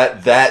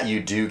 At that,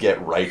 you do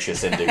get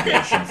righteous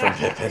indignation from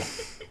Pippin.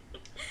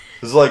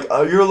 It's like,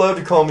 you're allowed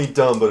to call me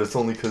dumb, but it's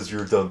only because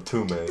you're dumb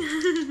too, man.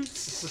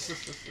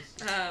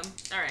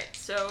 All right,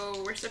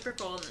 so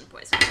reciprocal and then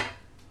poison.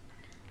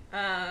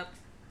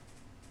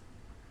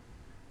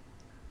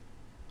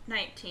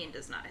 19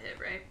 does not hit,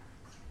 right?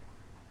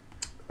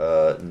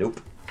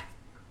 Nope.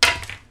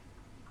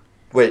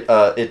 Wait,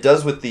 it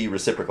does with the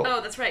reciprocal.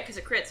 Oh, that's right, because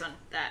it crits on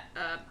that.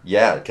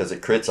 Yeah, because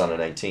it crits on a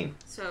 19.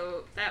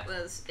 So that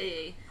was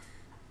a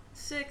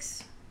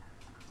 6.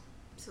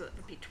 So that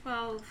would be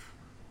 12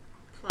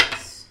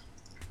 plus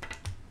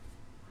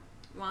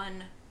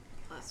 1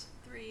 plus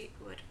 3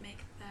 would make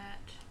that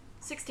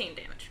 16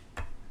 damage.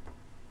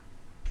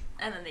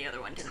 And then the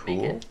other one didn't make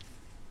Cool. it.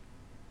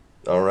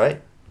 All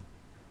right.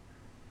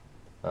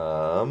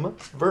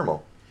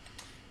 Vermal.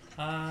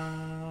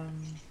 I'm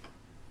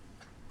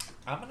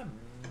gonna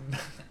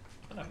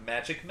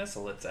magic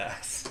missile its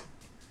ass.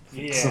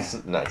 Yeah.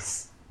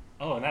 Nice.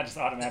 Oh, and that just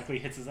automatically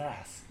hits his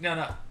ass.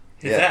 No,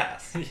 his Yeah.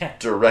 ass. Yeah.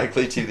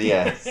 Directly to the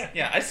ass.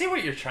 Yeah, I see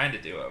what you're trying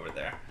to do over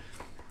there.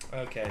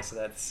 Okay, so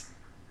that's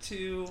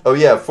 2. Oh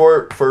yeah,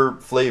 for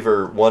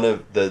flavor, one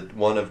of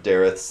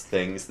Dareth's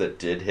things that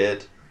did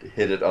hit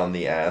it on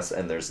the ass,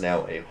 and there's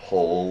now a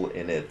hole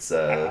in its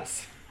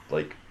Ass.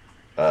 like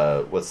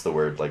what's the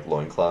word, like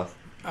loincloth?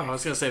 Oh, I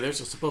was gonna say there's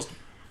supposed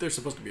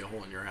to be a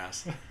hole in your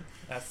ass.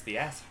 That's the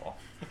asshole.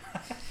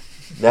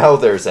 Now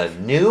there's a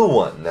new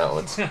one. No,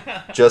 it's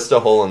just a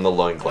hole in the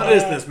loincloth. What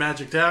is this,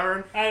 Magic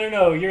Tavern? I don't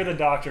know. You're the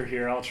doctor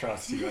here. I'll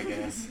trust you, I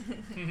guess.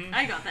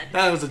 I got that.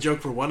 That was a joke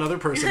for one other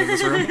person in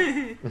this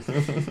room.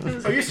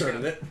 Oh, you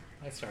started it.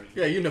 I started.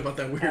 Yeah, you know about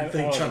that weird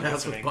thing Oh, John the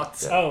has with listening.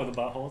 butts. Yeah. Oh, the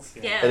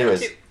buttholes? Yeah.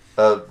 Anyways,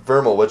 two.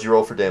 Vermal, what'd you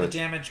roll for The damage?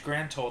 damage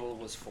grand total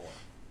was 4.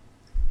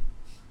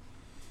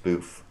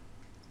 Boof.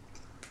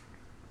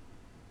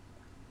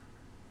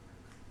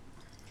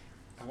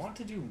 I want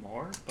to do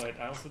more, but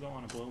I also don't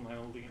want to blow my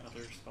only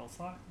other spell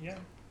slot yet,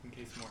 in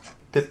case more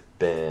happens.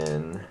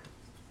 Pippin.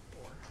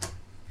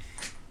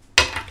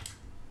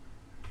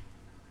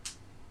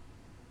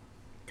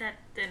 That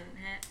didn't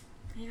hit.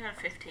 He got a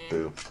 15.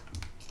 Boo.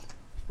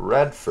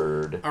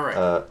 Radford. All right.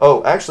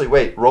 Oh, actually,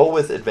 wait. Roll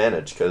with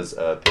advantage, because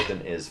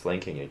Pippin is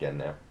flanking again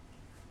now.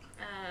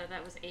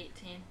 That was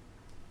 18.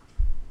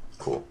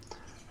 Cool.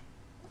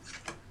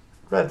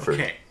 Radford.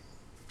 Okay,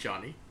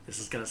 Johnny, this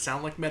is gonna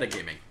sound like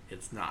metagaming.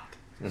 It's not.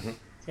 Mhm.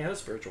 Yeah, how does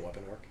spiritual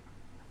weapon work?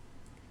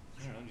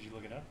 I don't know. Did you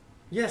look it up?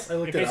 Yes, I It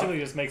looked it up. basically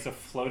just makes a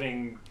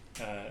floating.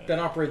 That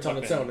operates on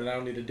its weapon. own, and I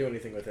don't need to do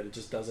anything with it. It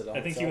just does it on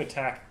I think itself. you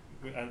attack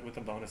with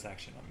a bonus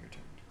action on your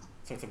turn.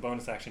 So it's a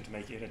bonus action to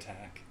make it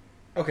attack.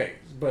 Okay,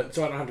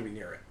 so I don't have to be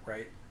near it,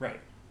 right? Right.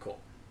 Cool.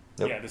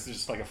 Nope. Yeah, this is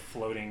just like a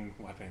floating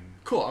weapon.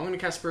 Cool, I'm going to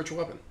cast Spiritual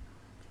Weapon.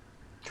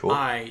 Cool.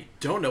 I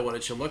don't know what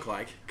it should look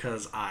like,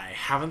 because I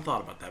haven't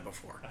thought about that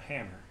before. A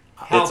hammer.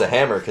 It's a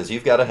hammer, because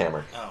you've got a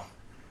hammer. Oh.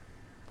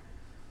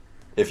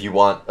 If you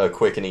want a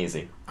quick and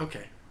easy.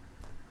 Okay,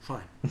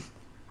 fine.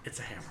 It's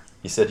a hammer.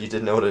 You said you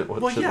didn't know what it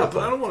Well, should yeah, look but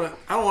I like.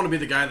 don't want to be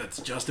the guy that's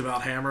just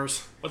about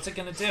hammers. What's it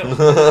gonna do?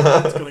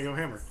 It's going to go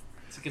hammer.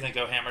 Is it gonna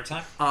go hammer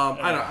time?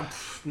 I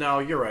don't. No,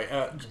 you're right.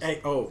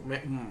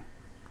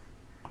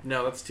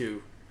 No, that's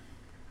too.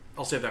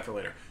 I'll save that for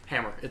later.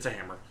 Hammer. It's a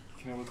hammer.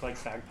 Can it look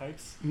like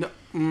bagpipes? No,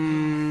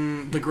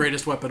 the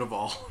greatest weapon of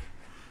all.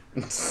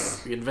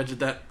 We invented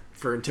that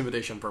for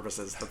intimidation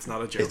purposes. That's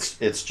not a joke.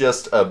 It's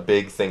just a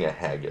big thing of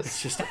haggis.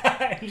 It's just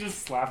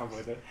Just slap him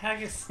with it.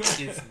 Haggis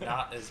is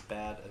not as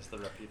bad as the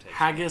reputation.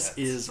 haggis gets.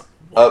 is.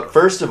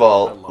 First of I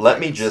all, love let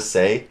me haggis. just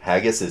say,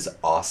 haggis is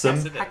awesome,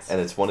 Yes, it is.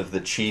 and it's one of the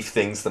chief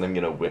things that I'm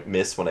going to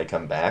miss when I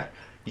come back.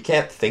 You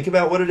can't think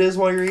about what it is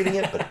while you're eating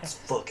it, but it's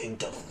fucking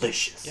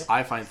delicious.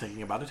 I find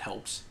thinking about it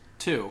helps.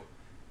 2,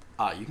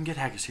 you can get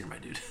haggis here, my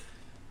dude.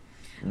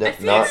 No, I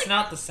feel not It's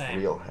not the same.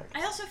 real haggis.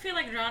 I also feel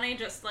like Johnny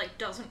just like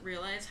doesn't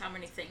realize how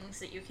many things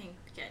that you can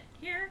get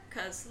here.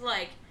 Cause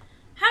like,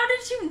 how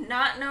did you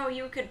not know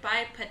you could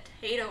buy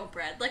potato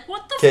bread? Like,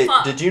 what the Okay,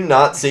 fuck? did you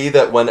not see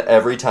that when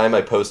every time I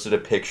posted a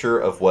picture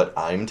of what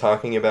I'm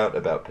talking about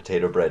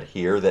potato bread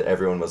here, that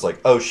everyone was like,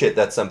 oh shit,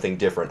 that's something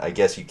different. I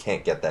guess you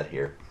can't get that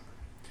here.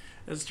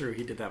 That's true.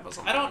 He did that. Was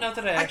I don't know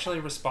that I actually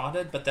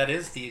responded, but that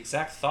is the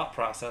exact thought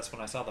process when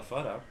I saw the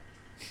photo.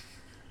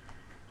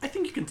 I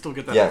think you can still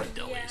get that Yeah. at like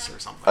delis Yeah. or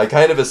something. I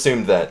kind of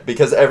assumed that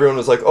because everyone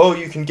was like, "Oh,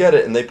 you can get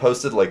it," and they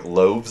posted like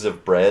loaves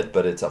of bread,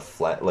 but it's a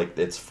flat, like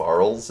it's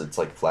farls, it's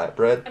like flat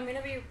bread. I'm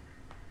gonna be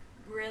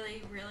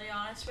really, really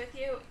honest with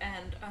you,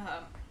 and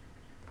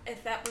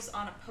if that was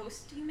on a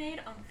post you made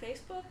on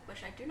Facebook,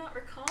 which I do not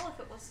recall if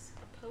it was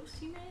a post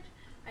you made,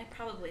 I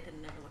probably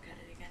didn't ever look at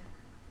it again.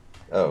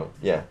 Oh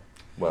yeah,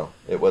 well,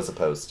 it was a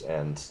post,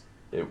 and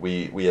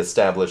we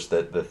established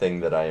that the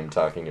thing that I am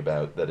talking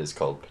about that is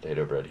called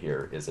potato bread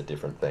here is a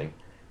different thing.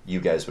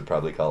 You guys would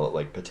probably call it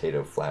like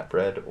potato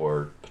flatbread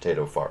or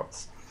potato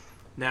farls.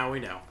 Now we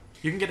know.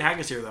 You can get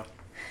haggis here though.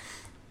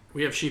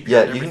 We have sheep.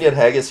 Yeah, here and you can everything.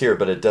 get haggis here,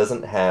 but it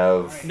doesn't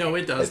have. No,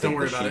 it I does. think Don't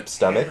worry the about sheep's it.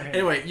 stomach.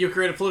 Anyway, you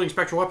create a floating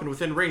spectral weapon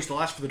within range to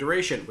last for the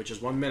duration, which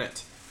is 1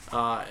 minute.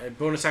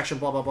 Bonus action,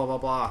 blah, blah, blah, blah,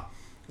 blah.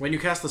 When you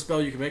cast the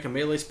spell, you can make a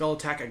melee spell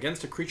attack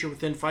against a creature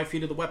within 5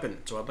 feet of the weapon.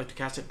 So I'd like to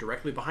cast it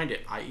directly behind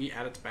it, i.e.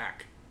 at its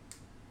back.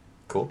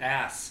 Cool.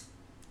 Ass.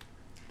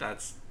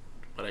 That's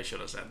what I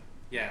should have said.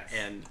 Yes.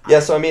 And Yeah,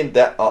 so I mean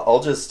that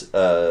I'll just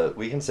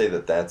we can say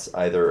that that's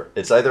either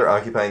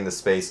occupying the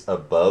space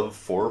above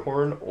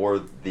Fourhorn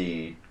or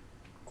the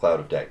Cloud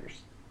of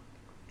Daggers.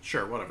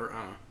 Sure, whatever.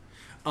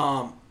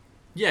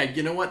 Yeah,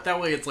 you know what? That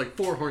way it's like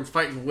Fourhorn's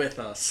fighting with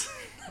us,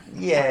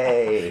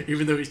 Yay!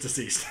 even though he's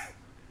deceased.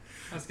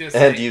 I was gonna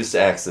say, And used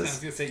I was axes.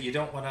 gonna say you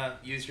don't want to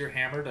use your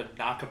hammer to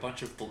knock a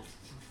bunch of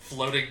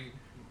floating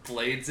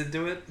blades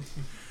into it.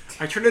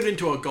 I turn it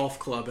into a golf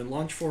club and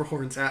launch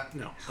Fourhorns at...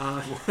 No.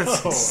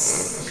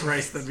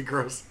 Christ, that'd be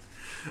gross.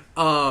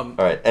 All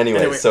right.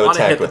 Anyway, so on a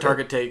attack hit, the with it.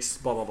 target takes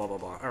blah, blah, blah, blah,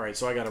 blah. All right,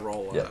 so I got to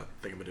roll Yeah.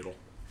 thingamadoodle.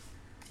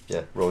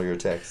 Yeah, roll your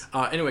attacks.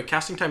 Anyway,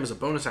 casting time is a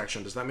bonus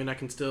action. Does that mean I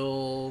can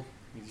still...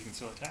 Means you can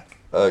still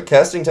attack.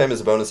 Casting time is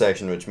a bonus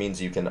action, which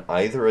means you can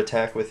either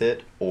attack with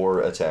it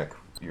or attack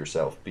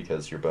yourself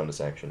because your bonus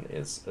action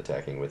is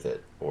attacking with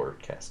it or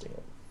casting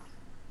it.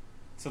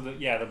 So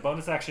the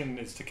bonus action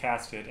is to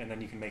cast it, and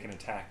then you can make an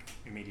attack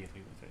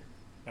immediately with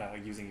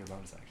it, using your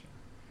bonus action.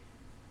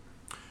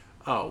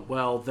 Oh,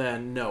 well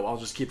then, no. I'll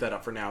just keep that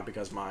up for now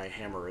because my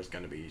hammer is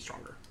going to be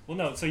stronger. Well,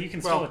 no. So you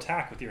can Well- still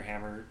attack with your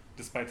hammer,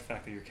 despite the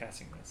fact that you're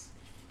casting this.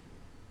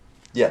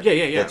 Yeah.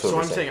 Yeah. That's what So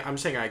we're I'm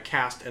saying I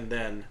cast and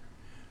then...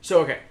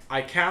 So, okay.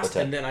 I cast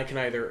Attack. and then I can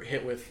either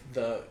hit with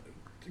the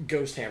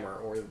ghost hammer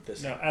or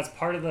this... No, as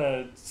part of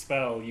the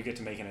spell, you get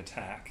to make an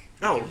attack.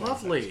 with Oh, your bonus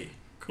lovely. action.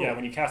 Cool. Yeah,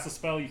 when you cast a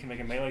spell, you can make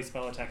a melee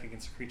spell attack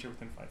against a creature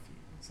within 5 feet.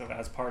 So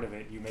as part of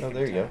it, you make Oh, an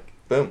there you go. attack.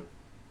 Boom.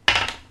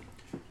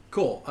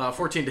 Cool.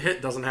 14 to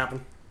hit doesn't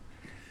happen.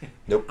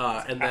 Nope.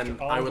 And then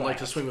After all I would like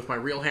that. to swing with my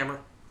real hammer.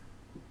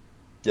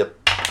 Yep.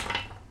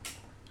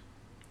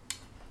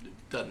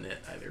 Doesn't hit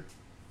either.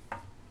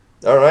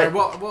 All right.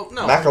 Well,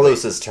 no.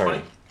 Macalusa's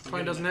turn.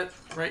 20 doesn't hit,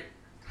 right?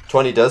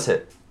 20 does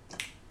hit.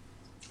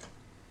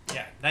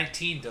 Yeah,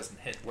 19 doesn't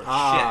hit worth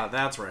shit.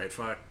 That's right.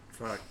 Fuck.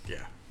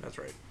 Yeah, that's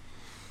right.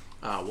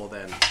 Well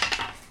then,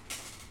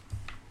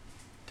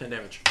 10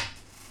 damage.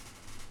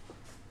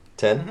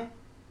 10? Mhm.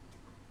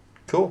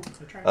 Cool.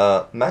 So try.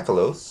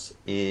 Macalos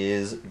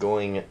is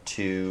going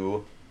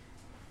to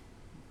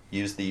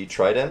use the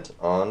trident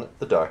on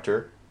the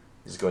doctor.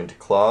 He's going to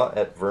claw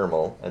at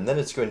Vermal, and then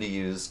it's going to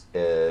use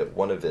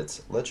one of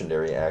its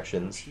legendary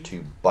actions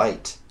to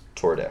bite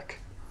Tordek.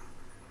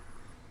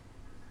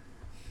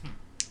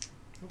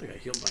 think I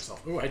healed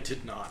myself. Oh, I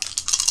did not.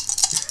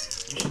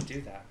 You should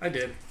do that I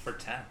did. for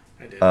 10.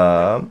 I did.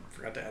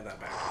 Forgot to add that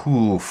back.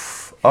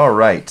 Oof. All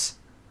right.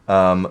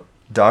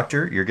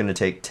 Doctor, you're going to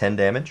take 10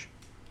 damage.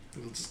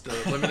 We'll just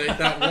eliminate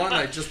that one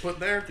I just put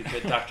there. The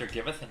good doctor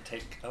giveth and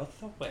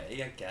taketh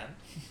away again.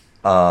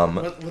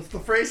 What's the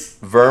phrase?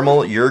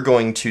 Vermal, you're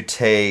going to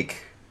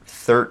take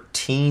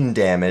 13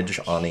 damage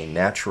on a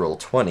natural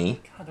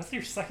 20. God, that's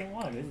your second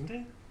one, isn't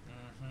it?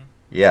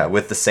 Yeah,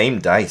 with the same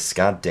dice.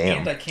 God damn.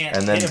 And I can't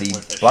And then hit him the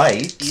with a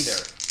bite shit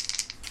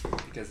either.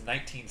 Because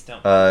 19s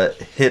don't.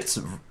 hits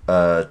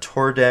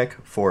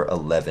Tordek for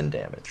 11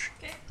 damage.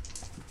 Okay.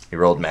 He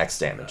rolled max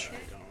damage. I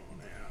don't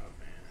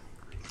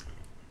have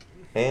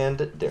And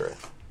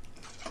Dareth.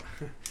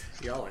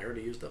 Y'all, I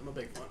already used up my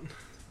big one.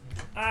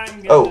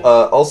 I'm gonna...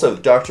 Oh, also,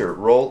 Doctor,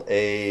 roll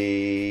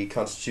a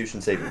Constitution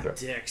saving throw.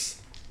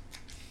 Dicks.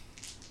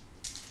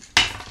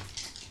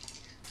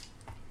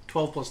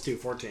 12 plus 2,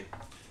 14.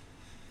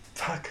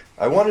 Fuck.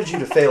 I wanted you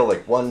to fail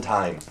like one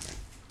time.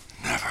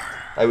 Never.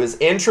 I was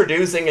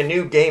introducing a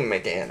new game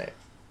mechanic.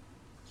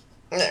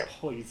 No.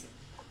 Poison.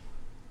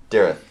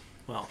 Dareth.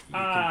 Well, you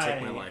can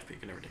take my life, but you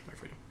can never take my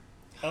freedom.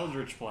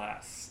 Eldritch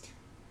Blast.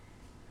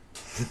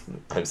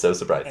 I'm so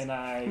surprised. And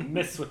I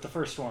miss with the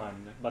first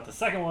one, but the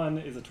second one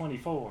is a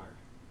 24.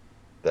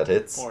 That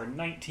hits. Or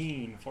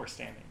 19 force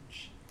damage.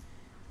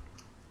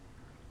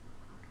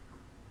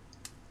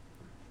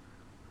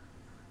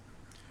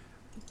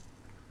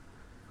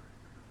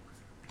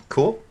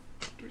 Cool.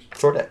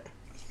 Tordek.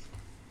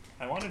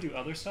 I want to do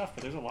other stuff,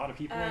 but there's a lot of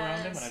people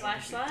around him, and I don't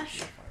slash, think they slash? can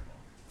do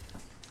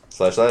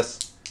a fireball. Slash.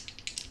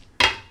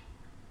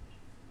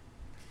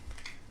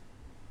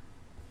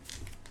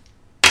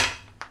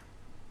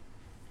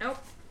 Nope.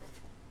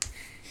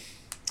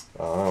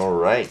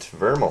 Alright,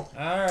 Vermal.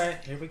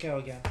 Alright, here we go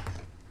again.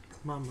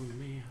 Mamma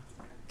mia.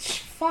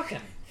 Fucking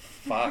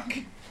fuck.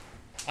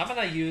 I'm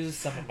gonna use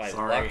some of my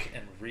Sorry. luck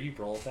and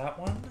re-roll that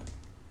one.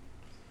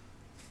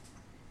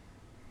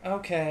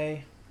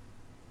 Okay.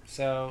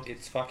 So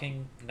it's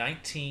fucking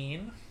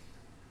 19.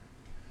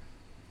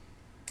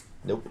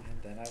 Nope.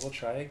 And then I will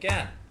try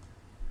again.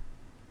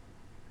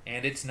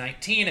 And it's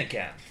 19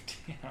 again.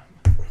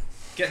 Damn.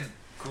 Getting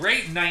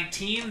great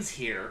 19s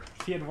here.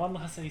 If he had one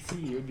less AC,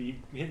 you would be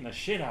hitting the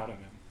shit out of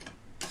him.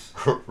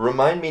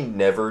 Remind me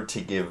never to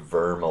give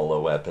Vermal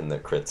a weapon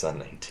that crits on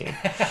 19.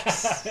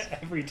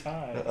 Every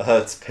time.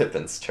 It's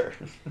Pippin's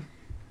turn.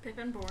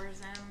 Pippin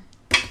bores him.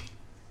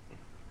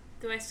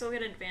 Do I still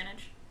get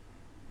advantage?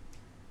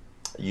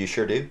 You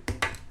sure do.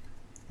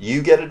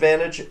 You get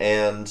advantage,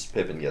 and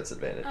Pippin gets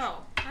advantage.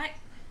 Oh,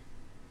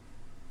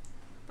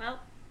 well,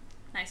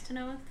 nice to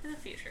know for the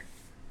future.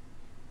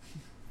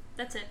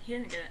 That's it. He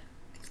didn't get it.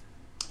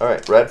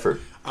 Alright, Radford.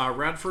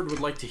 Radford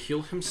would like to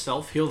heal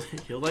himself. Heal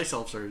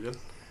thyself, surgeon.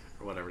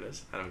 Or whatever it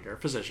is. I don't care.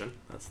 Physician.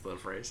 That's the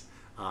phrase.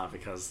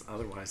 Because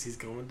otherwise he's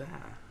going to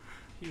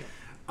die.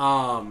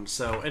 Yeah.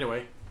 So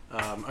anyway,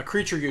 a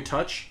creature you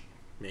touch,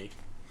 me,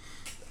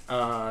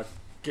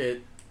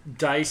 get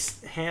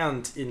dice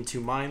hand into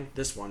mine.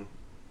 This one.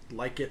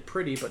 Like it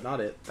pretty, but not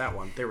it. That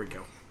one. There we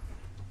go.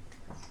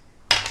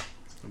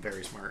 I'm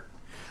very smart.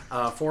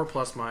 4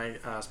 plus my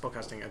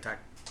spellcasting attack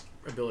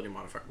ability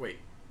modifier. Wait.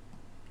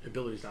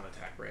 Ability's not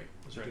attack, right?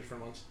 Was it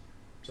different ones?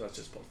 So that's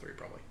just plus 3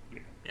 probably.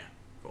 Yeah.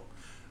 Cool.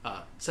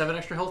 7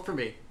 extra health for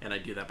me, and I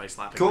do that by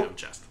slapping my own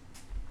chest.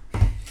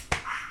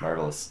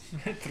 Marvelous.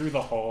 Through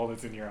the hole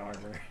that's in your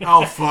armor.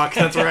 Oh fuck,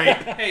 that's right.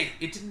 Hey,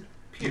 it didn't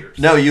pierce.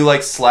 No, you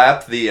like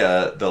slap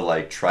the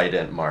like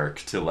trident mark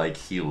to like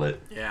heal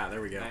it. Yeah,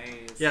 there we go.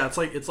 Nice. Yeah,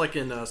 it's like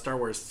in Star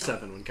Wars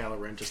 7 when Kylo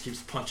Ren just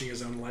keeps punching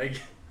his own leg.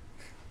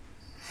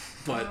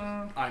 But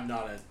I'm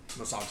not a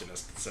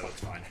misogynist, so it's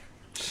fine.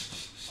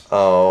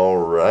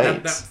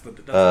 Alright. That's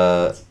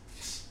the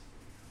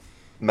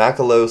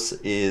Makalos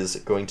is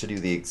going to do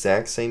the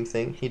exact same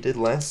thing he did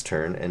last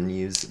turn and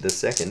use the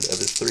second of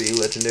his 3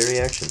 legendary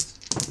actions.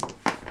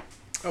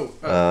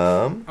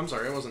 I'm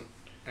sorry, I wasn't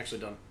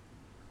actually done.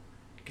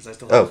 Because I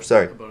still Oh, have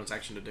sorry. a bonus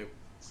action to do.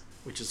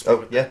 Which is Oh,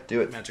 with yeah, that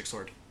do it. magic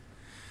sword.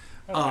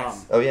 Oh,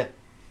 nice. Oh, yeah.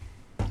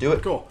 Do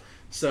it. Cool.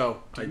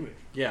 So, Do it.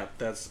 yeah,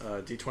 that's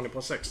D20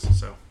 plus 6,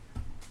 so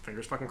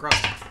fingers fucking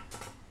crossed.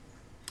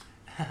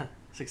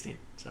 16,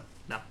 so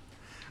no.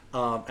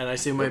 And I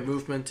assume my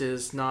movement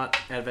is not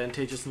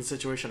advantageous in the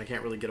situation. I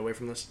can't really get away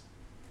from this.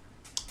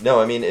 No,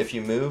 I mean, if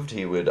you moved,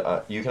 he would...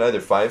 you can either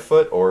 5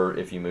 foot, or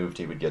if you moved,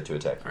 he would get to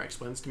attack you. Alright,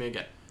 explain this to me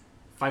again.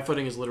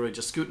 5-footing is literally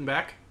just scooting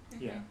back.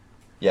 Yeah.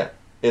 Yeah.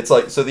 It's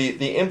like... So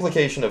the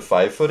implication of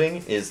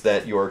 5-footing is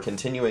that you're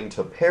continuing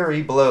to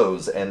parry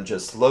blows and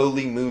just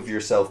slowly move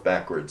yourself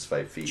backwards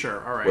 5 feet.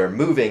 Sure, alright. Where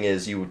moving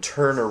is you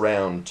turn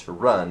around to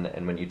run,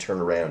 and when you turn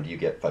around, you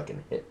get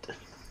fucking hit.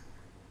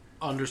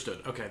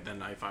 Understood. Okay,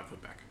 then I 5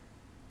 foot back.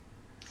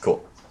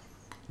 Cool.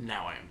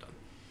 Now I am done.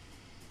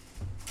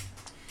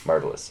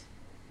 Marvelous.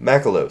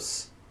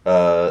 Makalos.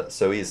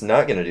 So he's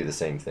not going to do the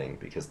same thing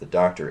because the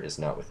doctor is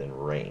not within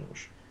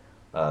range.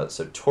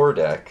 So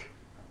Tordek,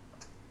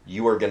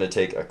 you are going to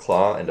take a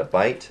claw and a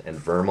bite, and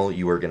Vermal,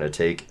 you are going to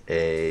take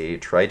a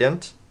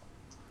trident.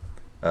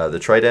 The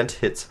trident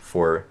hits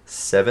for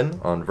 7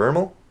 on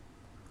Vermal.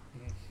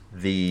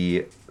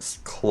 The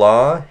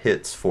claw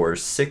hits for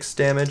 6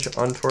 damage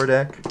on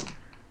Tordek.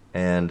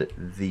 And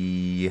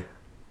the...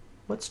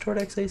 What's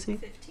Tordek's AC?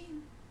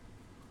 15.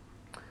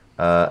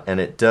 And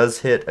it does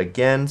hit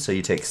again, so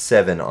you take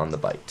 7 on the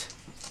bite.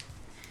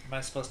 Am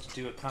I supposed to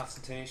do a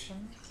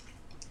consultation?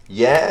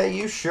 Yeah,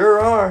 you sure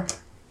are.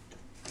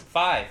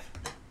 5.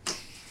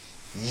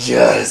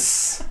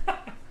 Yes!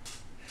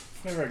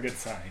 It's never a good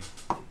sign.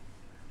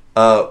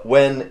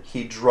 When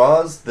he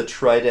draws the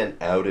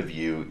trident out of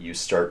you, you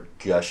start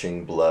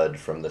gushing blood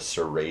from the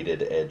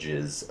serrated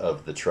edges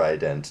of the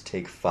trident.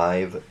 Take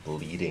 5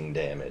 bleeding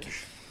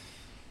damage.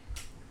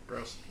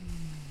 Gross.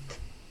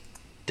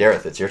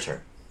 Dareth, it's your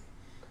turn.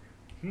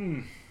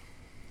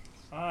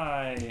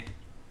 I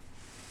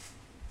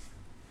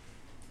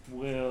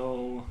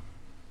will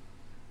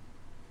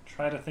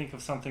try to think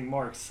of something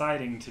more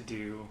exciting to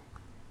do,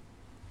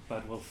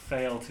 but will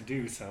fail to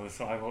do so,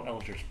 so I will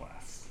Eldritch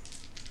Blast.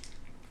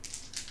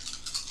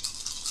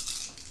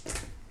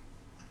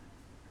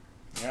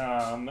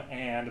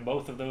 And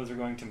both of those are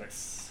going to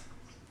miss.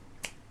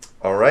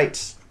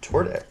 Alright,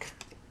 Tordek.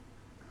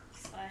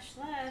 //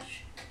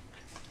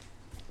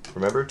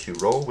 Remember to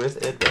roll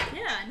with advantage.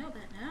 Yeah, I know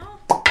that now.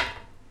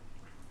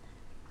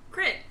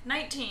 Crit,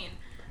 19.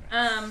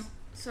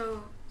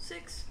 So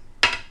 6,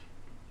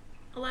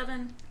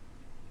 11,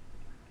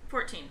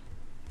 14.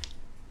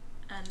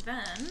 And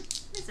then,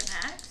 here's an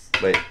axe.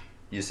 Wait,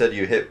 you said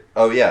you hit...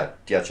 Oh, yeah,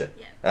 gotcha.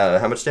 Yeah.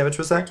 How much damage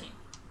was that? 14.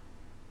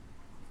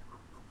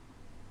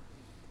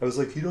 I was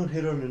like, you don't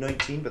hit on a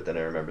 19, but then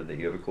I remembered that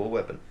you have a cool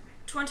weapon.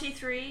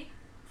 23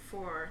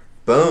 for...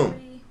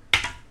 Boom!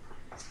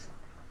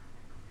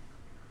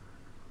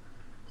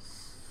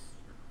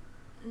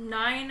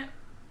 9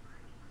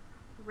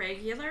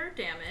 regular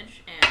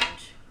damage and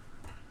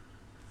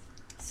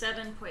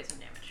 7 poison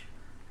damage.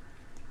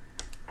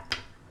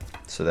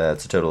 So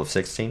that's a total of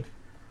 16?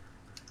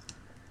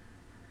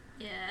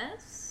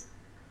 Yes.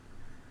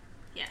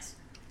 Yes.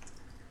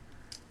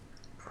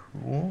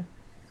 Cool.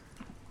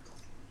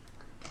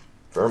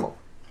 Vermal.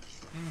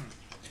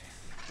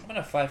 I'm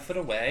gonna 5 foot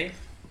away.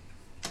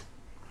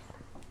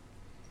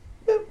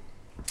 Boop.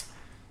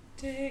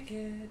 Dig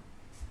it.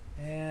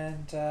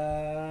 And,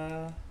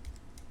 I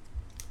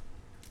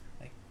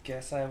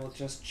guess I will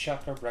just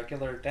chuck a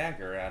regular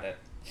dagger at it.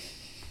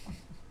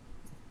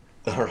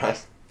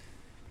 Alright.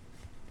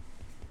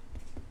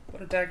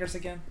 What are daggers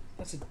again?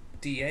 That's a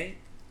D8?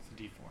 It's a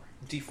D4.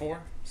 D4?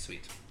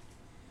 Sweet.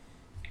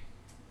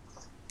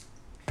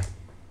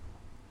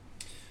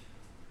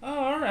 Oh,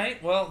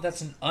 alright. Well,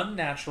 that's an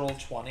unnatural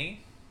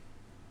 20.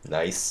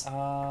 Nice. Is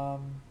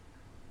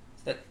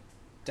that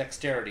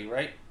dexterity,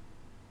 right?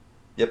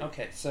 Yep.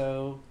 Okay,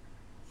 so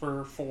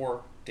for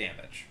 4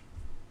 damage.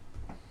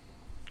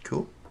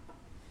 Cool.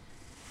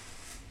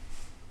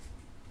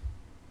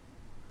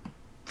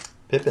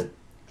 Pippin.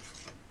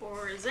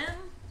 Boar is in.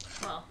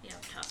 Well, you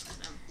have tusks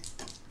in him.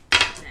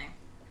 Dang.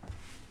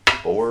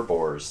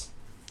 Boars.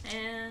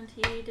 And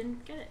he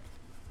didn't get it.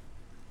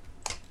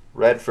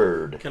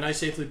 Redford. Can I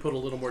safely put a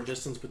little more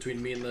distance between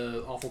me and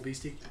the awful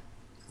beastie?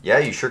 Yeah,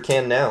 you sure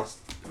can now.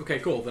 Okay,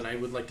 cool. Then I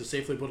would like to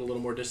safely put a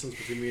little more distance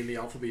between me and the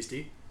awful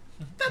beastie.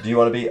 Do you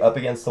want to be up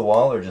against the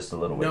wall or just a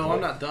little bit? No, I'm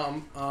not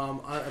dumb.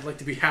 I'd like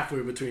to be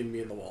halfway between me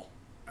and the wall.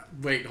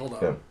 Wait, hold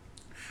on. Okay.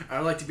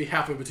 I'd like to be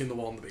halfway between the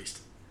wall and the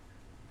beast.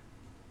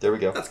 There we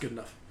go. That's good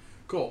enough.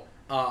 Cool.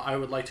 I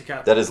would like to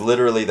cast... That is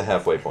literally the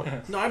halfway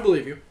point. No, I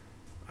believe you.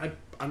 I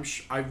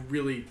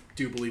really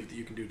do believe that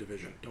you can do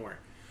division. Don't worry.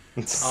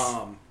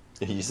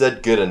 You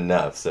said good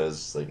enough, so I was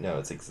just like, no,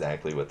 it's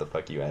exactly what the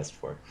fuck you asked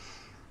for.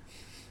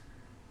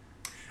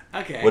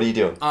 Okay. What are you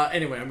doing?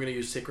 Anyway, I'm going to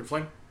use Sacred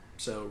Flame.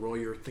 So roll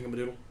your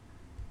thingamadoodle.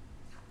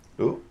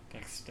 Ooh.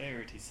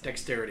 Dexterity.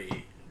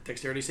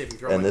 Dexterity saving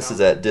throw. And this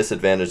is at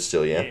disadvantage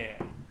still, yeah? Yeah.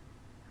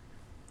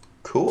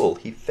 Cool,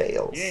 he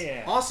fails.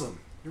 Yeah. Awesome.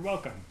 You're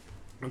welcome.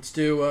 Let's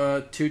do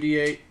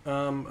 2d8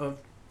 of...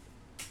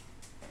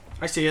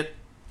 I see it.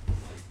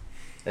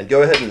 And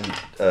go ahead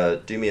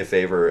and do me a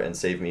favor and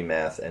save me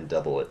math and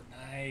double it.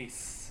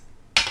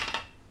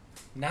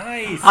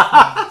 Nice.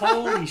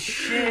 Holy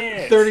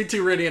shit.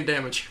 32 radiant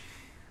damage.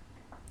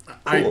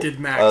 I Cool. did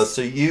max.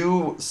 So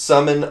you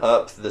summon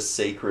up the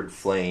sacred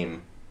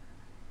flame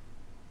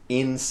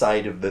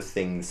inside of the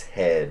thing's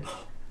head,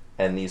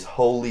 and these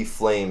holy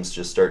flames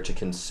just start to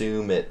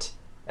consume it,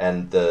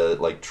 and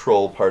the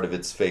troll part of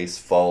its face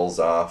falls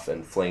off,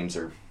 and flames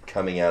are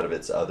coming out of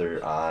its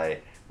other eye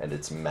and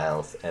its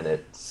mouth, and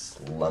it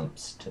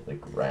slumps to the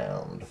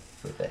ground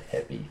with a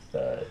heavy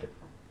thud.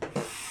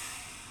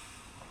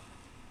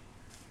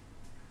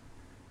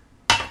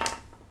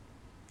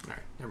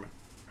 Alright, never mind.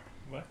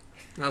 What?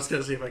 I was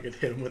going to see if I could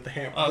hit him with the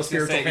hammer. I The was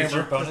going to spiritual say, is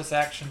your hammer. bonus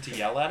action to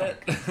yell at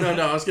it? No,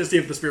 I was going to see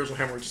if the spiritual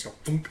hammer would just go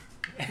thunk.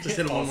 Just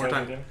hit him one more Also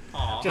time. did.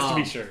 Aw. Just to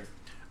be sure.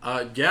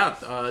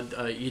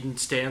 Eden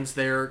stands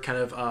there kind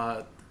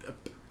of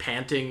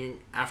panting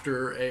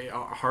after a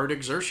hard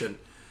exertion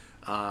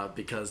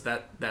because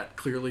that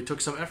clearly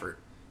took some effort.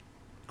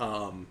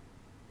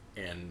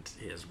 and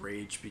his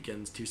rage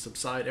begins to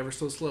subside ever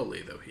so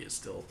slowly, though he is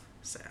still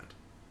sad.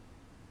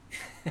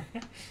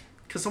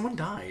 Because someone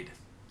died.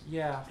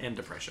 Yeah. And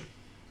depression.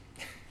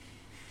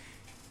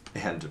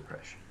 And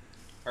depression.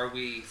 Are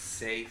we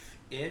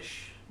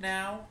safe-ish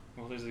now?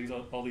 Well, there's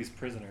all these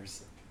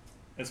prisoners.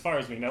 As far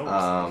as we know,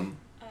 we're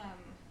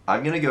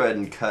I'm going to go ahead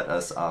and cut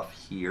us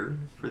off here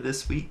for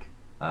this week.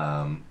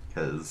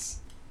 Because,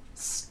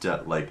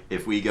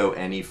 if we go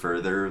any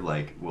further,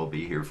 we'll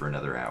be here for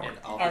another hour. And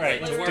I'll All right,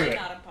 be late to let's do work. it.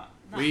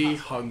 Not We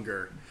possible.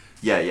 hunger.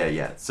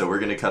 Yeah. So we're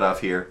going to cut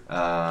off here.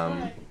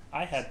 I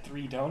had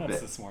 3 donuts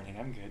this morning.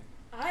 I'm good.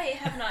 I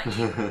have not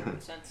eaten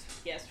since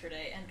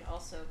yesterday, and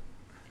also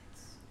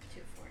it's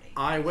 2:40.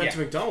 I went Yeah. to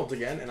McDonald's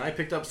again, and I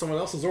picked up someone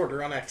else's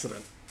order on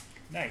accident.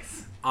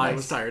 Nice. I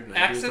was tired. And I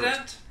had to do it.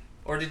 Accident?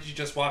 Or did you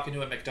just walk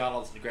into a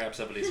McDonald's and grab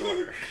somebody's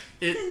order?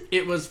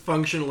 It was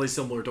functionally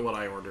similar to what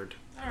I ordered,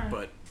 Alright.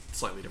 but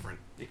slightly different.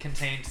 It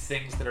contained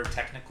things that are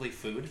technically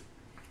food.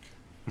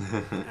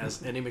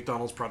 As any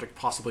McDonald's product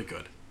possibly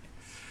could.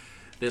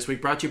 This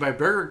week brought to you by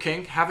Burger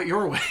King. Have it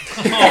your way.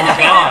 Oh,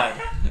 God.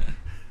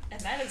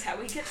 And that is how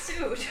we get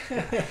sued.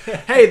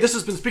 Hey, this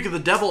has been Speak of the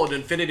Devil, an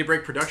Infinity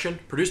Break production,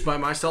 produced by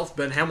myself,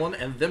 Ben Hamlin,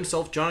 and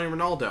themself, Johnny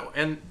Ronaldo.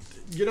 And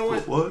you know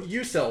what? What?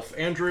 You self,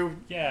 Andrew.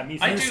 Yeah, me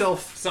too. I do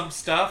Yourself. some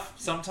stuff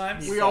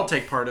sometimes. We all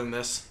take part in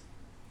this.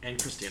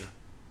 And Christina.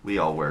 We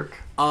all work. It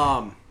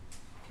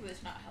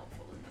was not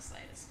helpful in the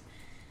slightest.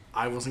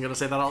 I wasn't going to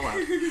say that out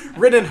loud.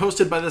 Written and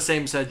hosted by the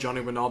same said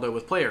Johnny Ronaldo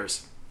with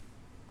players.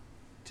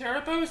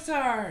 Tara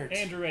Boussard.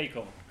 Andrew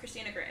Akel.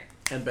 Christina Gray.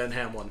 And Ben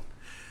Hamlin.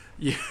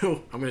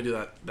 I'm going to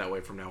do that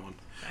way from now on.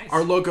 Nice.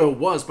 Our logo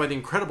was by the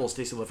incredible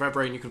Stacey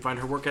Lefebvre, and you can find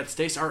her work at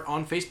Stace Art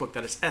on Facebook.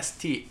 That is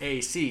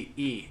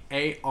STACEART.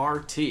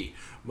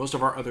 Most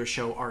of our other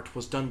show art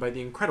was done by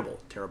the incredible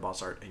Tara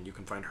Bossart, and you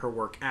can find her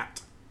work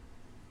at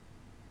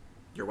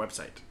your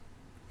website,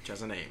 which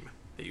has a name.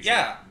 That you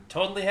Yeah,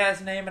 totally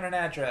has a name and an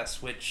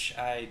address, which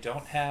I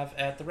don't have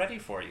at the ready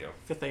for you.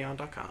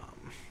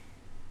 FifthAeon.com.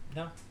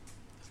 No.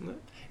 Isn't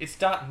it? It's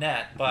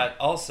 .net, but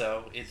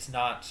also it's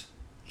not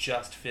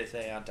just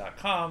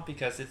fifthaeon.com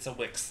because it's a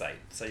Wix site.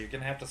 So you're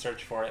going to have to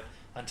search for it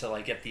until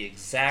I get the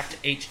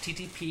exact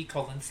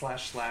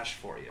http://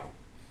 for you.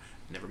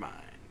 Never mind.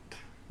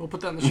 We'll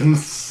put that in the show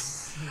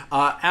notes.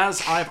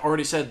 As I've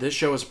already said, this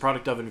show is a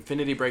product of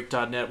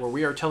InfinityBreak.net, where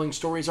we are telling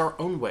stories our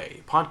own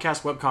way.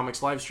 Podcasts,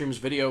 webcomics, live streams,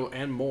 video,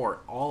 and more,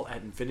 all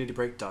at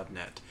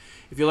InfinityBreak.net.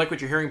 If you like what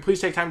you're hearing,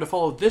 please take time to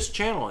follow this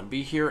channel and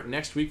be here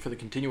next week for the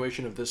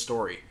continuation of this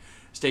story.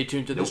 Stay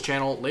tuned to this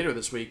channel later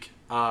this week.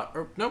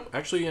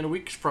 Actually in a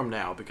week from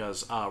now,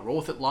 because Roll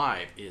With It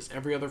Live is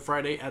every other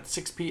Friday at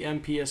 6 p.m.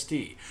 PST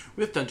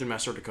with Dungeon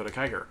Master Dakota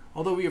Kiger.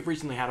 Although we have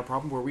recently had a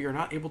problem where we are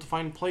not able to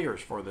find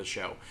players for this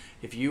show.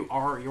 If you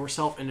are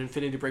yourself an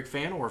Infinity Break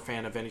fan or a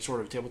fan of any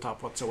sort of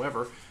tabletop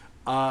whatsoever,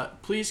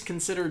 please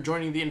consider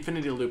joining the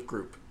Infinity Loop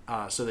group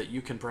so that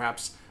you can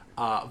perhaps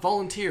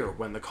volunteer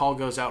when the call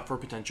goes out for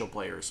potential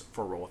players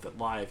for Roll With It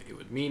Live. It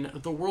would mean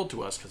the world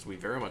to us because we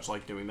very much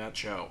like doing that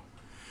show.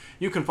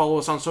 You can follow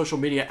us on social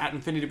media at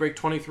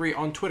InfinityBreak23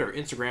 on Twitter,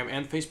 Instagram,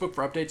 and Facebook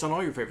for updates on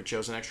all your favorite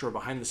shows and extra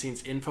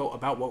behind-the-scenes info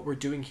about what we're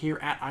doing here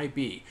at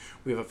IB.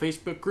 We have a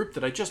Facebook group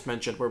that I just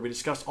mentioned where we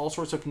discuss all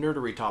sorts of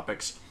nerdery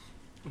topics.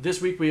 This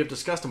week we have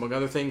discussed, among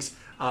other things,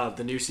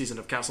 the new season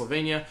of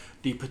Castlevania,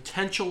 the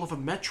potential of a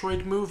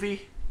Metroid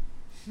movie.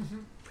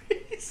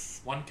 Please.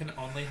 One can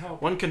only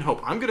hope. One can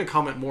hope. I'm going to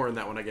comment more on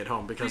that when I get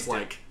home because,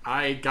 Please do.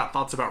 I got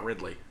thoughts about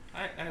Ridley.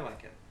 I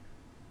like it.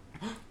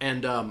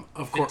 And, of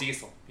Vin course...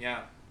 Diesel,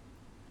 yeah.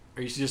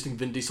 Are you suggesting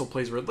Vin Diesel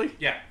plays Ridley?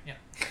 Yeah.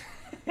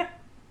 Can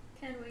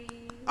we?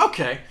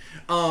 Okay.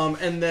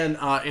 And then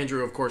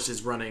Andrew, of course,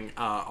 is running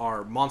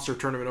our monster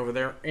tournament over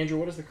there. Andrew,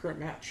 what is the current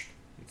match?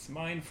 It's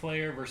Mind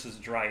Flayer versus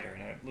Drider,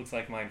 and it looks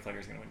like Mind Flayer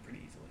is going to win pretty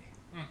easily.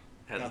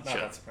 As Not it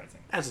should. that surprising.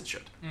 As it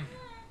should.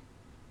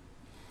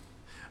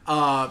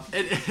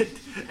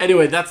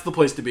 Anyway, that's the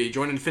place to be.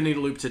 Join Infinity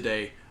Loop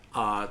today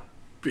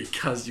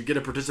because you get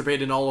to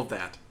participate in all of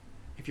that.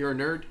 If you're a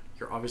nerd,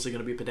 you're obviously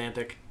going to be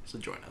pedantic, so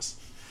join us.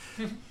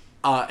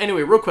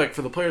 Anyway, real quick,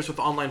 for the players with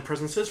online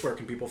presences, where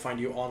can people find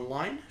you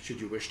online,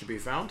 should you wish to be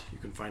found? You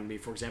can find me,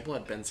 for example,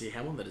 at Ben C.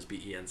 Hamlin, that is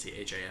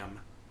BenChamlin,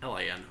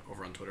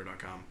 over on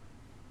Twitter.com.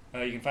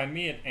 You can find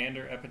me at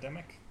Ander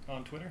Epidemic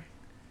on Twitter.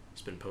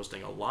 He's been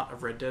posting a lot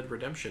of Red Dead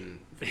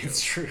Redemption videos.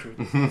 It's true.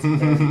 It's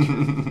very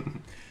true.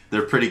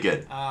 They're pretty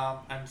good.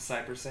 I'm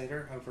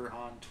CyberSatyr over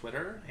on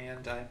Twitter,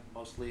 and I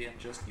mostly am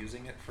just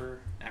using it for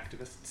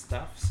activist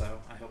stuff,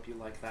 so I hope you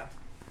like that.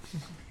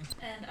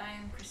 And I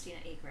am Christina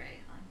A.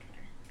 Gray on Twitter.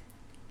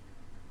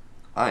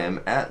 I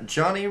am at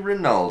Johnny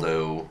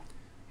Ronaldo.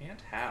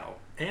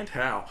 And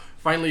how?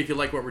 Finally, if you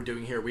like what we're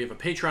doing here, we have a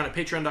Patreon at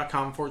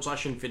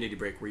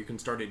patreon.com/InfinityBreak, where you can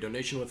start a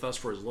donation with us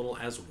for as little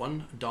as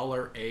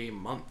 $1 a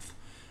month.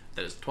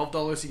 That is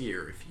 $12 a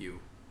year if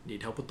you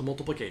need help with the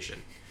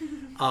multiplication.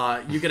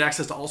 You get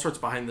access to all sorts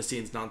of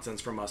behind-the-scenes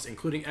nonsense from us,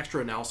 including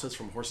extra analysis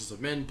from Horses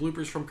of Men,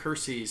 bloopers from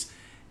Curses,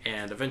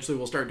 And eventually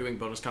we'll start doing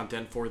bonus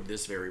content for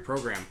this very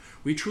program.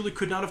 We truly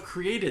could not have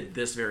created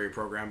this very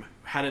program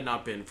had it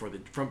not been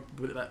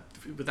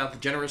without the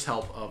generous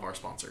help of our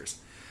sponsors.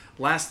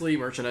 Lastly,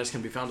 merchandise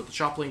can be found at the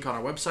shop link on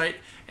our website.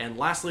 And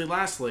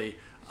lastly,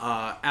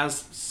 as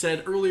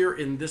said earlier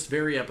in this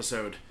very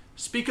episode,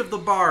 Speak of the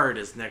Bard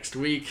is next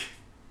week.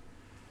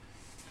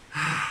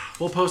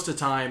 We'll post a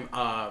time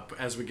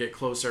as we get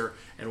closer,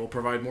 and we'll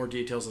provide more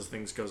details as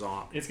things goes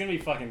on. It's gonna be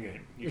fucking good.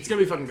 It's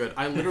gonna be fucking good.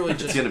 I literally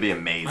just It's gonna be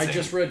amazing. I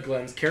just read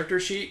Glenn's character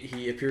sheet.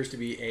 He appears to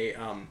be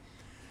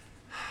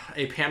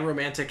a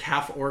pan-romantic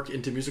half-orc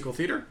into musical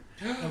theater.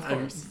 Of I'm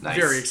course. Nice.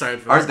 very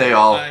excited for Aren't this. they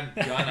all? I'm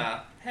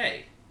gonna.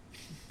 Hey.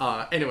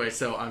 Anyway,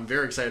 so I'm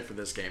very excited for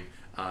this game.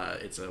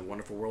 It's a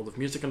wonderful world of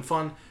music and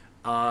fun.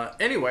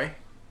 Anyway,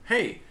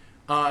 hey,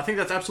 I think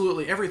that's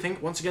absolutely everything.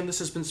 Once again, this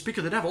has been Speak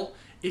of the Devil.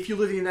 If you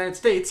live in the United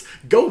States,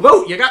 go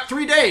vote! You got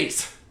 3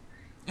 days!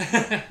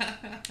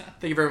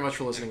 Thank you very much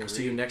for listening. We'll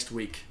see you next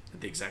week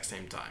at the exact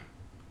same time.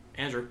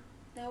 Andrew.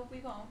 No, we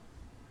won't.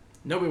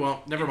 No, we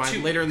won't. Never mind.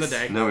 2 Later in the weeks.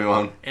 day. No, we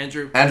won't.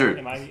 Andrew. Andrew.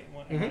 Am I?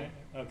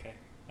 Okay.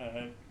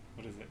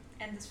 What is it?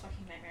 End this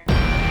fucking